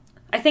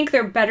 I think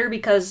they're better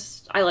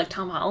because I like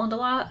Tom Holland a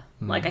lot.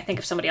 Like, I think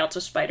if somebody else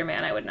was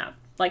Spider-Man, I would not...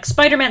 Like,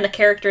 Spider-Man, the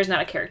character, is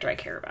not a character I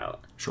care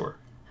about. Sure.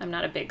 I'm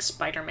not a big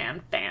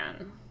Spider-Man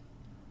fan.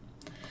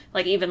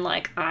 Like, even,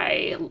 like,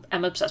 I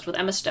am obsessed with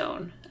Emma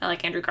Stone. I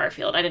like Andrew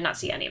Garfield. I did not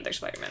see any of their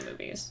Spider-Man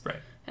movies. Right.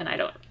 And I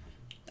don't...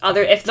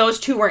 If those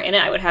two weren't in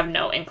it, I would have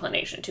no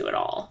inclination to at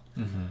all.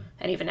 Mm-hmm.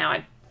 And even now,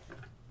 I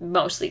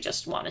mostly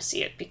just want to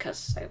see it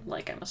because I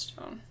like Emma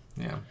Stone.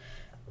 Yeah.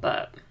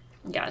 But,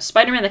 yeah,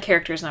 Spider-Man, the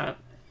character, is not...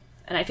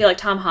 And I feel like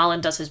Tom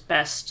Holland does his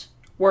best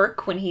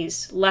work when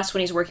he's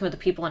working with the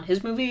people in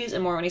his movies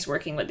and more when he's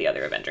working with the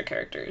other Avenger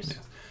characters. Yes.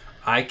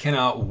 I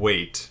cannot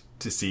wait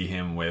to see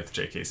him with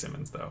J.K.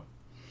 Simmons, though.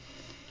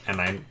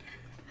 And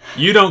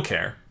you don't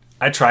care.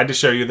 I tried to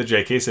show you the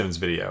J.K. Simmons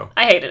video.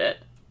 I hated it.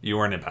 You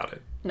weren't about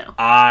it. No.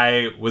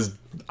 I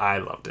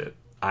loved it.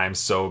 I'm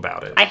so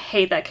about it. I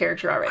hate that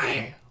character already.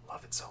 I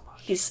love it so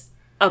much. He's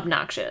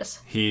obnoxious.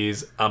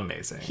 He's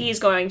amazing. He's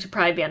going to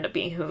probably end up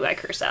being who I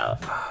curse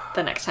out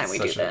the next time we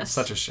do this.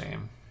 Such a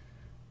shame.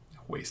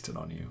 Wasted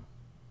on you.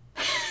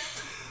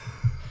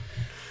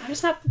 I'm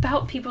just not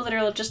about people that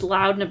are just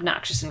loud and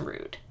obnoxious and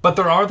rude. But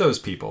there are those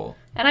people.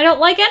 And I don't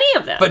like any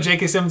of them. But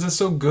J.K. Simmons is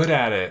so good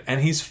at it,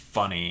 and he's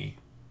funny.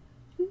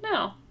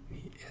 No.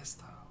 He is,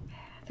 though.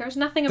 There's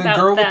nothing The about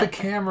girl that. with the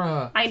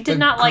camera. I did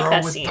not like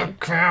that with scene. The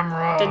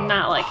camera. Did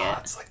not like it.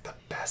 It's like the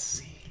best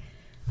scene.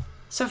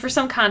 So for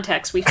some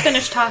context, we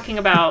finished talking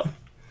about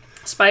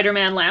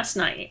Spider-Man last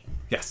night.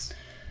 Yes.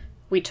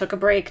 We took a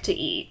break to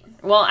eat.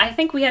 Well, I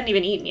think we hadn't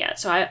even eaten yet,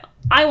 so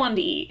I wanted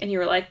to eat, and you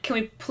were like, "Can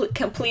we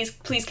please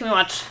can we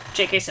watch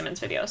J.K. Simmons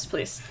videos,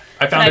 please?"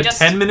 I found a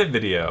 10-minute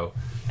video.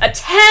 A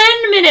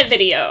 10-minute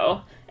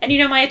video, and you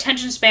know my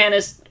attention span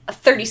is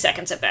 30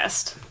 seconds at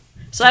best.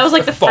 So that was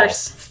like the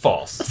first.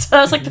 False. So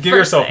that was like the Give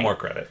first yourself thing. more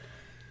credit.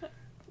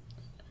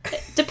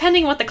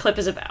 Depending what the clip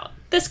is about.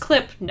 This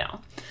clip,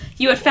 no.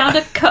 You had found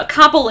a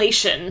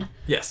compilation.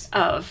 Yes.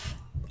 Of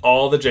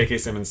all the J.K.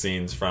 Simmons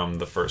scenes from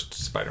the first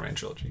Spider-Man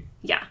trilogy.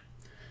 Yeah.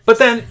 But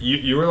then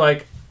you were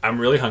like, I'm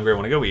really hungry, I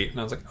want to go eat. And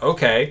I was like,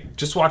 okay,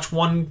 just watch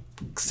one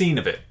scene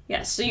of it.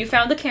 Yes, so you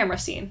found the camera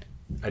scene.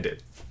 I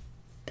did.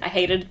 I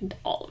hated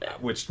all of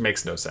it. Which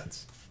makes no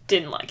sense.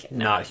 Didn't like it.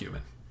 No. Not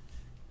human.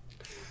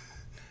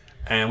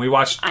 And we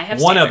watched one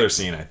standards. other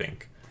scene, I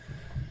think.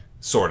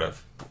 Sort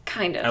of.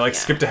 Kind of. I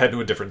skipped ahead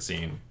to a different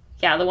scene.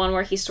 Yeah, the one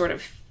where he sort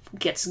of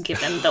gets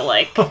given the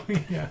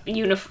yeah.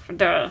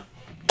 the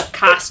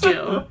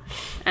costume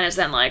and is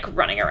then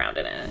running around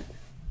in it.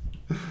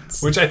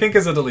 Which I think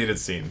is a deleted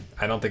scene.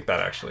 I don't think that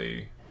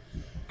actually...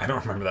 I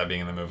don't remember that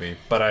being in the movie,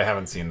 but I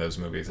haven't seen those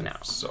movies in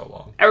so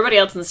long. Everybody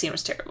else in the scene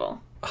was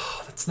terrible.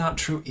 Oh, that's not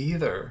true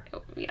either.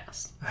 Oh,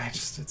 yes.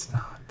 It's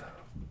not, though.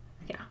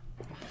 Yeah.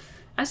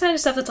 I signed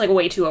stuff that's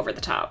way too over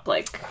the top.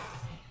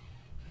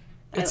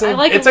 It's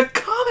a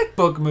comic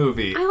book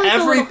movie.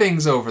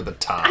 Everything's over the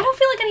top. I don't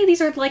feel like any of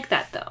these are like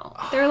that, though.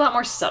 They're a lot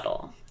more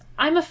subtle.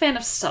 I'm a fan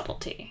of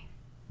subtlety.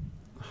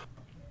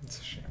 It's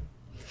a shame.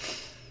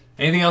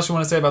 Anything else you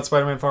want to say about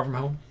Spider-Man Far From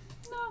Home?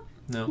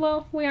 No.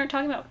 Well, we aren't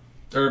talking about...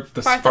 Or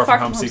the Far From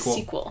Home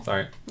sequel.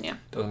 Sorry. Yeah.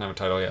 Doesn't have a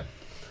title yet.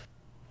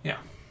 Yeah.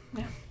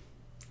 Yeah.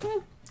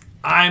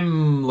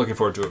 I'm looking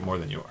forward to it more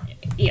than you are.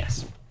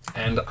 Yes.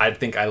 And I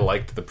think I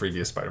liked the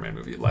previous Spider-Man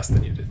movie less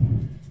than you did.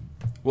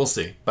 We'll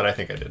see, but I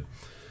think I did.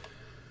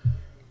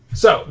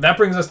 So, that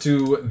brings us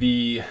to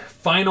the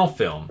final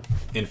film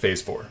in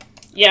Phase 4.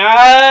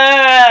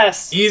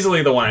 Yes!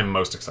 Easily the one I'm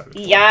most excited for.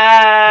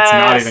 Yes! It's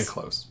not even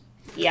close.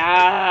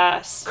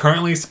 Yes!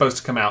 Currently supposed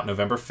to come out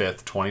November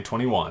 5th,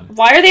 2021.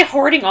 Why are they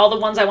hoarding all the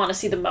ones I want to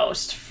see the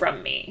most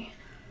from me?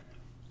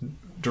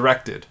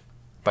 Directed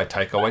by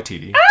Taika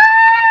Waititi.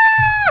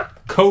 Ah!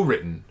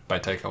 Co-written by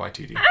Taika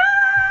Waititi.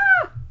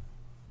 Ah!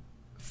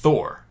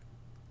 Thor,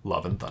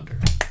 Love and Thunder.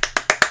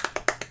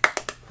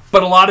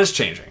 But a lot is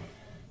changing.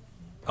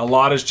 A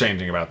lot is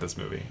changing about this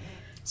movie.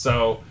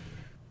 So,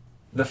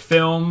 the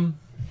film,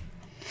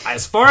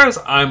 as far as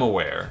I'm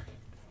aware,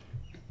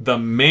 the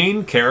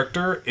main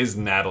character is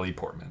Natalie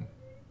Portman.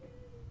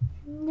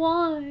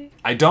 Why?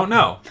 I don't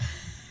know.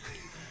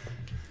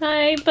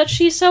 But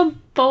she's so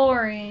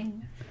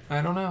boring.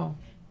 I don't know.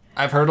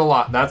 I've heard a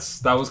lot. That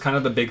was kind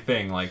of the big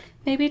thing.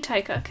 Maybe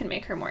Taika can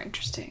make her more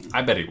interesting.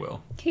 I bet he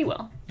will. He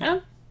will. Yeah.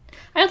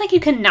 I don't think you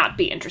can not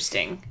be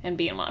interesting and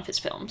be in one of his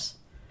films.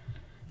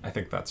 I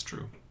think that's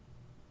true.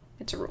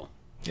 It's a rule.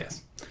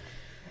 Yes.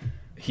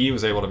 He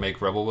was able to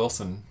make Rebel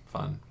Wilson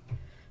fun.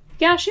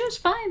 Yeah, she was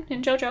fine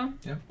in JoJo.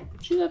 Yeah.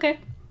 She was okay.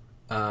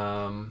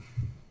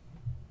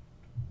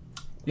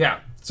 Yeah.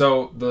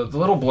 So the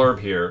little blurb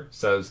here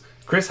says,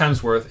 Chris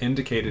Hemsworth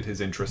indicated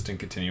his interest in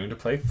continuing to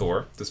play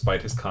Thor,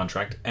 despite his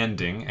contract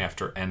ending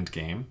after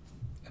Endgame,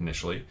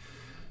 initially.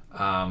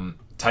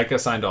 Taika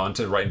signed on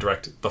to write and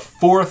direct the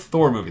fourth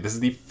Thor movie. This is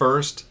the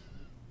first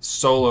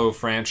solo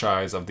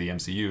franchise of the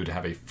MCU to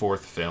have a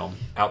fourth film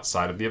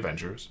outside of the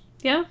Avengers.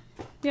 Yeah.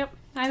 Yep.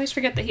 I always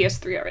forget that he has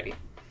 3 already.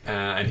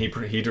 And he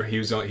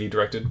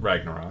directed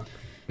Ragnarok.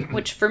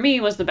 which for me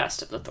was the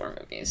best of the Thor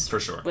movies. For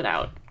sure.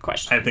 Without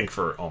question. I think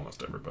for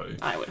almost everybody.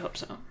 I would hope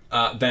so.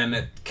 Then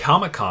at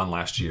Comic-Con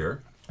last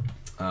year,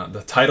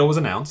 the title was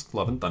announced,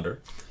 Love and Thunder,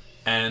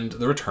 and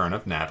the return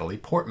of Natalie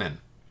Portman,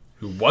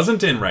 who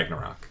wasn't in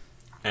Ragnarok.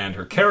 And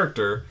her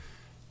character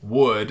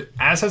would,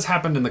 as has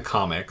happened in the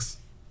comics,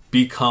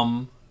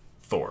 become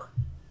Thor.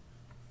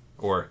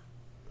 Or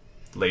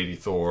Lady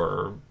Thor,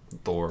 or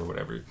Thor,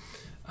 whatever.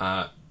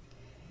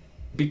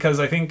 Because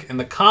I think in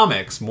the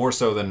comics, more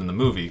so than in the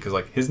movie, because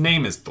like his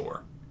name is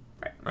Thor.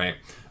 Right?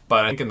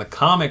 But I think in the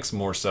comics,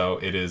 more so,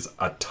 it is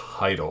a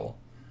title.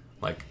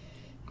 Like,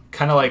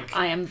 kind of like...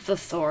 I am the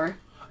Thor.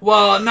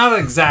 Well, not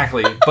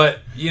exactly, but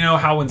you know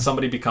how when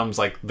somebody becomes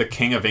like the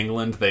King of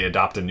England, they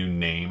adopt a new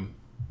name?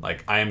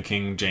 Like, I am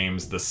King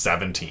James the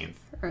 17th.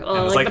 Well,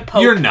 and it's like like, the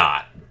Pope. you're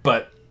not,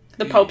 but...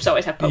 The popes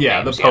always have pope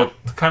Yeah, names. the Pope,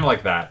 kind of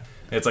like that.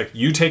 It's like,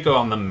 you take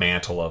on the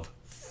mantle of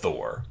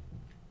Thor.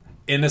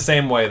 In the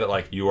same way that,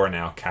 like, you are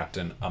now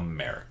Captain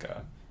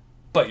America.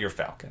 But you're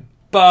Falcon.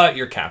 But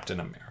you're Captain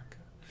America.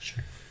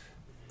 Sure.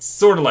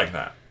 Sort of like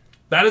that.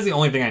 That is the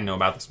only thing I know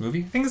about this movie.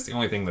 I think it's the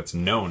only thing that's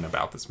known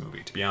about this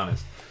movie, to be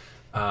honest.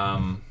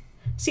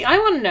 See, I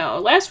want to know.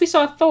 Last we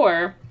saw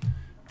Thor,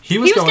 He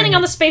was getting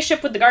on the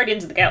spaceship with the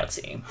Guardians of the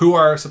Galaxy. Who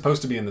are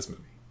supposed to be in this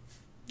movie.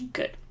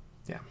 Good.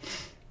 Yeah.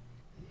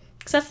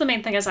 Because that's the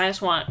main thing is I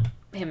just want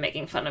him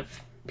making fun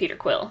of Peter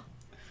Quill.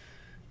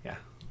 Yeah.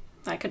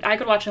 I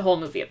could watch a whole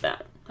movie of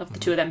that. Of the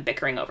two of them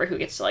bickering over who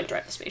gets to, like,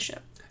 drive the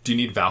spaceship. Do you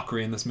need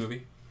Valkyrie in this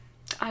movie?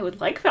 I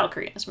would like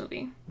Valkyrie in this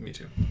movie. Me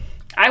too.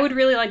 I would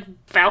really like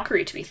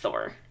Valkyrie to be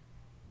Thor.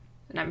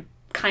 And I'm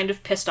kind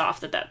of pissed off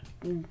that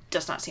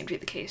does not seem to be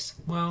the case.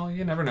 Well,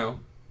 you never know.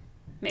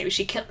 Maybe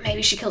she kills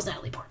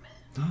Natalie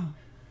Portman.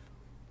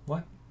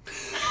 What?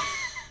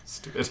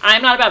 Stupid.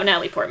 I'm not about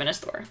Natalie Portman as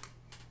Thor.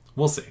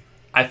 We'll see.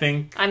 I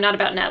think... I'm not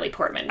about Natalie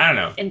Portman. I don't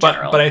know. In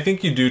general. But I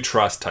think you do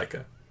trust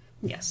Taika.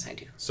 Yes, I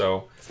do.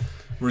 So,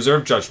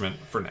 reserve judgment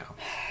for now.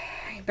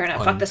 You better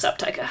not fuck this up,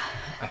 Taika.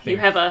 I think You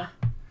have a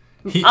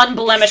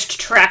unblemished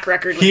track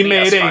record with he me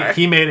made thus far.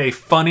 he made a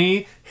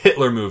funny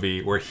Hitler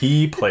movie where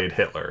he played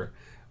Hitler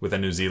with a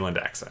New Zealand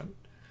accent.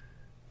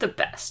 The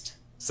best.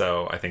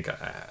 So, I think...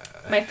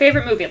 My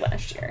favorite movie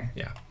last year.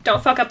 yeah.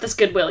 Don't fuck up this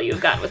goodwill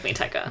you've got with me,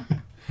 Taika.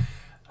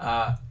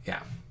 Yeah.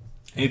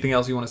 Anything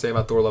else you want to say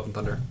about Thor: Love and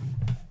Thunder?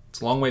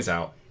 It's a long ways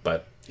out,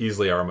 but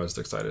easily our most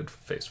excited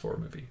Phase 4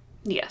 movie.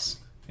 Yes.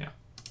 Yeah.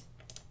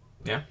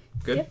 Yeah?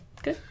 Good? Yep,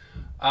 good.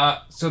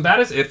 So that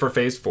is it for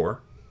Phase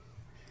 4.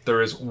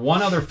 There is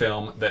one other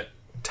film that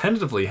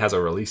tentatively has a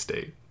release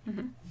date.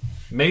 Mm-hmm.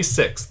 May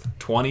 6th,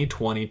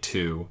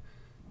 2022,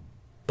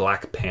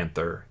 Black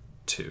Panther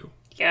 2.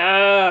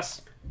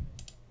 Yes.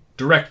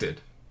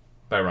 Directed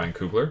by Ryan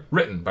Coogler.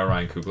 Written by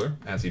Ryan Coogler,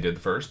 as he did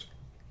the first.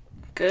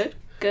 Good.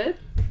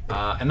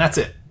 And that's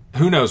it.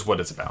 Who knows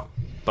what it's about.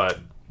 But,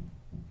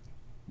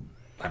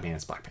 I mean,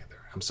 it's Black Panther.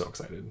 I'm so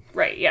excited.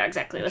 Right, yeah,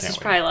 exactly. This Can't is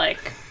wait. probably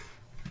like...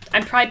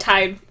 I'm probably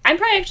tied...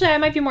 I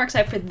might be more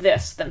excited for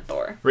this than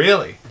Thor.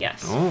 Really?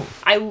 Yes. Oh.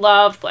 I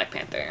loved Black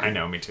Panther. I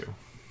know, me too.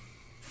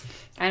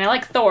 And I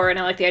like Thor, and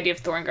I like the idea of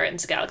Thor and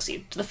Guardians of the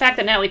Galaxy. The fact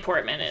that Natalie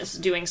Portman is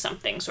doing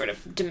something sort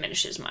of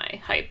diminishes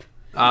my hype.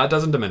 It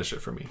doesn't diminish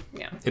it for me.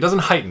 Yeah. It doesn't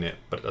heighten it,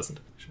 but it doesn't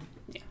diminish it.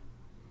 Yeah.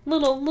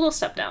 Little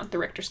step down the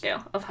Richter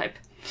scale of hype.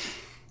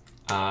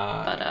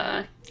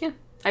 But yeah.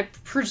 I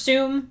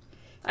presume,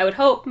 I would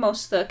hope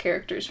most of the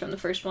characters from the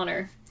first one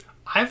are...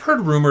 I've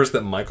heard rumors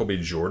that Michael B.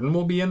 Jordan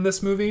will be in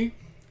this movie.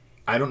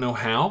 I don't know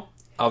how,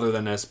 other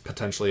than as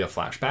potentially a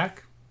flashback,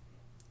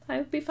 I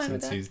would be fine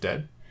with since that. he's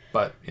dead.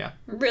 But, yeah.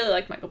 Really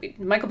like Michael B.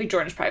 Michael B.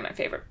 Jordan is probably my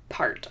favorite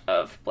part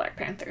of Black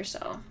Panther,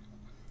 so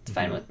it's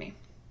fine with me.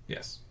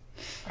 Yes.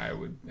 I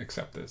would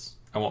accept this.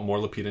 I want more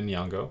Lupita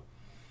Nyong'o,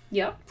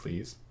 Yep.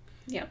 please.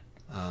 Yep.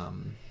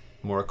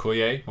 More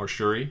Okoye, more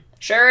Shuri.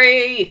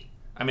 Shuri!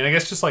 I mean, I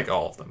guess just like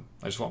all of them.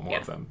 I just want more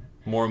of them.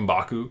 More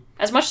M'Baku.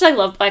 As much as I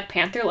love Black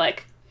Panther,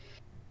 like,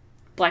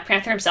 Black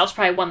Panther himself is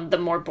probably one of the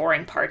more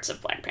boring parts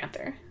of Black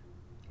Panther.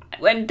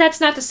 And that's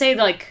not to say,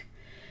 like,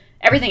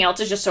 everything else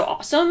is just so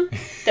awesome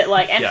that,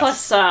 like, and Yes.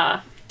 plus,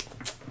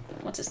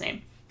 what's his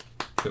name?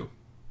 Who?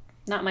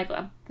 Not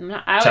Michael.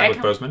 Chadwick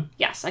Boseman?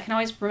 Yes, I can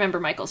always remember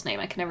Michael's name.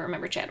 I can never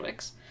remember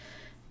Chadwick's.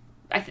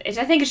 I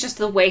think it's just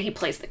the way he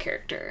plays the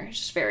character. It's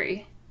just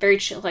very, very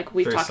chill. Like,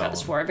 we've Very talked about this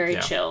solemn. before. Very Yeah.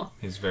 chill.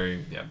 He's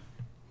very, yeah.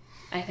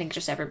 I think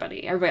just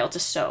everybody else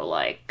is so,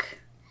 like,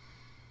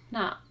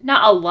 not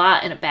a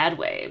lot in a bad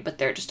way, but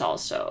they're just all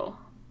so...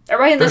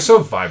 Everybody in They're this... so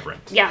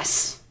vibrant.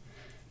 Yes.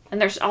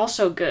 And they're all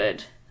so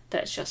good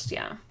that it's just,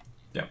 yeah.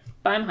 Yep.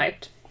 But I'm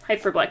hyped. Hyped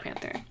for Black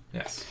Panther.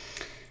 Yes.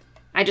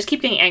 I just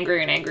keep getting angrier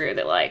and angrier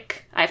that,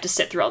 like, I have to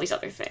sit through all these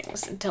other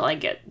things until I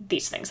get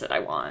these things that I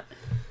want.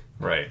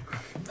 Right.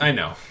 I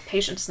know.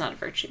 Patience is not a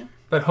virtue.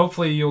 But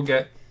hopefully you'll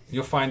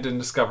find and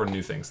discover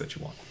new things that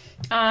you want.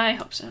 I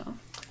hope so.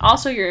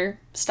 Also, you're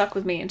stuck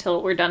with me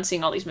until we're done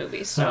seeing all these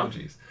movies, so... Oh,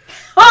 jeez.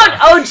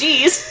 Oh,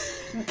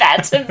 jeez!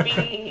 Bad to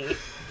me.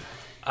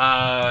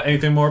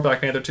 Anything more?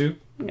 Black Panther 2?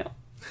 No.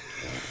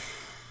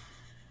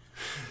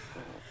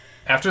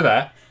 After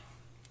that,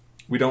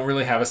 we don't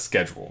really have a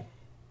schedule.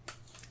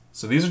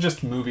 So these are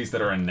just movies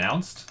that are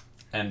announced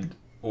and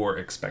or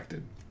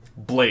expected.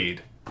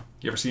 Blade.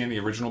 You ever see any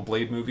original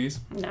Blade movies?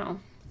 No.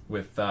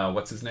 With,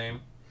 what's his name?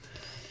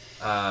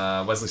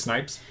 Wesley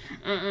Snipes?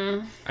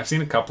 Mm-mm. I've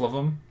seen a couple of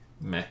them.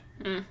 Meh.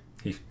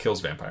 He kills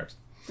vampires.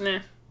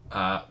 Nah.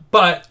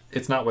 But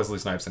it's not Wesley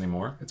Snipes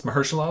anymore. It's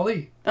Mahershala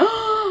Ali.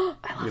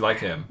 We like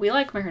him. We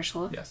like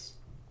Mahershala. Yes.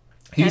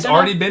 He's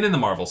already been in the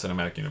Marvel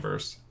Cinematic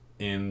Universe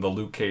in the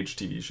Luke Cage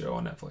TV show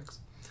on Netflix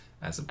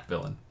as a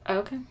villain.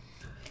 Okay.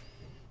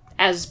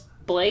 As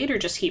Blade, or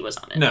just he was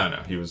on it?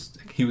 No, he was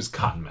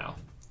Cottonmouth.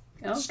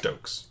 Oh,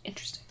 Stokes.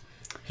 interesting.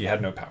 He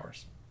had no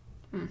powers.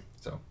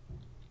 So,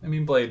 I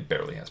mean, Blade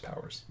barely has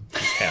powers.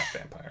 He's half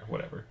vampire,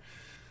 whatever.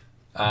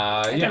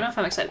 I don't know if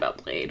I'm excited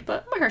about Blade,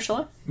 but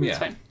Mahershala. It's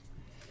fine.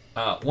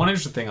 One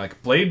interesting thing,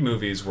 like, Blade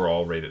movies were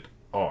all rated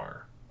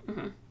R.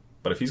 Mm-hmm.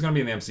 But if he's going to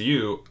be in the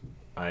MCU,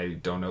 I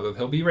don't know that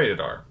he'll be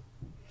rated R.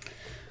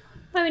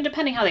 I mean,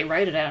 depending how they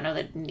write it, I don't know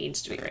that it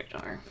needs to be rated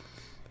R.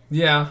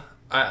 Yeah,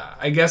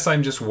 I guess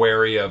I'm just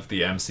wary of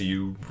the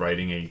MCU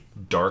writing a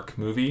dark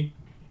movie,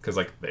 because,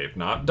 like, they've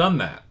not done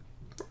that.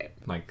 Right.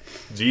 Like,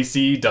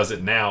 DC does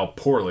it now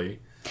poorly.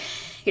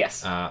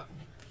 Yes.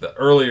 The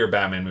earlier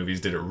Batman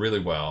movies did it really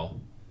well.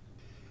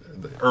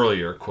 The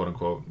earlier,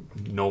 quote-unquote,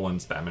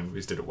 Nolan's Batman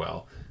movies did it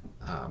well.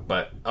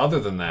 But other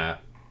than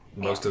that,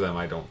 most of them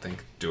I don't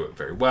think do it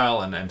very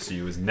well, and the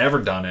MCU has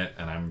never done it,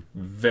 and I'm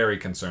very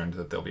concerned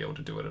that they'll be able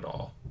to do it at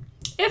all.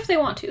 If they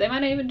want to. They might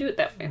not even do it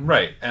that way.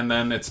 Right, and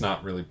then it's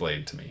not really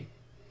Blade to me.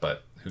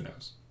 But who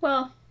knows?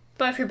 Well,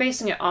 but if you're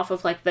basing it off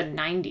of, like, the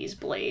 90s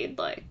Blade,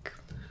 like...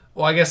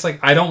 Well, I guess, like,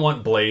 I don't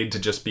want Blade to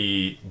just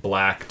be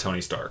black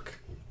Tony Stark.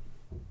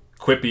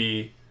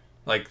 Quippy,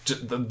 like,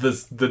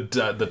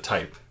 the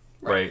type,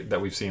 right,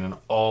 that we've seen in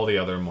all the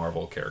other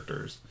Marvel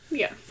characters.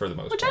 Yeah. For the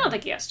most part. Which I don't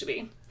think he has to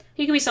be.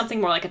 He could be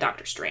something more like a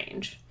Doctor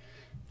Strange.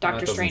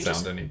 Doctor Strange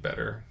doesn't sound any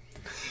better.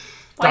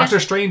 Well, Doctor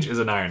Strange is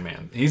an Iron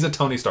Man. He's a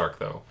Tony Stark,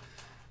 though.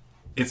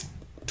 It's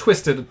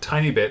twisted a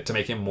tiny bit to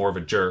make him more of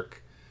a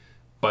jerk,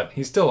 but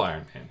he's still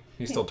Iron Man.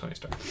 He's still Tony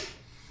Stark.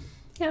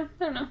 Yeah,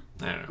 I don't know.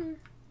 I don't know.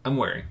 I'm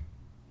wary.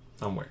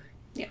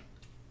 Yeah.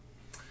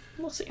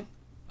 We'll see.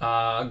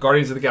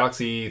 Guardians of the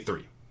Galaxy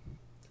 3.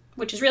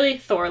 Which is really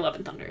Thor, Love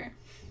and Thunder.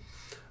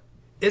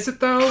 Is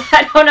it, though?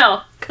 I don't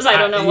know, because I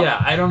don't know.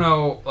 I don't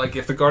know. Like,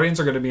 if the Guardians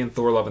are going to be in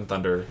Thor, Love and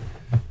Thunder...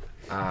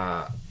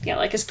 Yeah,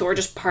 like, is Thor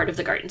just part of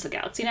the Guardians of the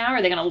Galaxy now?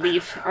 Are they going to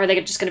leave? Are they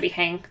just going to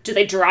be Do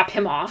they drop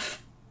him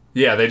off?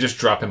 Yeah, they just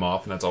drop him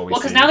off, and that's all we see.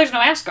 Well, because now there's no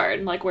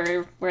Asgard. Like,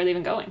 where are they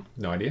even going?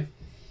 No idea.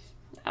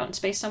 Out in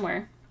space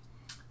somewhere.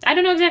 I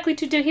don't know exactly.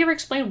 Did he ever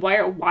explain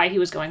why he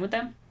was going with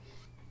them?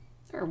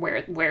 Or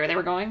where they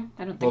were going?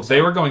 I don't think so. Well,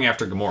 they were going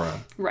after Gamora.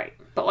 Right.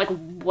 But, like,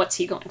 what's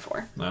he going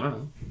for? I don't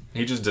know.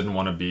 He just didn't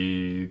want to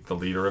be the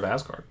leader of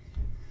Asgard.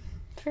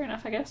 Fair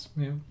enough, I guess.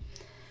 Yeah.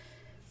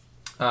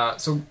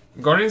 So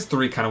Guardians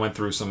 3 kind of went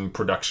through some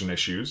production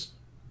issues.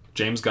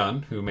 James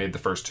Gunn, who made the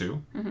first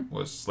two,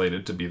 was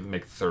slated to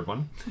make the third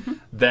one.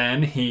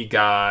 Then he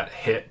got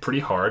hit pretty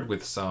hard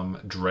with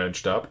some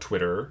dredged up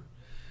Twitter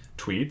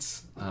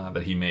tweets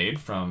that he made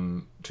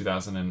from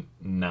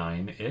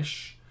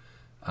 2009-ish,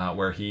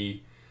 where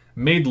he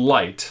made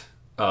light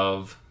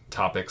of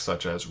topics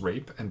such as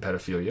rape and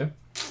pedophilia.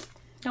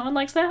 No one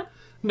likes that?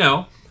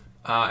 No.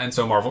 And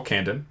so Marvel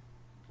canned him.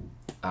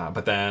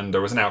 But then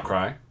there was an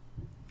outcry,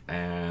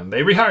 and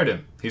they rehired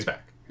him. He's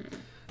back.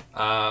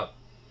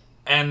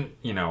 And,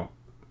 you know,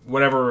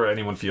 whatever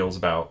anyone feels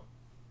about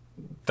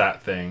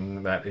that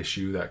thing, that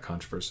issue, that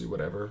controversy,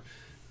 whatever,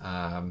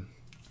 I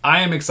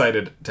am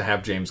excited to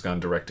have James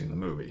Gunn directing the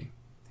movie.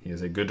 He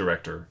is a good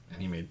director,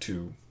 and he made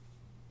 2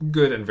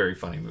 good and very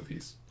funny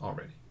movies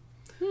already.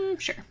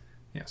 Sure.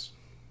 Yes.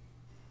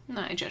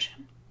 No, I judge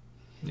him.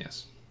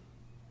 Yes.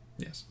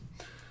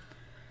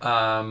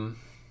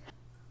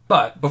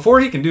 But before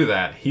he can do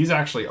that, he's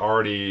actually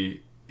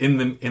already in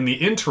the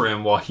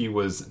interim while he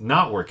was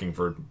not working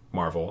for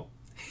Marvel,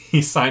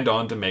 he signed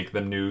on to make the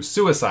new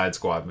Suicide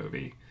Squad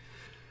movie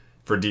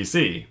for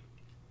DC,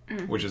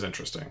 which is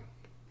interesting.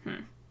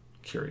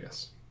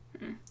 Curious.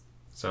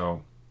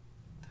 So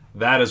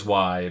that is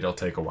why it'll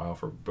take a while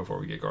before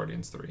we get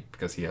Guardians 3,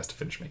 because he has to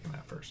finish making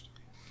that first.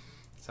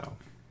 So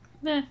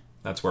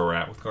that's where we're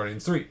at with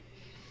Guardians 3.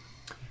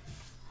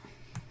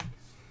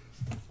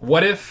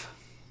 What if...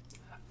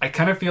 I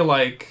kind of feel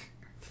like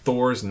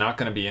Thor's not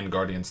going to be in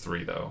Guardians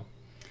 3, though.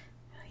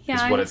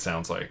 Yeah, is what it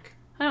sounds like.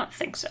 I don't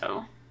think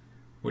so.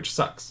 Which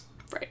sucks.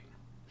 Right.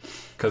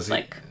 Because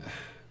like,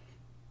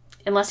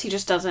 unless he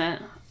just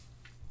doesn't...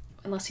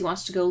 Unless he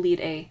wants to go lead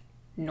a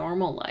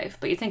normal life.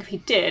 But you'd think if he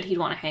did, he'd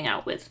want to hang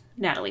out with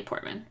Natalie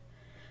Portman.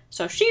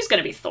 So if she's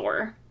going to be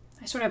Thor,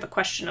 I sort of have a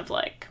question of,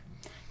 like...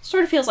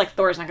 Sort of feels like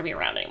Thor's not going to be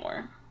around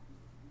anymore.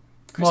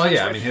 Well,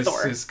 yeah, I mean,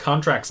 his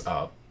contract's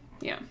up.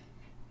 Yeah.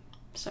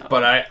 So.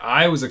 But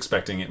I was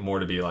expecting it more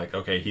to be like,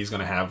 okay, he's going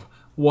to have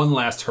one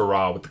last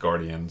hurrah with the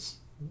Guardians,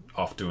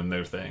 off doing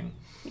their thing.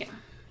 Yeah.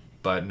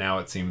 But now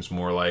it seems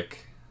more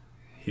like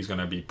he's going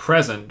to be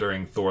present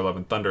during Thor: Love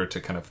and Thunder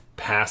to kind of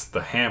pass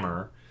the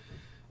hammer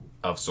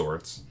of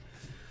sorts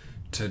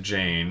to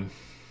Jane,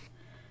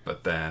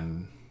 but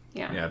then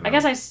Yeah. Yeah, I don't I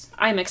know. guess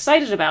I'm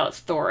excited about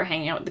Thor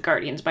hanging out with the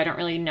Guardians, but I don't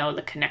really know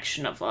the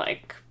connection of,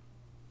 like,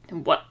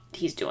 what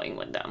he's doing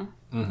with them.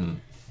 Mm-hmm.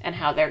 And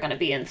how they're going to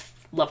be in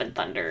Love and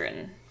Thunder,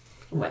 and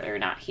whether or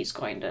not he's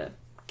going to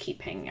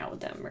keep hanging out with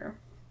them, or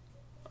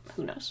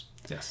who knows.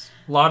 yes,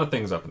 a lot of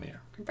things up in the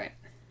air. Right.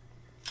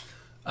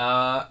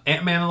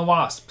 Ant-Man and the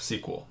Wasp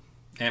sequel,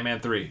 Ant-Man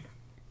 3.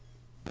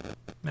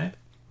 Eh?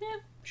 Yeah,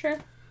 sure.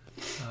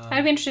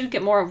 I'd be interested to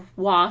get more of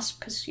Wasp,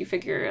 because you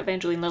figure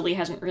Evangeline Lilly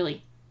hasn't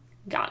really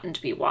gotten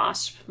to be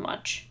Wasp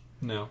much.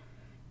 No.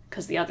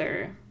 Because the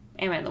other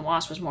Ant-Man and the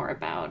Wasp was more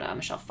about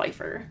Michelle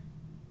Pfeiffer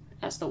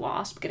as the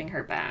Wasp, getting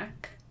her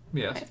back.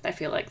 Yes. I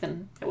feel like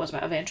then it was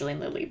about Evangeline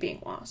Lilly being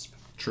Wasp.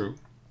 True.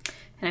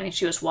 And I mean,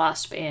 she was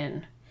Wasp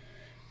in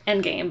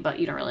Endgame, but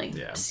you don't really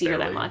see her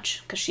that barely.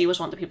 much, because she was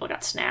one of the people that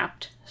got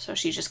snapped. So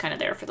she's just kind of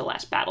there for the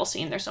last battle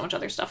scene. There's so much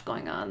other stuff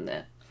going on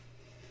that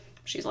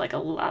she's like a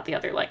lot of the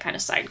other, like, kind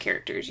of side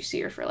characters. You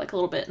see her for like a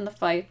little bit in the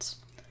fights.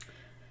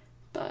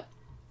 But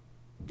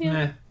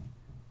yeah.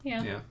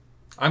 Yeah.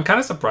 I'm kind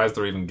of surprised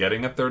they're even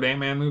getting a third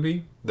Ant-Man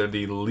movie. They're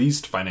the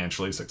least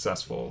financially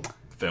successful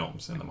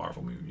films in the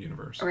Marvel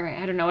universe. Right.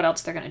 I don't know what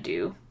else they're gonna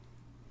do.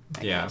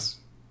 I guess.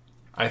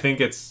 I think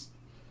it's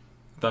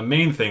the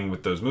main thing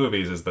with those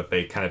movies is that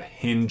they kind of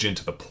hinge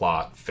into the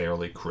plot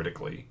fairly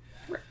critically.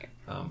 Right.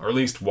 Or at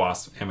least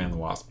Ant-Man and the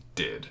Wasp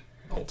did,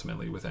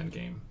 ultimately, with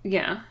Endgame.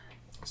 Yeah.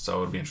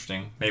 So it'll be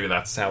interesting. Maybe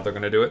that's how they're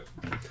going to do it.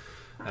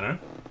 I don't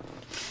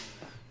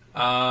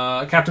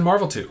know. Captain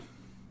Marvel 2.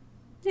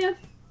 Yeah.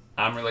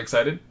 I'm really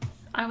excited.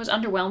 I was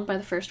underwhelmed by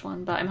the first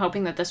one, but I'm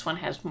hoping that this one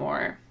has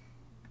more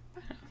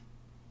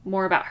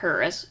about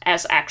her as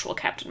actual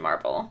Captain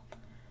Marvel.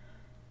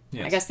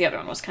 Yes. I guess the other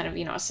one was kind of,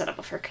 a setup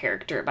of her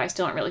character, but I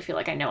still don't really feel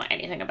like I know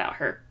anything about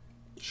her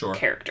Sure.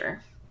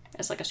 character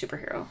as like a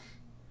superhero,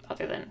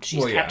 other than she's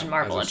Well, yeah, Captain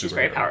Marvel as a and she's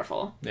very superhero.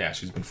 powerful. Yeah,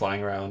 she's been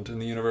flying around in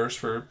the universe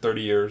for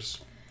 30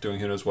 years,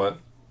 doing who knows what.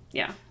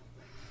 Yeah.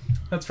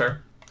 That's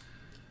fair.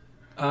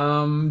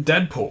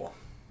 Deadpool.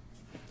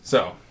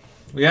 So,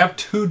 we have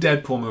 2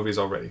 Deadpool movies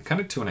already.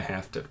 Kind of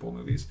 2.5 Deadpool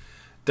movies.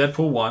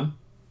 Deadpool 1.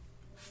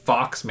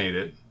 Fox made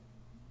it.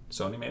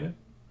 Sony made it?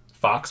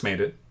 Fox made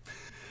it.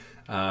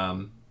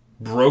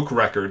 Broke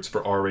records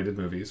for R-rated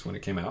movies when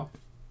it came out.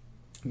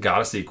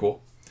 Got a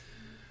sequel.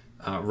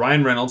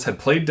 Ryan Reynolds had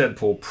played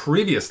Deadpool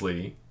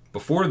previously,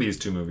 before these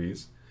 2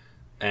 movies,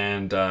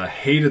 and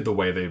hated the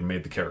way they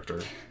made the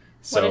character.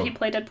 So, What did he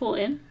play Deadpool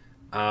in?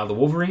 The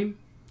Wolverine.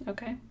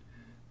 Okay.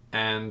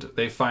 And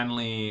they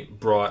finally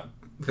brought,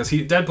 because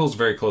Deadpool's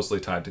very closely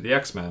tied to the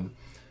X-Men,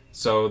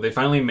 so they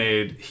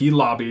finally he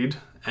lobbied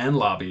and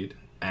lobbied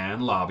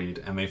and lobbied,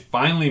 and they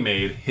finally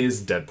made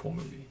his Deadpool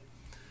movie.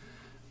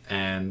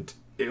 And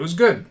it was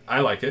good. I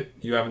like it.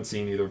 You haven't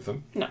seen either of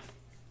them. No.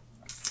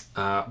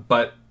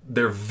 But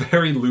they're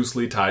very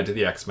loosely tied to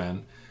the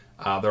X-Men.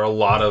 There are a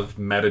lot of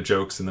meta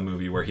jokes in the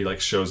movie where he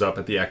like shows up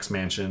at the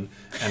X-Mansion,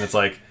 and it's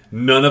like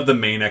none of the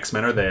main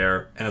X-Men are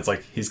there, and it's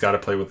like he's got to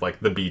play with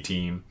like the B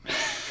team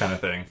kind of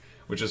thing,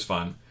 which is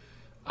fun.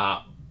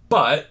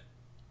 But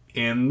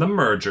in the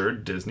merger,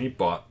 Disney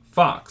bought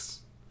Fox.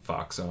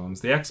 Fox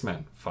owns the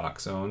X-Men.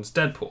 Fox owns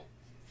Deadpool.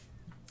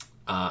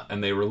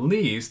 And they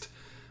released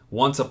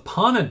Once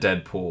Upon a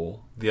Deadpool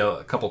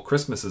a couple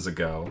Christmases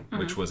ago,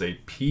 which was a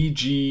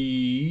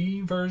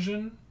PG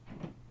version,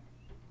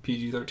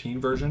 PG-13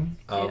 version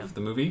of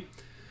the movie.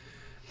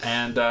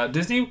 And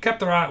Disney had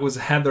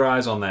their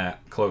eyes on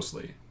that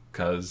closely,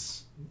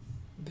 because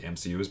the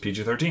MCU is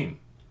PG-13.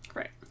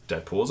 Right.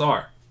 Deadpool is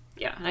R.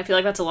 Yeah, and I feel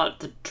like that's a lot of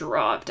the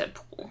draw of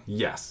Deadpool.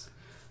 Yes.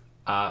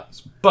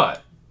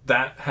 But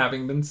that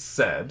having been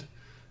said,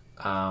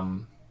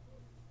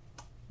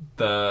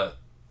 the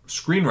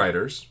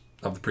screenwriters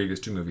of the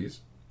previous 2 movies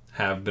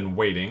have been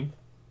waiting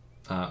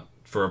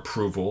for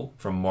approval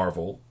from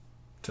Marvel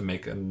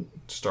to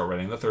start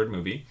writing the 3rd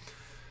movie.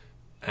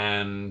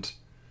 And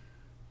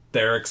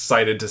they're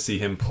excited to see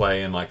him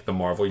play in like the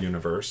Marvel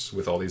universe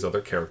with all these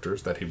other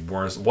characters that he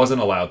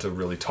wasn't allowed to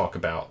really talk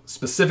about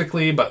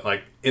specifically, but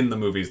like in the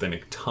movies they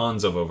make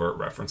tons of overt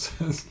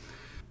references.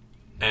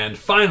 And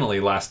finally,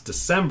 last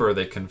December,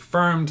 they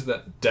confirmed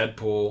that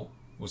Deadpool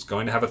was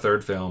going to have a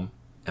 3rd film,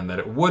 and that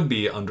it would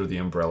be under the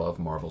umbrella of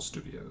Marvel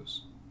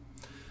Studios,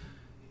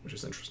 which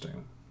is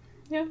interesting.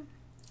 Yeah.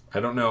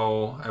 I don't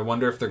know. I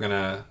wonder if they're going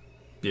to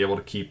be able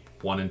to keep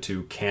 1 and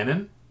 2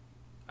 canon.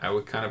 I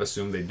would kind of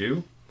assume they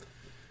do.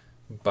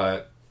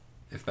 But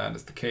if that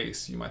is the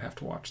case, you might have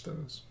to watch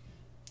those.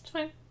 It's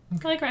fine.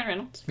 I like Ryan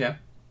Reynolds. Yeah.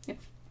 Yeah.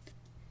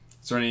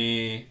 Is there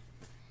any...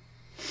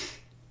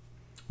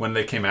 When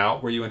they came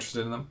out, were you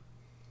interested in them?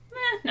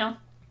 No.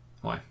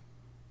 Why?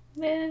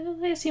 They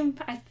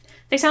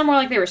sound more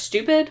like they were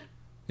stupid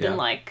than Yeah.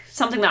 like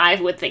something that I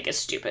would think is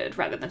stupid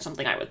rather than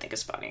something I would think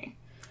is funny.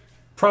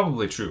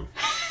 Probably true.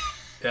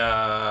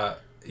 Yeah.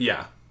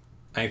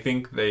 I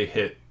think they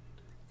hit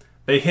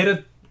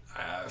a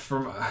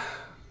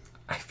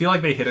I feel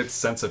like they hit a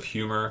sense of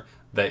humor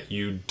that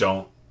you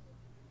don't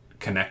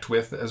connect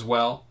with as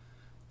well.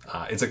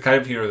 It's a kind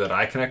of humor that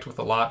I connect with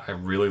a lot. I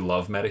really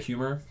love meta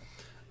humor.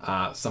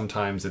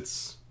 Sometimes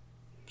it's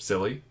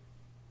silly.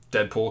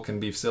 Deadpool can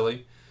be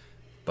silly.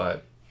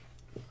 But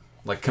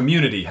like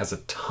Community has a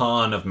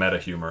ton of meta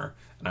humor,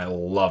 and I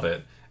love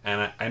it.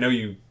 And I know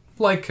you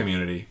like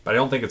Community, but I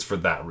don't think it's for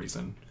that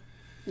reason.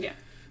 Yeah.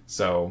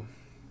 So,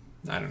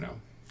 I don't know.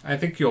 I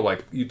think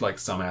you'd like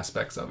some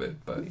aspects of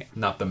it, but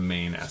not the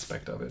main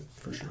aspect of it,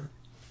 for sure.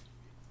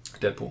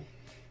 Deadpool.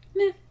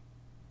 Meh.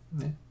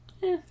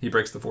 Yeah. He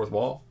breaks the fourth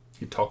wall.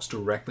 He talks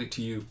directly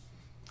to you.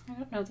 I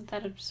don't know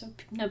that is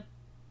a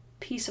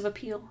piece of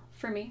appeal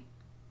for me.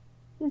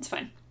 It's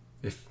fine.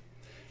 If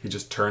he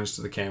just turns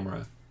to the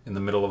camera in the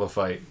middle of a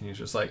fight, and he's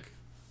just like...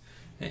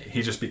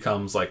 He just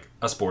becomes like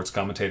a sports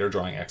commentator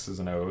drawing X's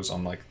and O's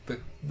on like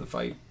the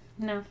fight.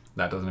 No.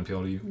 That doesn't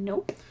appeal to you?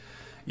 Nope.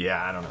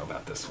 Yeah, I don't know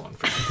about this one.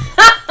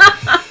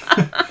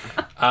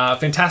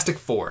 Fantastic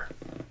Four.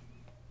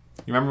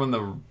 You remember when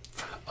the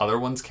other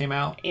ones came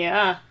out?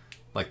 Yeah.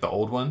 Like the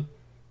old one?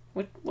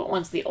 What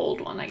one's the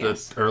old one, I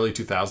guess? The early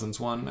 2000s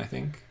one, I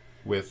think.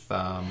 With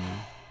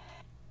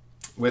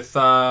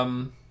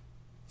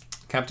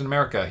Captain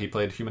America. He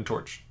played Human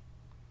Torch.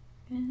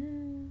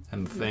 And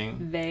the Thing.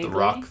 Vaguely. The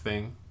Rock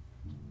Thing.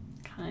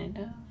 Kind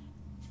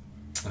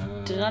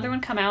of. Did another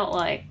one come out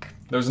like...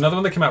 There was another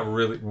one that came out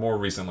really more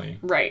recently.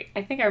 Right.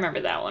 I think I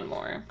remember that one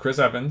more. Chris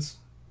Evans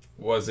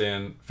was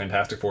in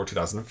Fantastic Four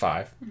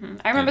 2005. Mm-hmm.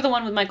 I remember the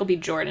one with Michael B.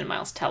 Jordan and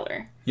Miles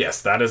Teller.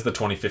 Yes, that is the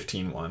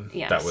 2015 one.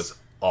 Yes. That was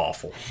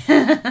awful.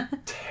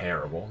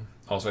 Terrible.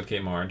 Also had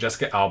Kate Mara.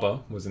 Jessica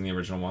Alba was in the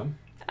original one.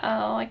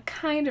 Oh, I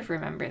kind of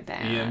remember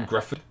that. Ian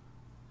Grufford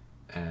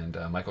and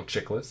Michael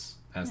Chiklis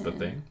as the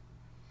Thing.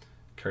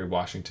 Kerry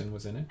Washington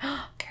was in it.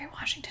 Kerry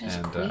Washington is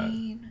and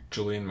Queen.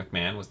 Julian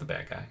McMahon was the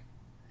bad guy.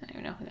 I don't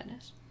even know who that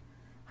is.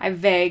 I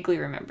vaguely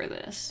remember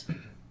this.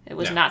 It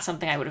was not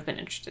something I would have been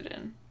interested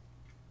in.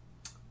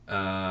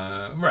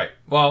 Right.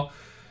 Well,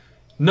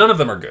 none of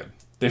them are good.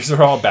 These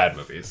are all bad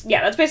movies.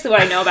 Yeah, that's basically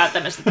what I know about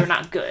them is that they're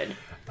not good.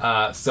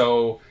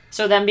 So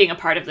them being a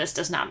part of this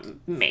does not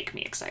make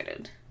me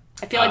excited.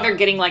 I feel like they're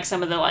getting like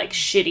some of the like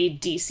shitty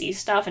DC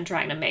stuff and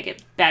trying to make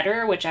it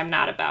better, which I'm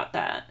not about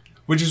that.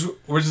 Which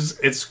is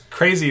it's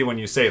crazy when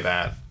you say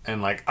that,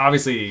 and like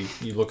obviously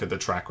you look at the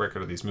track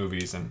record of these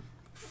movies and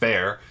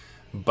fair,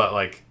 but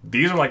like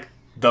these are like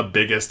the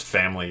biggest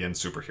family in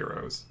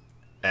superheroes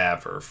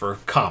ever for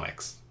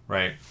comics,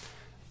 right?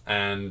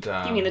 And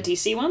You mean the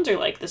DC ones or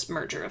like this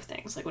merger of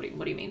things? Like what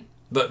do you mean?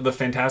 The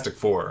Fantastic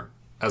Four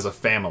as a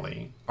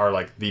family are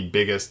like the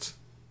biggest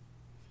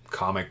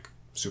comic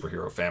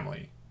superhero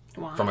family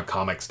from a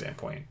comic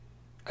standpoint,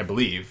 I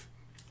believe.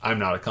 I'm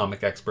not a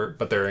comic expert,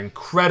 but they're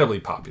incredibly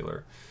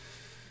popular.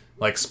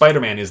 Like,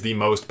 Spider-Man is the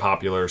most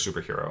popular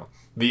superhero.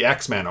 The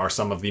X-Men are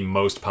some of the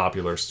most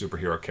popular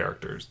superhero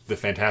characters. The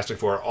Fantastic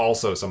Four are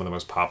also some of the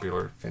most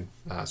popular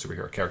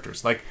superhero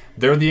characters. Like,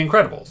 they're the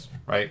Incredibles,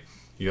 right?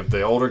 You have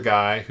the older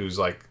guy who's,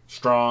 like,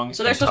 strong.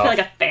 So they're supposed to be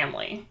like a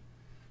family.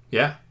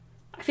 Yeah.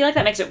 I feel like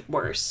that makes it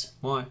worse.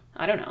 Why?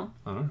 I don't know.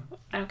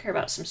 I don't care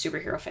about some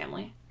superhero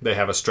family. They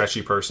have a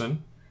stretchy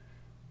person,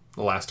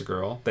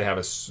 Elastigirl. They have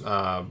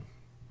a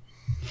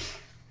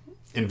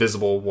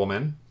invisible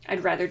woman.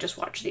 I'd rather just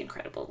watch The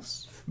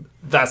Incredibles.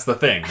 That's the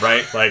thing,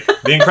 right? Like,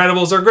 The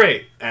Incredibles are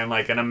great and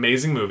like an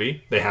amazing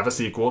movie. They have a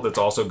sequel that's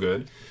also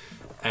good,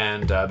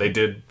 and they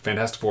did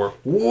Fantastic Four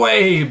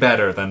way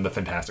better than the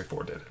Fantastic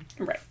Four did.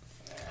 Right.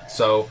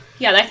 So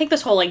yeah, I think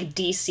this whole like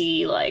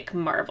DC like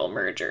Marvel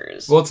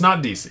mergers. Well, it's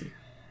not DC.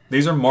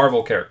 These are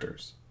Marvel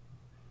characters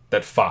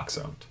that Fox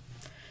owned.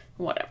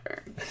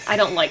 Whatever. I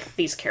don't like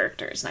these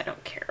characters, and I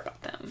don't care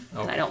about them.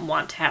 Okay. And I don't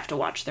want to have to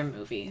watch their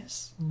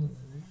movies.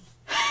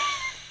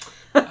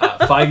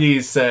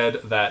 Feige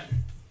said that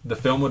the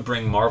film would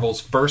bring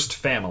Marvel's first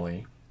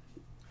family,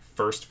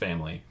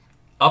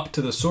 up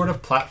to the sort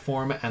of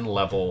platform and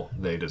level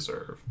they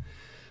deserve.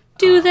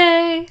 Do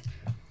they?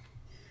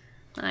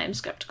 I am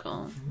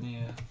skeptical.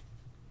 Yeah.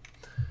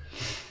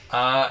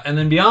 And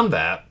then beyond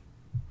that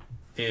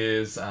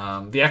is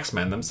the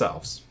X-Men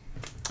themselves.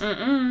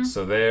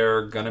 So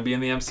they're going to be in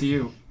the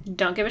MCU.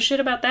 Don't give a shit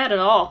about that at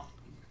all.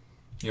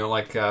 You don't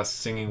like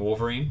singing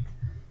Wolverine?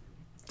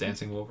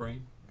 Dancing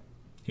Wolverine?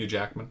 Hugh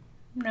Jackman?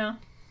 No.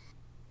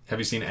 Have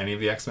you seen any of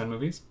the X-Men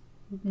movies?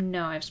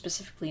 No, I've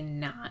specifically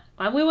not.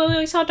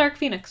 We saw Dark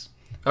Phoenix.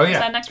 Oh, yeah.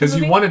 that next Because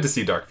you movie? wanted to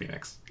see Dark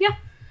Phoenix. Yeah.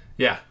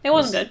 Yeah. It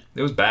wasn't good.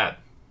 It was bad.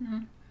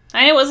 And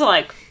it was,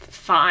 like,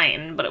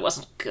 fine, but it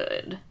wasn't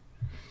good.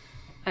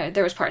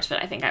 There was parts of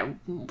it I think I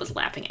was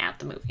laughing at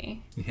the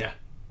movie. Yeah.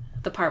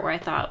 The part where I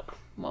thought,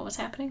 what was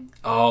happening?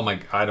 Oh my,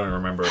 I don't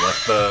remember.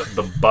 Like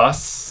the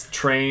bus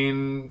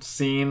train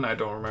scene, I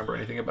don't remember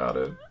anything about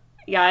it.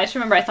 Yeah, I just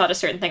remember I thought a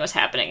certain thing was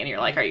happening, and you're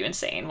like, are you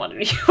insane? What do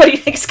you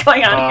think is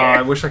going on I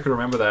here? wish I could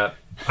remember that.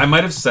 I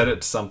might have said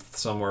it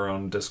somewhere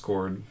on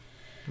Discord.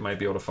 Might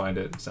be able to find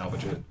it,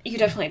 salvage it. You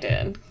definitely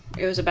did.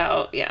 It was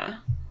about, yeah.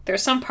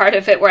 There's some part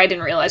of it where I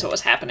didn't realize what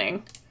was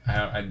happening.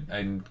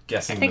 I'm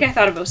guessing. I think I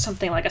thought it was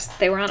something like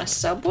they were on a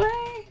subway?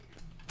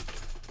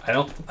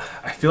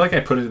 I feel like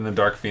I put it in the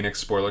Dark Phoenix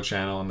spoiler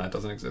channel, and that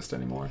doesn't exist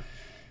anymore.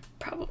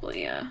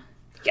 Probably, yeah,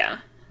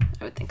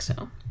 I would think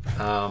so.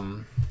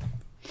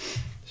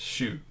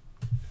 Shoot.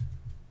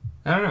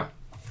 I don't know.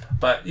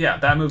 But yeah,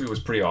 that movie was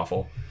pretty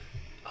awful,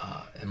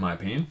 in my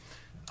opinion.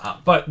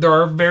 But there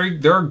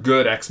are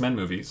good X-Men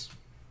movies.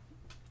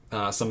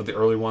 Some of the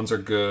early ones are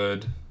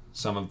good.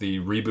 Some of the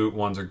reboot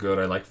ones are good.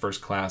 I like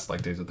First Class,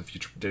 like Days of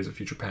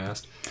Future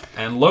Past.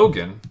 And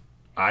Logan,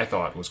 I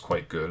thought was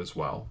quite good as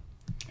well.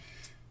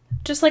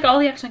 Just like all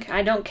the X-Men,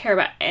 I don't care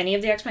about any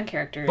of the X-Men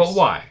characters. But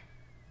why?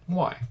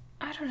 Why?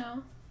 I don't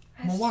know.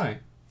 Well, why?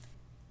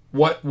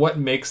 What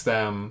makes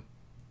them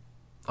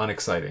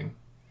unexciting?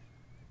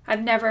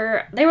 They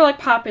were like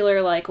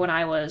popular like when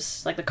I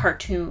was like the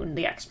cartoon,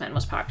 the X-Men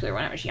was popular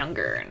when I was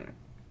younger,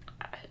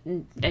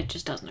 and it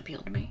just doesn't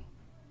appeal to me.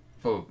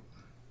 Well,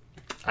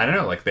 I don't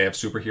know, like they have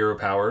superhero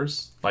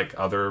powers like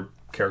other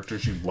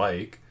characters you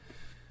like.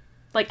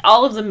 Like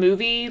all of the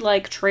movie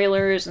like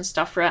trailers and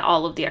stuff for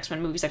all of the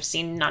X-Men movies I've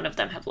seen, none of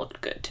them have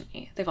looked good to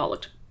me. They've all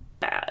looked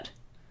bad.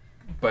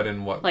 But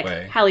in what like,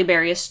 way? Halle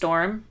Berry as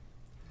Storm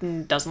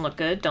doesn't look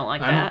good. Don't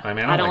like that.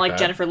 I don't like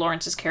Jennifer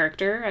Lawrence's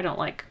character. I don't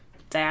like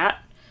that.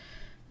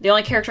 The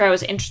only character I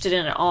was interested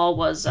in at all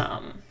was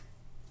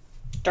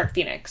Dark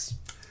Phoenix.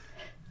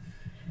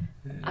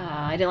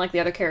 I didn't like the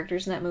other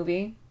characters in that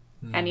movie.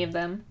 Any of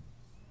them.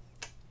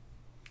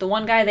 The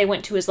one guy they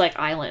went to his like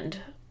island.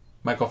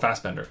 Michael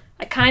Fassbender.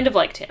 I kind of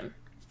liked him.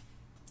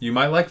 You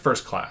might like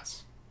First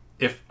Class.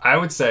 I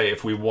would say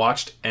if we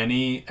watched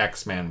any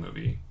X-Men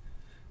movie,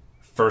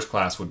 First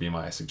Class would be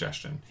my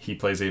suggestion. He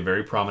plays a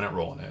very prominent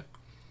role in it.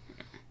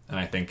 And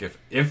I think if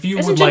you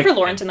Isn't would like... Jennifer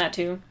Lawrence in that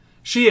too?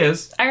 She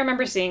is. I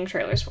remember seeing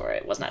trailers for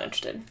it. Was not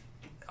interested.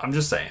 I'm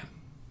just saying.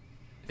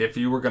 If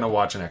you were going to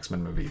watch an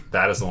X-Men movie,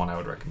 that is the one I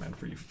would recommend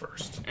for you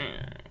first.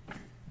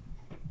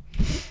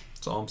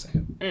 That's all I'm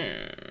saying.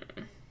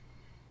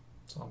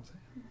 That's all I'm saying.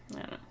 I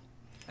don't know.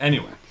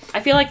 Anyway.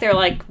 I feel like they're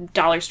like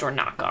dollar store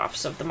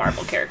knockoffs of the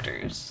Marvel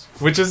characters.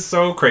 Which is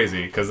so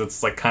crazy, because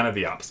it's like kind of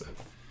the opposite.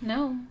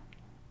 No.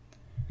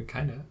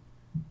 Kind of.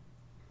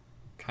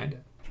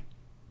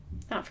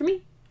 Not for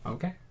me.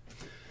 Okay.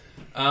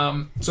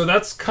 So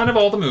that's kind of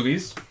all the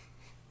movies.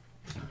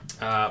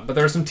 But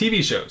there are some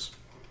TV shows.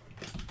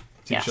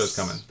 Shows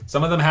coming.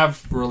 Some of them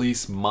have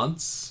release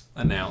months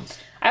announced.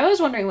 I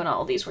was wondering when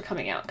all of these were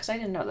coming out, because I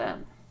didn't know that.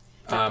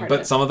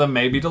 But some of them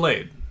may be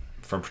delayed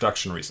for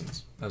production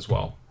reasons as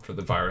well for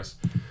the virus.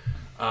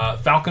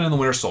 Falcon and the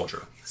Winter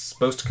Soldier. It's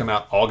supposed to come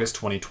out August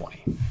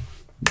 2020.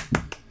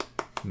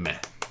 Meh.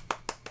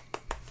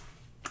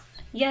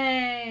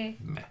 Yay!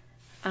 Meh.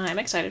 I'm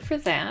excited for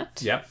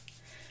that. Yep.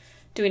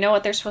 Do we know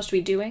what they're supposed to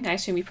be doing? I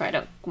assume you probably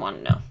don't want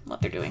to know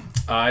what they're doing.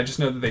 I just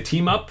know that they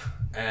team up,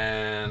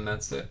 and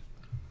that's it.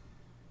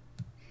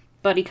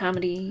 Buddy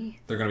comedy.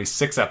 They're going to be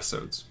 6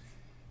 episodes.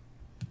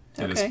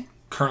 It is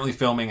currently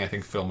filming. I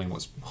think filming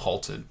was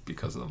halted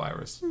because of the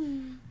virus.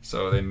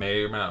 So they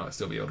may or may not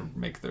still be able to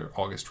make their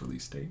August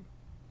release date.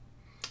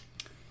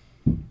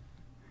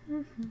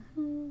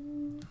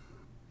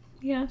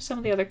 Yeah, some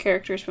of the other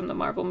characters from the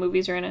Marvel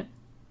movies are in it.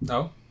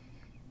 Oh,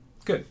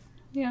 good.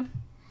 Yeah.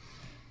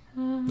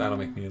 That'll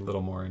make me a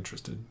little more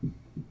interested.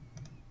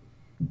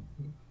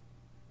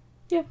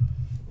 Yeah.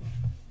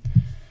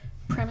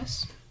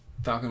 Premise.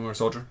 Falcon and Winter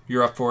Soldier.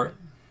 You're up for it?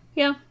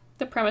 Yeah.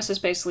 The premise is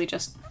basically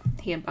just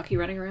he and Bucky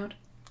running around.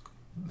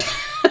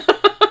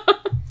 I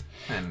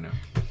don't know.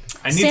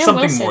 I need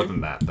something more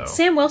than that, though.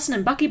 Sam Wilson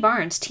and Bucky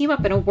Barnes team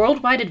up in a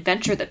worldwide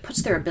adventure that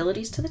puts their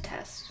abilities to the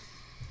test.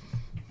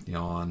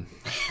 Yawn.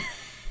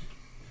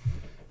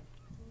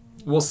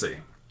 We'll see.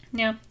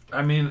 Yeah.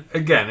 I mean,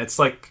 again, it's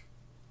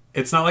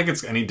not like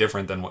it's any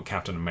different than what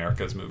Captain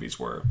America's movies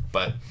were,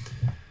 but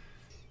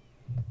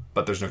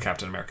there's no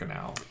Captain America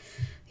now.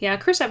 Yeah,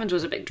 Chris Evans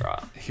was a big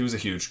draw. He was a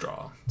huge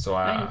draw. So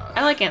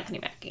I like Anthony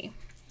Mackie.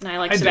 And I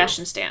like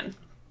Sebastian Stan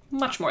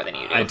much more than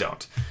you do. I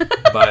don't.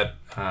 But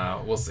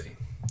we'll see.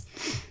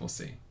 We'll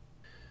see.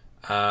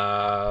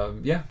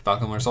 Yeah,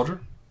 Falcon and Winter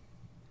Soldier.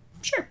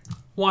 Sure.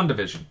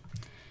 WandaVision.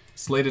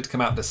 Slated to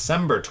come out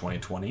December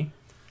 2020.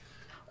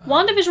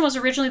 WandaVision was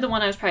originally the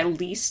one I was probably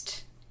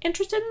least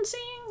interested in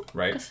seeing.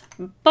 Right.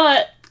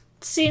 But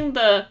seeing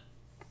the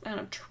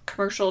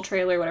commercial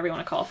trailer, whatever you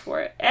want to call for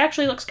it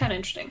actually looks kind of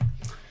interesting.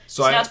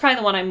 So now it's probably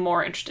the one I'm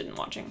more interested in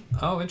watching.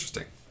 Oh,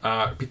 interesting.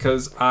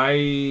 Because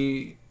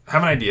I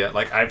have an idea.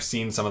 Like, I've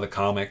seen some of the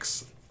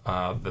comics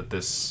that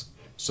this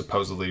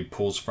supposedly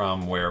pulls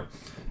from, where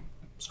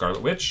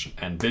Scarlet Witch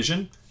and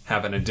Vision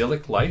have an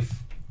idyllic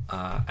life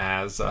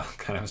as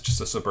kind of just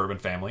a suburban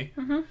family.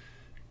 Mm-hmm.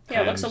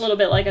 Yeah, it looks a little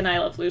bit like an I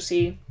Love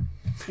Lucy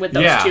with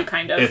those two,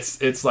 kind of.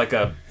 It's like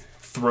a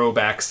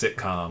throwback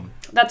sitcom.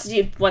 That's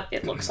what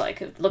it looks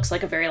like. It looks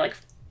like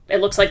it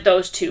looks like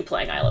those two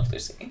playing I Love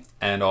Lucy.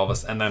 And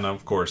then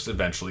of course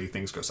eventually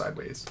things go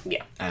sideways.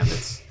 Yeah. And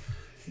it's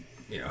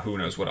who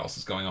knows what else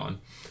is going on.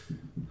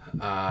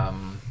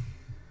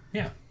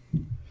 Yeah.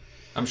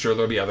 I'm sure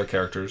there'll be other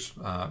characters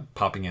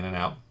popping in and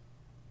out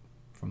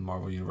from the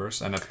Marvel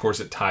Universe. And of course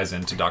it ties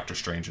into Doctor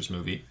Strange's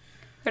movie.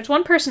 There's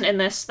one person in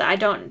this that I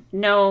don't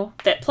know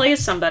that plays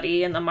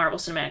somebody in the Marvel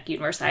Cinematic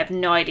Universe. I have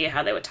no idea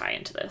how they would tie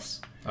into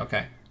this.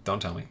 Okay,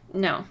 don't tell me.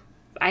 No.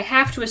 I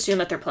have to assume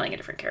that they're playing a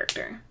different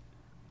character.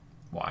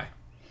 Why?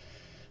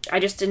 I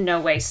just in no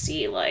way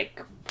see,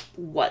 like,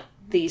 what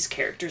these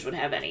characters would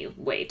have any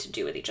way to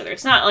do with each other.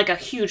 It's not, like, a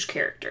huge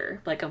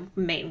character, like a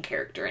main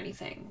character or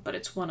anything, but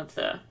it's one of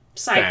the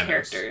side Thanos.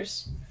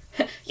 characters.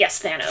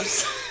 Yes,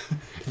 Thanos.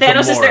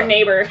 Thanos is their Gamora.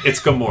 neighbor.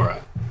 It's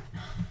Gamora.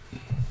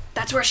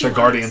 That's where she The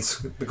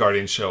was.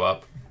 Guardians show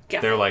up.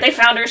 Yeah. They're like, They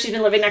found her. She's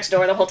been living next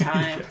door the whole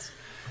time. Yes.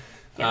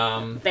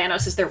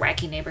 Thanos is their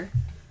wacky neighbor.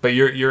 But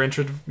you're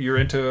into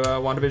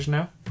WandaVision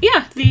now?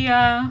 Yeah,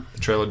 The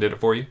trailer did it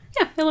for you?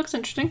 it looks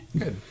interesting.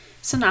 Good.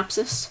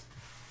 Synopsis.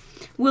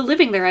 While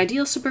living their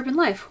ideal suburban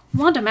life,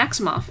 Wanda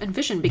Maximoff and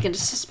Vision begin to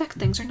suspect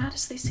things are not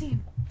as they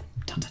seem.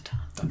 Dun, dun, dun.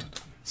 Dun, dun,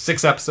 dun.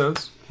 6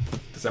 episodes.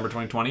 December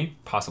 2020,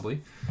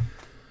 possibly.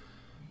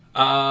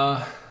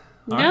 No,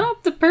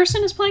 the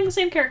person is playing the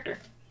same character.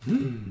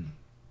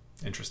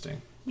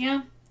 Interesting.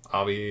 Yeah,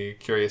 I'll be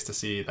curious to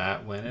see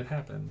that when it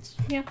happens.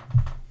 yeah,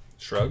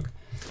 Shrug.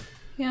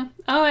 yeah.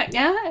 Oh,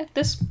 yeah,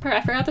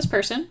 I forgot this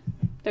person.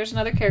 There's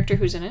another character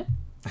who's in it.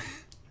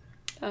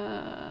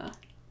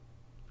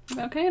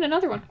 Okay, and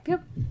another one.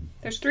 Yep.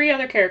 There's 3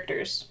 other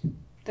characters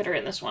that are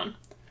in this one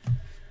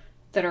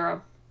that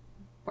are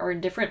in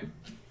different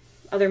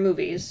other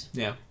movies.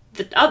 Yeah.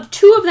 The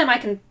 2 of them I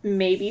can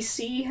maybe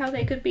see how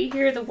they could be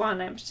here. The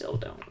one I still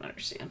don't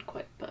understand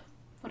quite, but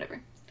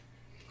whatever.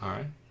 All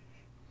right.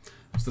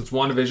 So that's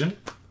WandaVision.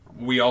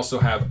 We also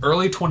have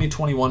early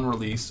 2021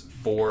 release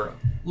for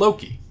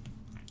Loki.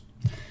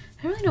 I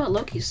don't really know what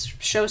Loki's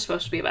show is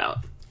supposed to be about.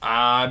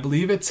 I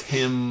believe it's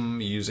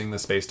him using the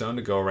Space Stone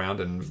to go around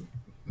and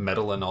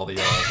meddle in all the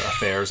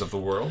affairs of the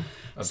world,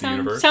 of the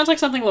universe. Sounds like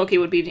something Loki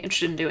would be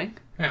interested in doing.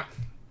 Yeah.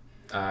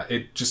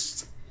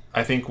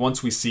 I think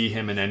once we see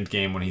him in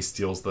Endgame when he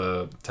steals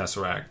the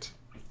Tesseract,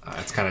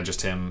 it's kind of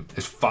just him.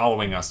 It's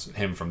following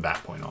him from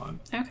that point on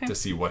to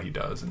see what he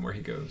does and where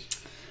he goes.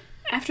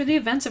 After the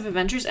events of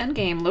Avengers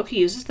Endgame, Loki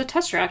uses the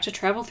Tesseract to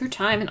travel through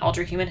time and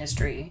alter human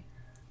history.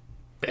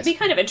 It'd be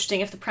kind of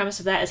interesting if the premise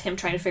of that is him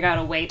trying to figure out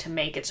a way to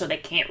make it so they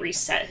can't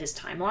reset his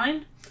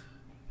timeline.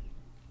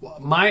 Well,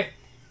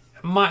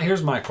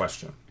 here's my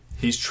question.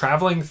 He's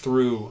traveling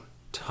through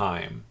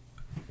time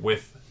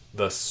with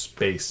the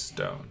Space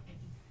Stone,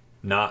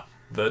 not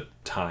the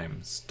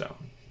Time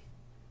Stone.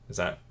 Is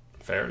that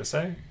fair to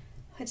say?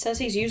 It says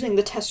he's using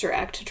the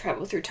Tesseract to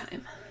travel through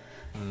time.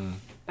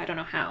 I don't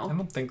know I how.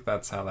 don't think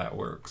that's how that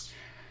works.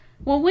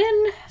 Well,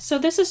 so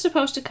this is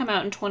supposed to come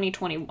out in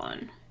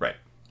 2021. Right.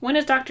 When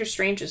is Doctor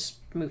Strange's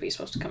movie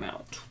supposed to come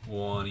out?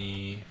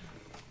 20...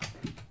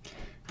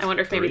 I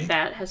wonder if maybe 3?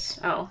 that has...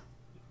 Oh,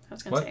 I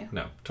was going to say. What?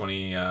 No.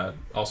 20...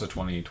 also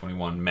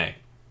 2021 May.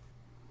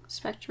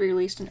 Expect to be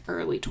released in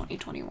early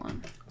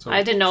 2021. So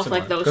I didn't know if,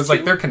 like, those because, two...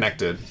 like, they're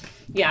connected.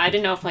 Yeah, I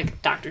didn't know if,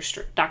 like, Doctor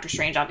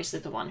Strange, obviously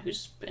the one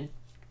who's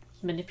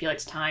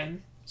manipulates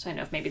time. So I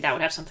know if maybe that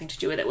would have something to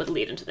do with it, would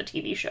lead into the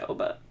TV show,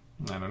 but...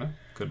 I don't know.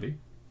 Could be.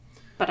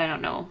 But I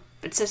don't know.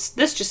 This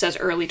just says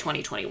early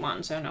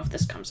 2021, so I don't know if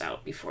this comes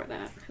out before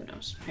that. Who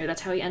knows? Maybe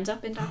that's how he ends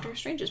up in Doctor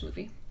Strange's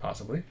movie.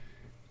 Possibly.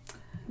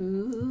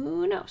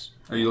 Who knows?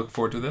 Are you looking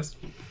forward to this?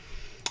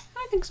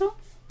 I think so.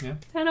 Yeah.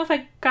 I don't know if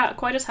I got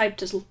quite as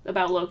hyped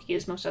about Loki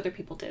as most other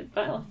people did,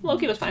 but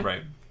Loki was fine.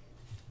 Right.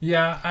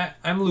 Yeah,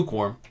 I'm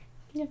lukewarm.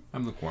 Yeah.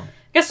 I'm lukewarm.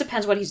 I guess it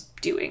depends what he's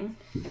doing.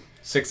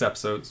 6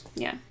 episodes.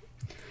 Yeah.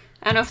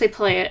 I don't know if they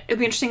play it. It'd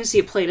be interesting to see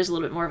it played as a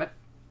little bit more of a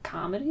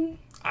comedy.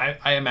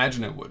 I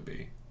imagine it would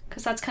be.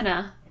 Because that's kind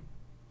of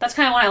when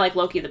I like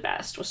Loki the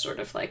best, was sort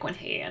of like when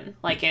he,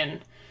 like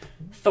in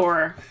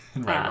Thor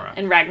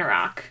and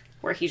Ragnarok,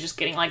 where he's just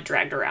getting like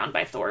dragged around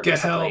by Thor, Get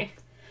basically. help.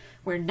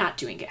 We're not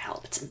doing Get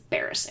Help. It's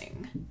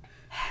embarrassing.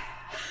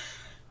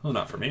 Well,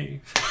 not for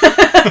me.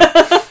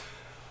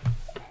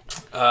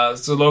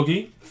 So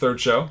Loki, 3rd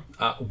show.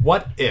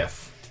 What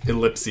if...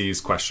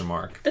 ellipses ?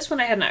 This one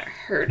I had not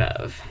heard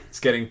of. It's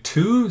getting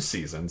 2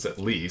 seasons at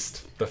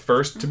least. The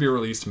first to be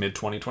released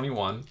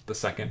mid-2021. The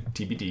second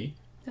TBD.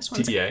 This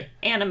one's TBA.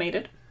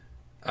 animated.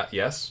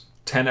 Yes.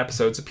 10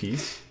 episodes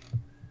apiece.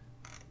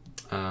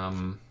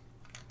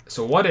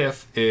 So What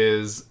If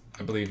is,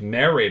 I believe,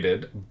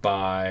 narrated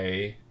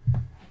by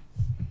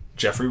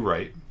Jeffrey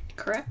Wright.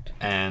 Correct.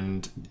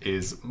 And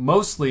is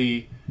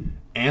mostly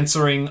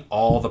answering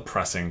all the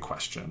pressing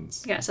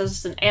questions. Yeah, it says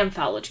it's an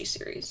anthology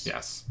series.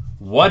 Yes.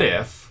 What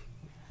if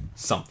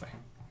something?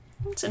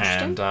 That's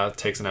interesting. And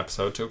takes an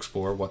episode to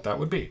explore what that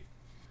would be.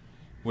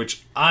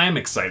 Which I'm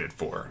excited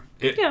for.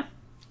 It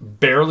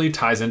barely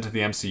ties into the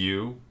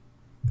MCU,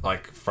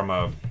 like, from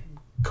a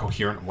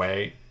coherent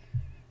way.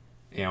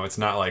 You know, it's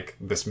not like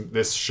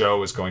this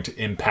show is going to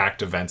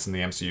impact events in the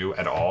MCU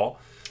at all.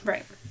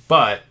 Right.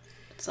 But...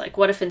 it's like,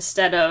 what if they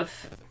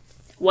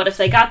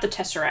got the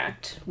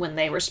Tesseract when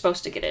they were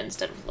supposed to get it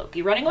instead of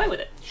Loki running away with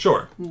it?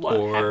 Sure. What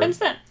happens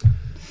then?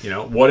 You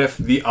know, what if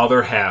the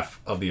other half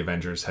of the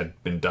Avengers had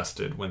been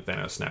dusted when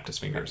Thanos snapped his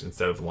fingers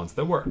instead of the ones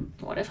that were?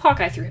 What if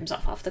Hawkeye threw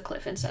himself off the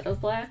cliff instead of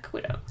Black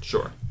Widow?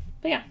 Sure.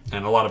 But yeah.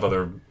 And a lot of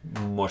other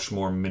much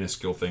more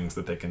minuscule things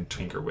that they can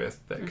tinker with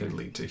that could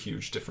lead to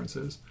huge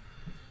differences.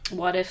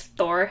 What if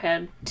Thor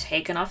had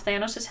taken off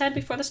Thanos' head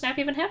before the snap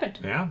even happened?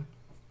 Yeah.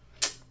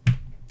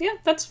 Yeah,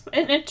 that's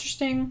an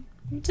interesting...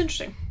 It's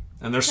interesting.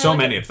 And there's so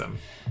many of them.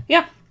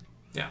 Yeah.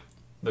 Yeah.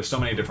 There's so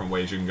many different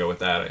ways you can go with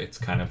that. It's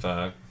kind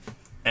of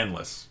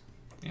endless.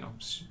 You know,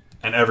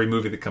 and every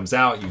movie that comes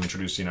out, you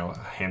introduce, you know, a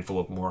handful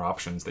of more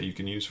options that you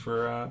can use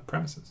for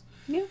premises.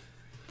 Yeah.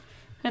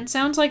 And it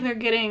sounds like they're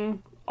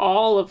getting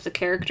all of the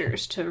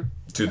characters to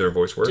do their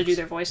voice work. To do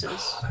their voices.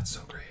 Oh, that's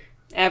so great.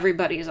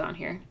 Everybody's on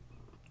here.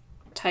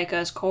 Taika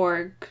as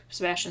Korg,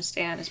 Sebastian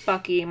Stan as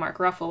Bucky, Mark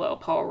Ruffalo,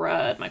 Paul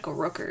Rudd, Michael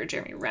Rooker,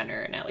 Jeremy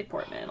Renner, Natalie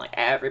Portman. Like,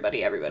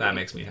 everybody. That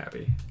makes me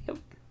happy. Yep.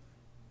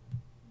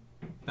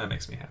 That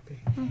makes me happy.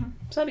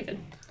 So that'd be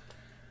good.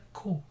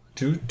 Cool.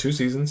 Two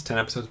seasons, 10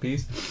 episodes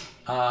apiece.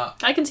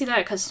 I can see that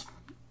because,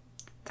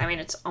 I mean,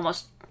 it's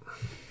almost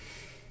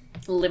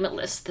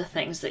limitless, the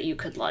things that you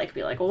could, like,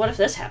 be like, well, what if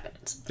this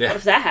happens? Yeah. What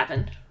if that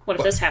happened? What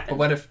if this happened?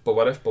 But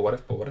what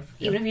if?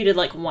 Even if you did,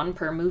 like, one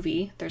per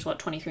movie, there's,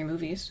 23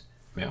 movies?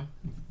 Yeah.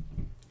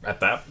 By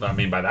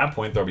that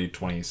point, there'll be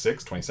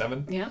 26,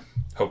 27. Yeah.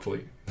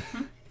 Hopefully.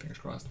 Fingers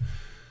crossed.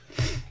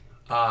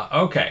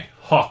 Okay.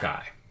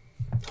 Hawkeye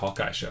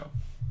show.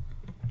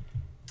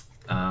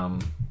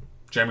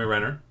 Jeremy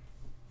Renner,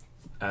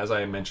 as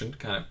I mentioned,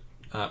 kind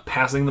of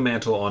passing the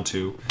mantle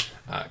onto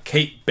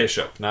Kate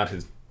Bishop, not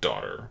his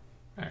daughter,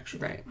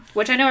 actually. Right.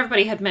 Which I know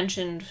everybody had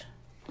mentioned.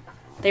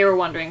 They were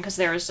wondering, because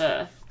there was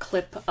a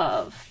clip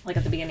of, like,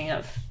 at the beginning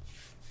of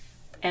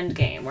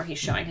Endgame, where he's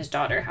showing his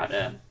daughter how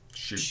to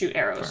shoot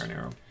arrows. Fire an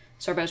arrow.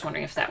 So everybody was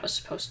wondering if that was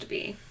supposed to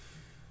be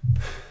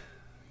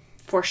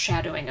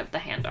foreshadowing of the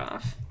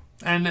handoff.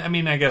 And, I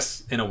mean, I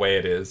guess in a way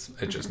it is.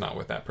 It's just not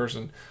with that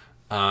person.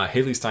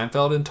 Haley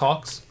Steinfeld in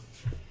talks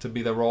to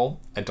be the role.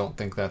 I don't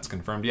think that's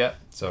confirmed yet,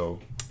 so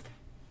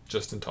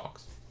just in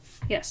talks.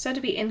 Yes, said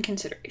to be in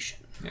consideration.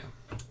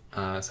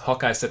 Yeah.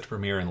 Hawkeye set to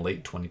premiere in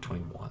late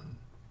 2021.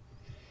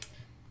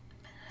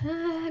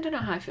 I don't know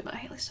how I feel about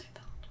Haley Steinfeld.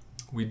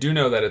 We do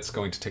know that it's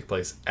going to take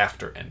place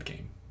after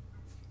Endgame,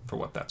 for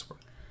what that's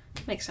worth.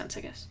 Makes sense, I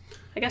guess.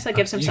 I guess that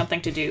gives him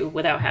something to do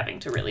without having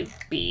to really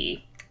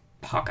be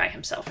Hawkeye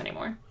himself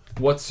anymore.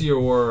 What's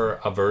your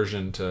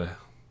aversion to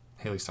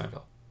Haley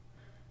Steinfeld?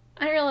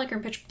 I don't really like her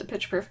in the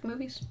Pitch Perfect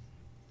movies.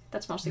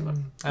 That's mostly what...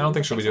 I don't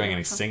think she'll be doing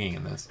any singing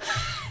in this.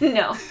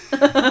 No.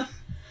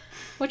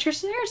 Which her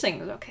singing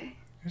was okay.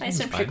 I just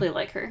didn't particularly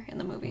like her in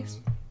the movies.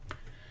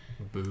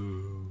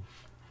 Boo.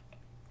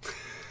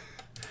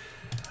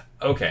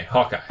 Okay,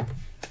 Hawkeye.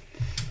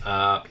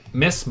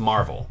 Miss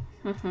Marvel.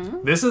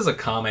 Mm-hmm. This is a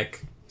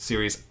comic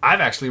series I've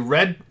actually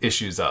read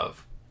issues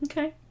of.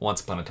 Okay.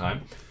 Once upon a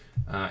time,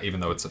 even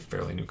though it's a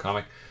fairly new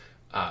comic.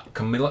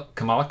 Kamala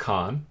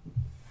Khan.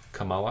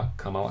 Kamala.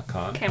 Kamala.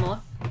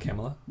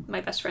 My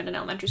best friend in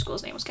elementary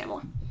school's name was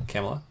Kamala.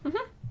 Kamala?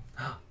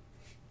 Mm-hmm.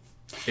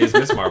 Is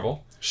Miss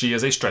Marvel. She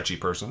is a stretchy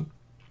person.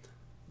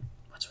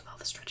 What's with all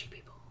the stretchy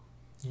people?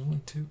 Only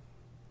two.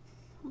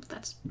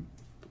 That's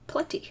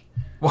plenty.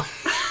 What?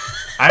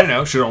 I don't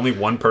know. Should only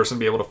one person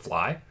be able to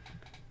fly?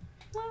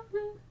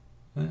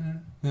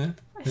 I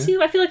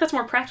feel like that's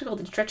more practical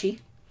than stretchy.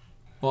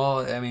 Well,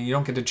 I mean, you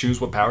don't get to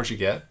choose what powers you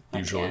get,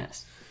 usually.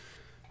 Yes.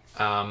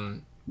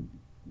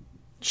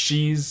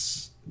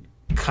 She's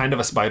kind of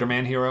a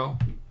Spider-Man hero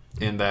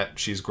in that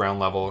she's ground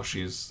level,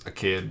 she's a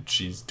kid,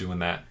 she's doing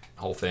that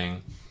whole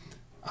thing.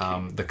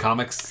 The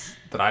comics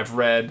that I've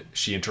read,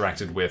 she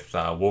interacted with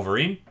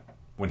Wolverine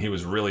when he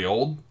was really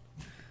old.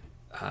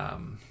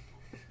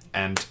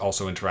 And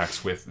also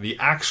interacts with the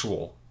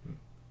actual,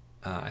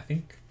 I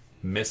think,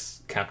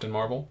 Miss Captain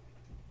Marvel.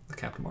 The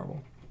Captain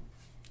Marvel.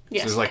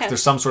 Yes. So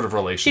there's some sort of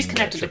relation. She's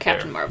connected to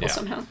Captain Marvel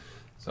somehow.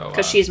 So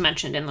because she's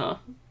mentioned in the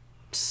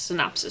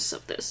synopsis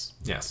of this.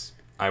 Yes.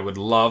 I would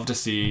love to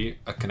see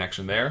a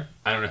connection there.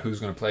 I don't know who's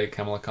going to play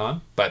Kamala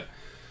Khan, but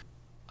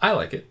I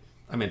like it.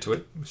 I'm into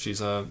it.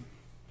 She's a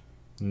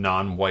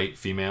non-white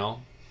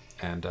female,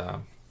 and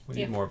we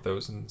need more of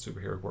those in the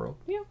superhero world.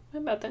 Yeah, how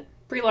about that?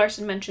 Brie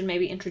Larson mentioned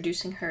maybe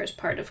introducing her as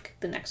part of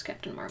the next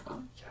Captain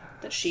Marvel. Yes.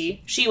 That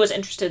she was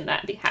interested in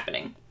that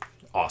happening.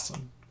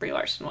 Awesome. Brie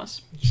Larson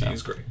was.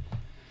 She's great.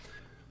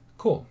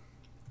 Cool.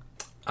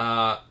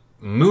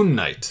 Moon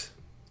Knight.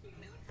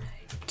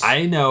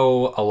 I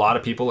know a lot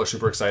of people are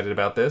super excited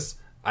about this.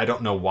 I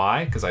don't know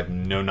why, because I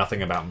know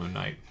nothing about Moon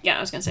Knight. Yeah,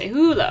 I was going to say,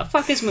 who the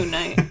fuck is Moon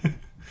Knight?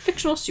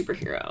 Fictional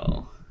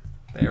superhero.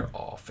 They're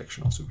all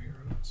fictional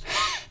superheroes.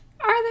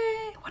 Are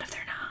they? What if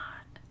they're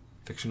not?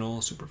 Fictional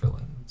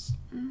supervillains.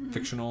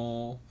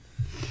 Fictional...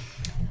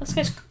 This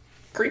guy's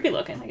creepy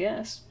looking, I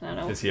guess. I don't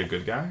know. Is he a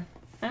good guy?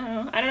 I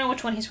don't know. I don't know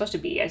which one he's supposed to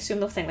be. I assume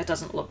the thing that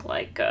doesn't look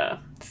like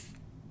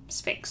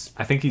Sphinx.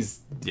 I think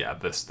he's,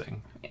 this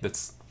thing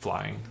that's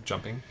flying,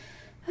 jumping.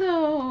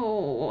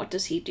 Oh, what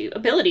does he do?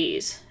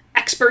 Abilities.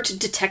 Expert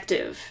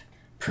detective.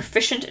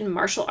 Proficient in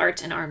martial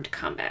arts and armed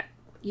combat.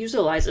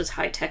 Utilizes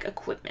high-tech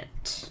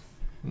equipment.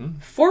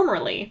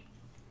 Formerly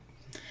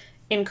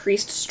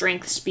increased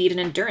strength, speed, and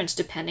endurance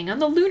depending on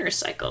the lunar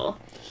cycle.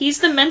 He's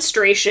the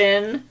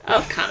menstruation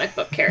of comic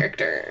book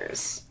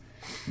characters.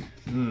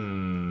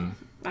 I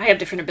have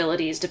different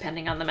abilities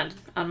depending on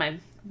on my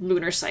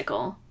lunar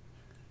cycle.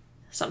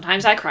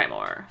 Sometimes I cry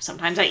more.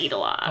 Sometimes I eat a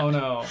lot. Oh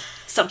no.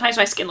 Sometimes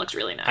my skin looks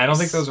really nice. I don't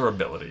think those are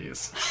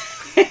abilities.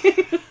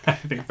 I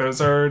think those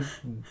are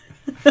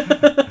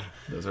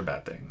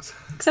bad things.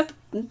 Except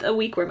a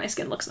week where my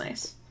skin looks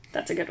nice.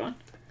 That's a good one.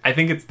 I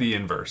think it's the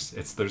inverse.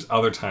 There's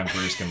other times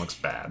where your skin looks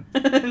bad.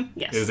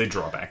 Yes. It is a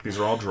drawback. These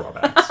are all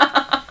drawbacks.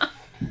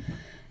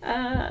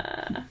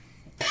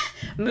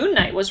 Moon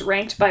Knight was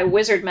ranked by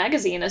Wizard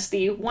Magazine as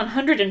the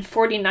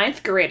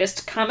 149th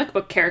greatest comic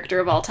book character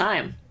of all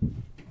time.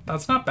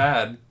 That's not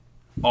bad.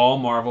 All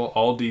Marvel,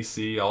 all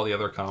DC, all the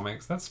other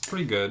comics. That's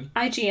pretty good.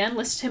 IGN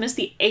listed him as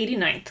the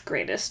 89th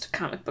greatest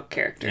comic book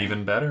character.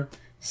 Even better.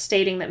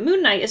 Stating that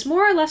Moon Knight is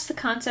more or less the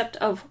concept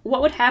of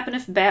what would happen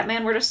if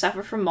Batman were to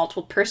suffer from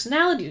multiple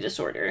personality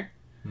disorder.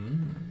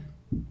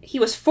 He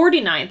was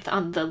 49th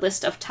on the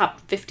list of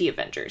top 50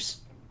 Avengers.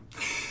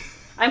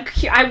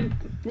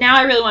 Now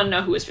I really want to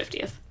know who was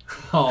 50th.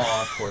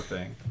 Oh, poor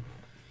thing.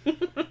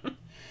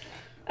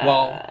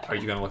 Well, are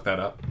you going to look that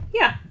up?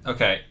 Yeah.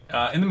 Okay.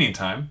 In the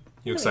meantime,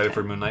 you excited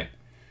for Moon Knight?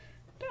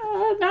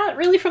 Not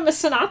really from the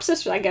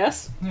synopsis, I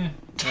guess.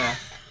 Yeah.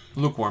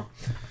 Lukewarm.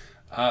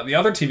 The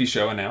other TV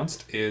show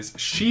announced is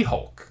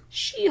She-Hulk.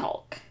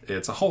 She-Hulk.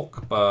 It's a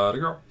Hulk, but a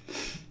girl.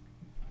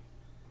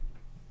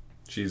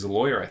 She's a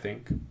lawyer, I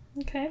think.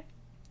 Okay.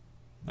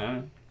 I don't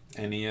know.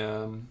 Any,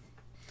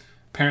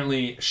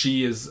 apparently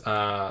she is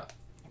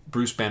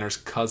Bruce Banner's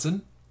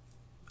cousin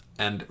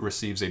and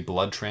receives a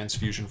blood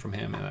transfusion from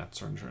him, and that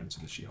turns her into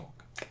the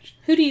She-Hulk.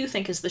 Who do you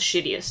think is the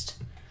shittiest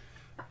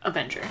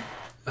Avenger?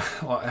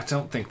 Well, I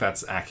don't think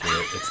that's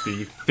accurate. It's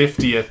the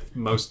 50th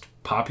most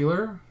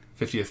popular,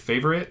 50th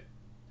favorite,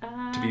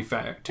 to be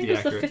I think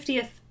it's the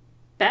 50th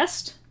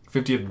best?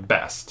 50th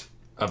best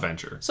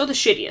Avenger. So the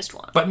shittiest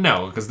one. But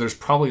no, because there's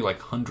probably like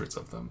hundreds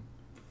of them.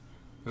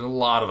 There's a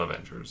lot of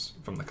Avengers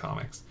from the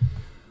comics.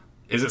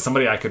 Is it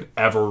somebody I could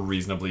ever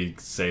reasonably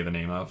say the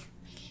name of?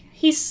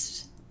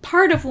 He's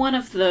part of one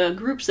of the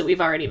groups that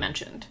we've already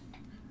mentioned.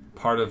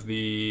 Part of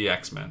the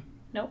X-Men.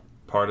 Nope.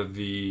 Part of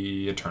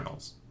the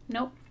Eternals.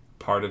 Nope.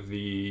 Part of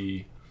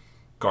the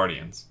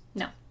Guardians.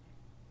 No.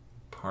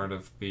 Part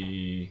of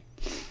the...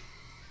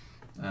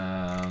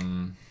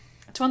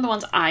 It's one of the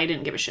ones I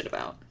didn't give a shit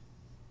about.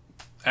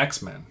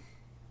 X-Men.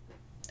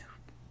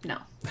 No.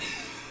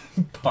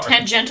 Part.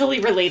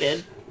 Tangentially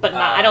related, but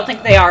not. I don't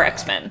think they are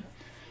X-Men.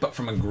 But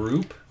from a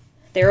group?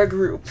 They're a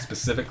group.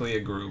 Specifically a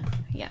group.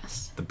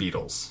 Yes. The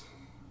Beatles.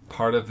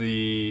 Part of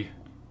the...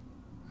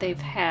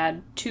 They've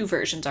had 2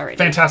 versions already.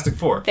 Fantastic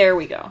Four. There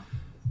we go.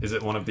 Is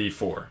it one of the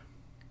 4?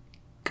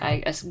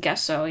 I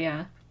guess so,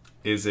 yeah.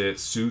 Is it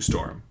Sue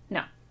Storm?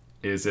 No.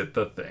 Is it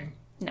The Thing?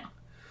 No.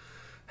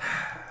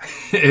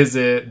 Is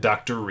it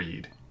Dr.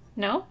 Reed?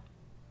 No?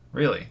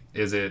 Really?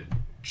 Is it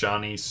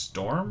Johnny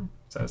Storm?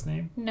 Is that his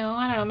name? No,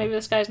 I don't know. Maybe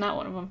this guy's not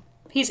one of them.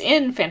 He's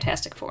in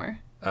Fantastic Four.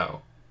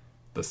 Oh.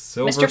 The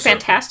Silver Mr. Surfer.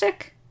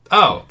 Fantastic?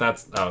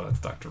 That's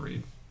Dr.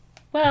 Reed.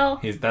 Well...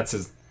 That's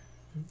his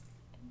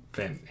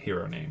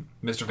hero name.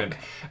 Mr.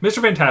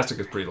 Fantastic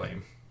is pretty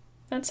lame.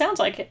 That sounds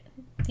like it.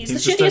 He's the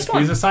just shittiest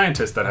one. He's a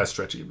scientist that has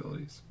stretchy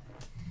abilities.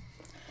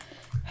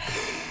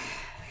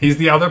 He's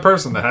the other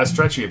person that has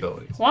stretchy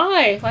abilities.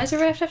 Why? Why does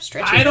everybody have to have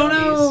stretchy I don't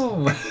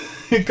abilities?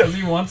 know. Because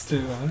he wants to.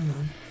 I don't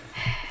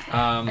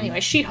know. Anyway,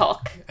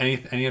 She-Hulk. Any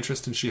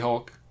interest in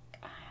She-Hulk?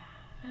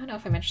 I don't know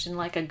if I'm interested in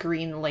like a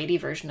green lady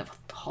version of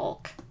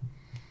Hulk.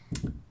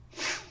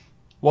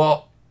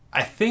 Well,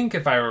 I think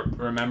if I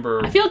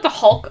remember... I feel like the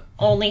Hulk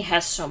only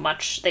has so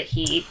much that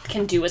he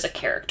can do as a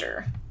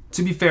character.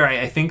 To be fair,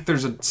 I think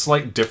there's a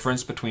slight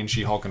difference between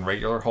She-Hulk and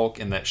regular Hulk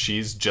in that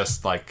she's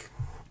just like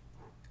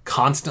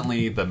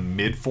constantly the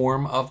mid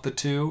form of the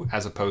two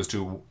as opposed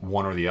to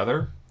one or the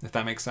other, if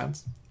that makes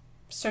sense.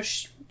 So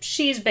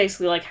she's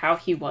basically like how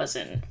he was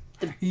in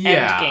the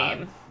Yeah, end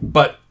game.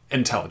 but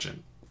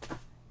intelligent.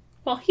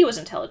 Well, he was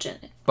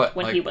intelligent But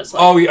when like, he was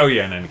like... oh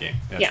yeah, in Endgame.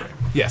 That's Yeah. right.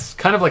 Yes,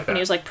 kind of like that. When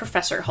he was like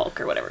Professor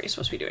Hulk or whatever he's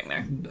supposed to be doing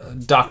there.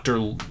 Dr.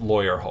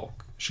 Lawyer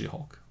Hulk,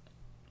 She-Hulk.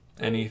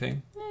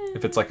 Anything?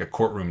 If it's like a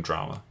courtroom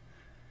drama.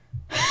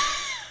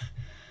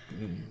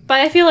 But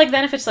I feel like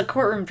then if it's a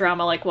courtroom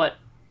drama, like what...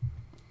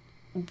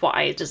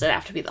 Why does it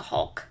have to be the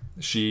Hulk?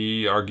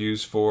 She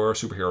argues for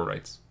superhero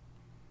rights.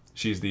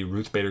 She's the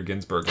Ruth Bader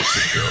Ginsburg of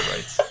superhero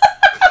rights.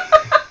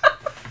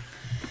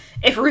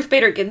 If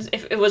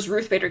it was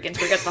Ruth Bader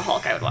Ginsburg as the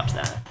Hulk, I would watch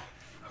that.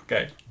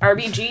 Okay.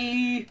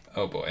 RBG.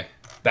 Oh boy.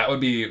 That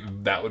would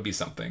be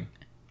something.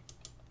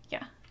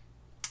 Yeah.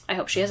 I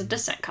hope she has a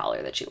dissent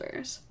collar that she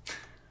wears.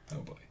 Oh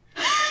boy.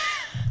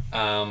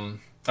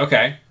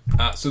 Okay.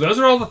 So those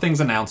are all the things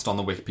announced on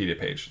the Wikipedia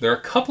page. There are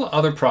a couple of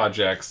other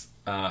projects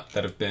that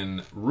have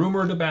been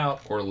rumored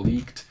about or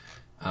leaked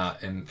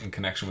in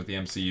connection with the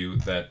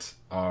MCU that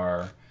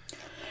are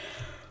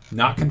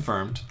not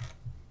confirmed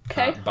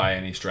Okay. by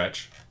any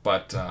stretch.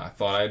 But I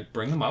thought I'd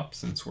bring them up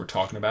since we're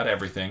talking about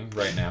everything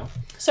right now.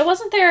 So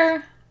wasn't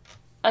there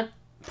a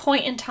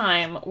point in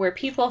time where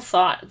people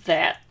thought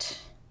that,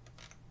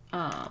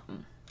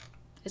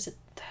 is it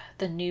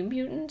the New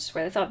Mutants,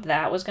 where they thought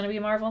that was going to be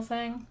a Marvel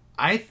thing?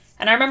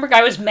 And I remember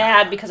I was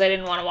mad because I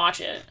didn't want to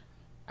watch it.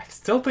 I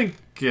still think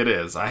it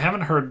is. I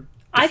haven't heard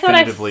I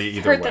definitively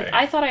either way.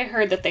 I thought I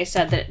heard that they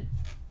said that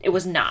it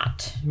was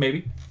not.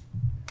 Maybe.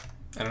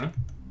 I don't know.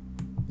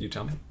 You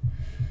tell me.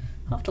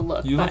 I'll have to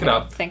look. You look it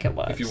up. I think it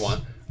was. If you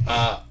want.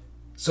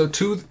 So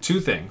two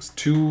things.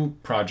 Two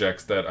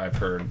projects that I've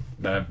heard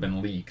that have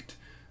been leaked.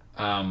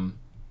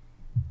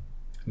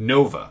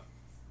 Nova.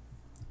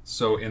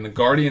 So in the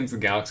Guardians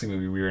of the Galaxy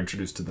movie, we were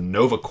introduced to the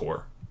Nova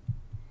Corps.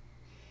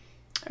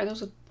 Are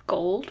those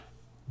gold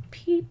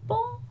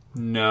people?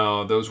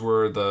 No, those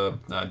were the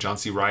John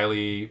C.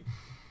 Reilly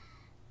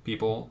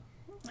people.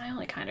 I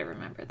only kind of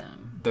remember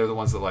them. They're the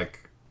ones that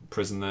like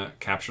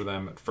capture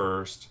them at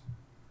first,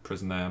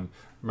 prison them.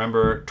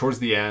 Remember, towards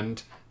the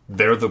end,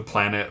 they're the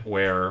planet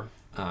where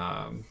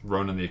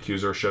Ronan the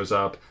Accuser shows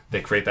up.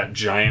 They create that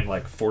giant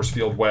like force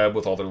field web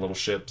with all their little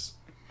ships.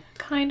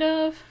 Kind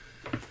of.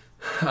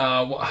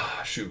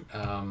 Shoot.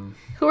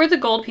 Who are the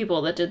gold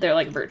people that did their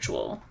like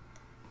virtual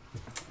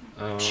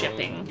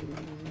shipping?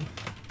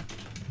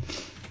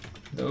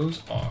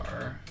 Those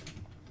are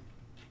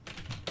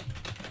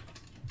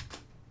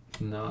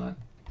not.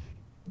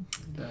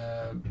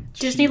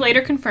 Disney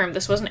later confirmed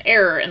this was an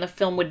error and the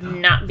film would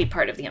not be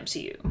part of the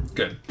MCU.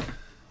 Good.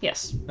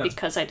 Yes, That's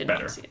because I didn't better.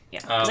 want to see it.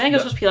 Yeah, because I think it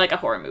was supposed to be like a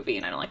horror movie,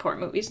 and I don't like horror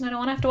movies, and I don't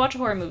want to have to watch a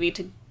horror movie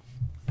to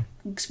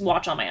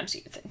watch all my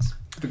MCU things.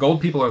 The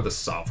gold people are the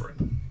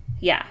Sovereign,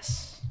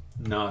 Yes.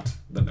 not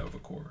the Nova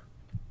Corps.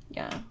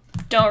 Yeah.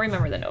 Don't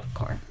remember the Nova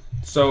Corps.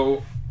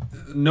 So,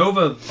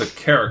 Nova, the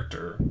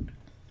character,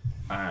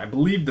 I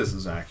believe this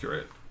is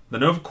accurate. The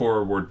Nova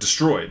Corps were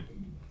destroyed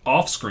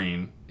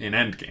off-screen in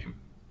Endgame.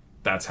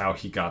 That's how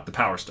he got the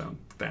Power Stone,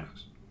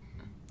 Thanos.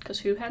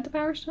 Because who had the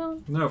Power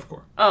Stone? The Nova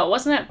Corps. Oh,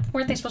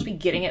 weren't they supposed to be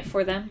getting it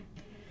for them?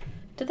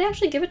 Did they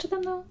actually give it to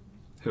them, though?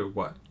 Who?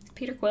 What?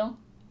 Peter Quill?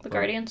 The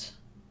Guardians?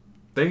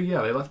 They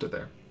left it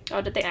there.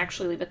 Oh, did they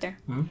actually leave it there?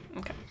 Mm-hmm.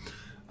 Okay.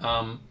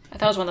 I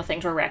thought it was one of the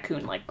things where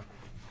Raccoon, like,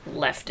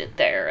 left it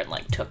there and,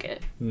 like, took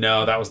it.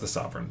 No, that was the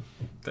Sovereign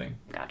thing.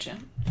 Gotcha.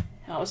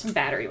 Oh, it was some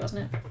battery,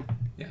 wasn't it?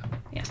 Yeah.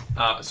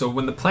 Yeah. So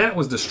when the planet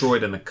was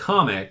destroyed in the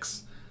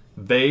comics,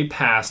 they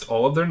passed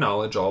all of their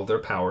knowledge, all of their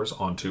powers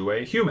onto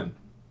a human,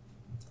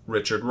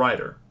 Richard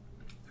Rider,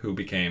 who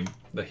became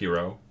the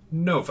hero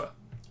Nova,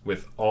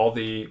 with all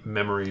the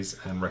memories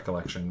and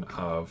recollection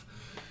of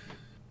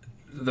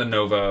the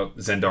Nova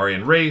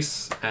Zendarian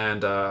race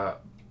and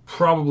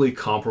probably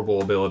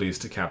comparable abilities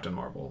to Captain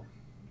Marvel,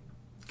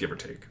 give or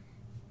take.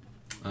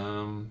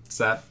 Does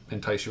that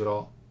entice you at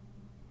all?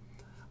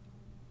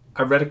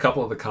 I read a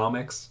couple of the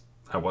comics.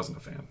 I wasn't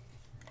a fan.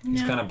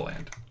 He's kind of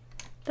bland.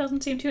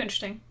 Doesn't seem too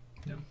interesting.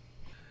 No.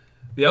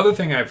 The other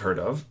thing I've heard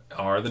of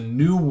are the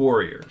New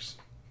Warriors,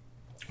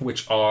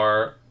 which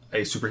are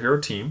a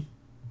superhero team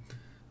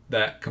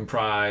that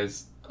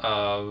comprise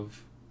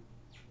of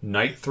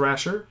Night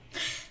Thrasher,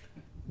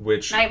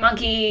 which Night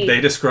Monkey!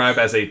 they describe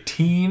as a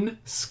teen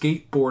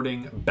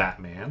skateboarding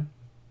Batman.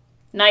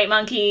 Night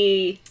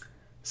Monkey!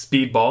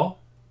 Speedball.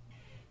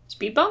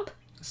 Speed Bump?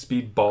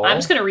 Speedball. I'm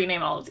just going to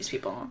rename all of these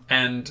people.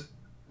 And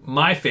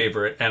my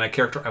favorite, and a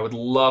character I would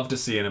love to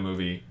see in a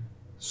movie,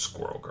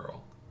 Squirrel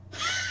Girl.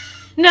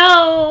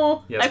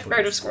 No! Yes, I've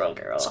heard please. of Squirrel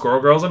Girl. Squirrel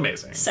Girl's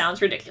amazing.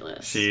 Sounds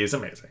ridiculous. She's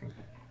amazing.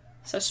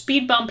 So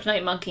Speed Bump,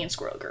 Night Monkey, and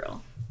Squirrel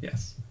Girl.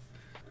 Yes.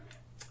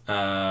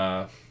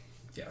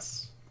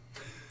 Yes.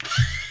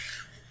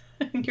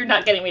 You're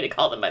not getting me to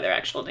call them by their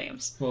actual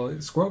names. Well,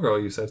 Squirrel Girl,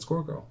 you said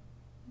Squirrel Girl.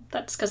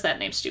 That's because that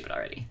name's stupid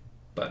already.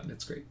 But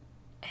it's great.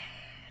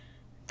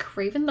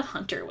 Craven the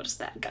Hunter, what is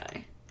that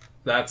guy?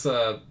 That's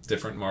a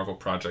different Marvel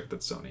project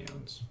that Sony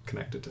owns,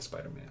 connected to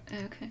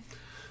Spider-Man. Okay.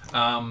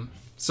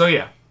 So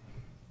yeah,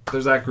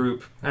 there's that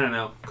group. I don't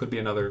know. Could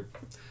be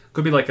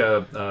like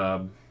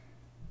a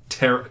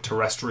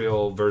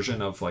terrestrial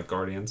version of like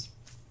Guardians.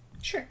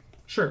 Sure.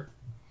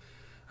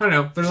 I don't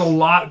know. There's a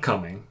lot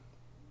coming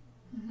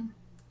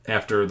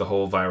after the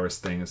whole virus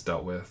thing is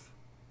dealt with,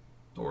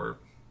 or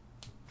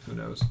who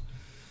knows.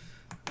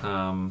 I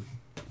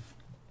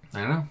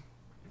don't know.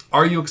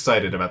 Are you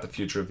excited about the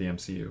future of the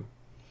MCU?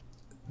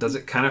 Does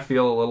it kind of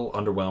feel a little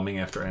underwhelming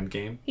after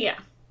Endgame? Yeah.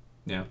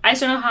 Yeah. I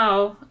just don't know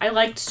how... I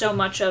liked so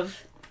much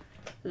of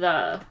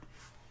the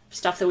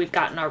stuff that we've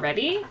gotten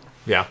already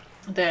Yeah.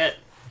 that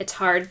it's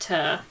hard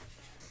to...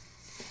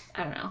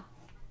 I don't know.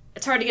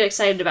 It's hard to get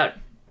excited about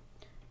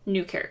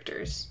new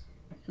characters.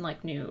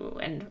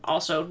 And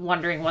also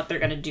wondering what they're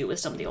going to do with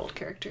some of the old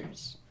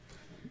characters.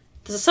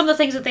 Because some of the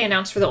things that they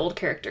announced for the old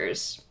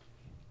characters,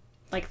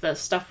 like the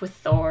stuff with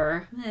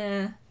Thor,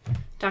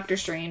 Doctor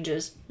Strange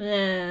is,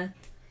 and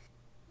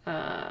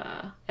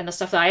the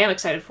stuff that I am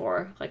excited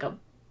for, like a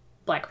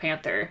Black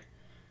Panther,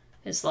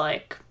 is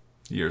like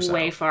Years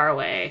way out. far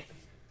away.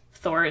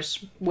 Thor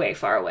is way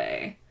far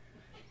away.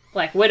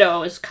 Black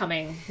Widow is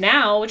coming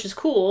now, which is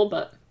cool,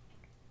 but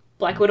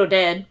Black Widow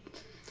dead.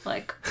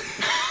 Like,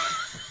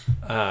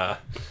 I'm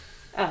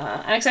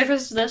excited for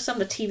some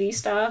of the TV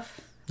stuff.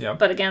 Yeah.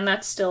 But again,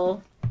 that's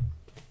still,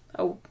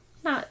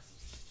 not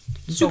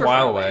It's super a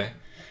while far away.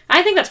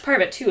 I think that's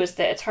part of it too, is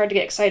that it's hard to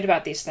get excited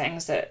about these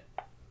things that,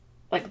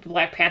 like, the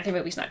Black Panther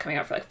movie's not coming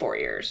out for like 4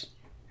 years,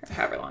 or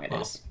however long it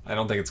is. I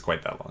don't think it's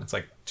quite that long. It's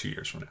like 2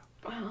 years from now.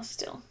 Well,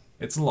 still.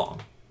 It's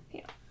long.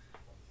 Yeah.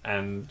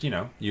 And,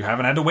 you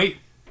haven't had to wait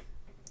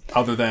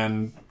other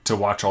than to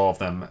watch all of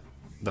them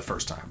the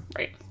first time.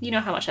 Right. You know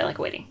how much I like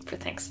waiting for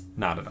things.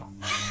 Not at all.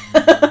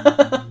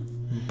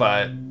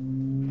 But, I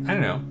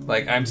don't know.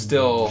 Like, I'm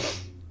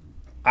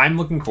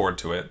looking forward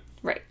to it.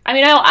 Right. I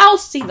mean, I'll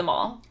see them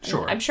all.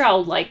 Sure. I'm sure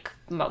I'll like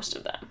most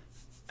of them.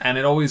 And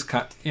it always,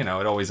 it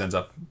always ends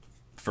up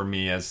for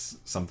me as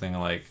something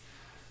like,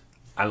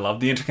 I love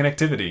the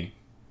interconnectivity.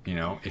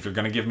 If you're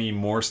going to give me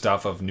more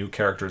stuff of new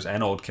characters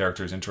and old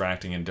characters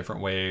interacting in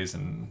different ways,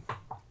 and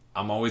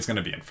I'm always going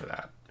to be in for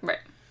that. Right.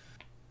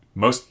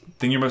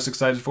 Thing you're most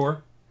excited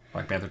for?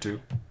 Black Panther 2?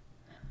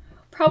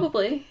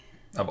 Probably.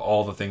 Of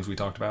all the things we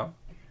talked about?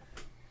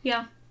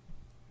 Yeah.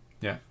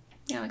 Yeah.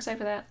 Yeah, I'm excited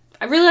for that.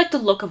 I really like the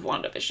look of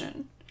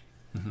WandaVision.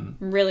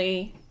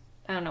 Really,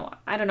 I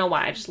don't know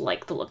why. I just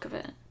like the look of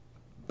it.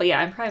 But yeah,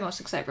 I'm probably most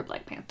excited for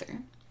Black Panther.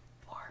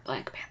 Or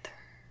Black Panther.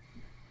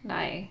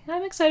 And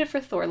I'm excited for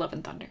Thor: Love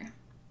and Thunder.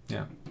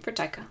 Yeah. For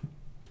Taika.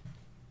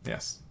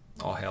 Yes.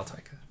 All hail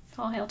Taika.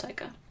 All hail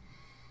Taika.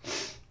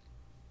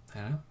 I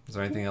don't know. Is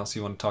there anything else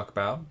you want to talk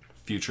about?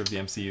 Future of the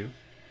MCU?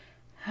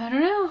 I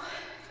don't know.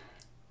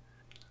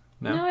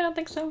 No? I don't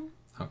think so.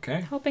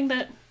 Okay. Hoping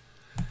that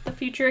the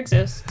future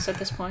exists at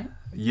this point.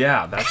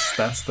 Yeah,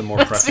 that's the more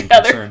That's pressing the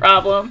other concern.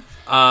 problem.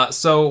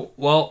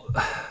 Well,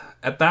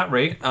 at that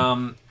rate,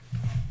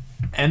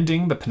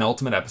 ending the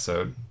penultimate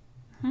episode,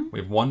 we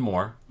have one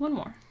more. One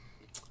more.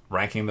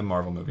 Ranking the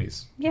Marvel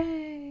movies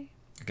Yay.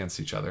 against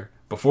each other.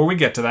 Before we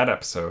get to that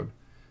episode,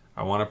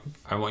 I want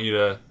you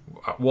to,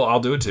 well,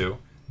 I'll do it too.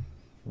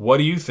 What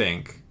do you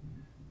think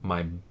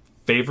my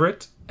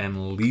favorite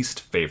and least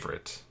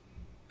favorite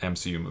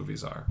MCU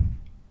movies are?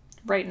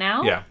 Right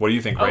now? Yeah, what do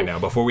you think right now?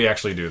 Before we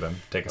actually do them,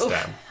 take a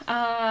stab.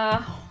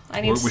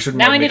 I need make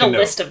a note.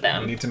 list of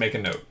them. We need to make a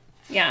note.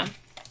 Yeah.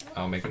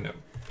 I'll make a note.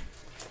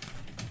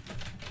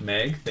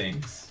 Meg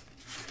thinks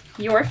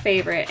Your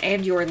favorite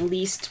and your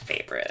least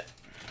favorite.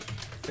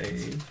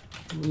 fave,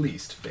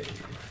 least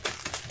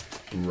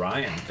fave.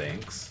 Ryan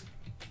thinks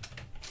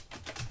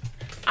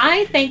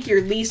I think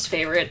your least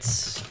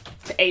favorite's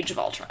The Age of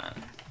Ultron.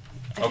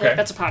 I feel Okay. like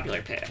that's a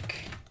popular pick.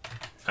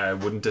 I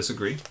wouldn't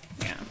disagree.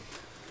 Yeah.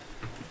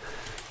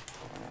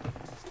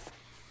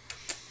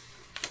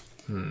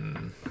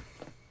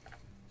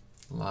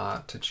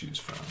 Lot to choose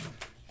from.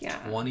 Yeah.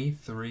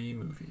 23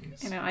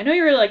 movies. I know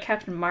you really like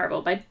Captain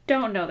Marvel, but I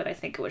don't know that I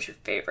think it was your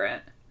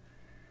favorite.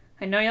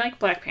 I know you like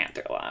Black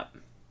Panther a lot.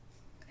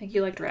 I think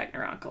you liked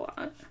Ragnarok a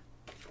lot.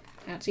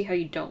 I don't see how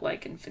you don't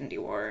like Infinity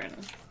War and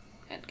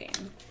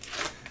Endgame.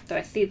 Though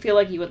I feel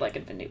like you would like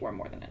Infinity War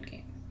more than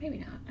Endgame. Maybe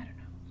not. I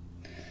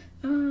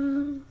don't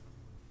know.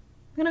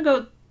 I'm gonna go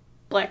with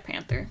Black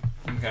Panther.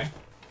 Okay.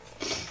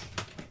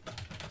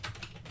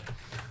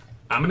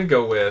 I'm gonna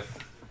go with,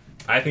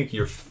 I think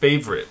your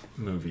favorite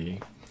movie.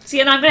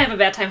 See, and I'm gonna have a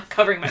bad time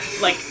covering my,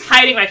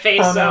 hiding my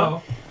face. Oh, so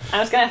no. I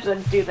was gonna have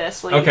to do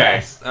this. While you Okay.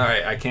 guys- All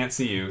right. I can't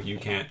see you. You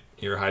can't.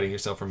 You're hiding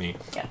yourself from me.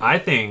 Yeah. I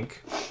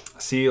think.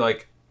 See,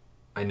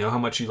 I know how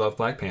much you love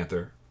Black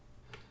Panther,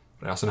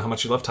 but I also know how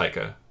much you love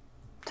Taika.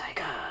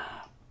 Taika.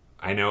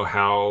 I know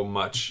how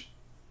much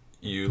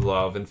you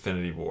love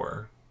Infinity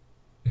War.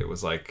 It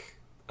was like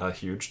a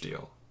huge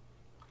deal.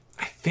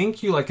 I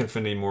think you like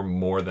Infinity War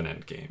more than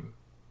Endgame,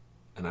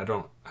 and I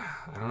don't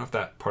know if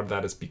that part of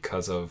that is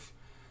because of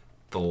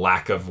the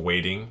lack of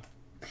waiting,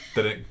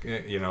 that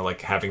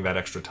it, having that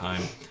extra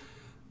time.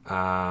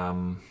 I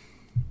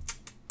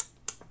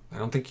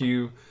don't think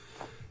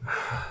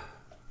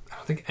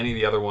any of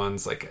the other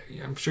ones,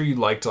 I'm sure you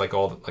liked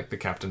all the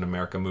Captain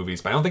America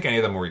movies, but I don't think any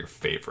of them were your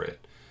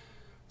favorite.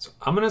 So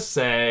I'm gonna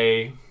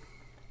say,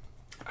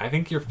 I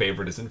think your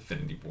favorite is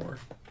Infinity War.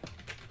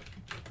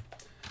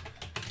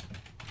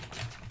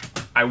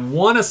 I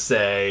want to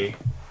say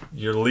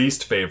your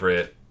least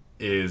favorite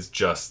is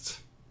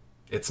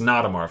it's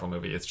not a Marvel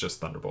movie, it's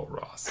just Thunderbolt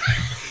Ross.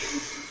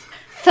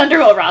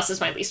 Thunderbolt Ross is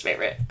my least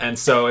favorite. And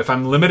so if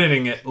I'm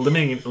limiting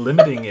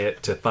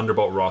it to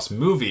Thunderbolt Ross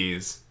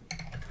movies,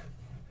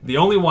 the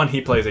only one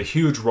he plays a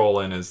huge role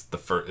in is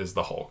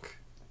the Hulk.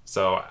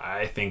 So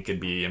I think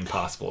it'd be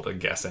impossible to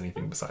guess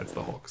anything besides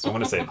the Hulk. So I'm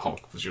going to say the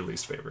Hulk was your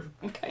least favorite.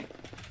 Okay.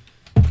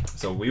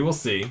 So we will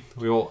see.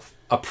 We will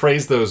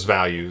appraise those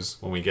values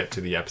when we get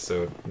to the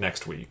episode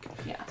next week.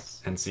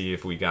 Yes. And see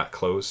if we got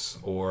close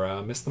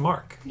or missed the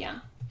mark. Yeah.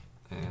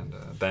 And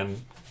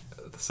then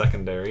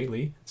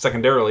secondarily,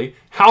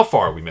 how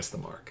far we missed the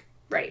mark.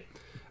 Right.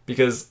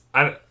 Because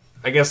I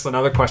guess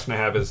another question I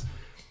have is,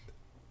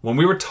 when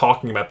we were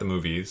talking about the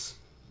movies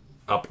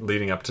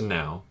leading up to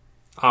now,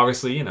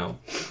 obviously,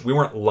 we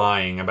weren't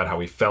lying about how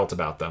we felt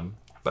about them.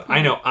 But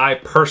I know I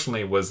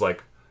personally was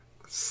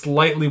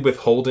slightly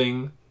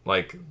withholding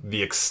like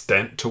the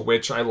extent to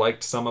which I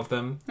liked some of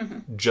them,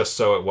 just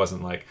so it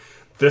wasn't like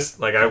this.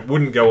 Like I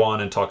wouldn't go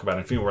on and talk about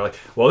Infinity War like,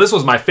 well, this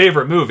was my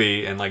favorite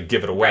movie, and like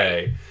give it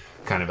away,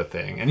 kind of a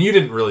thing. And you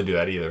didn't really do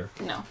that either.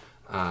 No.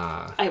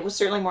 I was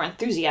certainly more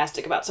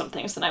enthusiastic about some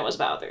things than I was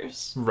about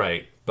others.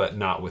 Right, but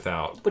not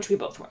without. Which we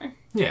both were.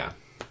 Yeah.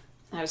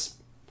 I was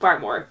far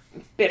more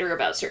bitter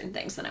about certain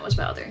things than I was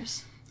about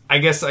others. I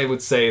guess I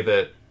would say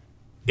that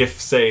if,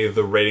 say,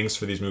 the ratings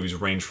for these movies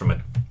range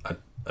from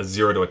a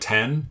 0 to a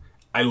 10,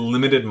 I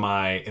limited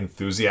my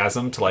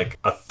enthusiasm to like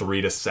a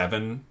 3 to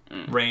 7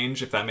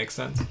 range, if that makes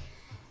sense.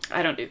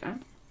 I don't do that.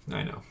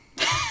 I know.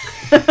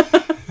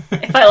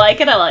 If I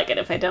like it, I like it.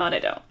 If I don't, I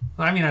don't.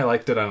 I mean, I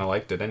liked it and I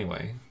liked it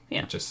anyway.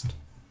 Yeah. Just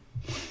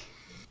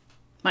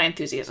my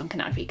enthusiasm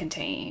cannot be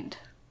contained.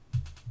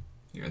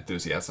 your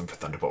enthusiasm for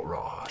Thunderbolt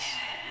Ross.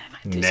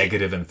 enthusiasm.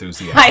 Negative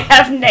enthusiasm. I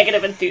have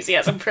negative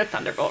enthusiasm for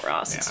Thunderbolt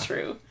Ross. It's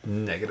true.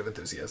 Negative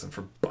enthusiasm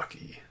for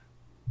Bucky.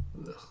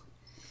 Ugh.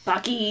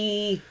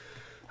 Bucky.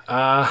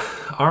 All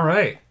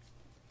right.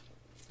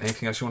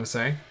 Anything else you want to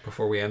say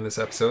before we end this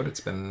episode?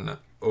 It's been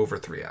over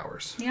 3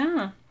 hours.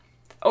 Yeah.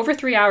 Over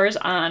 3 hours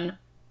on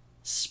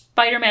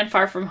Spider-Man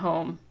Far From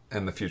Home.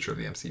 And the future of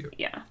the MCU.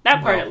 Yeah.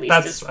 That part at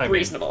least is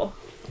reasonable.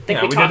 I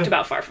think we talked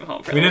about Far From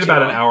Home for we did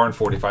about an hour and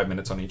 45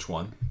 minutes on each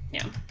one.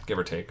 Yeah. Give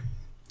or take.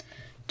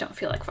 Don't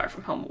feel like Far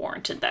From Home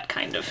warranted that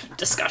kind of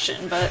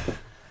discussion, but...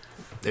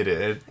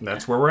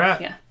 That's where we're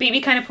at. Yeah.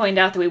 BB kind of pointed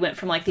out that we went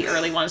from like the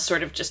early ones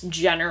sort of just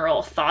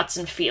general thoughts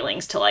and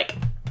feelings to like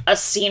a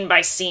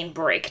scene-by-scene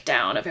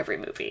breakdown of every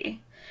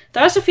movie.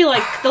 Though I also feel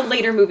like the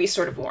later movies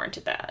sort of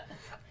warranted that.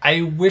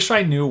 I wish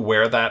I knew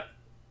where that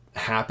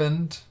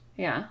happened.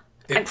 Yeah.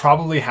 It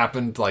probably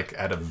happened like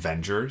at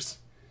Avengers,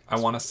 I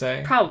want to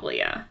say. Probably,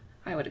 yeah.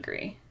 I would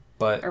agree.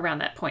 But around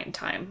that point in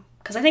time.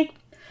 Because I think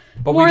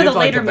but more we of did the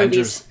like later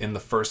Avengers movies... in the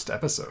first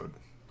episode.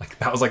 Like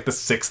that was like the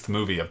 6th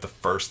movie of the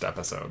first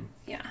episode.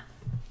 Yeah.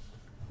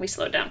 We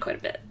slowed down quite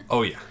a bit.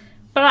 Oh, yeah.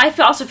 But I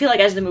also feel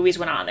like as the movies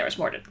went on, there was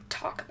more to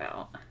talk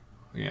about.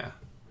 Yeah.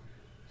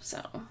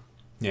 So.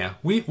 Yeah.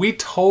 We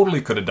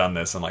totally could have done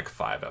this in like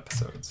 5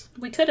 episodes.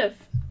 We could have.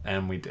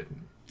 And we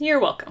didn't.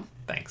 You're welcome.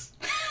 Thanks.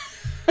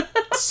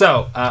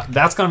 So,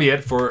 that's going to be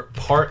it for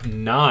part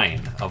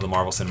 9 of the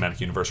Marvel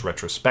Cinematic Universe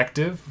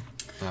retrospective.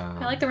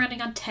 I like the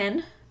rounding on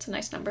 10. It's a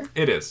nice number.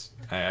 It is.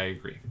 I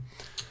agree.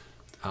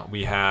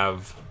 We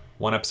have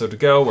 1 episode to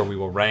go where we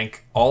will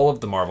rank all of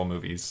the Marvel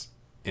movies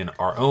in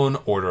our own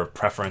order of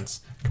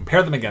preference,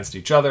 compare them against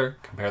each other,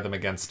 compare them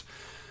against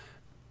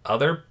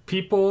other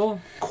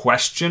people, ?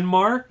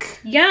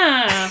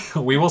 Yeah.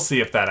 We will see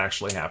if that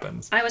actually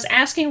happens. I was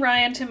asking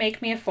Ryan to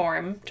make me a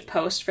form to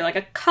post for like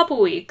a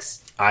couple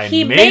weeks.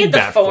 He made the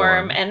that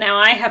form, and now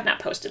I have not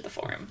posted the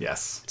form.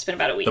 Yes. It's been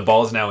about a week. The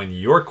ball is now in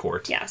your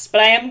court. Yes,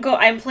 but I'm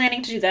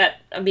planning to do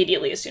that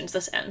immediately as soon as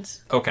this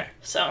ends. Okay.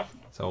 So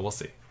we'll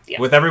see. Yeah.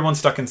 With everyone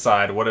stuck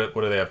inside, what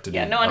do they have to do?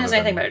 Yeah, no one has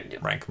anything better to do.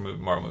 Rank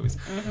Marvel movies.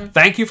 Mm-hmm.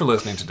 Thank you for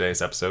listening to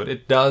today's episode.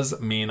 It does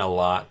mean a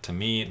lot to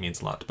me. It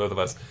means a lot to both of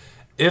us.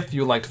 If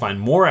you'd like to find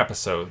more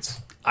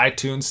episodes,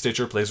 iTunes,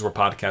 Stitcher, places where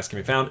podcasts can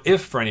be found.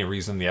 If for any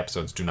reason the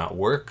episodes do not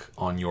work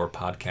on your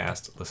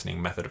podcast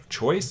listening method of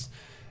choice,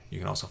 you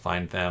can also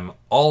find them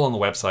all on the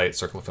website,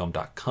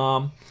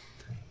 circleoffilm.com.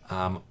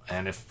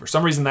 And if for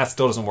some reason that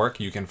still doesn't work,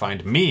 you can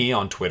find me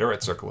on Twitter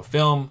at Circle of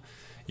Film.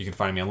 You can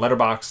find me on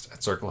Letterboxd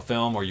at Circle of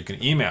Film, or you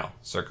can email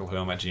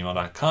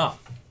circleofilm@gmail.com.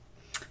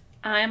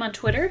 I'm on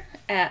Twitter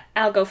at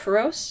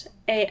AlgoFeroz,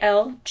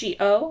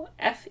 ALGOFEROZ.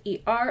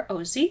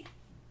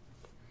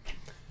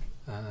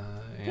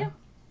 Yeah.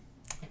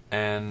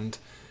 And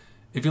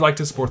if you'd like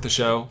to support the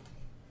show,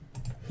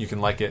 you can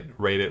like it,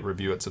 rate it,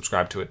 review it,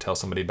 subscribe to it, tell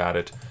somebody about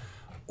it.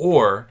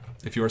 Or,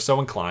 if you are so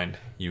inclined,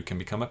 you can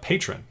become a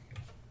patron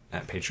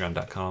at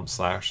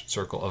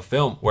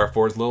patreon.com/circleoffilm, where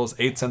for as little as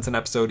 8 cents an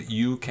episode,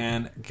 you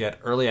can get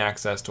early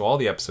access to all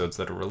the episodes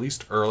that are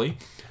released early,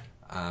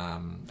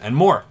 and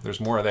more. There's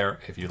more there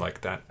if you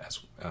like that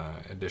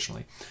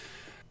additionally.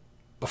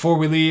 Before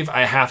we leave,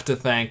 I have to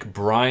thank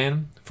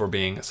Brian for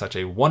being such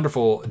a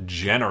wonderful,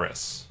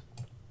 generous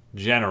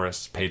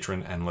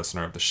patron and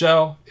listener of the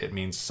show. It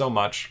means so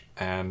much,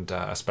 and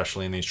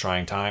especially in these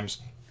trying times.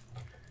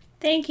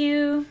 Thank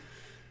you.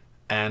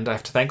 And I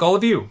have to thank all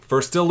of you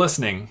for still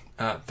listening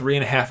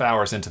 3.5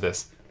 hours into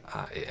this,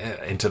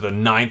 into the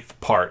 9th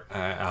part.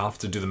 I'll have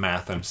to do the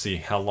math and see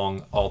how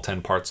long all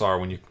 10 parts are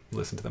when you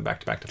listen to them back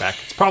to back to back.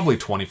 It's probably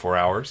 24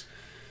 hours.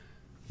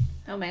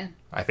 Oh, man.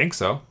 I think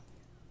so.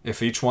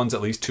 If each one's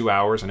at least 2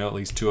 hours, I know at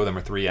least 2 of them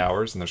are 3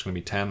 hours, and there's going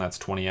to be 10, that's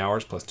 20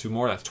 hours, plus 2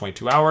 more, that's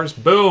 22 hours.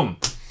 Boom!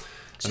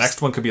 The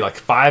next one could be like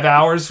 5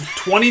 hours,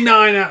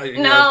 29 hours.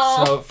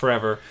 No! So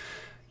forever.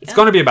 It's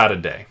going to be about a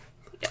day.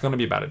 It's going to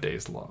be about a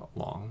day's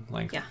long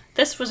length. Yeah.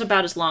 This was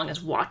about as long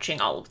as watching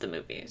all of the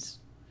movies.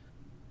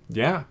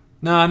 Yeah.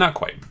 No, not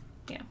quite.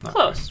 Yeah. Not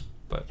Close.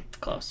 Quite,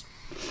 but Close.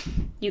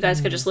 You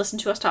guys could just listen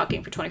to us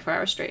talking for 24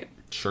 hours straight.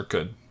 Sure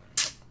could.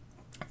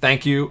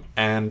 Thank you,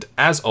 and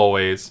as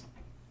always,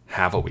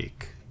 have a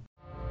week.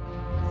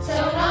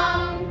 So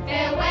long,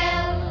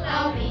 farewell,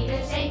 I'll be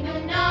to say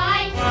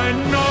goodnight. I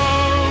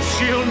know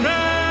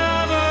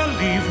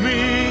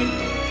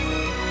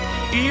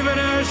even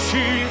as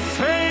she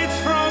fades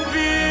from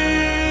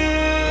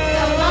view.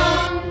 So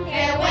long,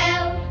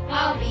 farewell,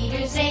 our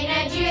readers say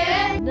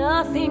adieu.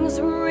 Nothing's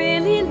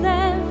really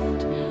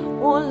left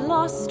or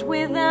lost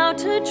without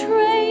a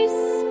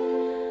trace.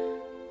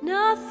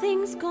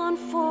 Nothing's gone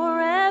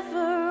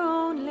forever,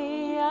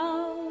 only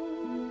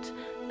out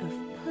of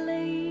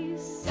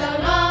place. So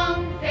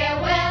long,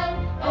 farewell,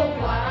 au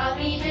revoir, our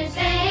readers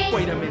say.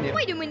 Wait a minute.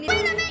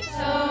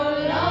 So